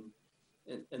formalized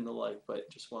and the like, but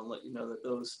just want to let you know that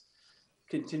those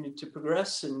continue to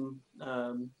progress, and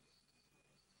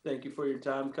thank you for your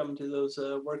time coming to those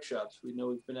workshops. We know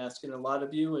we've been asking a lot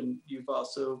of you, and you've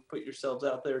also put yourselves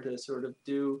out there to sort of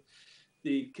do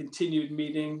the continued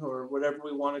meeting, or whatever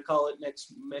we want to call it,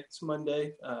 next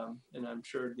Monday. And I'm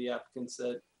sure the applicants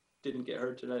that didn't get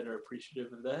heard tonight are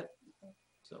appreciative of that.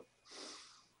 So.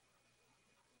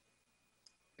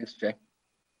 Thanks, Jay.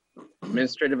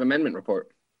 Administrative amendment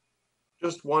report.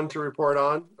 Just one to report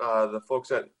on. The folks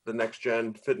at the Next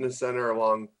Gen Fitness Center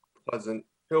along Pleasant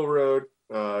Hill Road,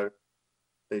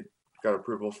 they got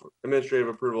administrative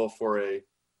approval for a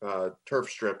turf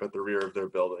strip at the rear of their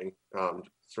building.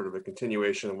 Sort of a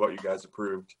continuation of what you guys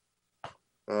approved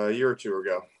a year or two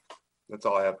ago. That's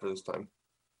all I have for this time.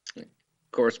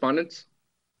 Correspondence?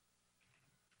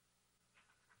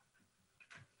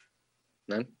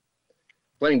 None?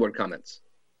 Planning board comments?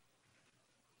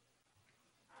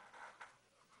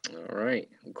 All right,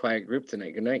 quiet group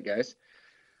tonight. Good night, guys.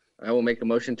 I will make a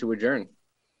motion to adjourn.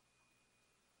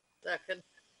 Second.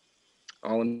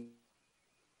 All in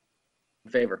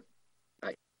favor?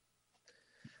 Aye.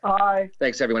 Aye.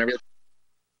 Thanks, everyone.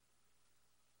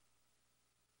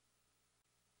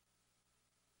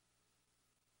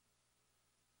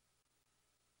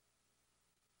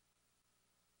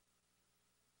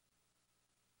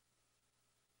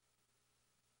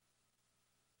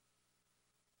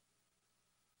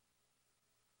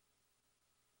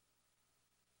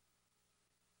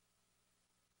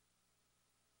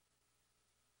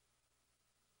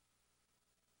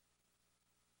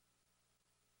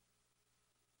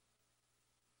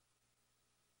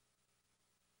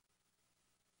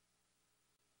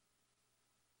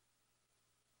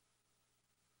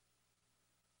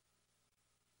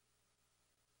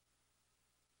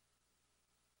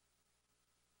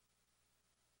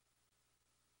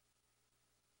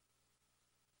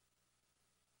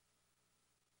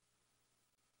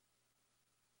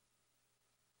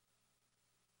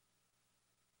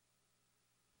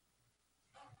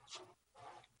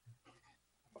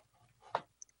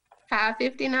 Five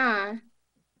 59.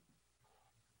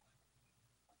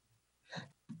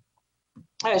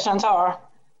 Hey, Chantar.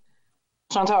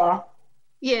 Chantar.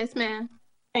 Yes, ma'am.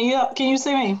 Can you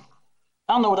see me?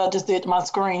 I don't know what I just did to my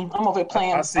screen. I'm over here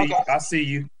playing. I see. Okay. I see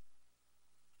you.